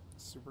P2.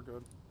 Super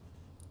good.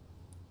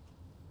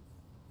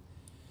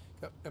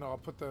 Yep, and I'll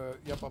put the,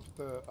 yep, I'll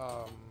put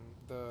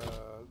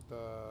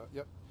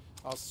yep.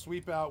 I'll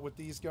sweep out with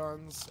these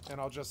guns, and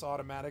I'll just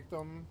automatic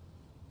them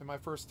in my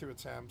first 2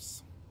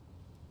 attempts.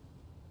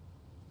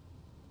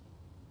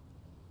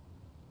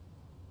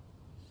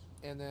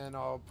 And then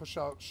I'll push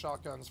out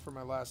shotguns for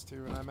my last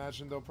 2, and I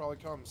imagine they'll probably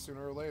come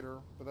sooner or later.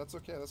 But that's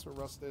okay. That's what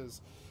Rust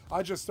is.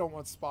 I just don't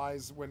want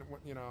spies when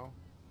you know.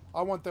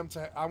 I want them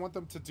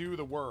to do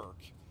the work.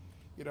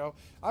 You know,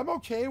 I'm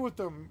okay with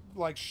them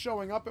like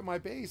showing up at my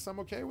base. I'm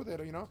okay with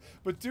it, you know.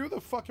 But do the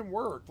fucking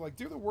work. Like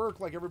do the work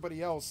like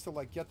everybody else to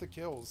like get the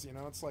kills. You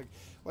know, it's like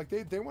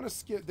they want to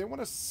skip. They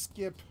want to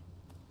skip.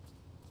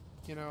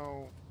 You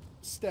know,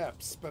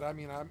 steps. But I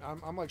mean,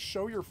 I'm like,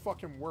 show your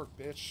fucking work,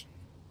 bitch.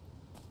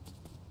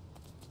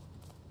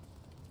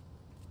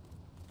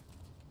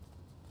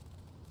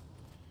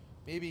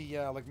 Maybe,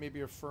 yeah, like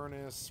maybe a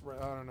furnace.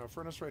 I don't know.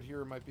 Furnace right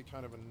here might be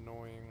kind of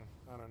annoying.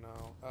 I don't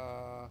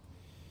know.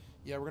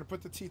 Yeah, we're going to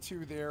put the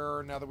T2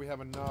 there now that we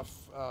have enough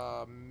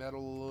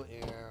metal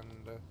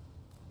and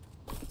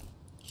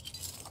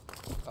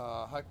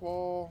high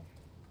qual.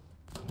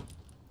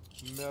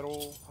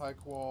 Metal, high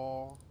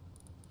qual,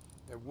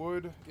 and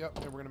wood. Yep,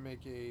 and we're going to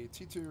make a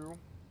T2.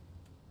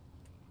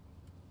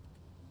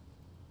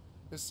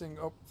 Missing,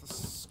 oh, the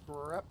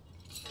scrap.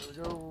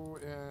 There we go,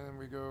 and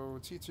we go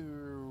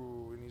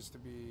T2. It needs to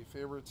be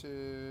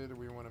favorited.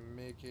 We want to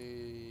make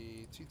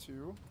a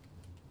T2.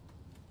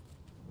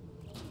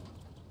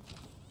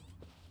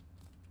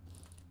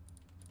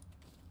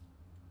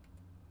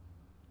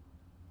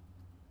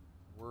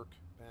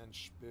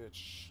 Workbench,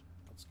 bitch.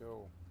 Let's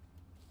go.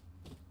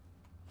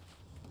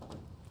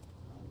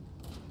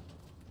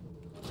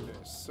 Okay,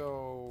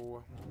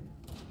 so...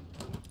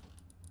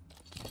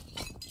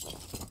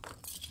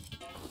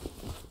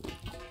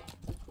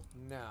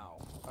 Now,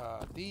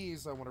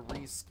 these I want to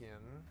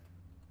reskin.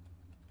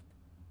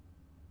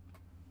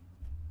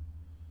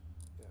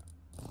 Yeah.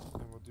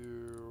 And we'll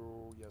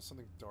do, yeah,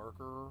 something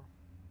darker.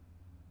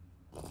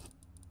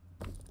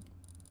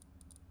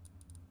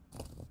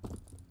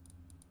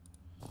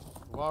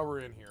 While we're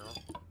in here,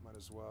 might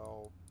as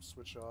well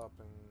switch up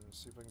and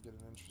see if I can get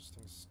an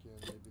interesting skin.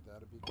 Maybe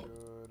that'd be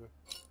good.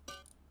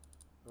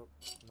 Oh,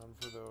 none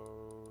for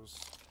those.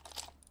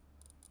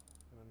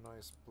 And a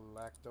nice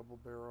black double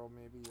barrel,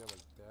 maybe, yeah,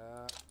 like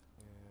that.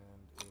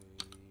 And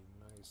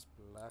a nice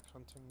black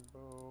hunting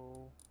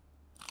bow.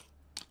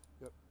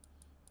 Yep.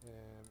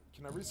 And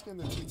can I reskin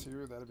the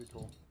T2? That'd be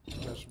cool.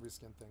 I should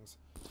reskin things.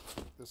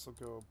 This will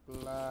go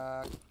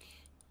black.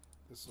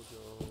 This will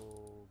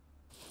go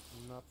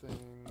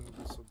nothing.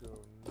 This will go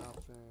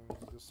nothing.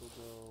 This will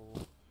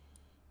go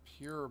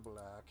pure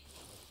black,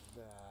 like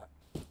that,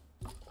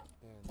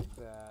 and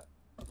that,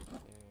 and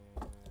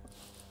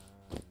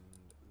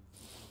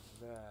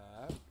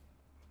that,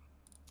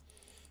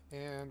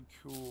 and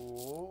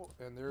cool.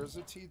 And there's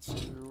a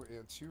T2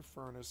 and 2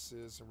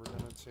 furnaces, and we're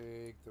gonna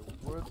take the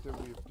wood that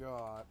we've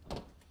got,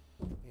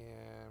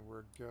 and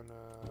we're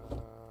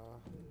gonna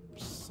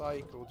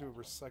recycle. We'll do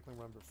a recycling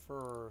run, but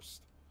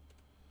first.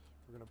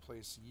 We're going to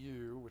place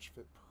you, which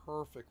fit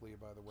perfectly,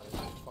 by the way.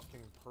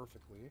 Fucking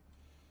perfectly.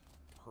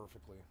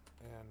 Perfectly.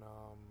 And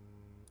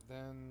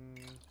then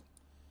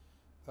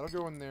that'll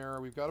go in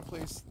there. We've got to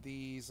place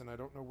these, and I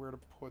don't know where to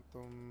put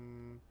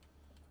them.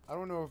 I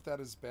don't know if that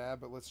is bad,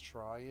 but let's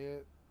try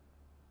it.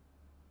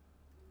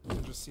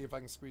 And just see if I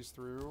can squeeze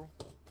through.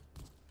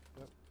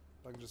 Yep.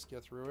 If I can just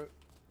get through it.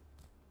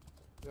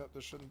 Yep,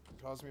 this shouldn't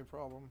cause me a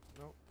problem.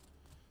 Nope.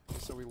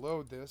 So we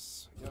load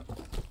this. Yep.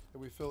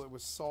 And we fill it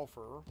with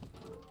sulfur.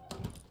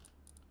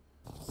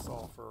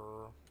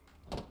 Sulfur.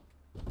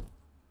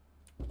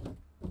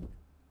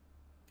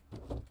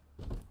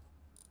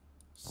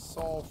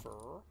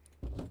 Sulfur.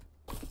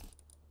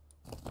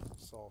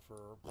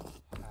 Sulfur.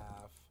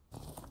 Half.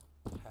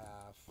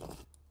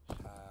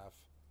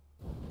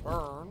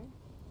 Burn.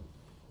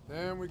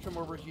 Then we come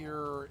over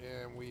here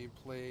and we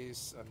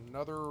place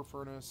another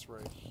furnace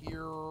right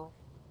here.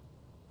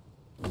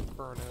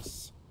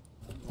 Furnace.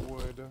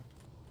 Wood.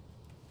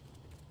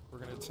 We're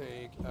going to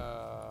take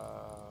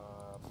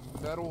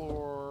metal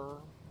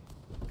ore,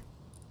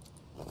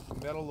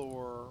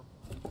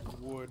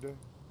 wood.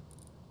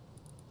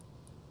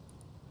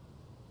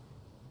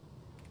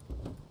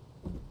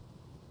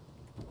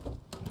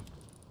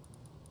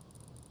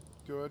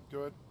 Good,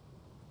 good.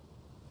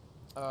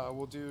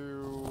 We'll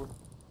do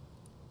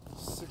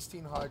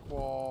 16 high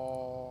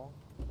qual.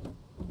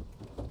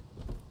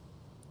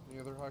 Any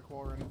other high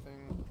qual or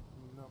anything?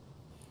 No.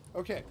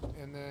 Okay,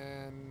 and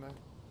then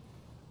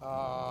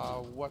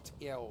what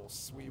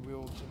else? We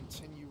will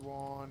continue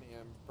on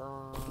and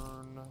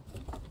burn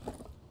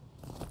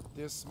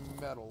this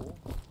metal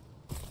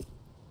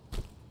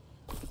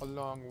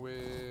along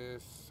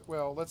with,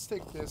 well, let's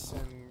take this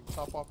and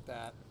top off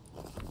that.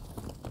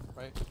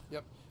 Right?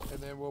 Yep. And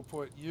then we'll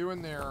put you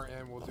in there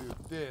and we'll do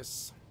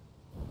this.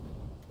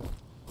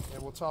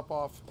 And we'll top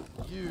off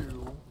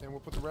you and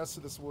we'll put the rest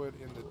of this wood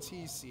in the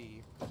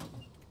TC.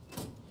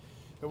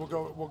 And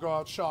we'll go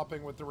out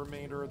shopping with the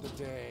remainder of the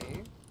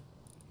day.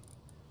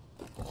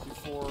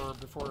 Before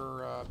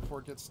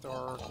it gets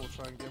dark, we'll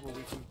try and get what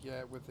we can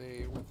get with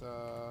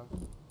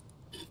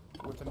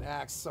an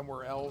axe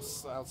somewhere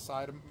else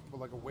outside of,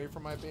 like, away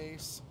from my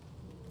base.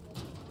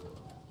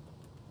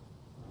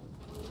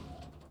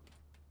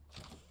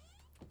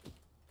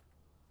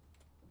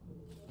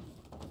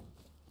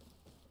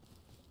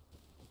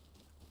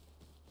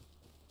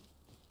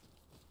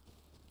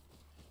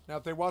 Now,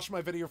 if they watch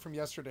my video from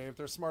yesterday, if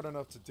they're smart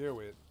enough to do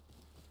it,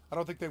 I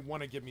don't think they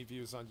want to give me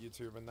views on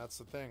YouTube, and that's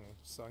the thing.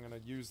 So I'm going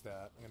to use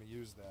that.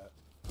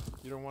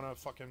 You don't want to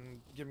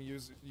fucking give me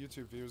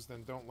YouTube views,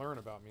 then don't learn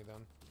about me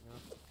then. You know?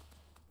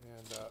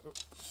 And,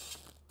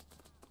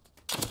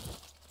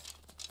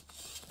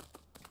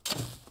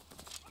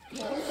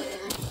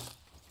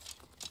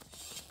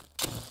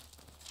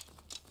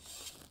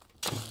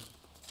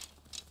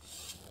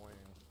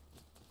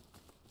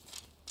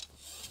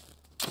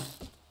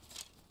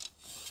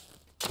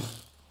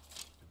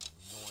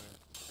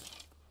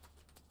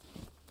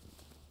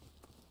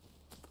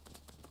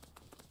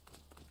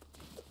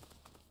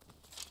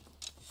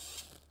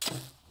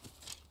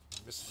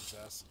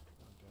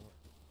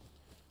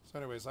 so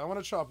anyways, I want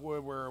to chop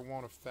wood where it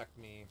won't affect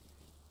me.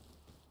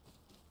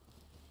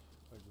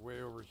 Like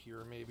way over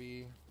here,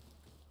 maybe.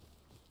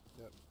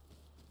 Yep.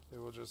 They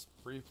will just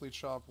briefly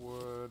chop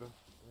wood,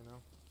 you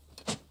know.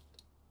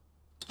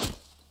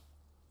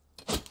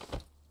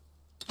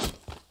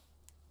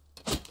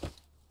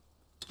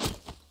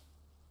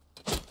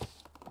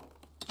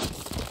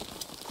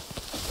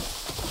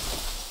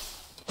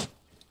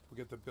 We'll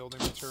get the building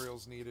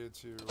materials needed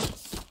to...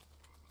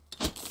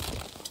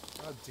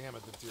 God damn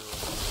it, the deer.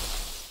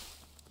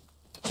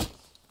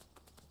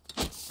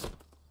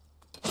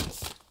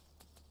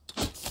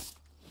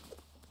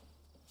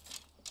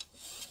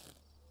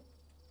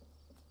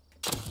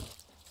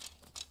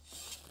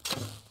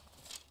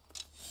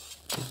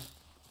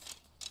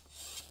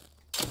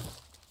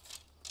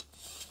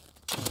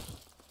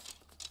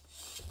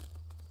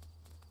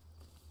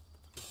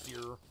 The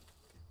deer.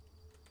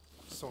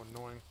 So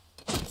annoying.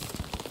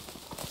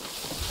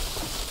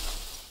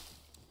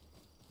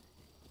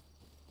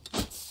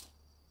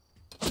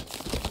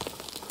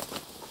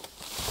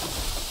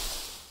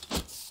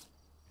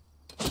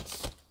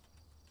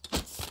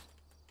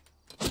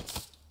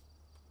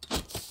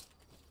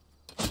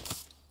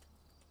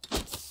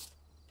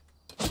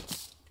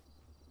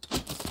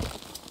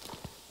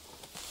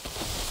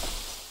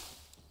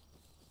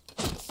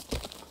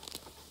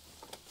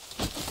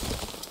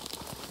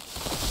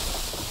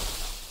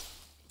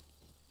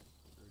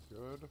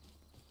 Good.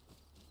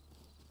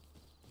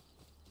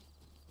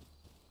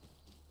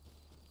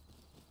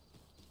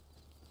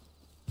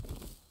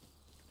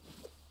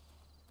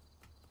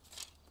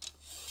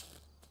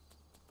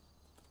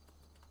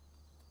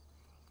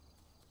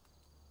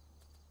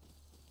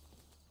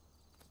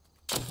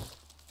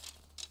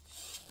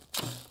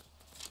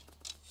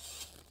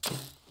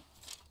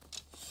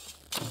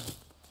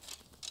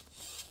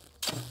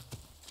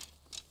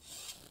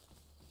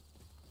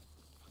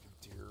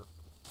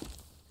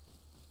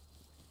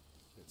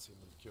 See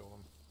them kill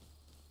them.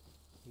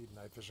 Need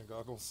night vision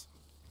goggles.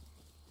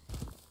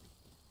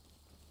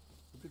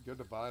 It'd be good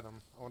to buy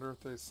them. I wonder if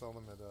they sell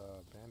them at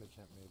Bandit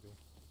Camp, maybe.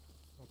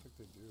 I don't think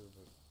they do,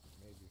 but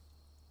maybe.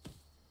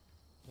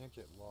 Can't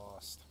get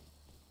lost.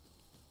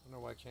 I don't know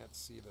why I can't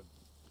see the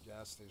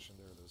gas station.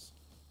 There it is.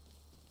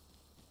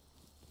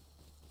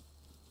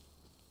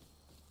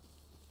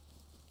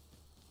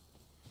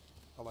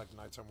 I like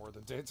nighttime more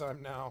than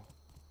daytime now.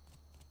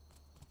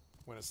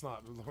 When it's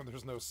not, when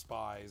there's no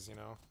spies, you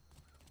know?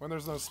 When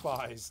there's no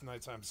spies,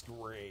 nighttime's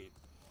great.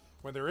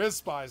 When there is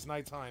spies,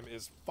 nighttime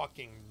is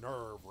fucking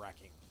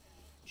nerve-wracking.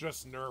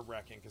 Just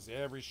nerve-wracking, because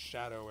every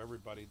shadow,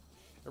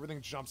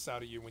 everything jumps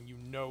out at you when you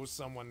know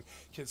someone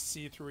can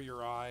see through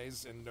your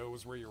eyes and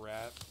knows where you're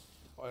at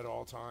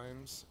all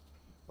times.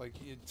 Like,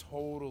 it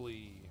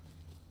totally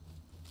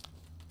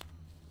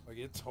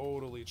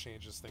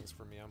changes things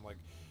for me. I'm like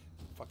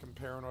fucking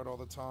paranoid all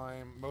the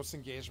time. Most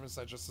engagements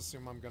I just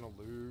assume I'm gonna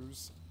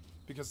lose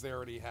because they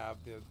already have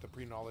the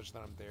pre-knowledge that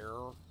I'm there,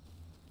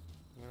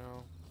 you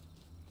know?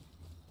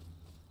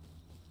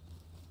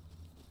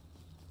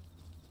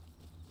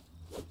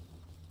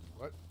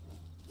 What?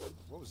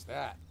 What was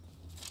that?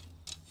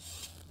 What the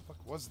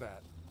fuck was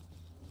that?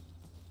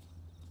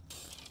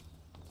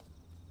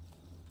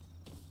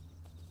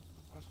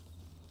 What?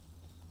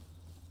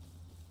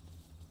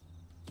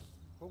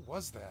 What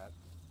was that?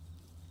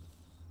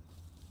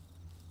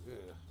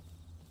 Ugh.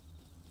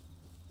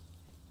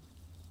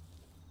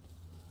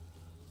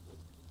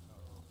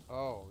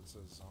 Oh, it's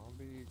a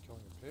zombie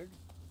killing a pig?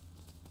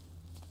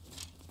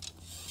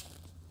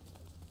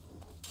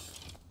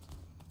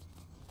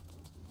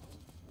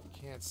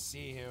 Can't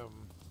see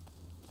him.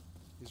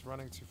 He's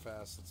running too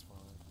fast, it's fine.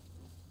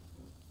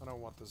 I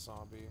don't want the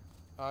zombie.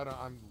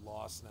 I'm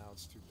lost now,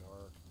 it's too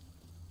dark.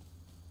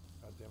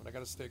 God damn it, I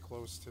gotta stay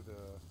close to the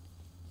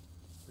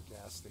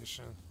gas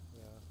station.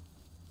 Yeah.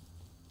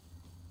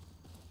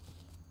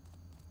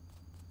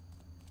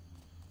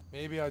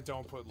 Maybe I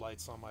don't put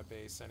lights on my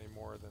base any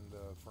more than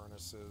the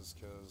furnaces,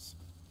 because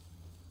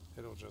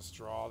it'll just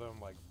draw them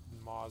like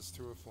moths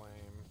to a flame.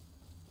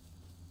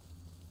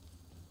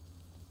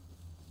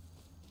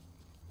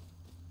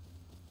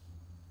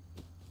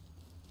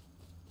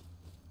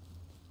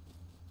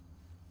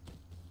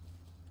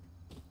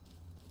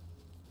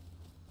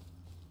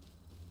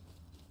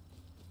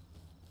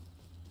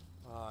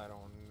 I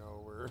don't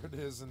know where it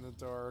is in the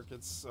dark.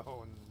 It's so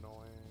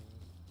annoying.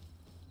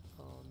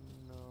 Oh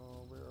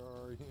no, where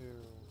are you?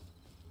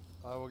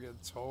 I will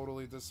get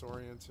totally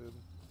disoriented.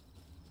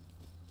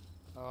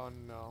 Oh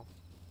no.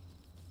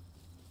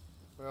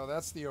 Well,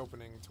 that's the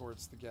opening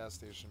towards the gas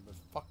station, but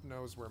fuck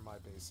knows where my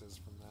base is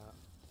from that.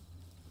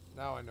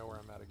 Now I know where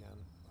I'm at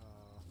again.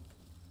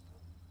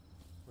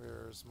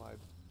 Where's my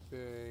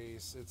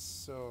base? It's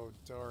so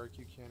dark,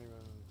 you can't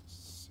even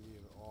see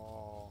it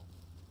all.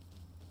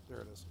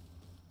 There it is.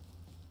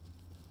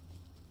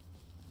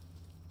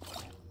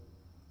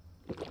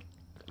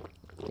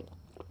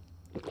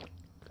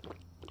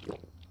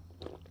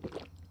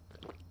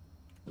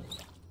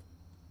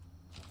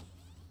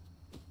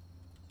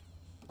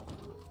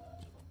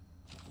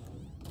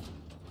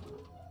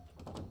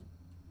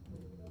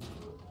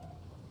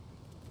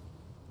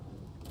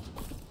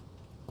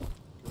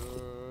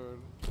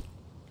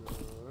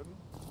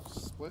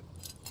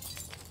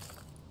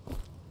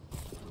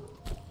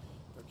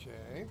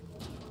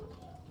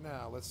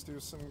 Let's do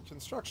some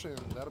construction.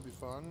 That'll be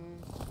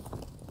fun.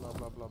 Blah,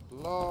 blah, blah,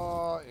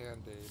 blah.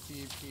 And a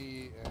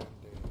BP and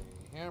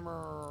a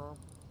hammer.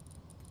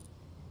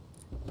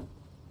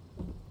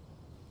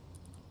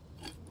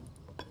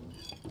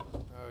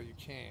 Oh, you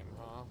came,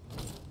 huh?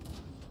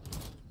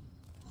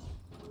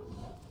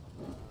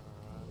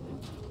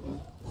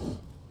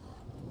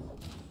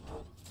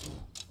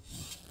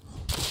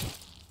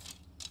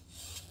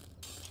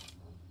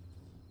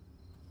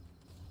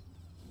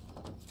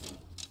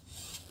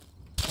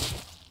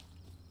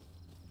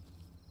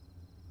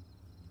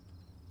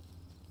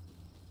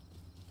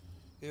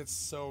 It's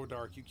so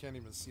dark, you can't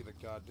even see the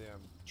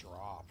goddamn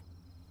drop.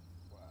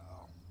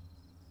 Wow.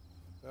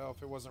 Well,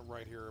 if it wasn't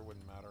right here, it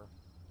wouldn't matter.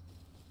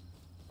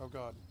 Oh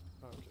god.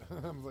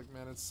 Okay. I'm like,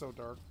 man, it's so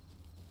dark.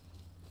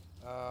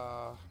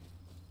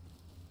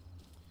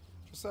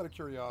 Just out of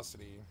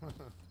curiosity.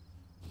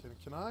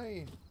 Can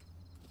I...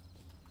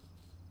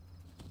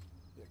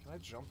 Yeah, can I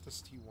jump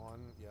this T1?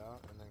 Yeah,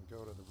 and then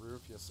go to the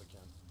roof? Yes, I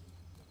can.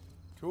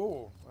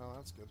 Cool. Well,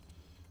 that's good.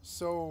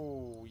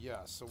 So,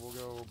 yeah, so we'll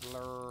go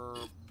blur,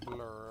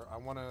 blur. I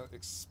want to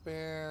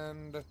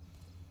expand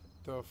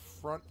the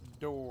front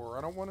door.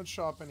 I don't want to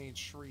chop any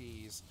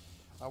trees.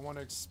 I want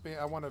to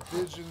expand, I want to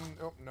vision.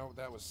 Oh, no,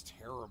 that was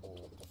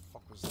terrible. What the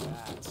fuck was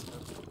that?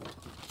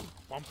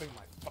 Bumping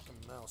my fucking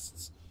mouse.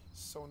 It's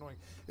so annoying.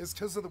 It's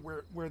because of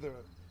where the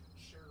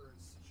chair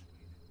is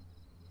situated.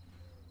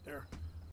 There.